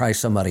might try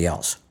somebody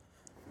else.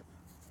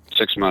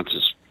 6 months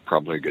is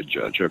probably a good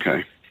judge.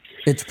 Okay.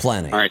 It's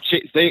plenty. All right.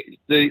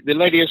 The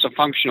lady is a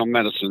functional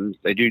medicine.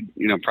 They do,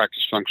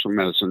 practice functional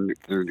medicine.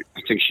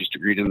 I think she's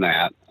degreed in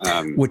that.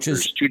 Which is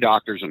there's 2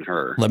 doctors in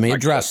her. Let me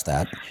address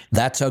that.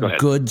 That's a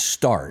good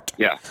start.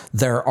 Yeah.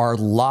 There are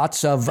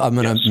lots of, I'm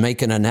going to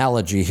make an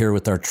analogy here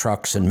with our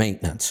trucks and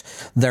maintenance.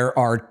 There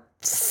are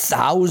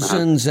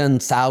thousands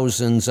and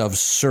thousands of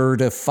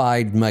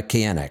certified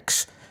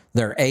mechanics.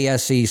 They're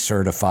ASE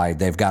certified.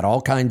 They've got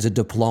all kinds of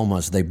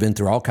diplomas. They've been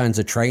through all kinds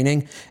of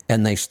training,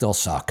 and they still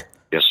suck.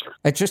 Yes, sir.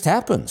 It just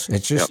happens.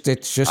 It's just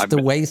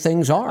the way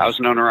things are. I was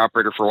an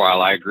owner-operator for a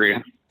while. I agree.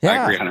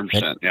 Yeah. I agree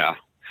 100%. Yeah.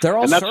 They're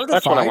all that's, certified.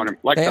 That's what I want to.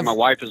 Like I said, my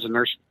wife is a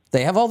nurse.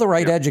 They have all the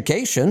right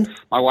education.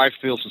 My wife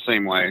feels the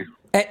same way.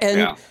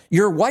 And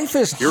your wife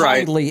is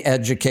highly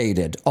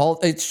educated.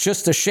 It's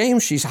just a shame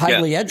she's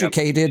highly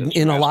educated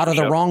in a lot of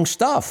the wrong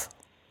stuff.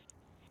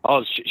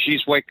 Oh,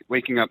 she's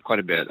waking up quite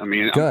a bit. I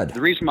mean, good.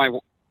 The reason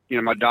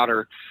my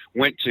daughter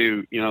went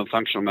to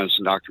functional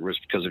medicine doctor was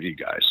because of you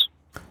guys.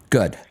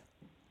 Good.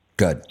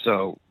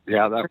 So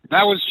yeah,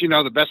 that was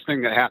the best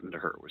thing that happened to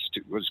her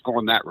was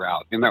going that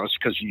route, and that was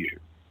because of you.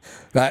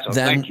 So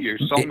thank you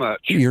so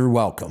much. You're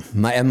welcome.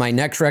 My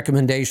next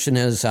recommendation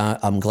is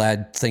I'm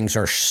glad things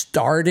are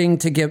starting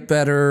to get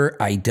better.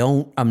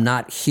 I'm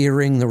not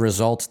hearing the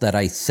results that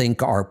I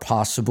think are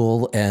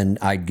possible, and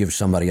I'd give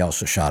somebody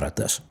else a shot at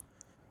this.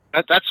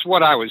 That's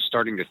what I was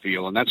starting to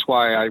feel, and that's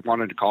why I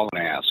wanted to call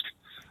and ask.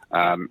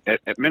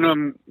 At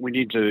minimum, we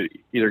need to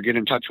either get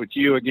in touch with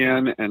you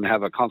again and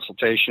have a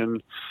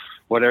consultation.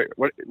 What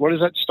does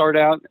that start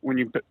out when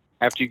you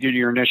after you get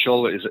your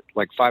initial? Is it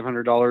like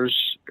 $500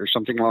 or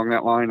something along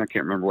that line? I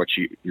can't remember what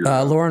your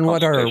Lauren,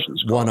 what are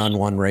consultations cost.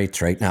 one-on-one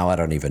rates right now? I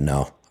don't even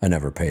know. I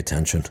never pay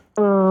attention.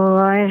 Oh,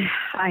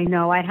 I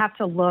know. I'd have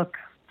to look.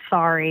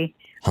 Sorry.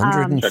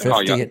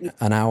 150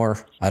 an hour?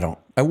 I don't.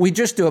 We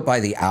just do it by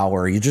the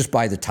hour. You just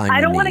buy the time.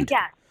 I don't want to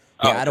guess.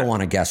 Yeah, I don't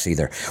want to guess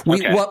either.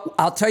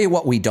 I'll tell you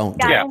what we don't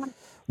do. Yeah.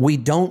 We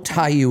don't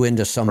tie you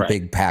into some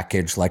big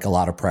package like a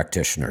lot of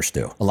practitioners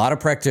do. A lot of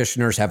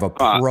practitioners have a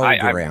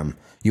program.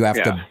 You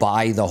have to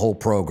buy the whole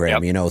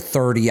program,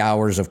 30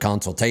 hours of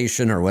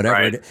consultation or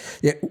whatever.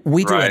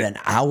 We do it an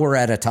hour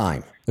at a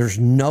time. There's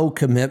no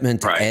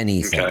commitment to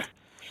anything. Okay.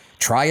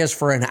 Try us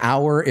for an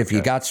hour. If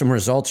you got some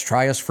results,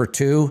 try us for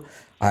 2.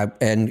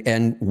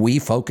 And we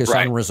focus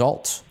on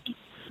results.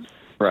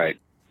 Right.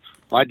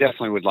 Well, I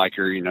definitely would like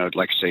her,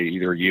 like say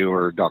either you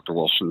or Dr.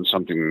 Wilson,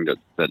 something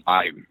that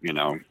I,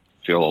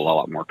 feel a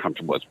lot more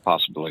comfortable with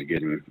possibly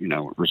getting,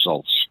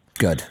 results.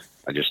 Good.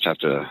 I just have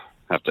to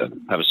have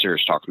a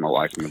serious talk with my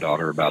wife and my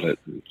daughter about it.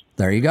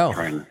 There you go.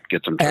 Try and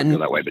get them to go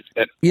that way. But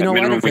at know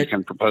minimum, what, we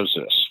can propose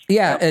this.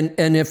 Yeah,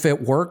 and if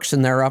it works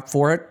and they're up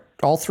for it,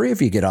 all 3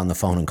 of you get on the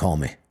phone and call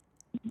me.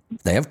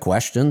 They have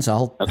questions.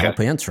 I'll help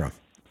answer them.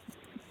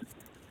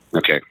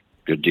 Okay,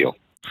 good deal.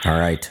 All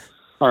right.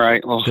 All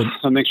right. Well,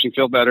 that makes me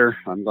feel better.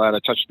 I'm glad I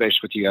touched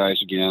base with you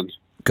guys again.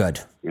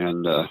 Good.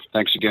 And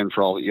thanks again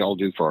for all that y'all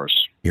do for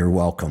us. You're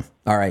welcome.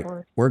 All right.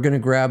 We're going to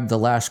grab the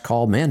last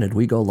call. Man, did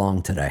we go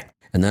long today?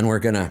 And then we're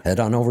going to head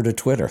on over to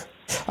Twitter.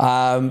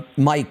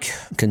 Mike,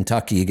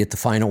 Kentucky, you get the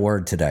final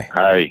word today.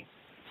 Hi.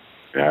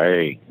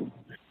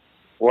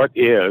 What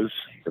is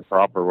the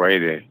proper way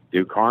to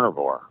do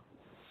carnivore?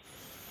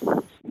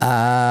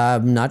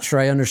 I'm not sure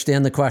I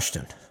understand the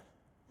question.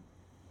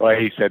 Well,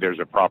 he said there's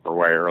a proper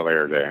way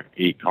earlier to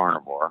eat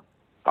carnivore.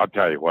 I'll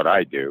tell you what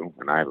I do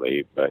when I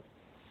leave, but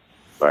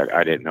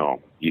I didn't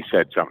know. You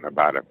said something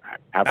about it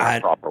having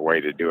a proper way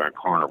to do a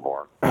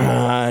carnivore.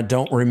 I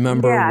don't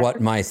remember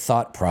what my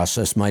thought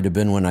process might have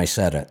been when I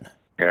said it.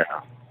 Yeah.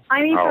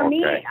 I mean, for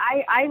me,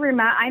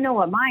 I know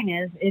what mine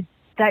is. It's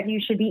that you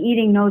should be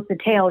eating nose to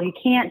tail. You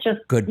can't just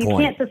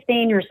can't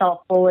sustain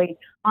yourself fully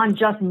on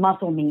just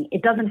muscle meat.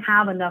 It doesn't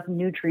have enough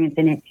nutrients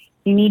in it.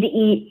 You need to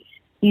eat,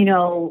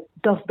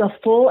 the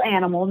full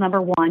animal,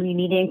 number one. You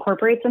need to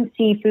incorporate some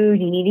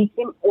seafood. You need to eat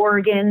some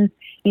organs.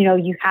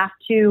 You have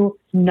to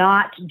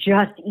not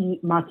just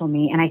eat muscle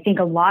meat. And I think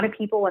a lot of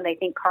people, when they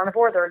think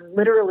carnivore, they're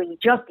literally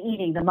just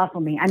eating the muscle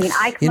meat. I mean,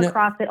 I come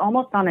across it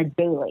almost on a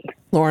daily.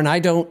 Lauren, I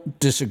don't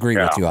disagree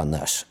with you on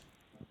this,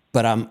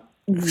 but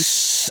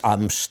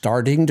I'm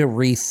starting to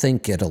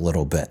rethink it a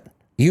little bit.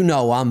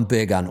 I'm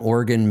big on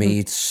organ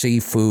meats,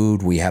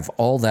 seafood. We have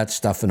all that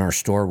stuff in our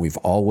store. We've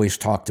always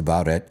talked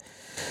about it.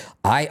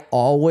 I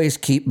always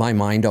keep my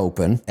mind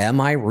open. Am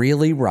I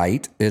really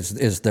right?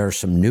 Is there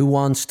some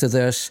nuance to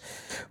this?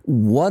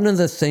 One of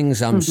the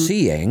things I'm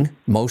seeing,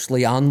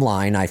 mostly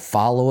online, I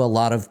follow a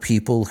lot of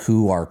people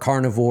who are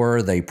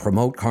carnivore. They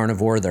promote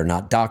carnivore. They're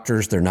not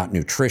doctors. They're not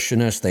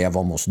nutritionists. They have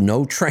almost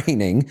no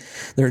training.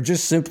 They're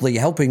just simply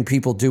helping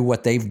people do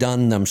what they've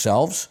done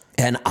themselves.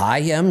 And I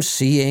am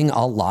seeing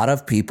a lot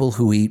of people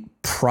who eat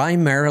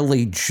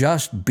primarily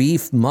just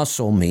beef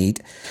muscle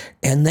meat,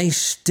 and they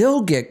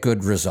still get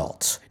good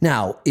results.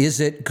 Now, is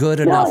it good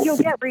enough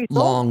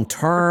long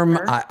term?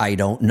 I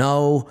don't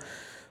know.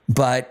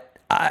 But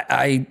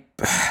I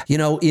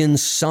in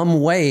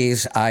some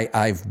ways,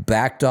 I've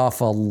backed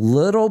off a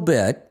little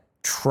bit,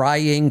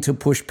 trying to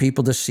push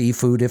people to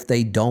seafood if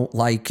they don't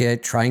like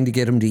it, trying to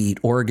get them to eat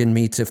organ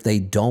meats if they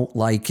don't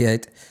like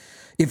it.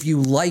 If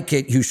you like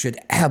it, you should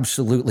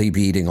absolutely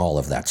be eating all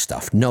of that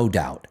stuff, no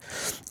doubt.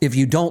 If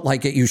you don't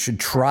like it, you should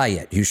try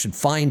it. You should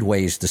find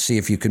ways to see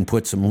if you can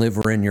put some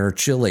liver in your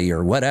chili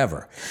or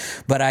whatever.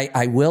 But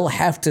I will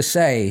have to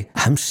say,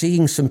 I'm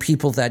seeing some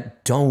people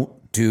that don't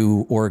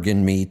do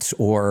organ meats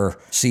or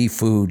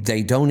seafood.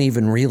 They don't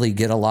even really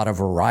get a lot of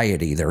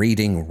variety. They're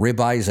eating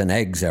ribeyes and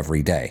eggs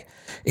every day.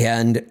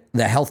 And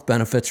the health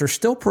benefits are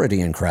still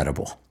pretty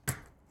incredible.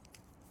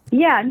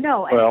 Yeah,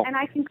 no, and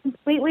I can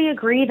completely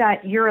agree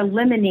that you're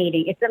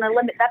eliminating. That's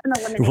an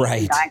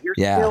elimination diet. You're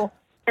still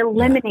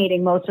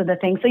eliminating most of the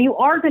things. So you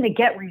are going to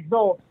get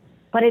results,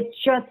 but it's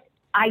just,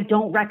 I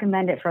don't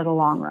recommend it for the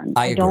long run.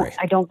 I don't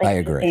think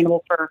it's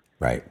sustainable for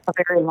a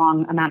very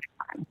long amount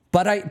of time.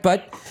 But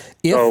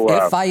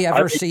if I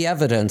ever see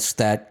evidence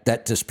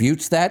that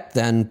disputes that,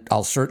 then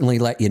I'll certainly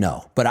let you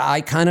know. But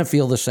I kind of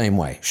feel the same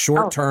way.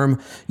 Short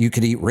term, you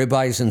could eat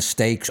ribeyes and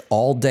steaks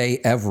all day,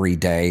 every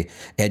day,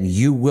 and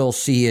you will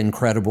see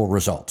incredible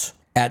results.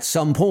 At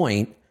some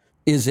point,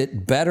 is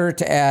it better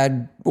to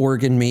add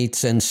organ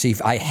meats and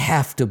seafood? I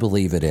have to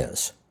believe it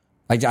is.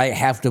 I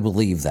have to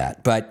believe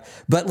that. But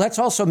let's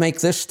also make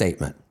this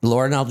statement.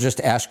 Lauren, I'll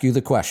just ask you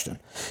the question.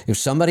 If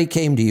somebody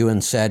came to you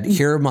and said,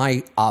 here are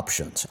my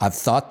options. I've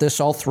thought this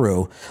all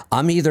through.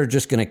 I'm either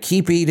just going to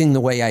keep eating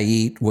the way I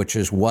eat, which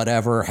is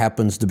whatever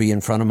happens to be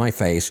in front of my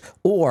face,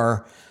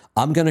 or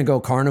I'm going to go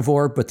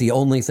carnivore, but the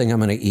only thing I'm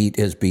going to eat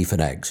is beef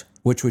and eggs.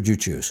 Which would you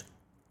choose?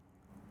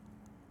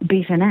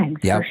 Beef and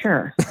eggs, Yep. for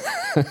sure.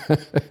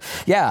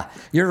 Yeah,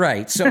 you're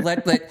right. So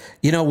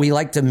we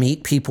like to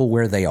meet people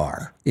where they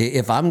are.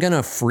 If I'm going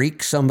to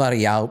freak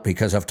somebody out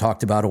because I've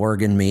talked about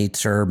organ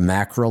meats or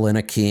mackerel in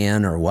a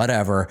can or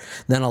whatever,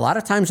 then a lot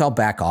of times I'll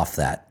back off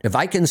that. If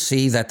I can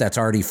see that that's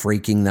already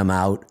freaking them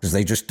out because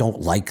they just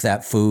don't like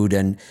that food,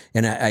 and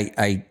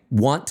I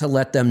want to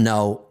let them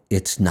know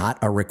it's not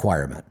a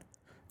requirement.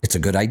 It's a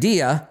good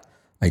idea.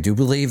 I do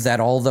believe that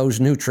all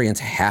those nutrients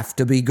have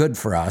to be good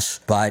for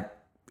us, but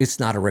it's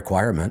not a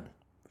requirement.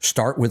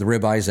 Start with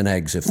ribeyes and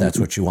eggs if that's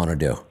what you want to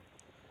do.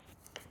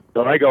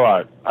 So I go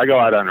out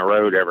on the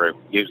road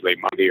usually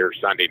Monday or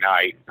Sunday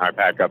night. I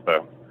pack up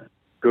a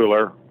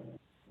cooler,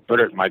 put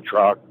it in my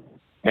truck,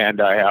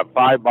 and I have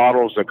 5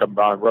 bottles of,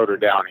 I wrote it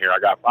down here. I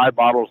got 5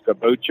 bottles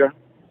kombucha,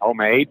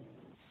 homemade.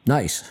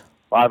 Nice.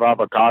 5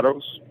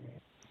 avocados,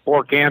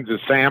 4 cans of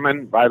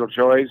salmon, Vital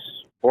Choice,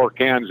 4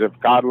 cans of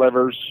cod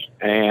livers,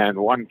 and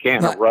 1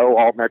 can of roe,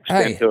 all mixed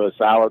into a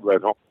salad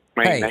with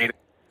homemade mayonnaise.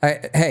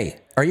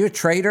 Hey, are you a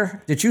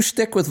trader? Did you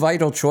stick with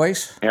Vital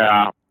Choice?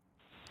 Yeah.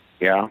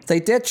 They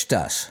ditched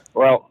us.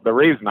 Well, the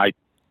reason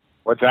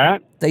what's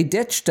that? They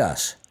ditched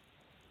us.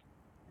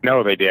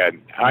 No, they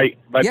did.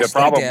 But Yes, the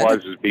problem they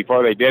did. was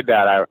before they did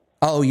that,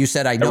 Oh, you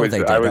said I know they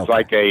did. I was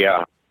Okay.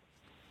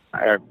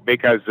 like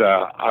because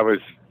I was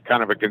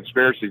kind of a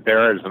conspiracy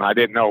theorist, and I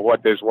didn't know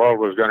what this world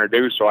was going to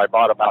do, so I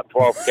bought about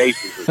 12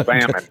 cases of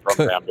salmon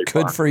from them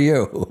before. Good for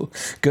you.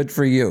 Good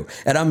for you.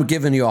 And I'm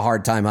giving you a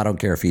hard time. I don't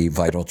care if you eat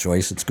Vital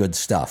Choice. It's good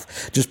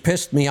stuff. Just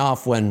pissed me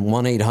off when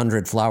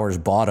 1-800-Flowers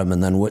bought them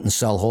and then wouldn't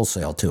sell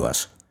wholesale to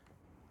us.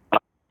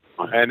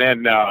 And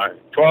then 12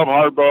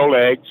 hard-boiled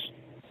eggs,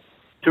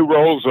 2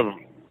 rolls of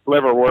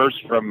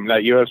liverwurst from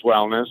U.S.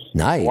 Wellness,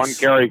 Nice. 1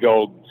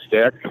 Kerrygold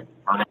stick,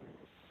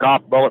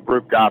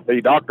 bulletproof coffee,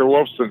 Dr.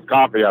 Wolfson's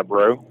coffee I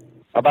brew,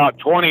 about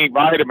 20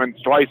 vitamins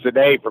twice a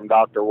day from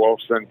Dr.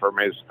 Wolfson from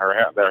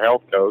their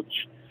health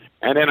coach,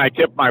 and then I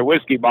tip my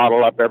whiskey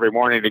bottle up every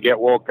morning to get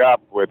woke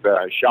up with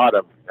a shot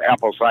of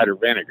apple cider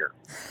vinegar.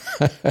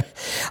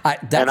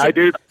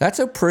 That's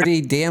a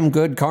pretty damn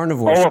good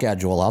carnivore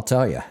schedule, I'll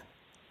tell you.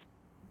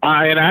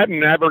 And I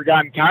hadn't ever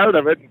gotten tired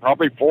of it in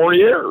probably 4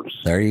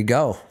 years. There you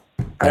go.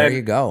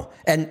 You go.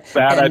 And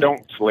I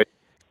don't sleep.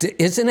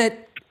 Isn't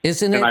it?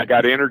 And I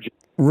got energy.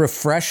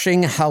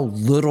 Refreshing how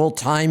little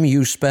time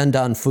you spend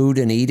on food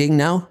and eating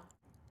now?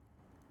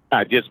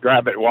 I just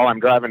grab it while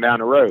I'm driving down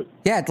the road.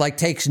 Yeah, it like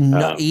takes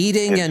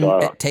eating and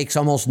it takes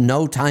almost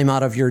no time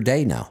out of your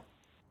day now.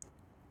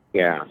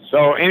 Yeah.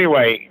 So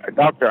anyway,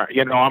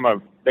 I'm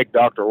a big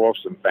Dr.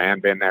 Wolfson fan.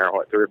 Been there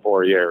 3 or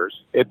 4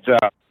 years. It's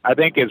I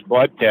think his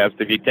blood test.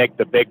 If you take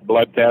the big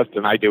blood test,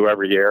 and I do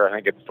every year, I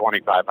think it's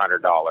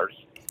 $2,500.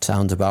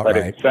 Sounds about but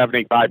right. It's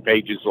 75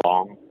 pages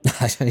long.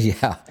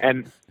 Yeah.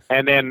 And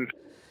then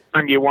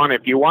if you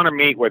want to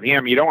meet with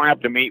him, you don't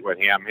have to meet with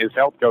him. His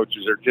health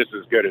coaches are just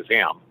as good as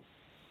him.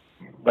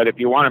 But if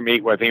you want to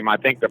meet with him, I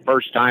think the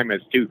first time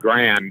is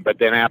 $2,000. But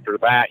then after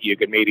that, you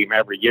can meet him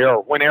every year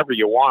or whenever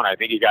you want. I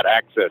think you got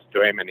access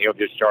to him, and he'll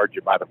just charge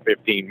you by the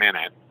 15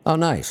 minutes. Oh,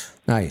 nice.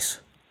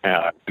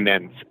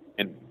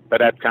 But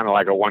that's kind of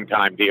like a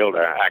one-time deal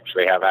to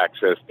actually have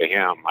access to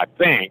him. I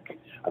think,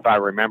 if I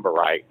remember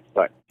right.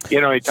 But you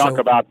talk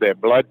about the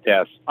blood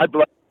test. My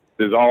blood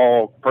is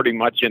all pretty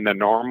much in the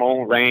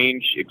normal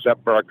range,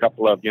 except for a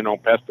couple of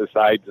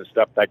pesticides and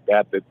stuff like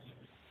that. That's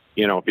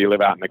if you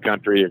live out in the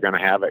country, you're going to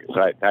have it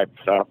type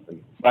stuff.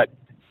 But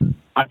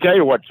I tell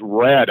you what's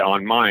red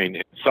on mine,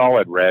 it's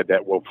solid red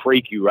that will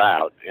freak you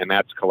out, and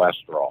that's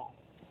cholesterol.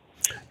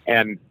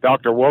 And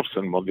Dr.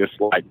 Wolfson will just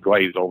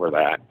glaze over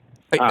that.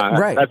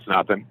 Right. That's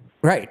nothing.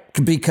 Right,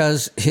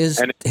 because his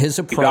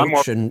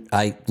approach, and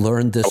I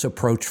learned this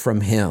approach from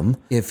him,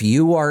 if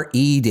you are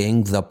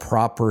eating the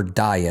proper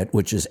diet,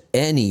 which is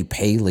any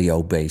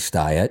paleo-based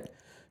diet,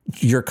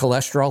 your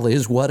cholesterol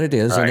is what it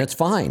is, and it's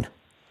fine.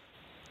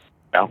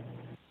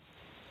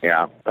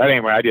 Yeah. But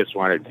anyway, I just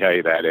wanted to tell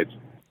you that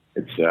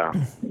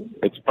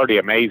it's pretty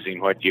amazing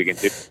what you can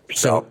do for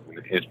yourself.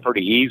 It's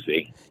pretty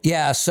easy.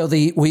 Yeah, so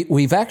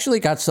we've actually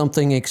got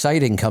something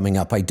exciting coming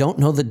up. I don't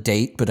know the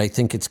date, but I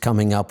think it's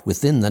coming up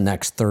within the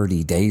next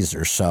 30 days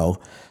or so.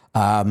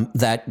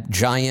 That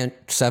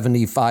giant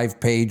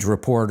 75-page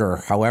report, or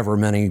however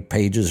many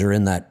pages are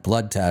in that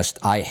blood test,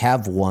 I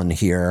have one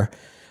here.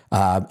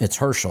 It's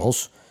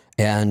Herschel's,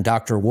 and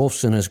Dr.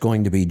 Wolfson is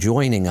going to be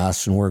joining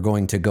us, and we're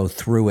going to go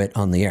through it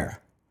on the air.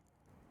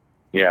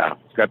 Yeah,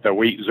 it's got the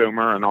wheat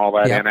zoomer and all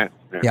that in it.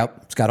 Yep,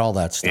 it's got all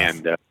that stuff.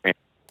 And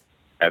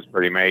that's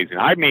pretty amazing.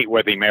 I meet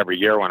with him every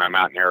year when I'm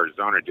out in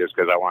Arizona just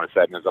because I want to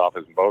sit in his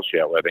office and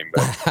bullshit with him,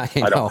 but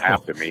I don't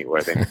have to meet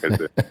with him.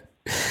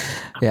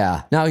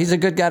 Yeah, no, he's a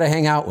good guy to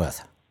hang out with.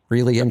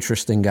 Really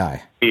interesting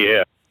guy.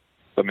 Yeah.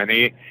 awesome. And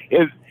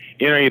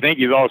you think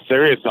he's all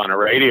serious on the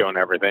radio and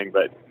everything,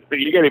 but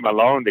you get him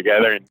alone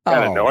together and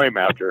kind of know him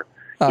after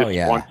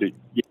once a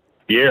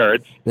year.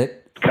 It's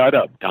cut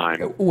up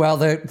time. Well,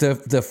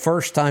 the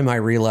first time I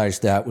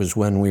realized that was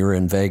when we were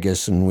in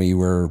Vegas and we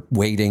were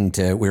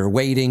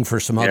waiting for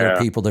some other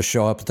people to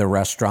show up at the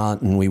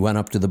restaurant, and we went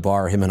up to the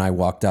bar. Him and I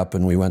walked up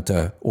and we went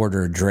to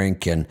order a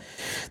drink, and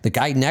the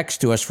guy next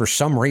to us, for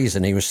some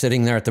reason, he was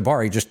sitting there at the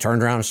bar. He just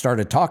turned around and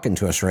started talking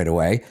to us right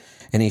away,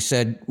 and he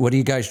said, "What are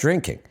you guys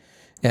drinking?"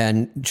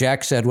 And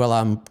Jack said, "Well,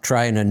 I'm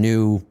trying a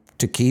new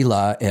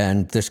tequila,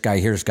 and this guy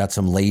here's got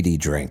some lady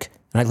drink."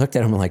 And I looked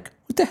at him like,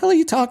 "What the hell are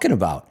you talking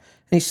about?"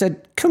 And he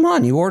said, "Come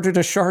on, you ordered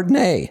a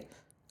Chardonnay."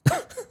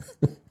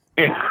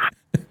 Yeah.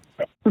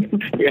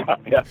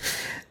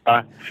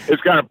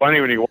 It's kind of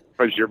funny when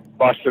you're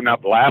busting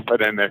up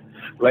laughing, and the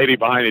lady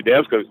behind the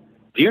desk goes,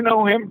 "Do you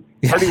know him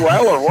pretty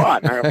well or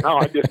what?" And I go, "No,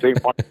 I just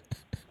think one."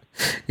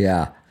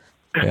 Yeah.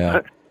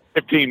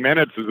 15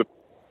 minutes is a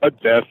blood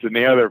test, and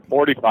the other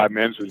 45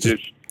 minutes is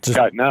just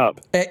cutting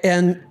up.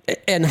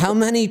 And how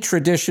many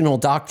traditional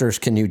doctors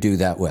can you do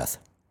that with?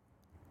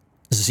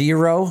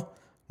 0.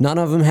 None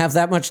of them have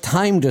that much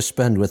time to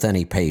spend with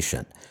any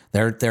patient.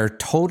 They're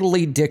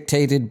totally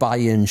dictated by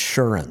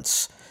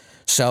insurance.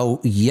 So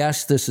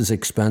yes, this is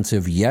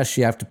expensive. Yes,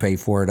 you have to pay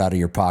for it out of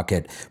your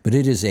pocket, but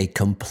it is a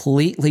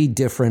completely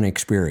different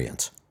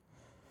experience.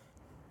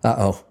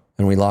 Uh-oh,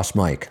 and we lost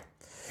Mike.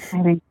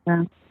 I think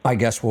so. I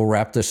guess we'll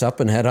wrap this up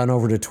and head on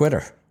over to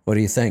Twitter. What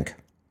do you think?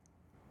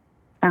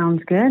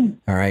 Sounds good.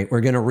 All right, we're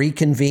going to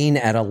reconvene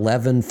at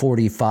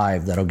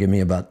 11:45. That'll give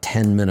me about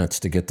 10 minutes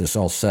to get this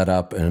all set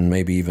up and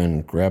maybe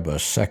even grab a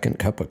second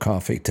cup of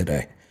coffee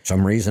today.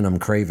 Some reason I'm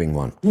craving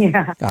one.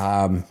 Yeah.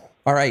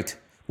 All right,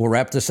 we'll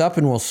wrap this up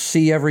and we'll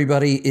see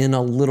everybody in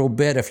a little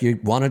bit. If you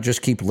want to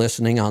just keep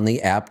listening on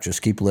the app,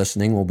 just keep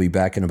listening. We'll be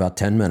back in about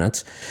 10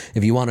 minutes.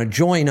 If you want to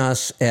join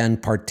us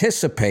and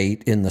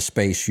participate in the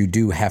space, you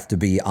do have to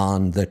be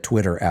on the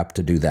Twitter app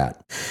to do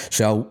that.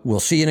 So we'll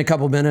see you in a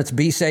couple minutes.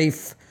 Be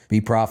safe. Be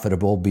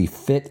profitable, be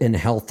fit and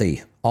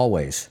healthy.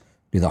 Always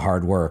do the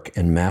hard work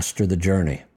and master the journey.